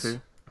 88 cents.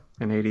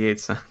 And 88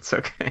 cents,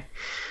 okay.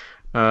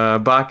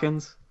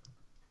 Botkins?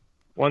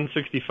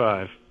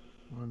 165.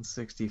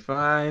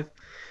 165.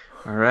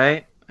 All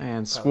right.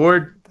 And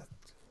Sword?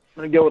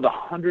 I'm going to go with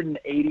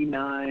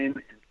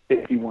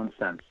 189.51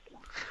 cents.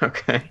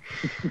 Okay.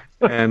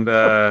 And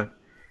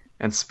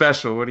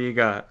Special, what do you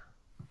got?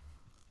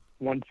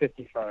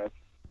 155.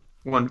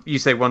 You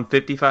say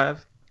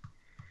 155?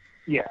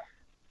 Yeah.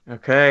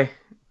 Okay.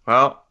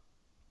 Well,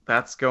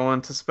 that's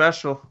going to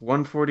Special.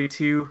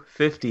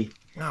 142.50.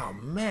 Oh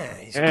man,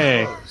 he's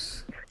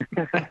close.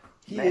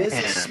 He is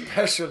a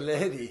special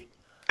lady.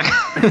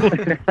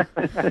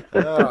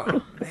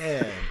 Oh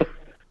man.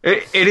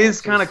 It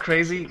is kind of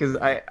crazy because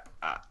I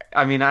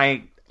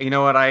you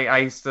know what, I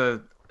used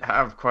to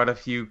have quite a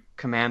few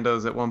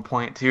Commandos at one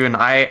point too, and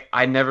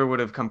I never would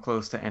have come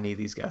close to any of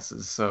these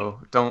guesses. So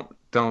don't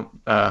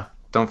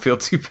feel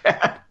too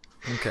bad.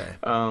 Okay.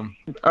 All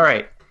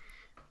right.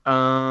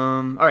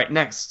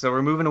 Next. So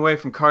we're moving away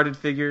from carded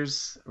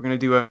figures. We're gonna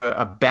do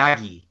a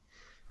baggie.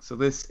 So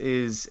this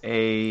is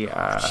a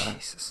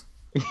Jesus.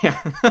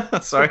 Yeah.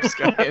 Sorry,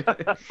 Sky.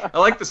 I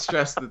like the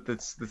stress that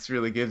this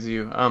really gives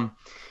you. All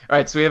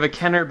right. So we have a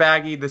Kenner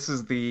baggie. This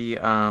is the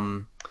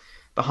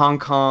Hong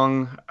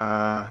Kong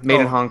made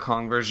in Hong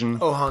Kong version.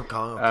 Oh, Hong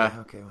Kong.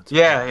 Okay.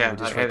 Yeah.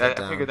 I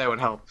figured that would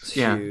help.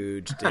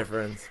 Huge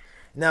difference.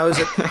 Now, is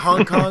it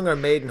Hong Kong or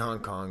made in Hong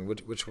Kong?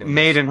 Which one?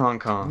 Made in Hong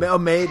Kong. Oh,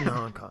 made in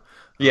Hong Kong.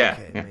 Yeah.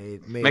 Okay, yeah.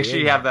 Made Make sure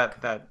you have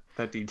that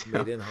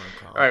detail. Made in Hong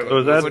Kong. All right.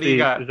 So what do you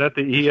got? Is that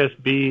the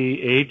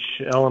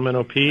ESBH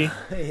LMNOP?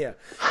 Yeah.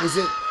 Is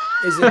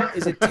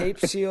it tape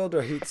sealed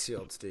or heat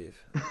sealed,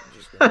 Steve?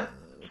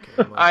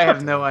 I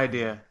have no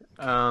idea.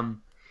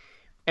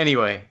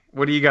 Anyway,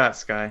 what do you got,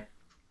 Sky?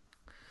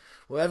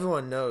 Well,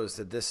 everyone knows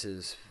that this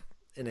is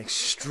an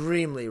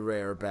extremely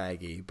rare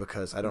baggie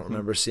because I don't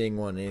remember seeing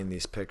one in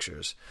these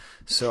pictures.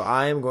 So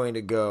I am going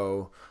to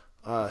go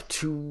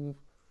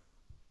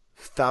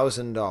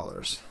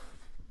 $2,000.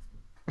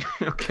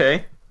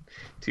 Okay,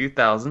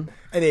 2,000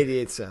 and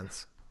 88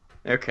 cents.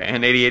 Okay,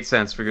 and 88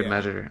 cents for good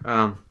measure.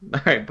 All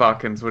right,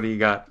 Botkins, what do you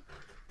got?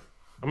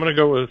 I'm gonna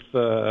go with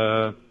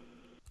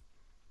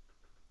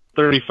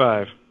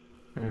 35.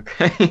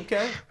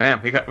 Okay. Man,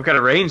 we got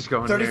a range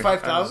going.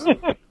 35,000.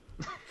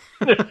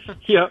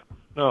 Yep.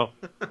 No.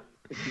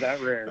 It's that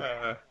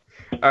rare.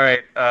 All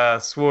right,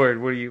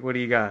 Sword. What do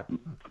you got? I'm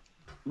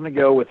gonna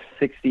go with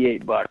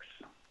 $68.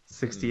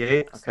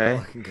 68. Okay.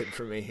 Looking good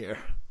for me here.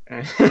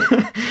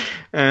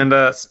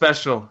 And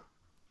special.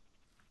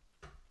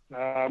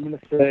 I'm gonna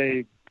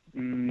say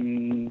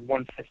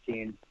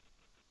 115.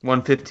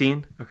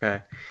 115.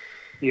 Okay.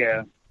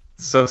 Yeah.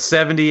 So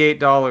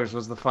 $78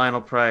 was the final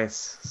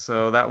price.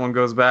 So that one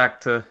goes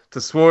back to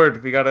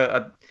Sword. We got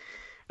a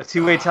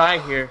two-way tie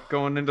here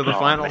going into the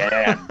final.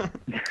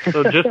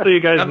 So just so you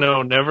guys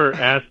know, never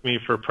ask me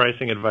for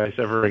pricing advice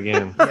ever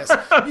again. Yes.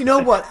 You know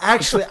what?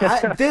 Actually,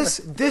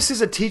 this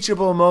is a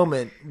teachable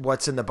moment.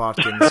 What's in the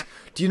Botkins?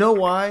 Do you know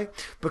why?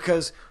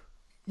 Because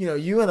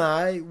you and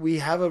I, we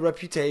have a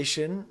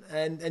reputation,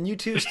 and you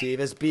too, Steve,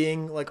 as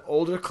being like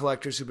older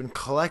collectors who've been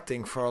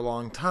collecting for a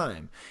long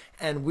time.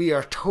 And we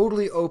are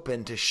totally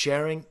open to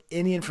sharing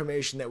any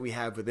information that we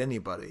have with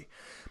anybody.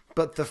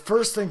 But the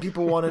first thing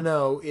people want to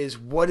know is,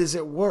 what is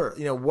it worth?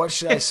 What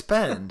should I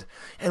spend?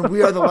 And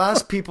we are the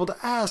last people to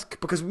ask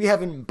because we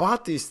haven't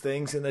bought these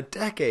things in a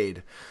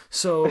decade.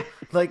 So,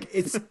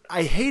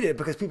 I hate it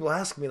because people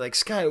ask me, like,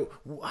 Sky,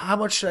 how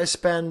much should I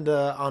spend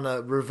on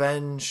a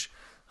Revenge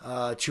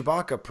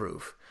Chewbacca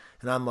proof?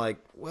 And I'm like,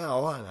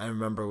 well, I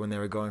remember when they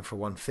were going for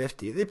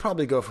 $150. They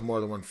probably go for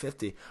more than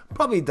 $150.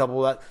 Probably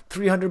double that,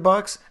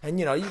 $300. And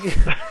you Do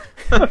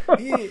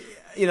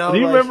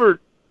you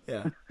remember?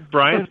 Yeah.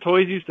 Brian's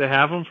Toys used to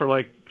have them for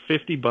like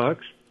 $50.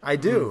 I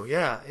do.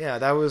 Yeah.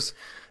 That was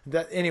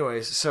that.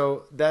 Anyways,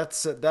 so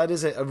that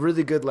is a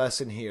really good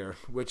lesson here,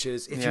 which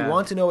is if you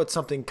want to know what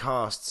something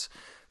costs,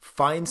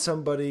 find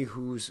somebody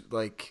who's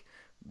like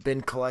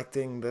been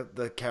collecting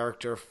the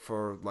character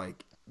for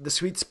like. The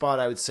sweet spot,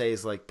 I would say,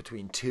 is like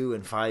between 2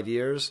 and 5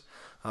 years,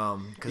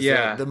 because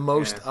they're the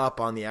most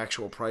up on the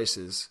actual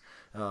prices,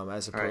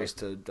 as opposed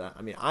to.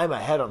 I mean, I'm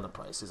ahead on the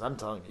prices. I'm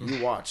telling you,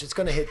 you watch. It's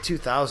going to hit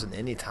 2,000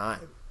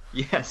 anytime.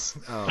 Yes.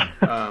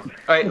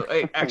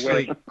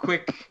 Actually,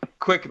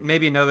 quick,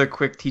 maybe another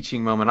quick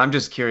teaching moment. I'm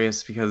just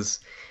curious because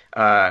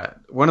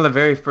one of the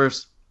very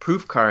first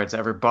proof cards I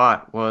ever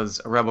bought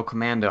was a Rebel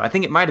Commando. I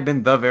think it might have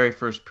been the very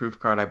first proof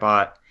card I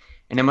bought,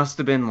 and it must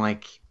have been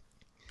like.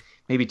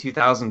 Maybe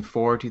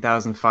 2004,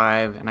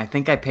 2005, and I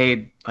think I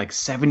paid like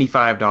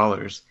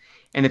 $75.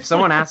 And if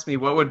someone asked me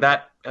what would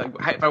that,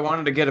 if I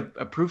wanted to get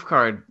a proof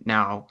card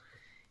now,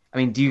 I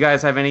mean, do you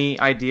guys have any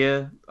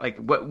idea? Like,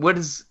 what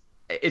is?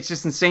 It's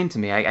just insane to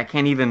me. I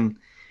can't even.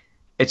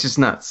 It's just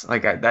nuts.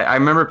 Like I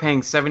remember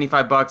paying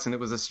 $75, and it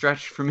was a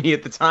stretch for me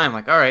at the time.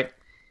 Like, all right,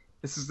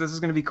 this is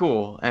going to be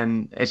cool,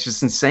 and it's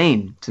just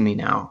insane to me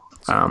now.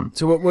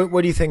 So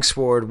what do you think,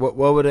 Sword? What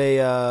would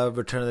a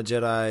Return of the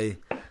Jedi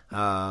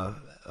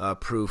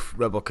proof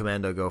Rebel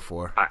Commando go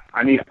for?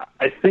 I mean,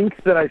 I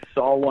think that I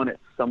saw one at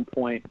some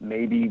point,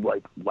 maybe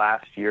like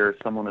last year.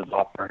 Someone was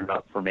offering it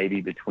up for maybe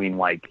between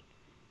like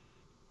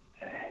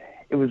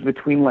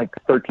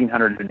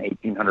 $1,300 and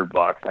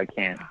 $1,800. I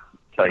can't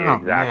tell you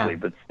exactly,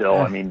 but still,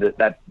 I mean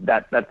that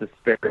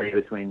disparity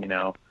between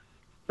the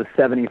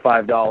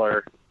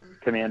 $75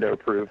 Commando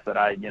proof that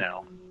I'd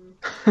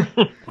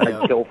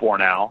kill for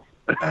now.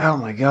 Oh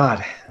my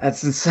God,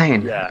 that's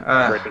insane.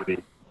 Yeah,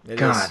 crazy.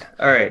 God.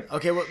 All right.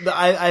 Okay. Well,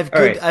 I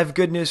have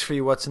good news for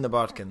you. What's in the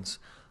Botkins?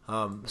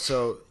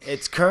 So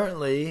it's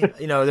currently,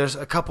 there's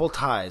a couple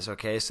ties.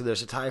 Okay, so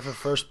there's a tie for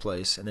first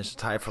place and there's a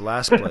tie for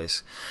last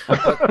place.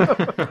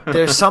 But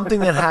there's something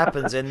that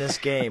happens in this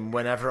game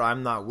whenever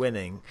I'm not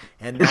winning,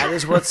 and that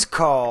is what's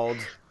called.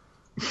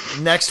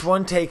 Next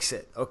one takes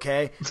it.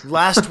 Okay.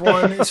 Last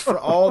one is for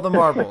all the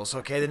marbles.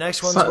 Okay. The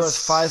next one's worth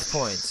 5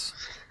 points.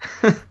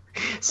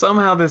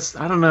 Somehow this,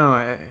 I don't know.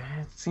 It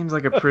seems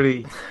like a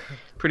pretty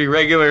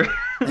regular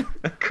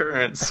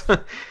occurrence. All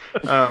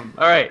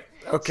right.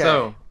 Okay.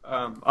 So,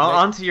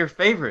 on to your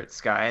favorite,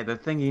 Sky, the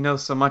thing you know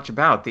so much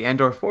about, the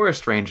Endor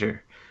Forest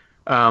Ranger.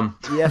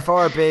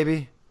 EFR,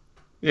 baby.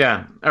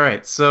 Yeah. All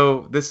right.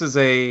 So this is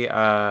a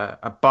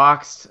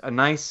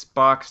nice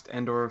boxed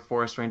Endor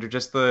Forest Ranger,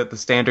 just the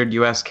standard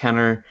U.S.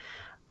 Kenner.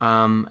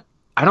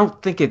 I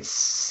don't think it's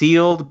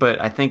sealed,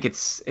 but I think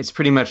it's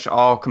pretty much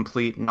all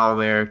complete and all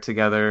there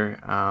together.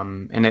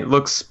 And it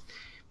looks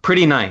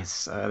pretty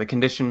nice. The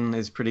condition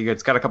is pretty good.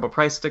 It's got a couple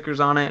price stickers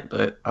on it,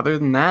 but other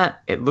than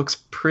that, it looks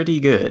pretty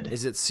good.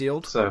 Is it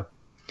sealed? So,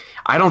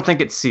 I don't think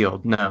it's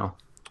sealed. No.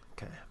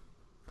 Okay.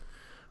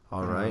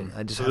 All right.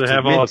 I just does it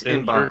have all its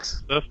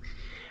inbox stuff?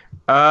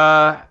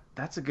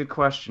 That's a good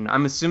question.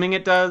 I'm assuming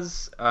it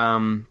does.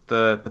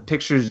 The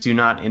pictures do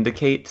not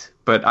indicate,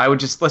 but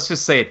let's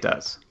just say it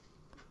does.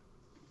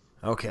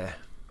 Okay.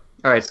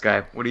 All right,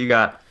 Sky. What do you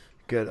got?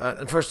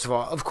 Good. First of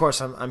all, of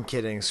course, I'm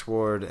kidding.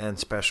 Sword and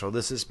Special.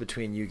 This is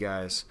between you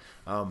guys.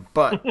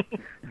 But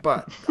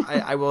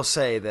I will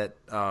say that.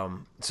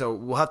 So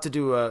we'll have to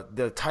do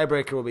the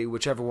tiebreaker will be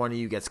whichever one of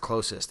you gets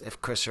closest.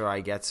 If Chris or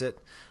I gets it.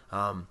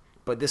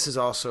 But this is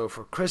also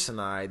for Chris and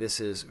I. This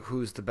is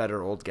who's the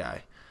better old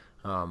guy.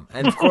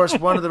 And of course,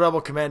 one of the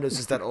Rebel Commandos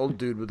is that old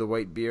dude with the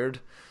white beard.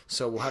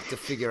 So we'll have to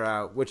figure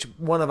out which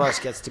one of us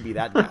gets to be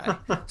that guy.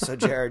 So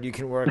Jared, you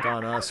can work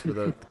on us with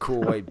a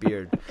cool white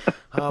beard.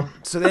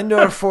 So the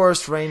Endor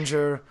Forest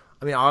Ranger,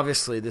 I mean,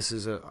 obviously this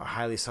is a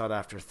highly sought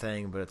after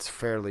thing, but it's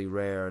fairly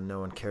rare and no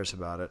one cares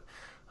about it.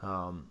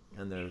 And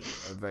they're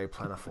very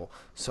plentiful.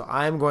 So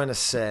I'm going to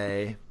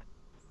say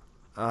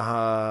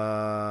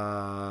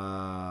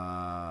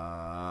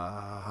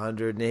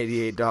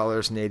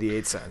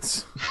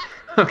 $188.88.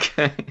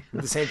 Okay.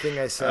 The same thing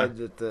I said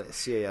that the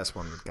CAS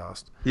one would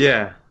cost.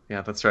 Yeah,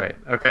 that's right.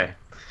 Okay.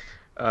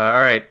 All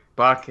right,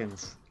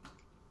 Botkins.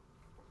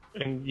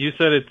 And you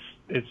said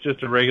it's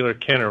just a regular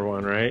Kenner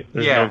one, right?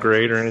 There's Yeah. no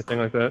grade or anything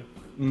like that?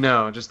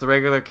 No, just the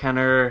regular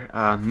Kenner,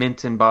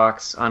 mint in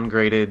box,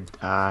 ungraded.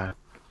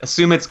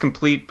 Assume it's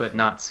complete but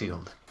not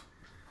sealed.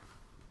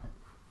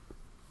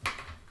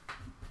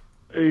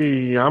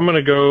 Hey, I'm going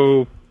to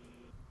go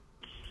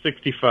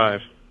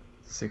 65.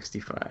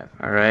 65.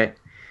 All right.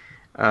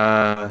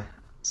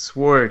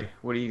 Sword,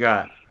 what do you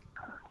got?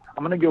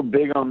 I'm gonna go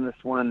big on this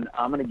one.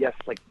 I'm gonna guess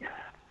like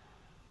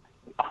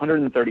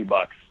 $130.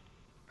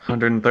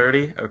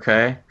 130.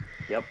 Okay.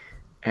 Yep.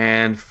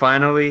 And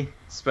finally,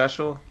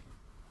 special.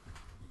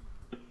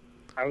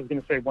 I was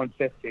going to say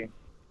 150.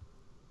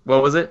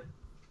 What was it?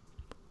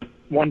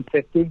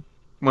 150.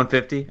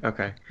 150.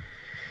 Okay.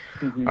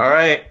 Mm-hmm. All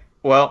right.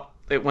 Well,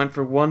 it went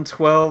for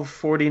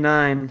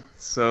 112.49,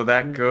 so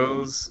that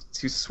goes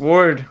to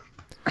Sword.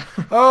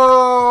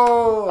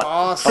 Oh,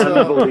 awesome.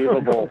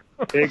 Unbelievable.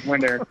 Big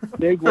winner.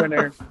 Big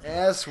winner.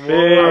 Yes, Big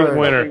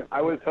winner.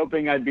 I was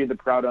hoping I'd be the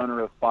proud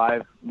owner of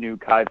 5 new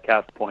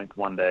Kivecast points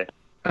one day.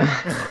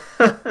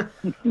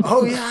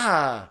 Oh,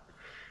 yeah.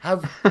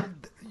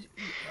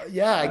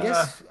 Yeah, I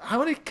guess. How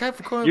many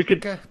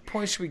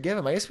points should we give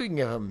him? I guess we can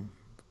give him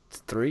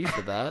 3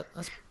 for that.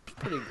 That's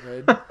pretty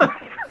good.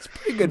 That's a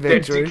pretty good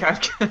victory.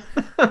 Can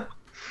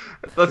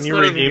you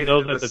redeem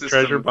those at the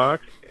treasure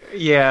box?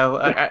 Yeah,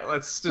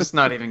 let's just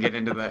not even get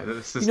into that.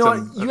 The system. You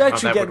know what? You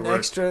actually get an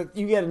extra.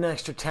 You get an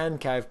extra 10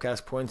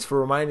 Kivecast points for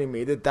reminding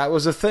me that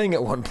was a thing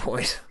at one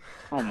point.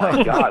 Oh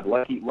my God!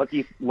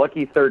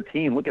 Lucky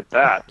 13. Look at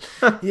that.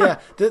 Yeah.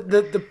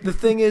 The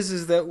thing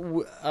is that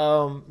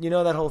you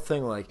know that whole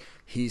thing like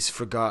he's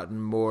forgotten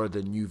more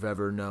than you've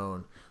ever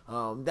known.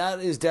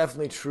 That is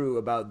definitely true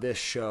about this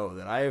show.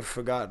 That I have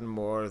forgotten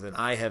more than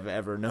I have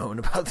ever known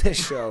about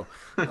this show.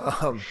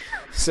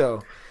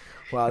 So.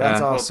 Wow,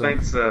 that's awesome.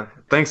 Well,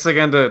 thanks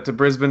again to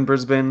Brisbane.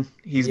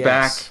 He's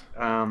back. Yes.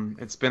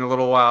 It's been a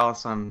little while.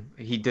 So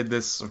he did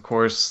this, of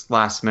course,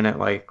 last minute,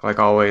 like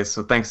always.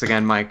 So thanks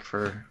again, Mike,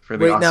 for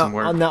the awesome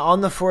work.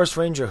 On the Forest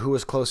Ranger, who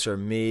was closer,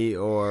 me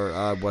or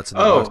what's in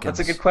the Oh, Botkins? that's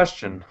a good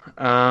question.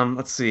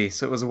 Let's see.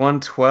 So it was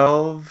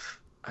 112.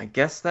 I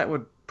guess that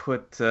would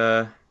put.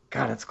 God,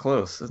 that's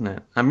close, isn't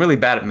it? I'm really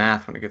bad at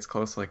math when it gets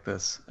close like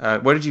this.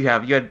 What did you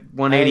have? You had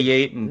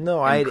 188,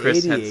 I had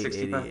Chris 88, had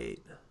 65. 88.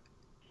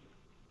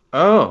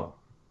 Oh,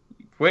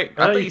 wait!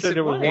 I thought you said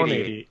it was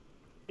 180.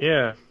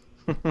 Yeah.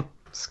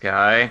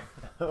 Sky.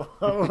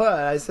 What?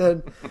 I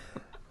said.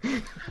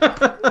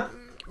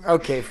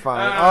 Okay,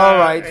 fine. All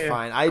right,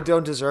 fine. I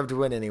don't deserve to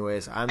win,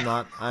 anyways. I'm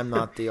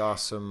not the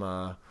awesome.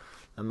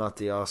 I'm not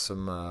the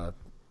awesome.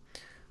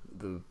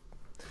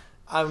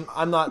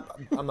 I'm not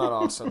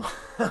awesome.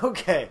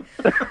 Okay.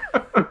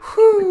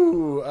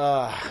 Whew.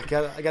 I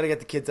gotta get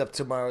the kids up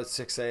tomorrow at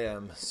 6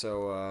 a.m.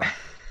 So.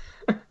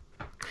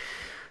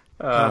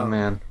 Oh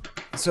man.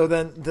 So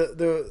then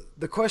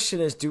the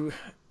question is, do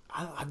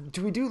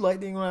we do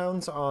lightning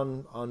rounds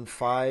on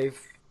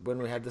 5 when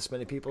we have this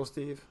many people,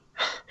 Steve?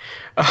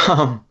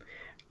 I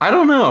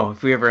don't know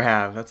if we ever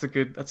have. That's a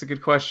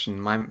good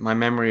question. My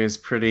memory is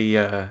pretty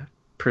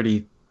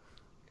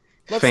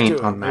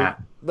faint on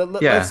that.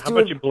 Let's How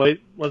about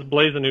let's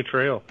blaze a new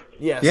trail?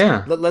 Yes.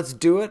 Yeah. Let's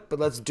do it, but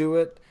let's do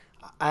it.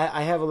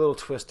 I have a little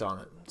twist on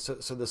it, so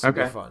this will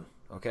be fun.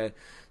 Okay.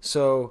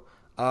 So,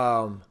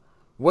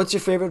 what's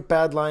your favorite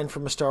bad line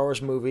from a Star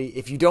Wars movie?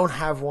 If you don't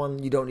have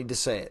one, you don't need to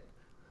say it.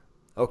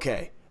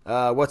 Okay.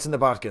 What's in the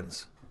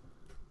Botkins?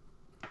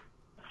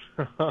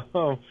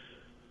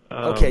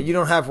 Okay, you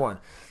don't have one.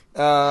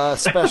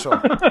 Special.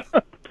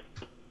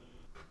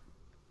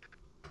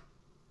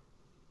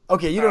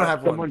 Okay, you don't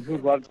have one. Someone who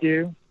loves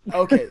you.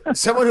 Okay,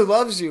 someone who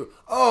loves you.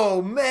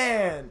 Oh,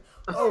 man.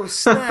 Oh,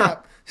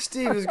 snap.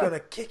 Steve is going to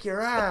kick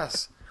your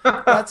ass.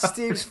 That's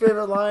Steve's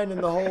favorite line in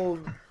the whole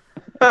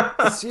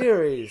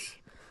series.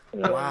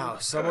 Wow,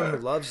 someone who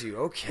loves you.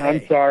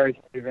 Okay. I'm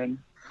sorry,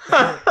 Steven.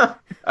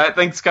 I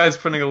think Sky's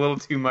putting a little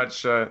too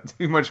much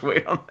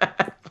weight on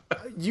that.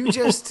 You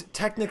just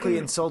technically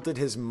insulted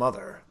his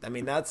mother. I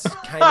mean, that's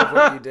kind of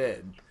what you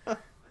did.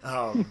 I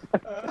know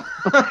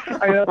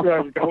that's what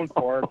I was going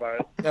for,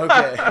 but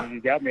okay,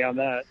 you got me on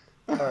that.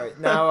 All right,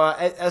 now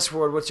S.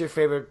 Ward, what's your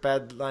favorite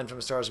bad line from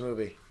a Star Wars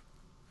movie?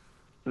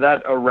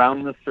 That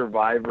around the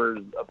survivors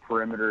a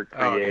perimeter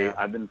create. Oh, yeah.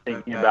 I've been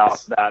thinking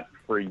about that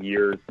for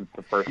years since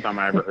the first time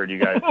I ever heard you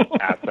guys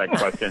ask that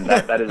question.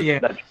 That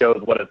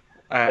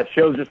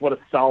shows just what a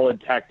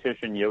solid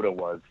tactician Yoda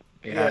was.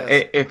 Yeah,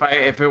 Yes.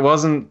 if it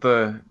wasn't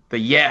the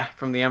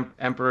from the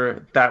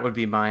Emperor, that would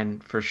be mine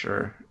for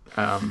sure.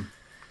 God,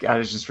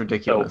 it's just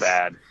ridiculous. So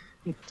bad.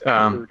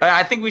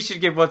 I think we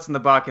should give What's in the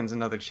Botkins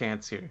another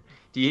chance here.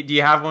 Do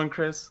you have one,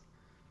 Chris?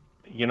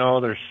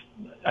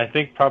 I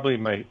think probably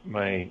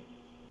my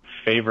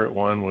favorite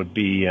one would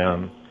be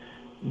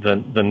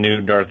the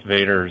new Darth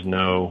Vader's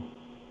No.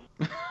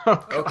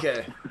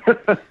 Okay.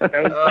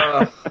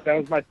 That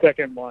was my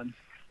second one.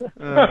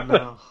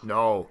 No,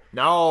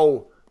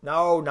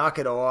 knock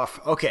it off.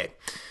 Okay.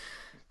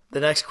 The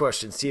next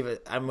question, Steve,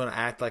 I'm going to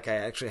act like I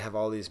actually have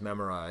all these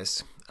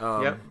memorized.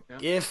 Yep.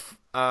 If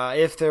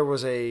there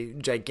was a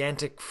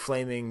gigantic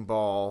flaming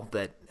ball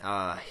that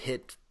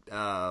hit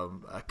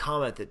a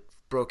comet that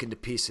broke into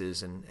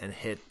pieces and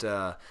hit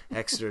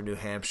Exeter, New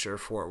Hampshire,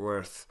 Fort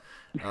Worth,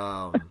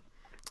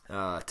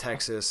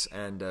 Texas,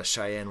 and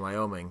Cheyenne,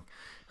 Wyoming.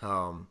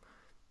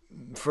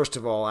 First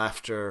of all,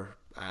 after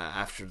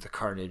the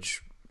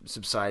carnage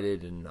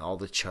subsided and all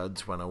the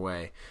chuds went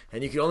away,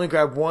 and you could only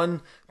grab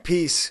one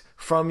piece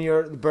from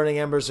the burning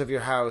embers of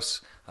your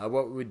house,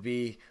 what would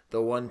be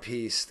the one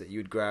piece that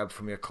you'd grab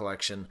from your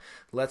collection?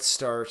 Let's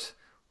start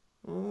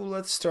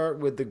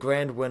with the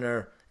grand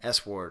winner,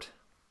 S. Ward.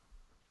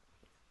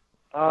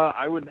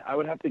 I would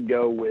have to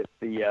go with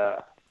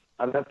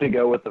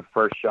the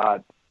first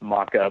shot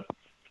mock-up.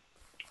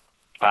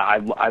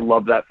 I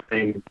love that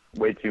thing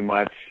way too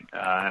much,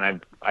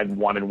 and I've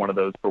wanted one of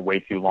those for way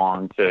too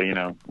long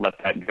to let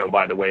that go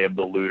by the way of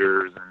the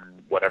looters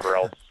and whatever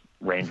else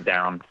rains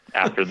down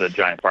after the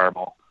giant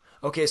fireball.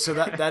 Okay, so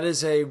that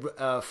is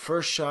a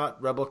first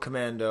shot Rebel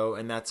Commando,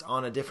 and that's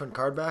on a different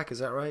card back. Is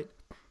that right?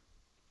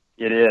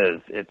 It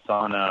is. It's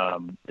on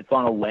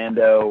a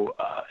Lando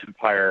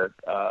Empire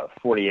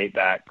 48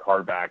 back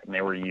card back, and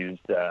they were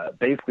used.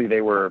 Basically,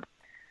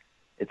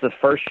 it's a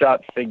first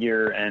shot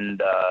figure,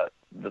 and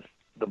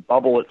the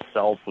bubble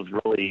itself was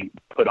really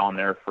put on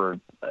there for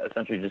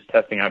essentially just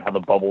testing out how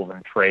the bubbles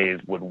and trays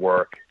would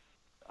work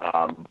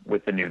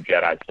with the new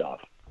Jedi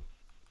stuff.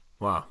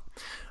 Wow.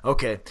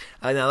 Okay.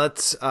 Now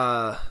that's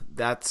a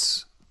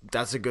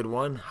good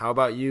one. How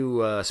about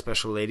you,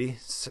 special lady,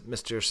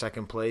 Mr.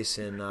 Second Place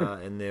in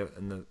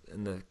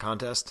the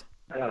contest?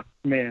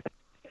 Man,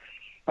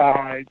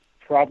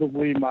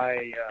 probably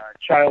my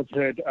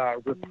childhood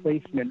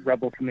replacement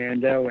Rebel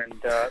Commando, and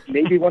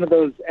maybe one of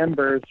those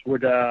embers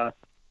would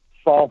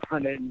fall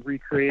on it and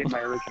recreate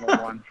my original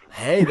one.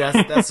 Hey,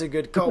 that's a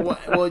good call.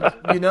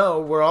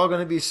 Well, we're all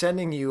going to be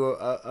sending you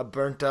a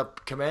burnt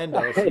up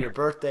Commando for your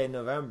birthday in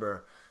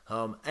November.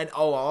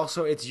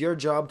 Also, it's your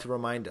job to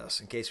remind us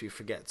in case we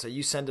forget. So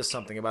you send us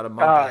something about a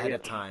month ahead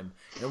of time,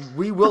 and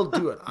we will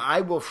do it.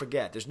 I will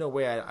forget. There's no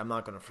way I'm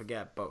not going to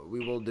forget, but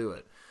we will do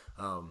it.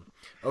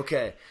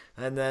 Okay,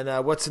 and then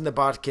what's in the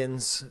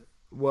Botkins?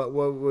 What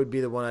would be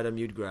the one item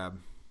you'd grab?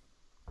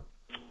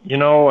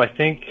 I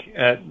think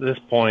at this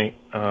point,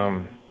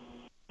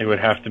 it would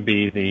have to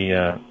be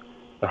the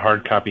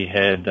hard copy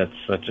head. That's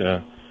such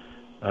a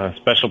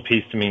special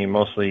piece to me,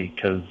 mostly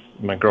because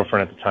my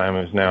girlfriend at the time,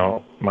 who's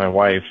now my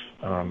wife,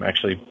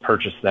 actually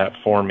purchased that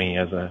for me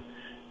as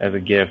a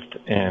gift,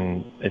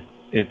 and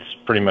it's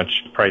pretty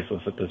much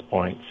priceless at this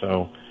point.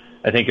 So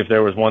I think if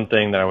there was one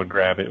thing that I would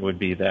grab, it would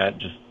be that,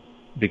 just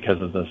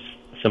because of the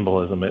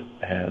symbolism it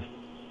has.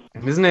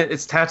 Isn't it?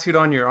 It's tattooed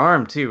on your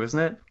arm too, isn't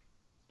it?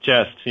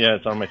 Chest, yeah,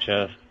 it's on my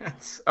chest.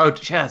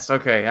 Chest.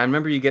 Okay, I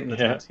remember you getting the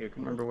tattoo. I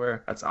can remember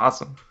where. That's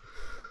awesome.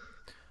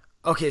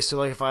 Okay,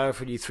 so if I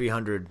offered you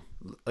 300,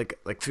 like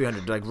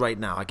 300, like right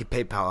now, I could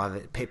PayPal. Have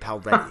it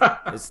PayPal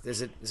ready.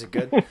 Is it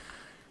good?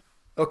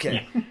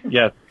 Okay.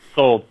 Yeah,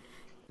 sold.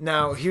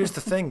 Now here's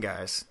the thing,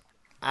 guys.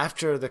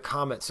 After the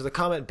comet, so the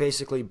comet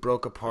basically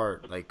broke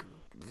apart like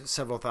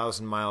several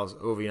thousand miles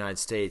over the United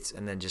States,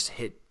 and then just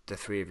hit the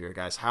three of your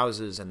guys'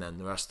 houses, and then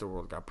the rest of the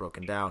world got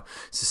broken down.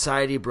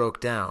 Society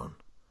broke down.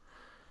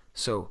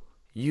 So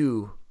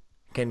you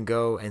can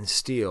go and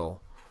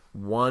steal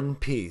one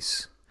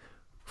piece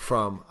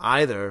from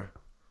either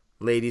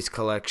Ladies'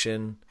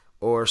 Collection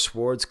or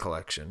Sword's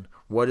Collection.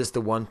 What is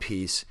the one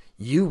piece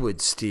you would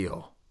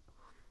steal,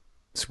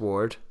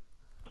 Sword?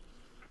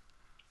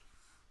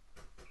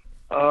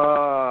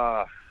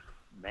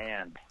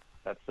 Man,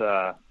 that's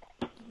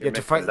you have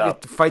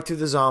to fight through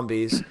the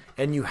zombies,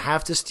 and you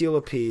have to steal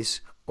a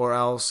piece, or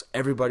else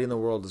everybody in the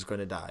world is going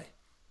to die.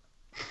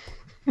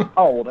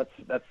 Oh, well,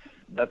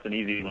 that's an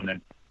easy one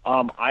then.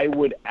 I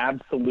would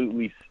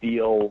absolutely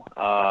steal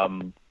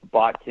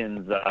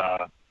Botkin's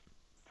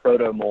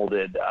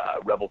proto-molded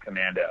Rebel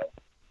Commando,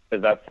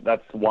 because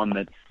that's one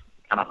that's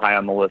kind of high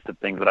on the list of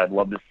things that I'd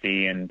love to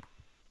see in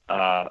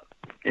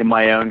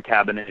my own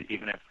cabinet.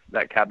 Even if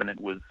that cabinet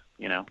was,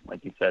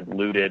 like you said,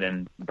 looted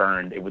and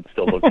burned, it would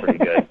still look pretty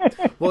good.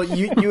 Well,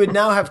 you would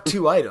now have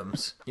two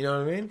items. You know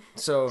what I mean?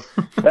 So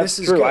that's this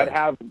is true. good. I'd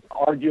have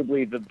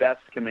arguably the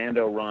best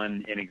Commando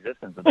run in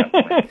existence at that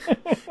point.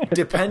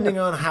 Depending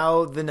on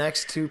how the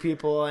next two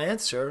people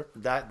answer,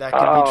 that could be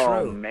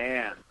true. Oh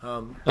man.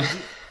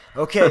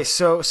 Okay,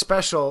 so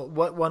Special,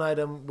 what one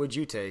item would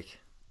you take?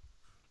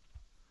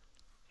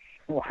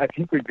 Well, I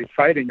think we'd be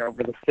fighting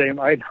over the same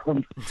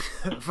item.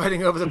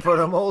 Fighting over the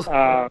proto mold?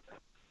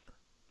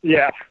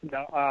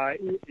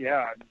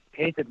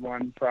 Painted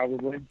one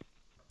probably.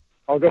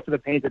 I'll go for the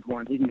painted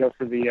one. He can go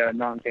for the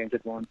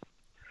non-painted one.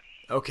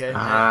 Okay.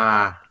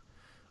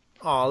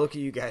 Oh, look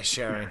at you guys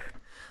sharing.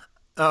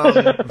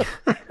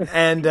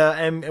 And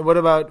what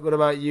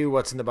about you?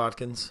 What's in the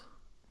Botkins?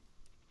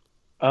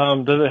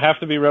 Does it have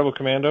to be Rebel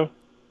Commando?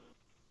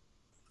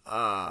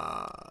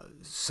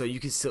 So you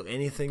can steal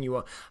anything you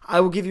want. I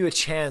will give you a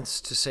chance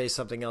to say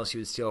something else you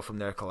would steal from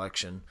their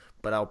collection,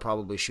 but I'll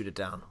probably shoot it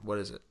down. What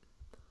is it?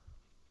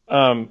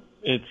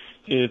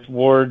 It's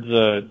Ward's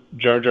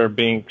Jar Jar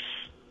Binks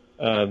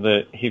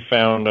that he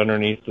found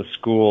underneath the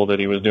school that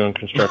he was doing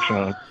construction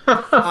on.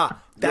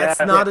 That's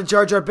not a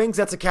Jar Jar Binks.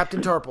 That's a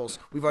Captain Tarpals.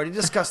 We've already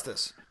discussed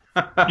this.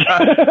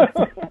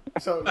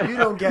 So you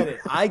don't get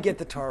it. I get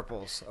the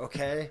Tarpals.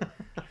 Okay.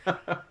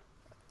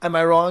 Am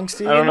I wrong,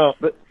 Steve? I don't know,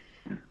 but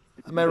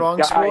am I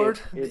wrong, Sword?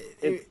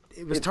 It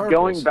was it's Tarpals.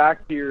 Going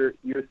back to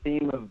your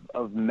theme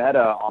of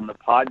meta on the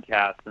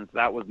podcast, since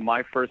that was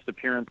my first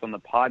appearance on the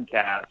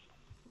podcast,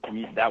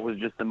 and that was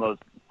just the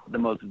most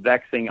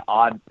vexing,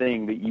 odd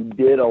thing that you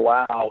did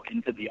allow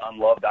into the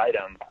unloved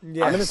item.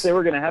 Yes. I'm going to say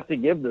we're going to have to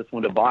give this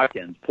one to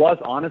Botkins. Plus,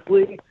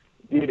 honestly,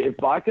 dude, if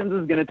Botkins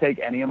is going to take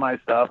any of my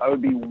stuff, I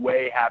would be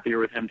way happier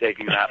with him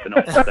taking that than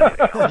almost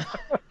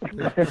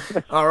anything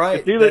else. All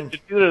right. It's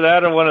either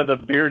that or one of the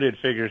bearded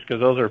figures, because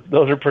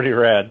those are pretty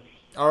rad.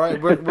 All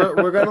right, we're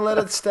going to let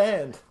it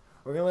stand.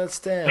 We're going to let it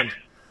stand.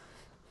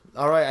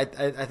 All right,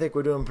 I think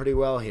we're doing pretty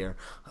well here.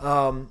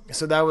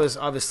 So that was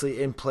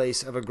obviously in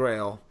place of a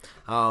Grail,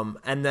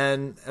 and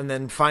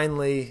then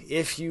finally,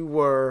 if you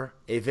were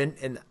a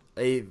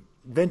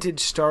vintage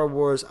Star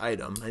Wars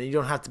item, and you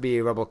don't have to be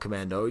a Rebel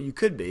Commando, you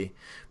could be,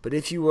 but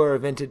if you were a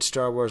vintage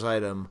Star Wars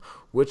item,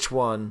 which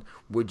one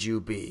would you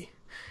be?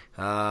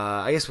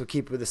 I guess we'll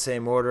keep it with the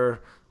same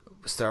order.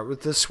 We'll start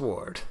with the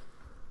Sword.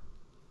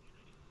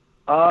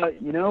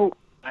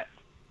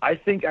 I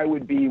think I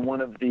would be one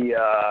of the.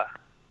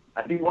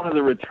 I'd be one of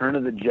the Return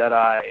of the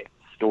Jedi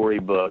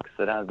storybooks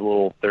that has a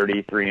little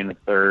 33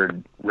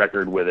 1/3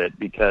 record with it,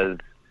 because,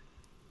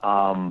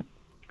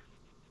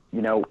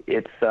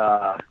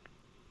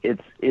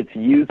 it's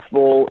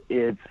useful,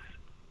 it's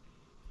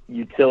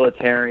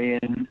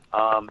utilitarian,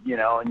 and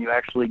you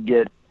actually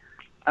get,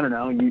 I don't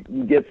know, you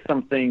get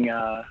something,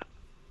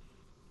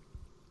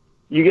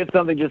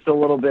 just a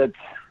little bit,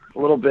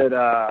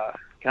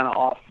 kind of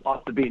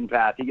off the beaten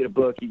path. You get a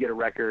book, you get a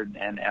record,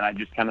 and I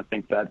just kind of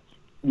think that's,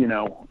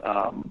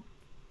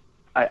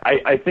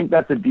 I think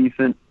that's a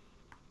decent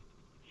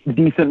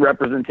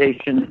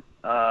representation.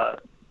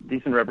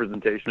 Decent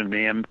representation of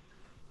me. I'm,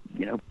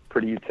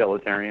 pretty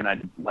utilitarian.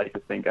 I'd like to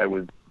think I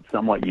was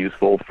somewhat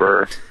useful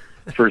for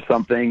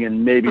something,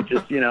 and maybe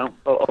just,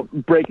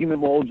 breaking the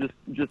mold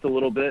just a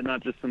little bit,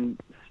 not just some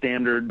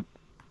standard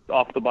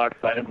off the box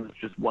item. It's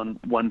just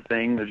one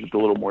thing. There's just a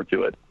little more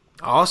to it.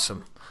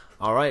 Awesome.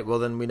 All right. Well,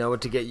 then we know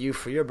what to get you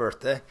for your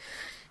birthday.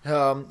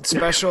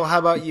 Special, how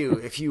about you?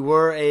 If you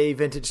were a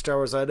vintage Star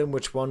Wars item,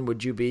 which one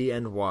would you be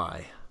and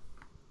why?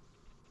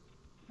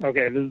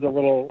 Okay, this is a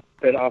little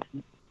bit off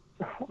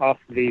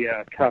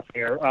the cuff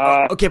here.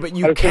 Okay, but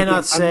you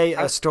cannot say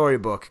a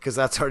storybook because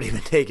that's already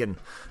been taken.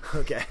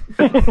 Okay.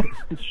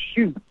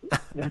 Shoot.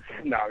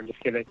 No, I'm just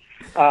kidding.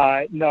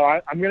 No,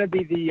 I'm going to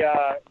be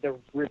the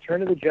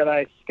Return of the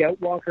Jedi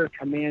Scout Walker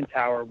Command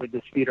Tower with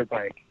the speeder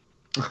bike.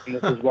 And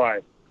this is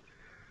why.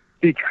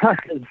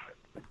 Because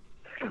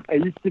I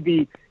used to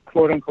be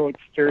quote-unquote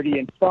sturdy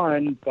and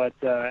fun, but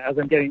as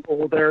I'm getting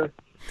older,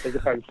 as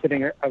if I was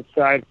sitting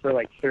outside for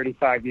like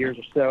 35 years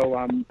or so,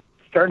 I'm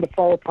starting to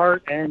fall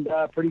apart and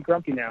pretty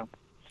grumpy now.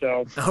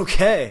 So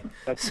okay,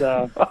 that's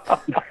that's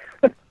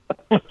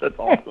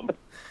awesome.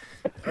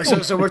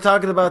 So we're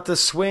talking about the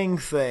swing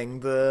thing,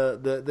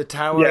 the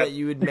tower that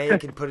you would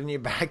make and put in your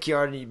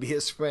backyard, and you'd be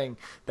a swing.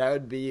 That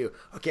would be you.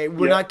 Okay,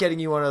 we're not getting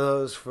you one of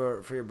those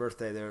for your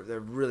birthday. They're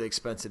really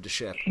expensive to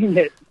ship.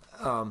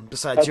 Besides,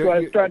 that's why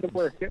I'm trying to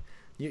work.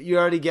 You're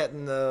already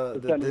getting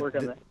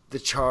the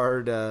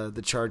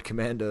charred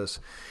Commandos.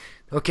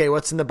 Okay,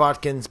 what's in the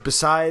Botkins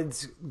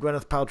besides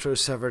Gwyneth Paltrow's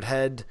severed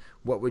head?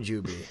 What would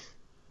you be?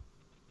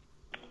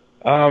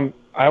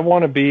 I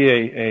want to be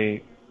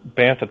a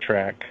Bantha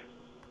track.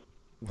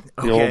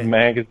 The old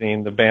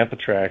magazine, the Bantha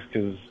tracks,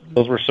 because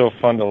those were so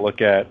fun to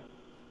look at,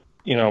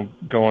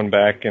 going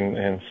back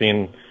and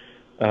seeing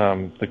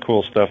the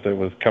cool stuff that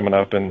was coming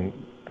up in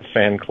the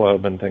fan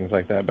club and things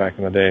like that back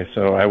in the day.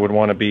 So I would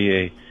want to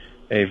be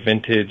a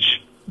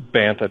vintage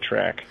Bantha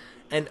track.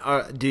 And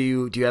do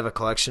you have a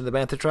collection of the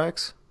Bantha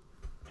tracks?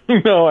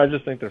 No, I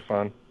just think they're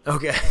fun.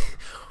 Okay.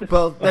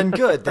 Well, then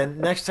good. Then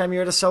next time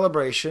you're at a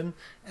celebration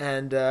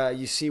and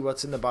you see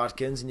what's in the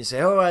Botkins and you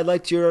say, oh, I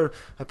liked your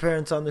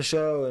appearance on the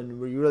show, and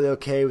were you really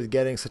okay with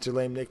getting such a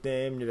lame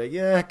nickname? And you're like,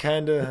 yeah,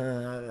 kind of,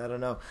 I don't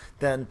know.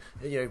 Then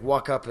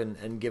walk up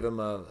and give him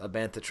a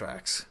Bantha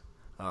Tracks.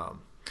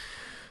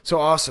 So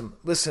awesome.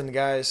 Listen,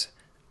 guys,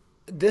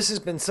 this has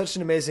been such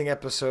an amazing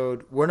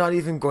episode. We're not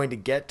even going to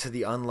get to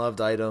the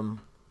unloved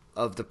item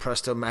of the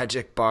Presto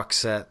Magic box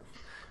set.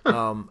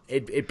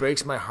 It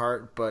breaks my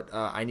heart, but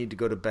I need to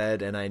go to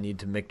bed and I need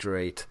to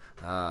micturate,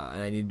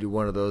 and I need to do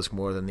one of those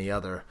more than the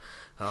other.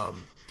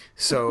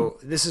 So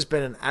this has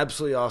been an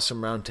absolutely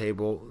awesome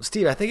roundtable.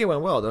 Steve, I think it went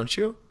well, don't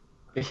you?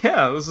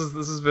 Yeah, this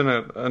has been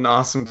an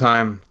awesome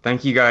time.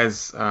 Thank you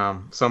guys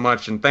so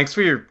much, and thanks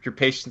for your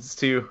patience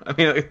too. I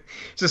mean, it's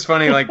just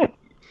funny, like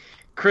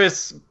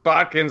Chris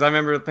Botkins. I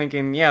remember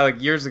thinking, yeah,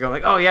 like years ago,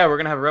 like, oh yeah, we're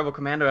gonna have a Rebel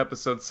Commando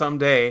episode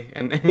someday,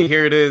 and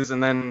here it is.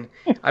 And then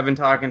I've been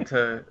talking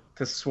to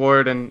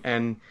Sword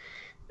and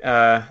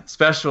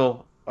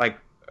Special like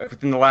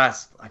within the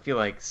last, I feel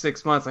like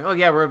 6 months, like, oh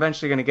yeah, we're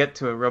eventually gonna get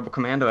to a Rebel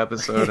Commando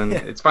episode, and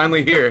it's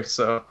finally here.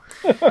 So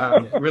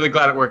really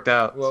glad it worked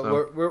out. Well,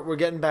 so. we're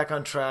getting back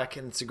on track,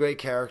 and it's a great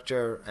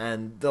character.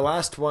 And the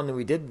last one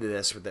we did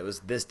that was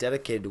this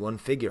dedicated to one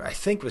figure, I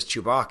think, was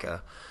Chewbacca.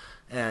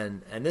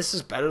 And this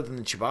is better than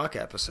the Chewbacca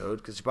episode,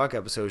 because Chewbacca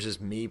episode is just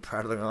me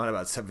prattling on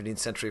about 17th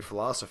century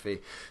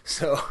philosophy.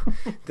 So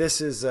this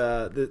is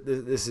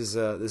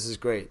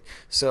great.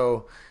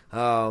 So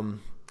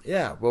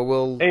yeah, well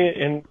we'll. Hey,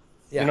 and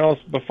you know,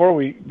 before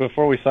we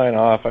sign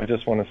off, I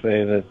just want to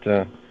say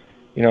that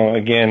you know,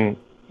 again,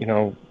 you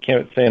know,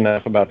 can't say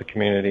enough about the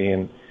community,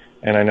 and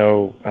I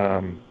know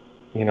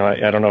you know,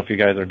 I don't know if you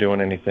guys are doing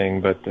anything,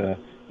 but you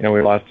know,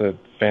 we lost a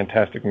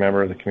fantastic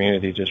member of the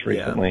community just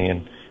recently,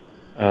 and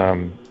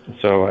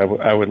so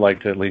I would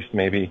like to at least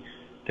maybe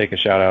take a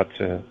shout out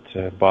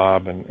to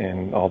Bob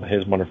and all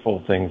his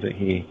wonderful things that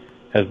he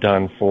has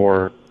done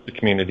for the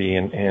community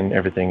and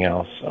everything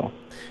else. So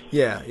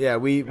yeah,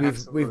 we've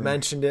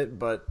mentioned it,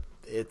 but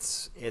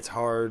it's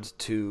hard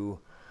to,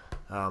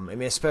 I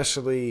mean,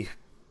 especially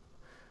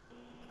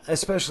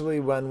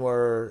when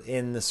we're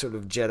in the sort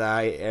of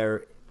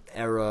Jedi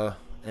era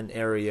and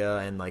area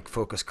and like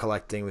focus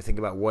collecting. We think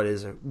about what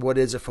is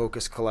a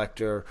focus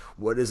collector,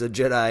 what is a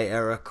Jedi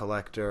era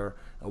collector,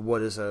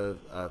 what is a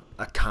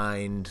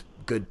kind,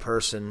 good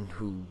person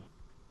who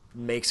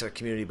makes our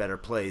community a better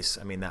place.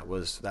 I mean, that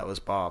was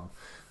Bob.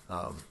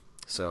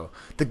 So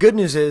the good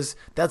news is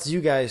that's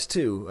you guys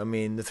too. I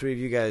mean, the three of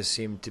you guys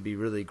seem to be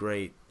really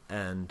great,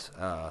 and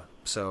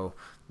so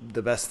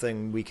the best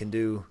thing we can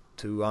do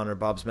to honor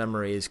Bob's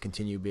memory is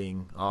continue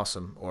being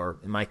awesome, or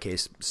in my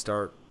case,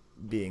 start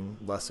being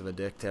less of a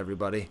dick to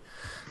everybody.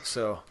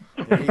 So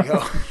there you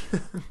go.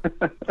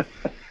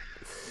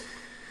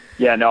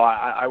 Yeah, no,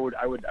 I would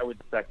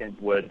second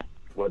what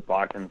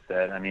Bachman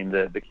said. I mean,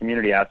 the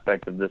community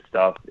aspect of this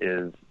stuff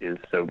is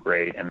so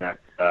great, and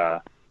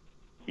that's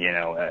you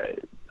know,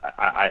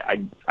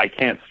 I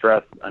can't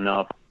stress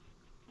enough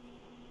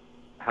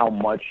how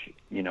much,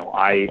 you know,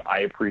 I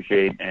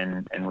appreciate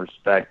and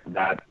respect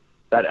that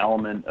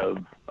element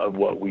of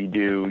what we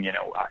do. You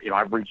know,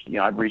 I've reached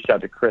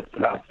out to Chris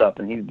about stuff,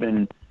 and he's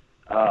been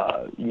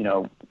you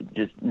know,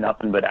 just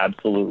nothing but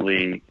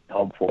absolutely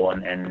helpful,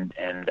 and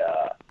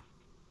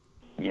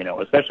you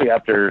know, especially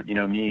after, you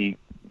know, me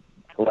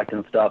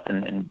collecting stuff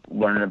and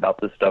learning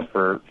about this stuff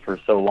for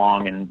so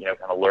long, and, you know,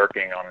 kind of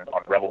lurking on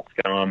Rebel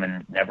Scum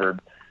and never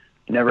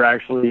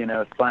actually, you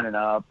know, signing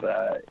up.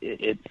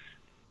 It's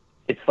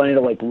funny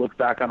to like look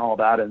back on all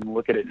that and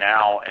look at it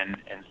now and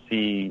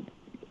see,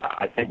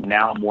 I think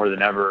now more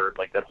than ever,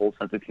 like that whole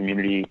sense of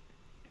community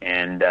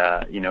and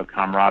you know,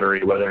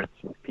 camaraderie, whether it's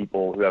with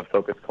people who have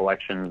focus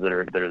collections that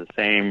are the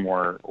same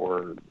or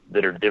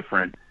that are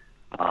different.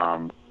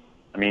 I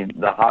mean,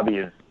 the hobby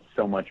is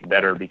so much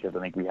better because I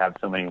think we have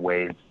so many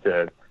ways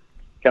to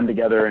come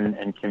together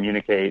and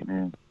communicate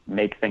and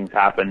make things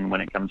happen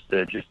when it comes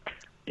to just,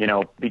 you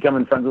know,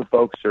 becoming friends with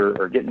folks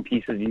or getting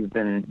pieces you've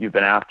been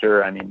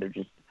after. I mean, there's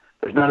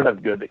not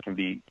enough good that can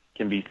be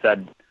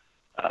said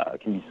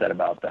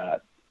about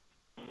that.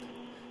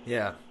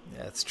 Yeah,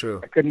 it's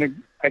true. I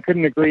couldn't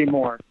agree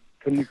more.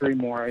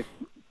 The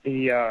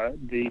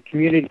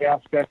community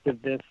aspect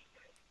of this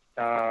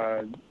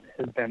has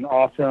been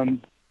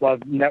awesome.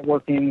 Love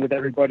networking with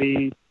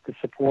everybody, the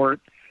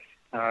support.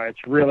 It's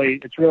really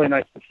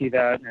nice to see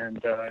that,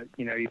 and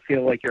you know, you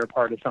feel like you're a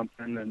part of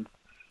something, and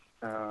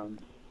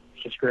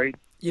it's just great.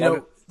 You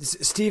know,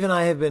 Steve and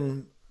I have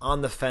been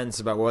on the fence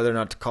about whether or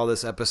not to call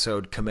this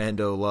episode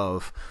Commando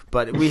Love,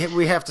 but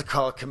we have to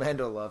call it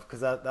Commando Love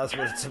because that's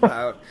what it's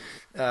about.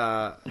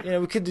 You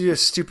know, we could do a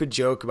stupid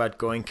joke about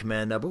going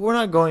commando, but we're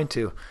not going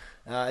to.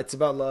 It's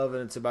about love,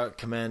 and it's about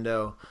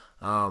commando.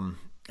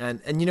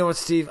 And you know what,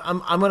 Steve?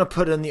 I'm going to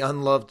put in the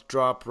unloved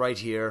drop right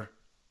here.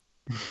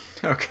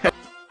 Okay.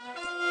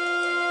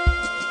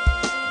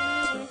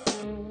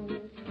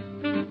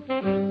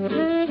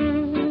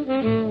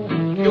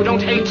 You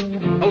don't hate,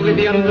 only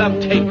the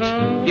unloved hate.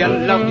 The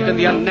unloved and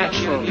the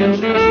unnatural. The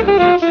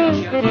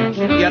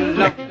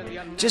unloved.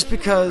 Just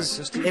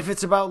because if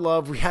it's about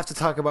love, we have to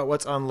talk about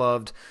what's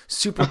unloved.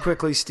 Super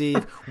quickly,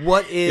 Steve,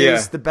 what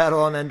is the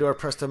Battle on Endor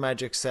Presto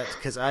Magic set?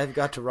 Because I've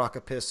got to rock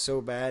a piss so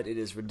bad, it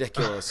is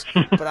ridiculous.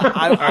 But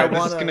I want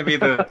this is going to be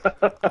the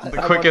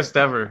quickest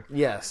ever.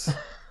 Yes.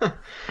 All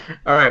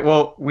right.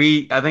 Well,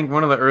 I think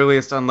one of the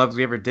earliest unloves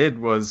we ever did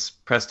was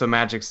Presto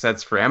Magic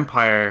sets for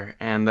Empire,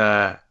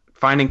 and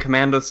finding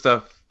Commando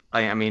stuff.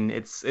 I mean,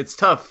 it's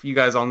tough. You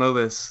guys all know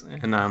this,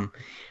 and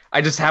I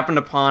just happened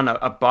upon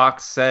a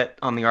box set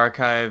on the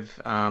archive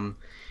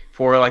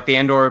for like the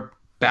Andor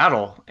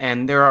battle,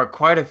 and there are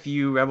quite a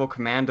few Rebel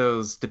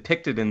Commandos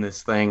depicted in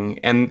this thing,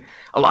 and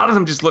a lot of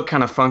them just look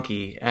kind of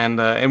funky. And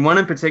one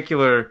in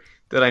particular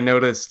that I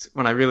noticed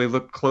when I really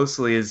looked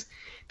closely is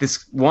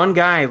this one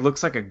guy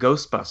looks like a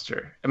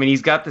Ghostbuster. I mean,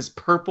 he's got this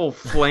purple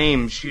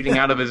flame shooting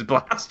out of his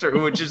blaster,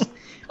 which is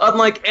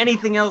unlike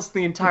anything else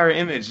in the entire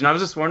image. And I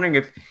was just wondering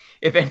if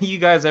any of you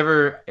guys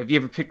if you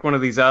ever picked one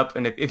of these up,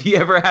 and if you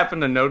ever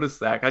happen to notice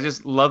that. I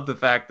just love the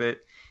fact that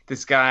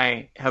this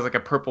guy has like a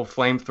purple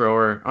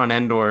flamethrower on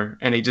Endor,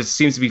 and he just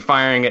seems to be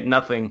firing at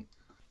nothing.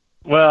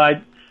 Well,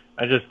 I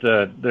just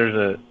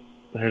there's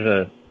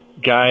a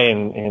guy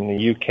in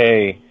the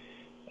UK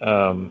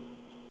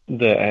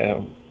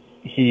that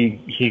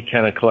he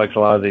kind of collects a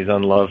lot of these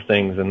unloved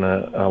things and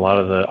a lot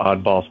of the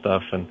oddball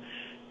stuff,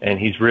 and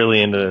he's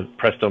really into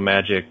Presto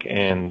Magic,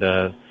 and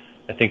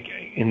I think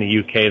in the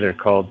UK they're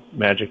called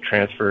Magic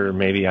Transfer,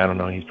 maybe, I don't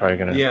know. He's probably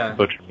going to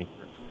butcher me.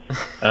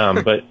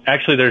 But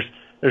actually,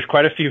 there's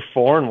quite a few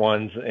foreign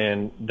ones,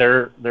 and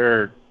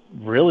they're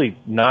really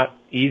not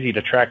easy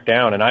to track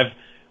down. And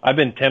I've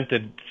been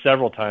tempted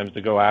several times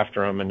to go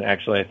after them, and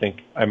actually I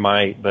think I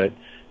might, but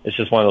it's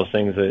just one of those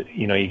things that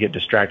you get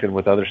distracted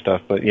with other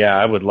stuff. But yeah,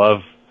 I would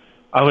love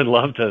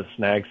to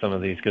snag some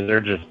of these because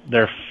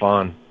they're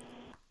fun.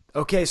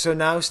 Okay, so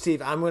now,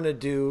 Steve, I'm going to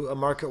do a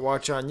market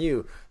watch on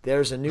you.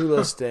 There's a new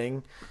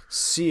listing,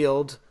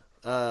 sealed,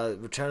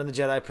 Return of the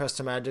Jedi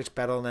Presto Magic's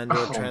Battle and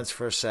Endor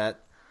transfer set.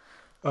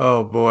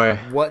 Oh boy!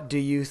 What do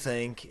you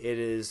think it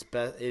is?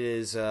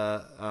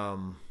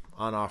 On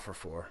offer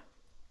for?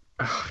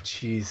 Oh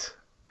jeez.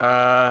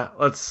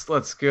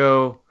 Let's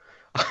go.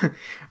 I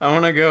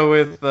want to go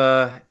with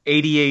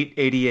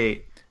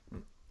 $88.88.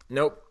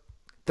 Nope.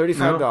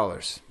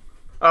 $35.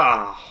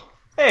 Oh.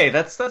 Hey,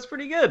 that's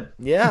pretty good.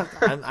 Yeah,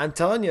 I'm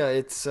telling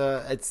you,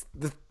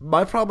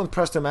 my problem with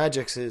Presto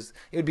Magics is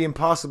it would be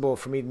impossible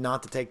for me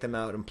not to take them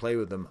out and play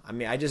with them. I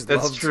mean, I just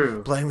love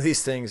playing with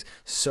these things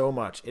so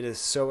much. It is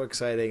so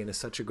exciting and it's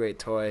such a great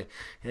toy.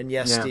 And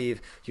yes,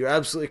 Steve, you're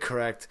absolutely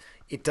correct.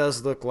 It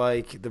does look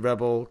like the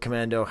Rebel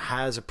Commando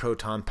has a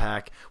proton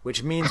pack,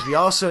 which means we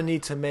also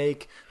need to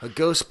make a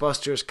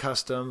Ghostbusters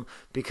custom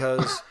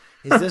because...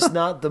 Is this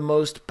not the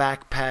most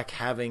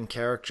backpack-having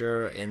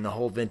character in the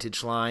whole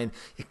vintage line?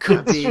 It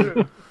could be.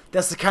 True.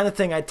 That's the kind of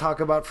thing I'd talk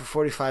about for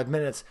 45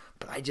 minutes,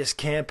 but I just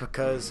can't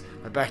because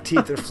my back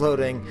teeth are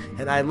floating,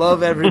 and I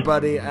love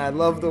everybody, and I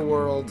love the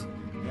world,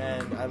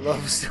 and I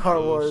love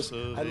Star Wars.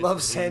 I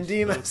love San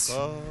Dimas.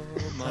 All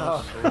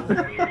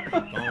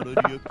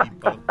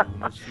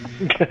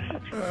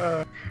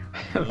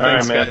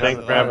right, man.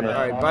 Thanks for having us.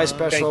 All right, bye,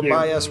 Special.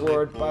 Bye, S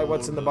Ward. Bye,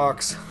 What's in the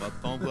Box.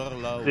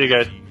 See you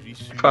guys.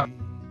 Bye.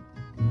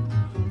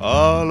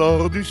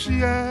 Alors du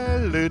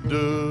ciel et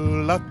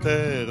de la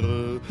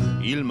terre,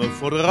 il me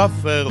faudra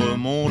faire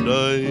mon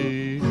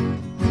deuil.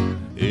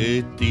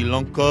 Est-il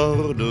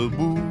encore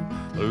debout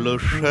le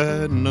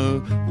chêne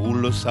ou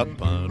le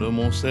sapin de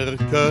mon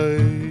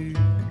cercueil?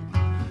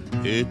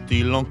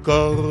 Est-il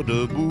encore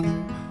debout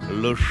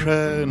le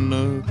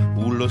chêne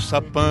ou le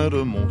sapin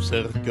de mon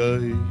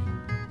cercueil?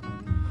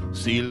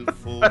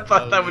 I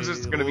thought that was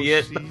just going to be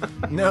it.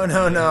 No.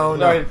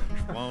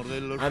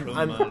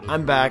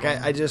 I'm back.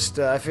 I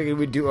figured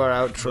we'd do our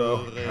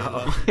outro.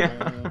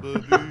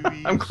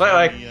 I'm glad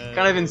I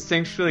kind of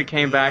instinctually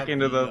came back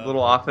into the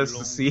little office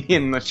to see,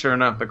 and sure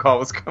enough, the call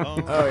was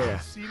coming. Oh, yeah.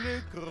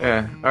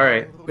 Yeah, all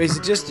right. Wait, is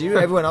it just you?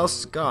 Everyone else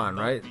is gone,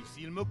 right?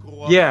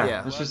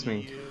 Yeah, it's just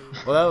me.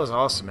 Well, that was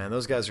awesome, man.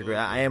 Those guys are great.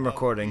 I am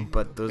recording,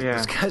 but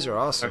those guys are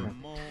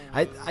awesome.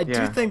 Okay. I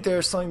do think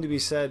there's something to be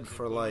said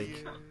for,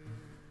 like...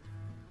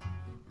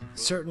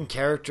 certain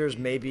characters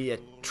maybe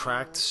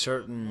attract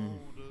certain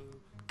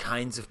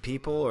kinds of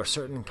people, or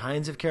certain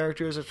kinds of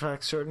characters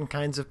attract certain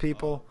kinds of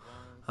people.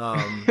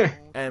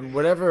 And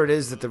whatever it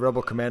is that the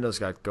Rebel Commandos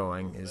got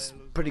going is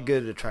pretty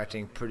good at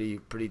attracting pretty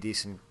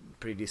decent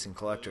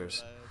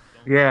collectors.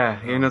 Yeah,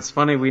 and it's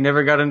funny, we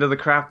never got into the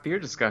craft beer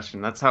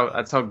discussion. That's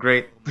how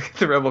great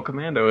the Rebel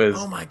Commando is.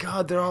 Oh my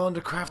God, they're all into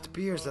craft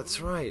beers.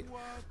 That's right.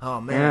 Oh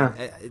man,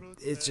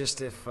 it's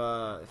just if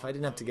I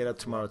didn't have to get up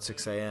tomorrow at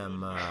 6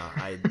 a.m.,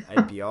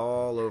 I'd be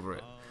all over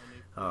it.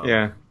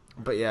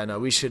 But yeah, no,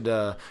 we should.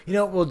 You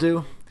know what we'll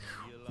do?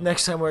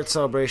 Next time we're at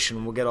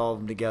Celebration, we'll get all of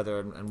them together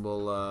and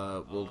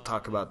we'll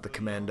talk about the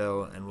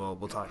Commando, and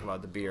we'll talk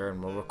about the beer,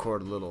 and we'll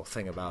record a little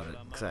thing about it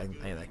because I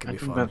think that could be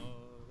fun.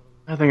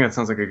 I think that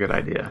sounds like a good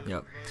idea.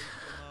 Yep.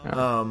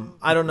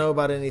 I don't know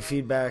about any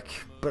feedback,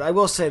 but I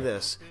will say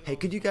this. Hey,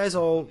 could you guys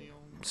all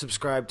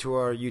subscribe to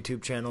our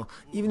YouTube channel,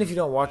 even if you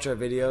don't watch our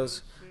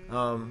videos?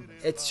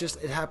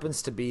 It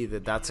happens to be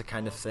that's a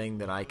kind of thing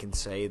that I can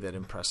say that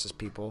impresses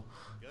people.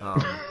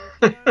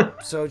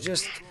 So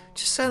just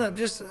sign up.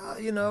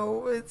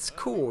 It's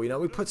cool.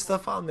 We put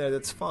stuff on there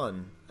that's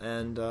fun.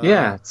 And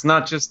it's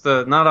not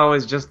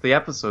always just the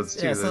episodes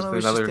too. Yeah, it's not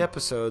always just the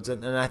episodes,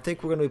 and I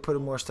think we're going to be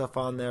putting more stuff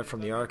on there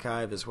from the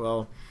archive as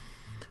well.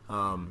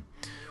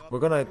 We're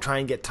going to try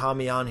and get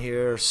Tommy on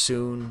here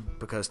soon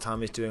because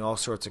Tommy's doing all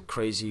sorts of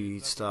crazy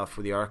stuff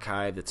with the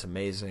archive that's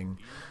amazing.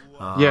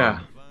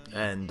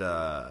 and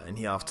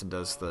he often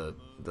does the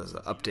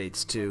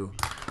updates too,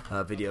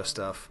 video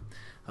stuff.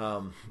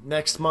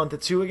 Next month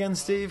it's who again,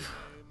 Steve?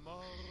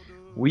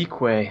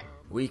 Weequay.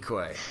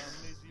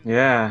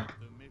 Yeah.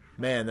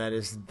 Man, that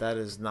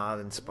is not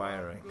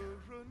inspiring.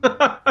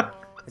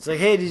 It's like,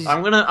 hey,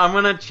 I'm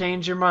gonna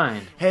change your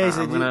mind. Hey,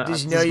 did you know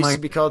you used to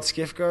be called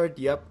Skiffguard?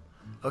 Yep.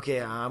 Okay,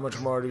 how much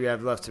more do we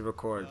have left to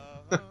record?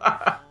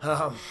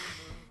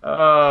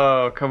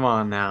 Oh, come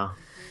on now.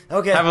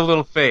 Okay. Have a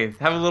little faith.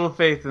 Have a little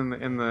faith in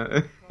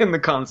the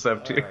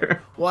concept here. Right.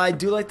 Well, I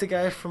do like the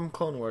guy from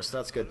Clone Wars, so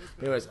that's good.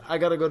 Anyways, I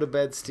gotta go to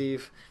bed,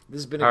 Steve.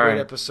 This has been a great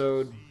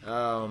episode.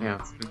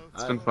 Yeah,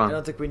 it's been fun. I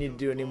don't think we need to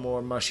do any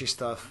more mushy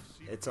stuff.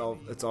 It's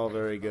all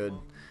very good.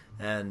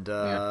 And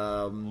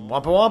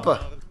wampa wampa.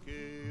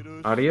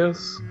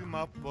 Adios.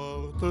 Ma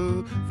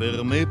porte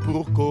fermée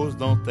pour cause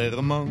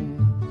d'enterrement.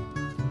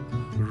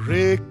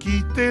 J'ai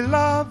quitté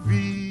la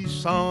vie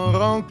sans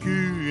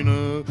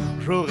rancune,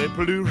 j'aurai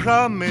plus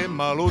jamais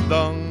mal aux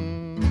dents.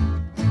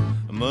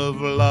 Me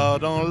v'là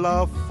dans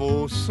la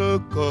fosse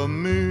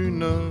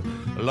commune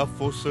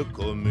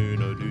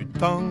du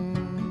temps.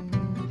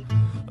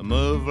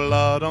 Me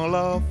v'là dans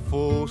la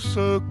fosse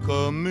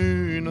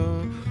commune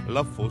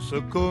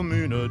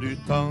du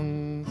temps.